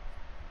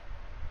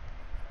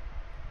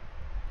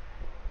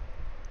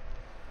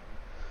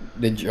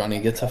 Did Johnny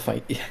get to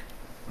fight?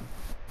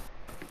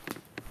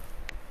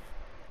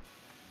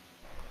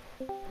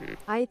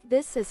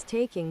 This is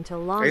taking too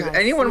long. Does I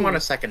anyone see. want to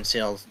second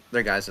seal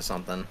their guys to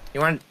something?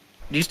 Do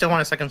you still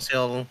want to second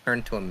seal her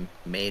into a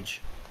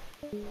mage?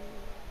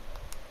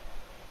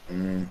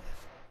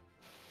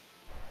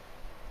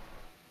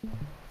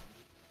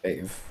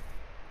 Save.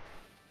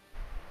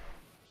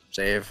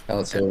 Save.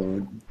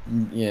 Also,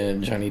 yeah,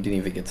 Johnny didn't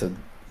even get to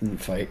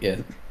fight yet.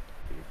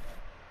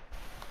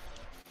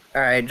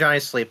 Alright,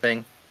 Johnny's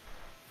sleeping.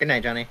 Good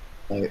night, Johnny.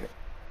 Like,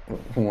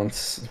 who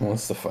wants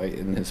to fight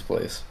in his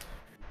place?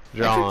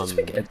 John. Actually, just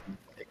pick Ed.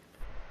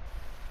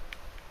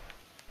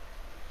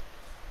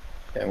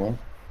 Yeah, well.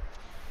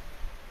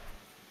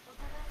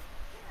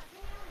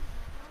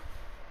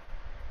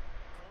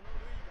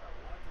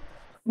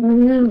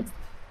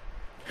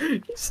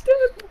 He's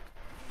dead.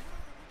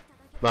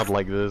 Not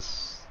like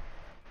this.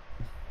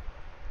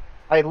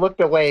 I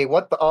looked away.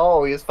 What the?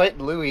 Oh, he was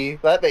fighting Louis.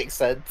 That makes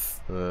sense.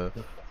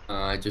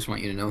 I just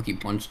want you to know he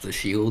punched the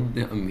shield,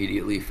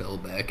 immediately fell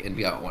back, and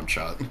got one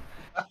shot.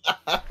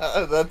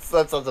 That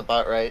sounds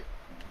about right.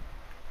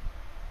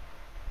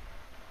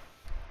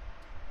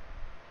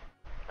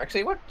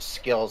 Actually, what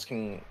skills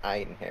can I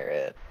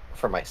inherit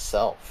for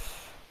myself?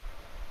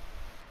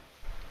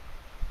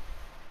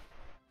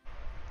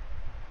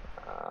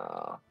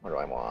 What do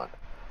I want?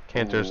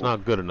 Cantor's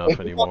not good enough Wait,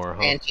 who anymore, wants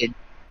huh? Vantage?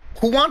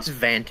 Who wants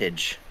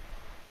Vantage?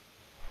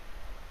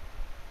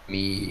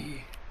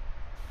 Me.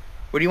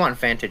 What do you want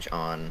Vantage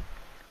on?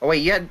 Oh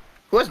wait,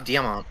 who has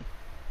Diamant?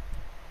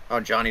 Oh,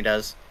 Johnny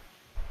does.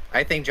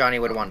 I think Johnny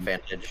would want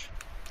Vantage.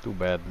 Too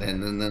bad.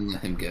 And then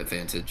let him get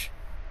advantage.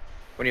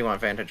 What do you want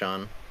Vantage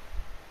on?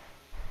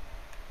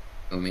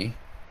 Oh, me?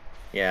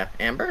 Yeah,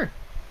 Amber?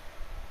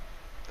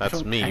 That's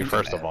don't me, have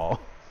first that. of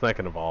all.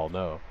 Second of all,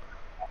 no.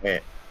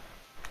 Wait.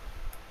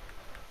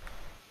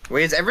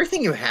 Wait, is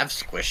everything you have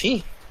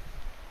squishy?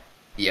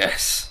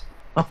 Yes.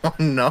 Oh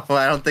no,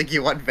 I don't think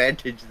you want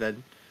Vantage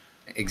then.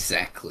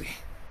 Exactly.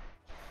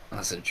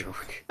 That's a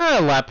joke.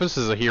 Lapis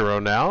is a hero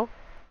now.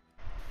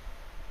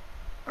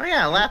 Oh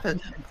yeah,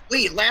 Lapis.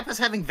 Wait, Lapis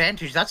having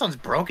Vantage, that sounds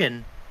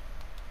broken.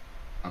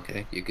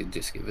 Okay, you could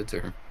just give it to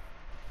her.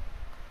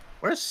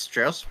 What does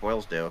Strauss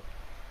Spoils do?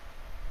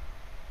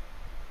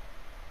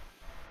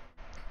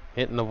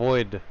 Hit and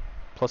avoid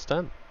plus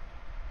 10.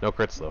 No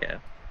crits though. Yeah.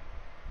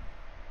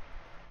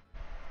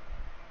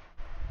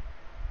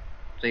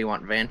 So you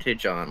want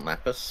Vantage on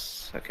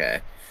Lapis?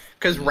 Okay.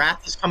 Because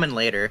Wrath is coming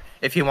later.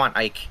 If you want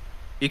Ike,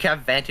 you can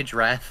have Vantage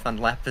Wrath on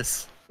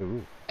Lapis.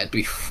 Ooh. That'd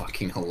be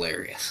fucking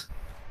hilarious.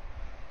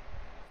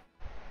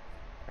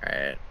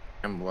 Alright.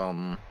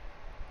 Emblem.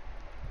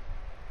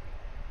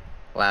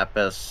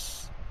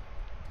 Lapis.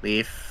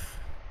 Leaf.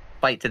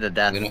 Fight to the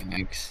death.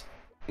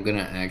 I'm gonna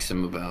ask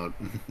him about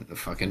the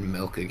fucking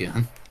milk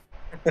again.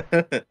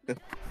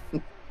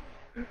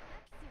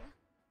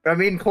 I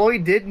mean, Chloe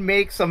did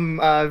make some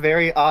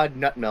very odd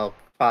nut milk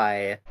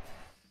pie.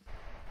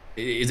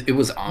 It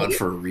was odd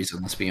for a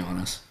reason, let's be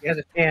honest. He has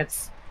a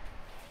chance.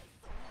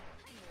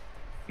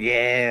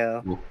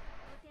 Yeah.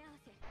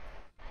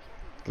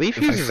 Leaf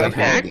If I uses an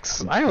fight him,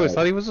 axe? I always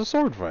thought he was a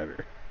sword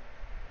fighter.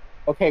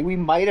 Okay, we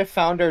might have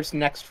found our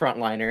next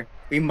frontliner.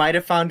 We might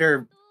have found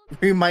our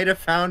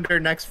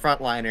next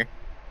frontliner.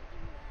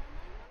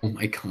 Oh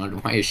my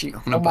god, why is she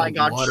on Oh about my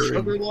god, water?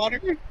 sugar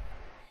water?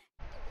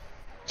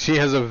 She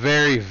has a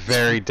very,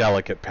 very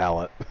delicate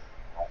palate.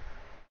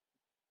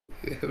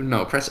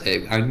 No, press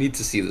A. I need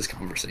to see this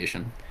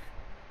conversation.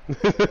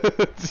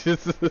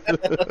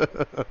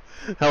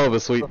 Hell of a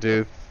sweet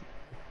tooth.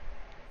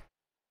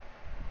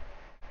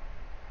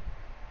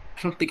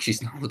 I don't think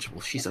she's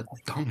knowledgeable. She's a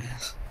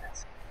dumbass.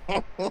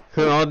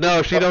 Oh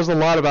no, she knows a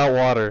lot about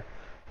water.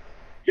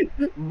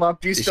 Mom,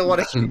 do you still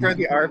want to keep her in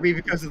the army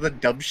because of the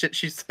dumb shit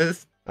she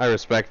says? I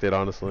respect it,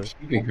 honestly.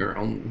 Keeping her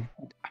own.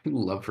 I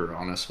love her,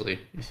 honestly.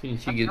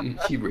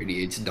 She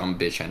radiates dumb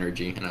bitch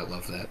energy, and I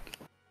love that.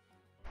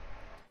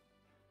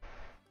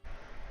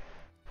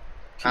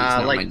 She's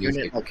not my Like new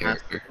unit, favorite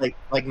character.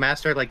 like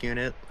master, like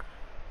unit.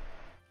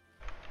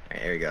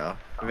 Alright, there we go.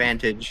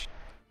 Vantage.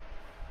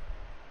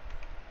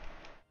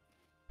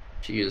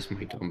 She is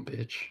my dumb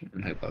bitch,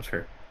 and I love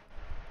her.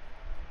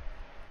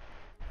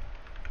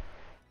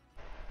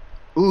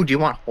 Ooh, do you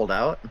want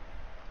holdout?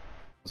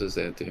 What does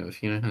that do?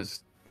 If unit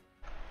has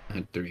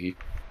had 3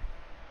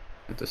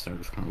 at the start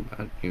of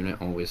combat,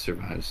 unit always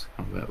survives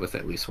combat with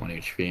at least 1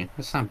 HP.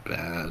 That's not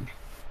bad.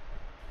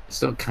 I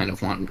still kind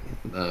of want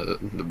the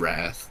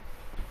Wrath.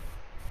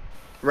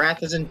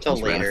 Wrath is until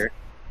What's Wrath? later.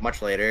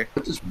 Much later.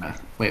 What does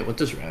Wrath? Wait, what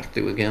does Wrath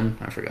do again?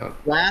 I forgot.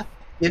 Wrath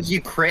gives you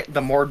crit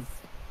the more...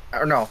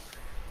 Or no.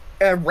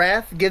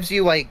 Wrath gives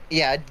you, like...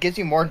 Yeah, it gives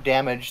you more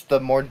damage the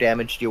more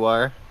damaged you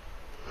are.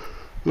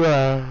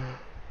 Yeah.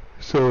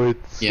 So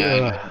it's...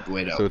 Yeah,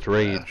 wait up. so it's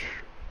rage.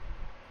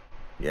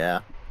 Yeah.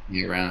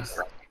 Yeah, Wrath.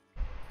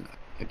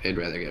 I'd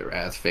rather get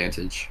Wrath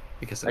Vantage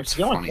because that's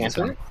You want funny a as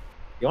hell. canter?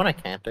 You want a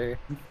canter?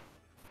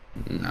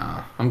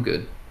 Nah, I'm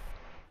good.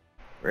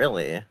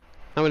 Really?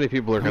 How many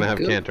people are gonna I'm have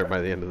good. canter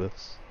by the end of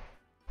this?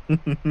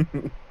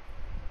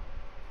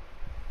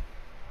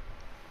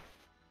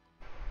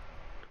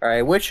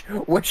 Alright, which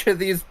of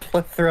these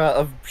plethora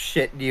of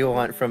shit do you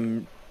want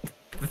from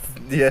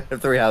the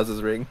Three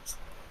Houses rings?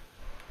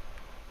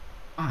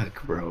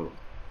 Fuck, bro.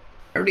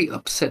 I already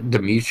upset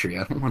Dimitri.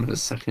 I don't want to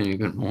upset him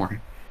even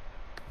more.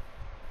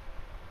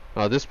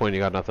 Well, at this point,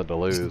 you got nothing to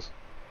lose.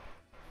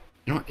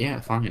 You know what? Yeah,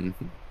 fine.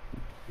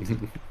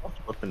 What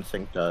Flippin'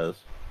 Sync does?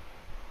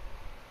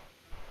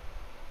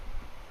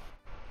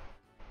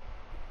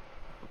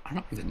 I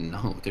don't even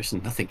know. There's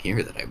nothing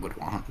here that I would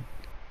want.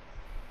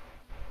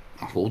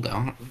 A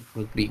holdout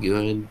would be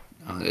good.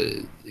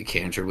 The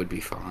Cantor would be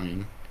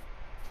fine.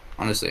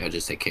 Honestly, I'd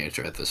just take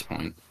Cantor at this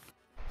point.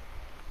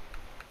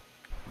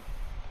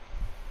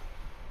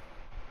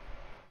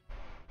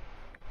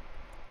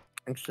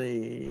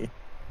 Actually,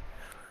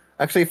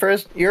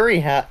 first Yuri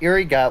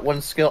got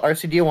 1 skill.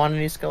 RC, do you want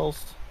any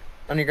skills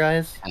on your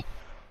guys? I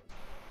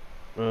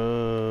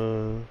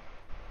I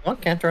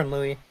want Cantor and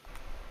Louis.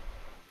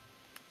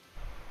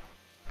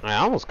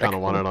 almost kind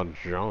of want it on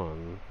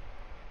John.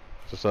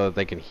 Just so that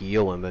they can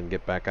heal and then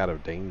get back out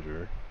of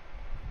danger.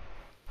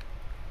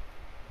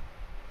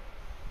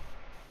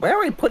 Why are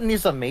we putting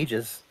these on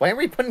mages? Why are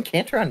we putting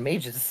Cantor on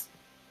mages?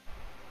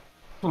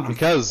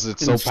 Because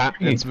it's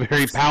it's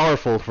very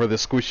powerful for the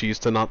squishies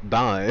to not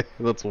die.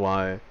 That's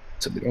why.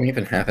 So we don't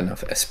even have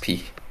enough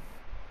SP.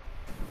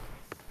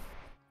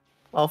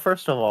 Well,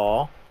 first of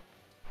all,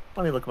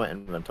 let me look at my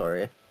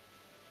inventory.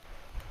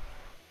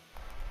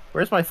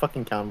 Where's my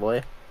fucking convoy?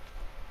 I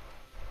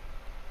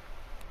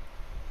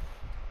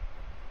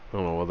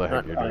don't know what the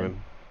heck you're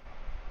doing.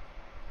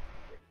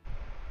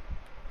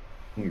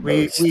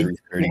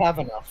 We have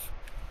enough.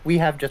 We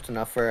have just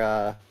enough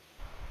for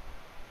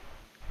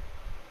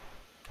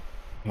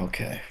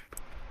Okay.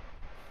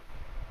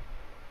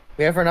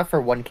 we have enough for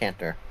 1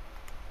 Cantor.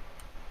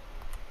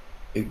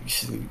 Give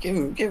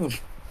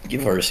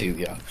RC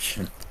the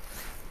option.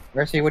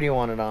 Mercy, what do you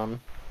want it on?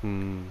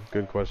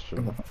 Good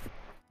question.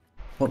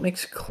 What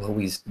makes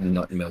Chloe's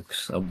nut milk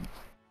so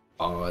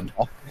odd?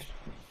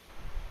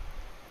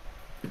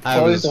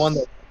 Chloe's the one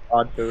that's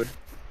odd food.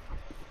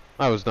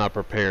 I was not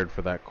prepared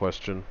for that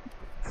question.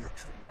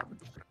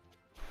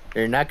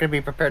 You're not gonna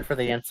be prepared for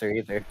the answer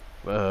either.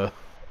 I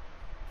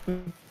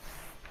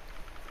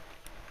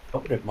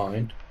wouldn't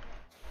mind.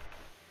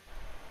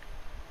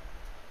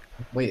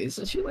 Wait,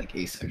 isn't she like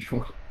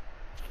asexual?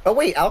 Oh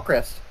wait,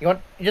 Alcrest. You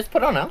just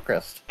put on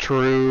Alcrest.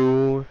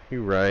 True.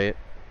 You're right.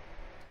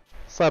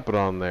 Slap it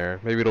on there.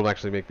 Maybe it'll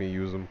actually make me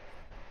use them.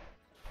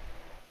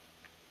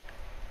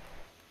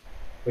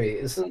 Wait,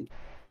 isn't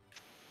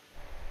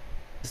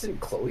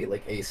Chloe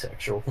like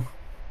asexual?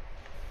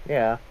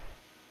 Yeah.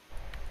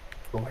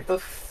 Why the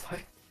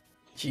fuck?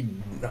 She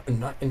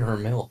not in her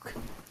milk.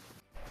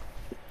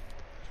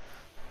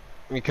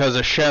 Because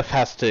a chef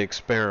has to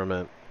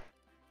experiment.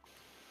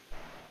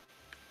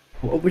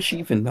 What would she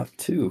even nut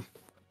to?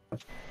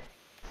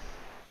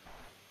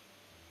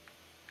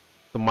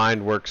 The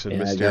mind works in Yeah, I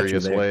got you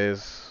mysterious there.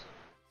 ways.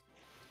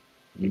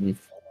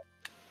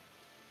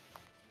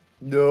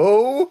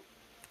 No.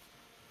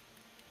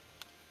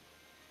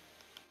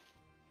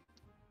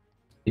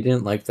 You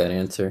didn't like that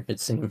answer,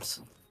 it seems.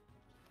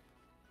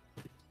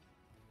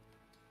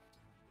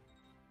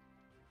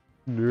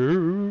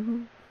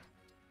 No.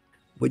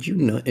 Would you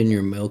nut in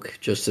your milk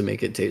just to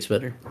make it taste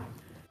better?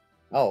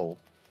 Oh.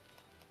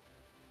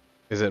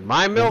 Is it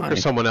my milk Why? or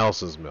someone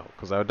else's milk?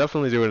 Because I would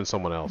definitely do it in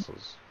someone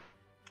else's.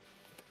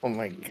 Oh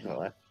my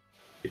god.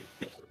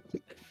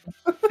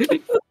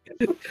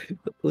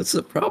 What's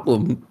the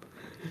problem?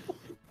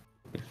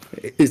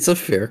 It's a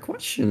fair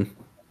question.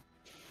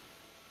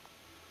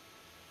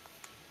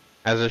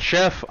 As a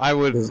chef, I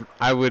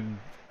would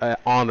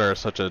honor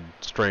such a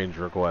strange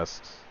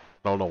request.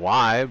 I don't know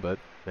why, but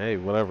hey,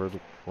 whatever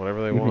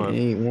they want.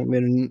 Hey, you want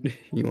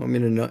me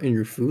to nut in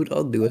your food?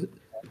 I'll do it.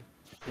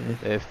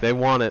 If they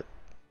want it,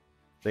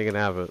 they can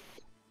have it.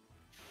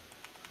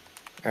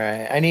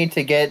 Alright, I need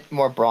to get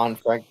more brawn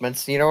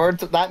fragments. You know what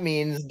that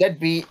means?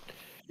 Deadbeat.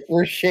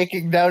 We're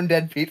shaking down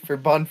Deadbeat for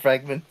brawn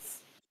fragments.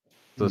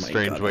 It's a Oh my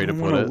strange God, way I to don't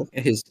put wanna it. look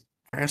at his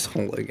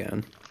asshole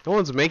again. No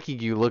one's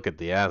making you look at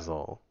the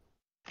asshole.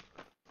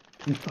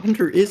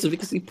 Thunder is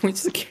because he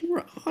points the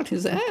camera on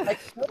his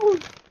ass.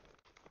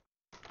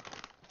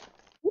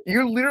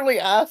 You literally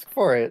asked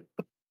for it.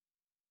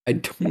 I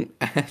don't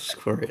ask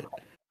for it.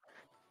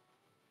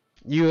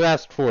 You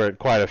asked for it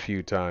quite a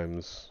few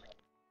times.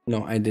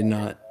 No, I did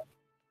not.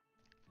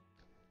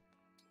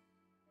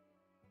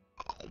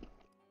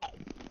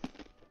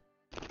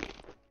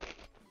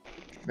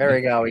 There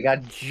we go. We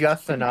got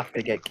just enough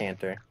to get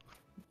Cantor.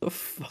 The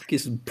fuck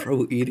is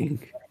bro eating?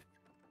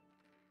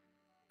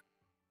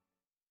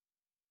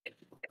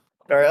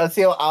 All right, let's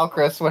see what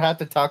Alcris would have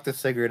to talk to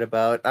Sigurd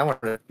about. I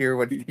want to hear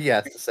what he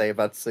has to say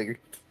about Sigurd.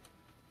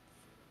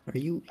 Are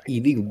you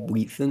eating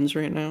wheat thins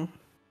right now?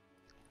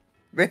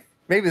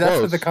 Maybe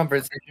that's what the Close.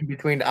 conversation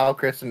between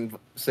Alcris and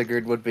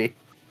Sigurd would be.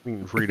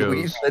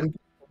 Fritos.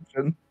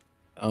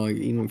 Oh, you're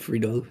eating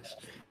Fritos.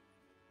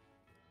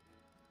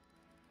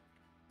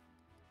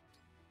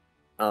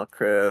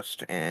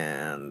 Alcris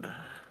and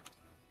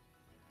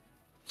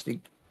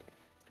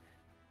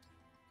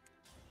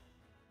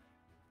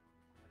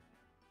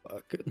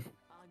Fuck it.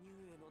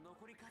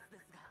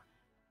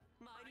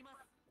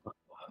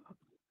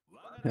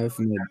 Have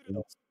my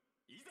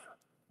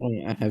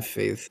I have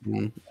faith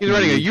in. He's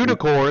riding a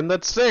unicorn.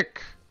 That's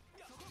sick.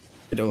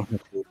 I don't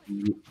have faith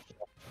in you.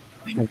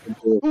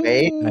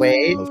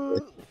 Wait.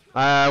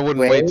 I wouldn't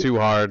Wait. wait too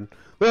hard.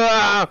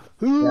 Ah!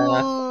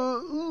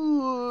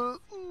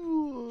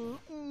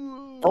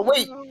 Oh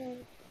wait.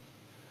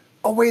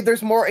 Oh wait,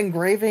 there's more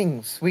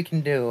engravings we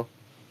can do.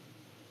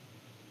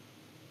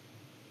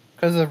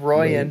 Because of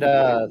Roy and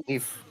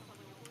Leaf.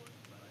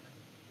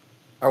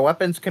 Our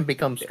weapons can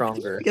become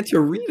stronger. I get to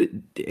read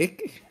it,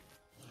 dick.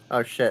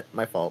 Oh shit,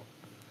 my fault.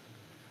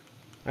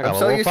 I got a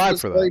level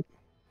 5 for that.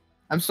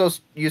 I'm so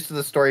used to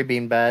the story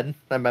being bad.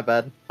 Not my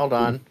bad. Hold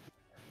on.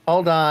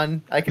 Hold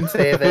on. I can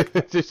save it.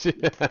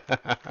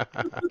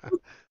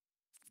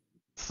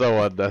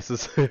 So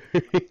unnecessary.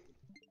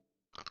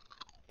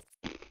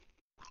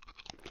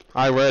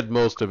 I read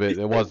most of it.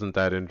 It wasn't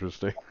that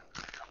interesting.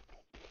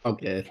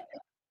 Okay.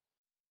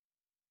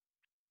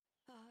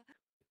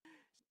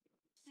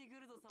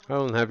 I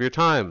don't have your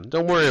time.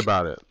 Don't worry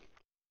about it.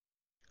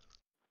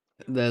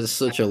 That's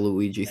such a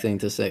Luigi thing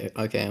to say.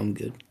 Okay, I'm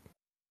good.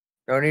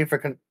 No need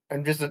for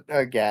I'm just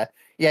yeah.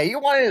 Yeah, you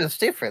wanted to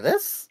stay for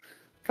this?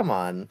 Come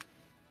on.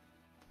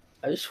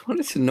 I just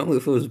wanted to know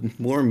if it was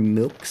more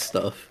milk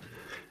stuff.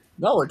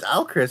 No, it's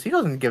Alcris. He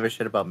doesn't give a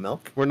shit about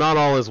milk. We're not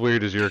all as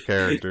weird as your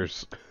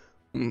characters.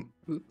 I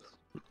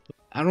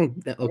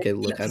don't. Okay,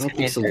 look, I don't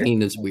think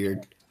Celine is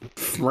weird.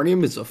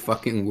 Miriam is a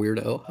fucking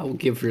weirdo. I'll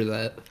give her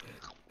that.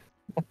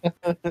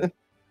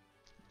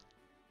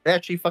 Yeah,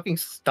 she fucking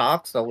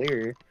stalks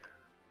Alir.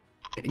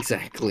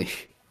 Exactly.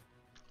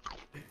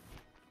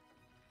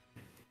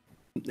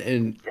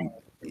 And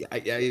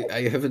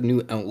I have a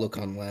new outlook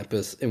on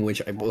Lapis in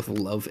which I both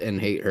love and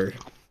hate her.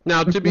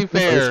 Now, to be First,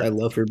 fair, I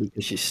love her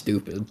because she's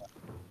stupid.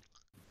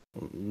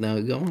 Now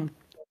go on.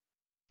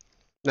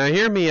 now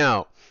hear me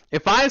out.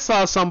 If I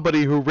saw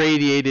somebody who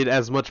radiated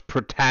as much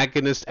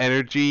protagonist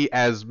energy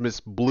as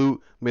Miss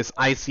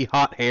Icy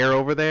Hot Hair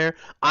over there,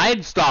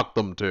 I'd stalk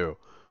them too.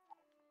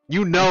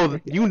 You know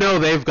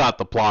they've got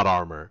the plot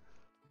armor.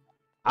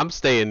 I'm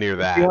staying near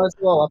that. You want to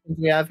see what weapons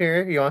we have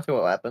here? You want to see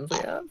what weapons we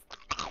have?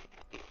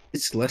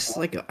 It's less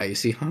like an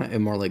icy hot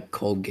and more like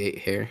Colgate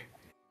hair.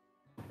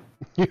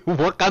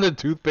 What kind of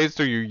toothpaste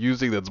are you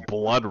using that's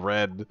blood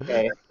red?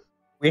 Okay.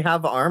 We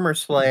have Armor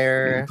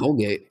Slayer.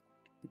 Colgate.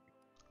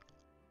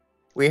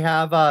 We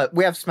have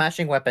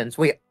smashing weapons.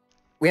 We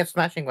have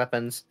smashing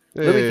weapons.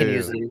 Louis can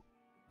use these.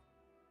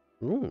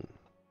 Ooh.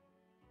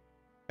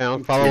 Now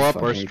follow You're up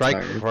or fucking strike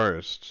tired.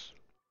 first.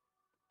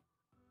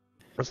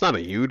 It's not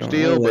a huge I'll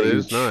deal, let but it you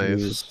is nice.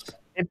 choose.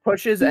 It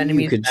pushes You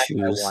enemies could back by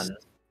choose. 1.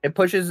 It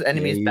pushes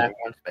enemies you- back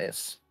 1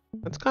 space.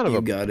 That's kind of You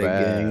a got it,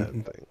 bad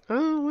gang. thing.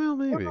 Oh well,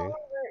 maybe. Oh,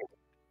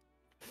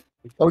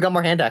 we got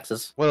more hand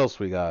axes. What else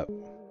we got?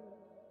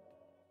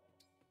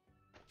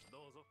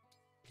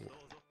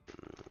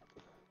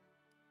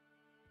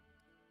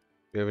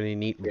 Do we have any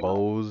neat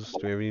bows? Do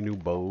we have any new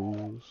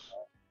bows?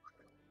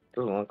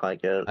 Doesn't look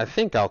like it. I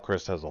think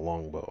Alchrist has a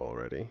longbow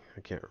already.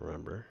 I can't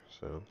remember,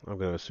 so I'm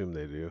gonna assume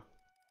they do.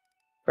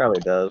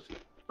 Probably does.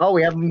 Oh,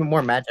 we have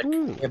more magic.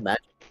 Hmm. We have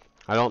magic.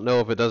 I don't know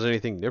if it does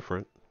anything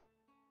different.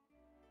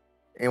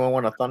 Anyone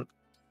want a thunder?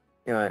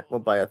 You know, we'll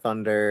buy a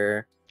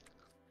thunder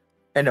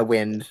and a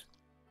wind.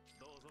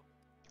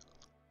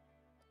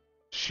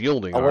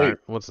 Shielding, Oh, wait. alright.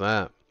 What's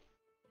that?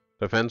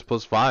 Defense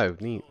plus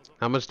 5. Neat.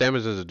 How much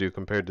damage does it do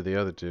compared to the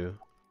other two?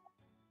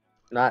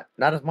 Not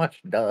as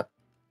much. Duh.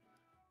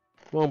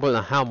 Well,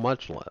 but how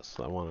much less?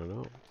 I want to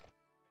know.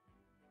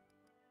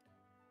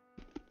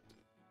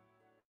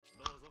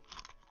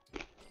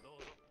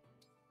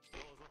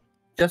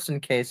 Just in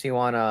case you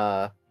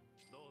wanna.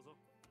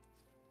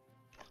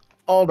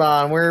 Hold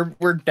on,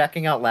 we're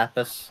decking out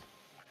Lapis.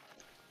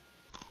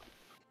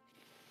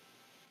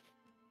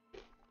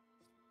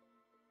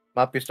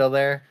 Mop, you still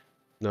there?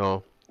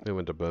 No, they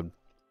went to bed.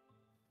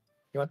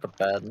 You went to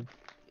bed.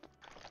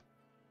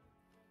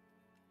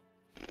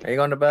 Are you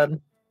going to bed?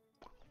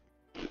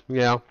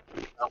 Yeah.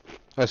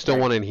 I still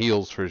want in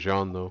heals for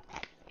Jean though.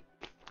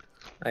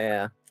 Oh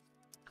yeah.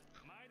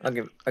 I'll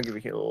give you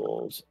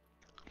heals.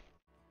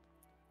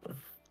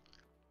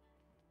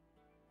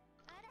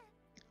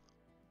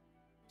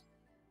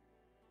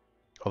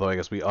 Although I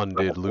guess we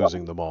undid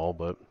losing them all,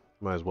 but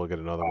might as well get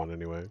another one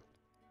anyway.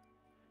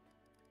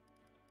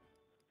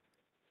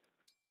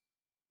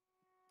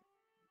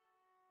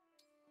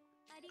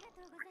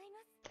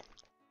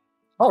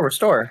 Oh,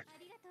 restore.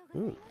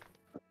 Hmm.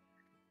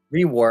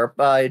 Rewarp.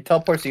 It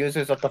teleports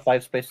users up to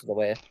 5 spaces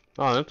away.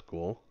 Oh, that's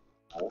cool.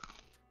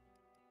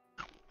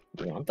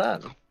 Do you want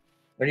that?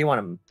 Where do you want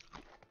him?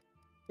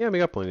 Yeah, we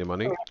got plenty of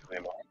money.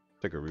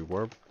 Take a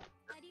rewarp.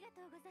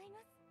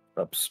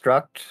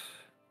 Obstruct.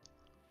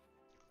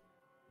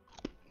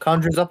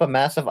 Conjures up a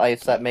massive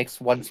ice that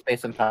makes one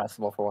space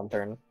impassable for 1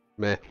 turn.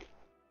 Meh.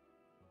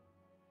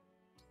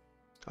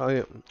 Oh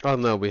yeah. Oh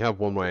no, we have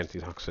one more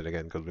antitoxin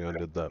again because we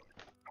undid that.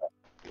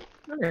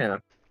 Oh, yeah.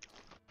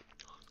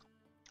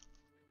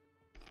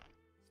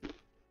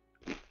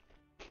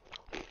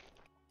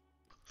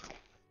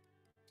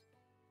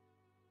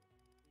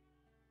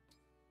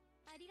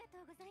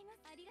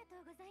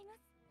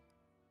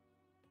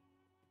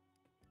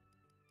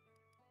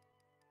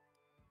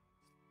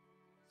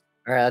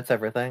 Alright, that's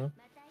everything.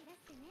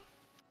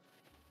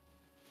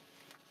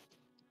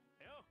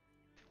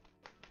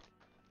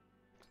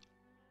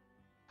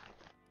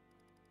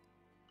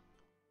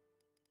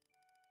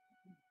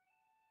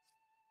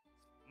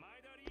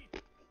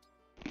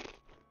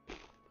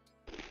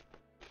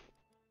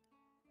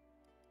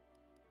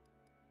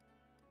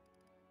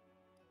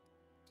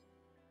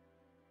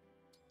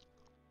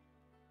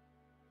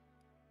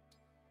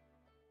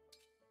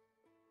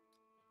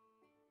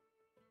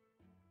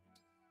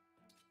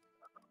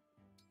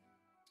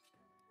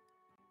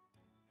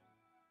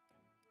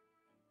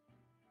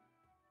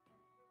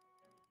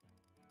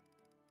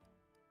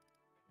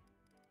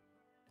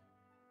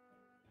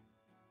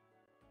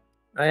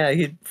 Oh yeah,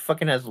 he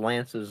fucking has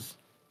lances.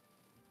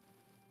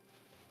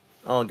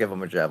 I'll give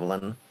him a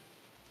javelin.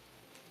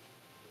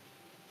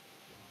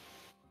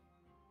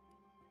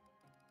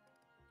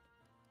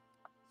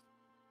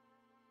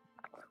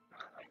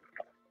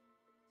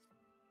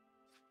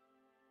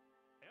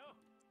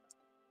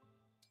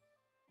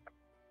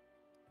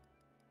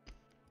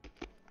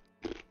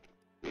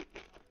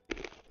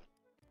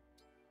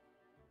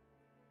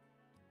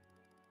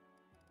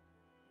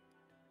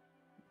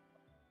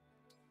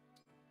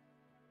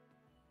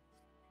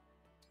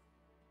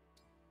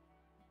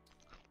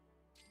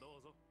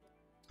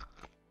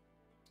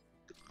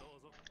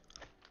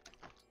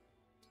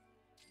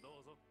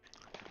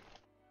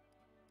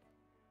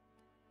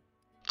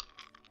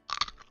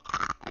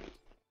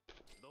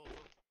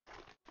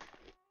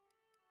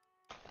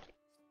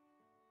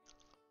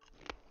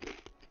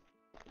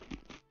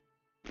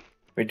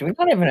 Wait, do we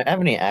not even have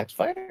any axe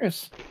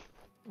fighters?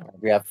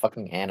 We have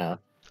fucking Anna.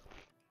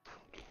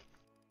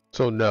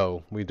 So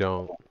no, we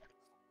don't.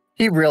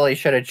 He really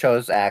should have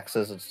chose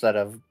axes instead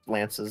of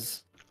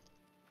lances.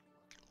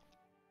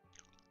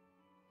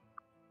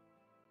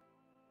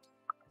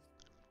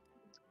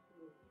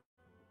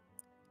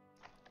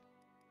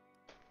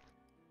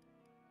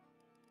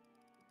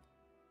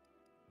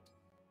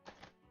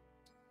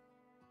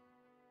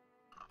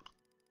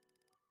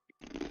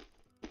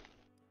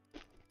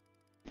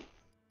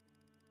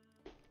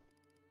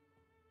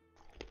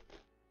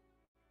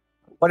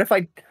 What if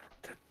I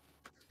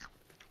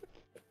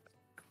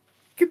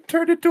can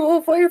turn into a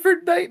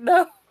wyvern knight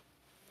now?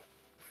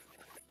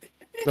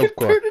 He can Of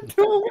course. turn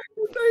into a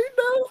wyvern knight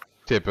now.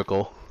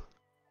 Typical.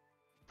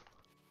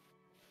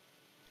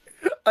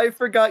 I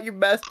forgot you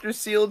master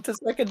sealed to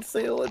second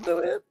seal into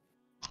it.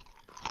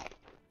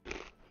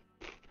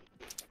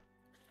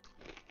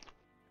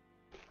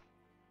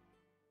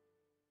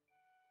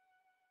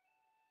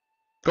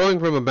 Going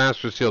from a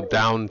master seal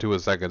down to a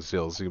second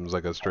seal seems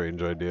like a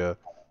strange idea.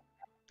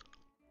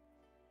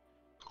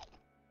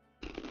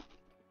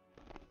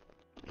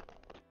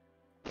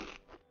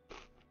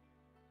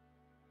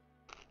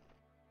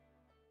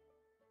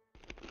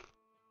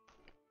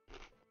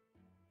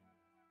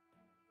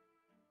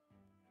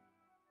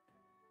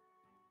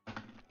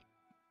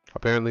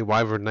 Apparently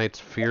wyvern knights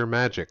fear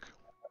magic.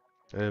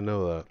 I didn't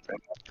know that.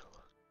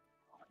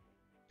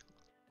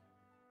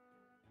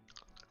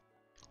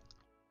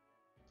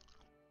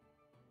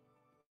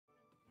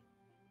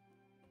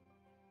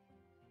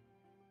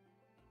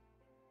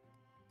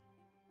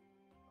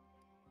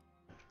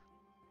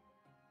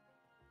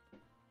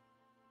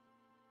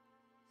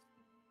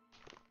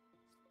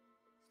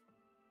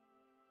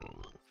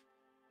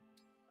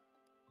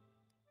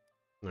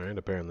 Alright,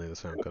 apparently the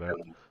sound cut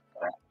out.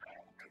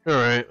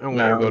 Alright, I'm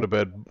gonna go to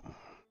bed.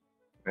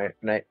 Right,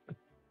 night.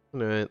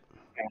 Alright.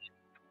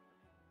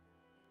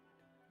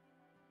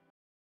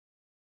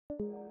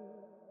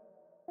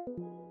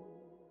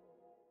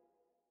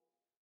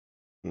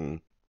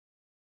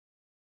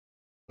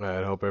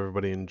 I hope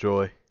everybody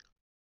enjoy.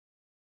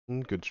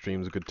 Good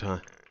stream's a good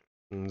time.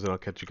 And I'll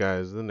catch you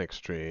guys in the next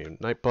stream.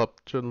 Night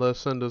Pup should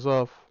send us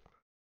off.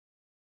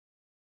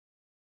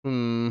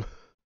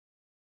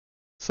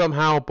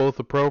 Somehow both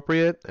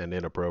appropriate and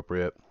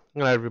inappropriate.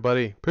 Good night,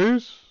 everybody.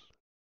 Peace.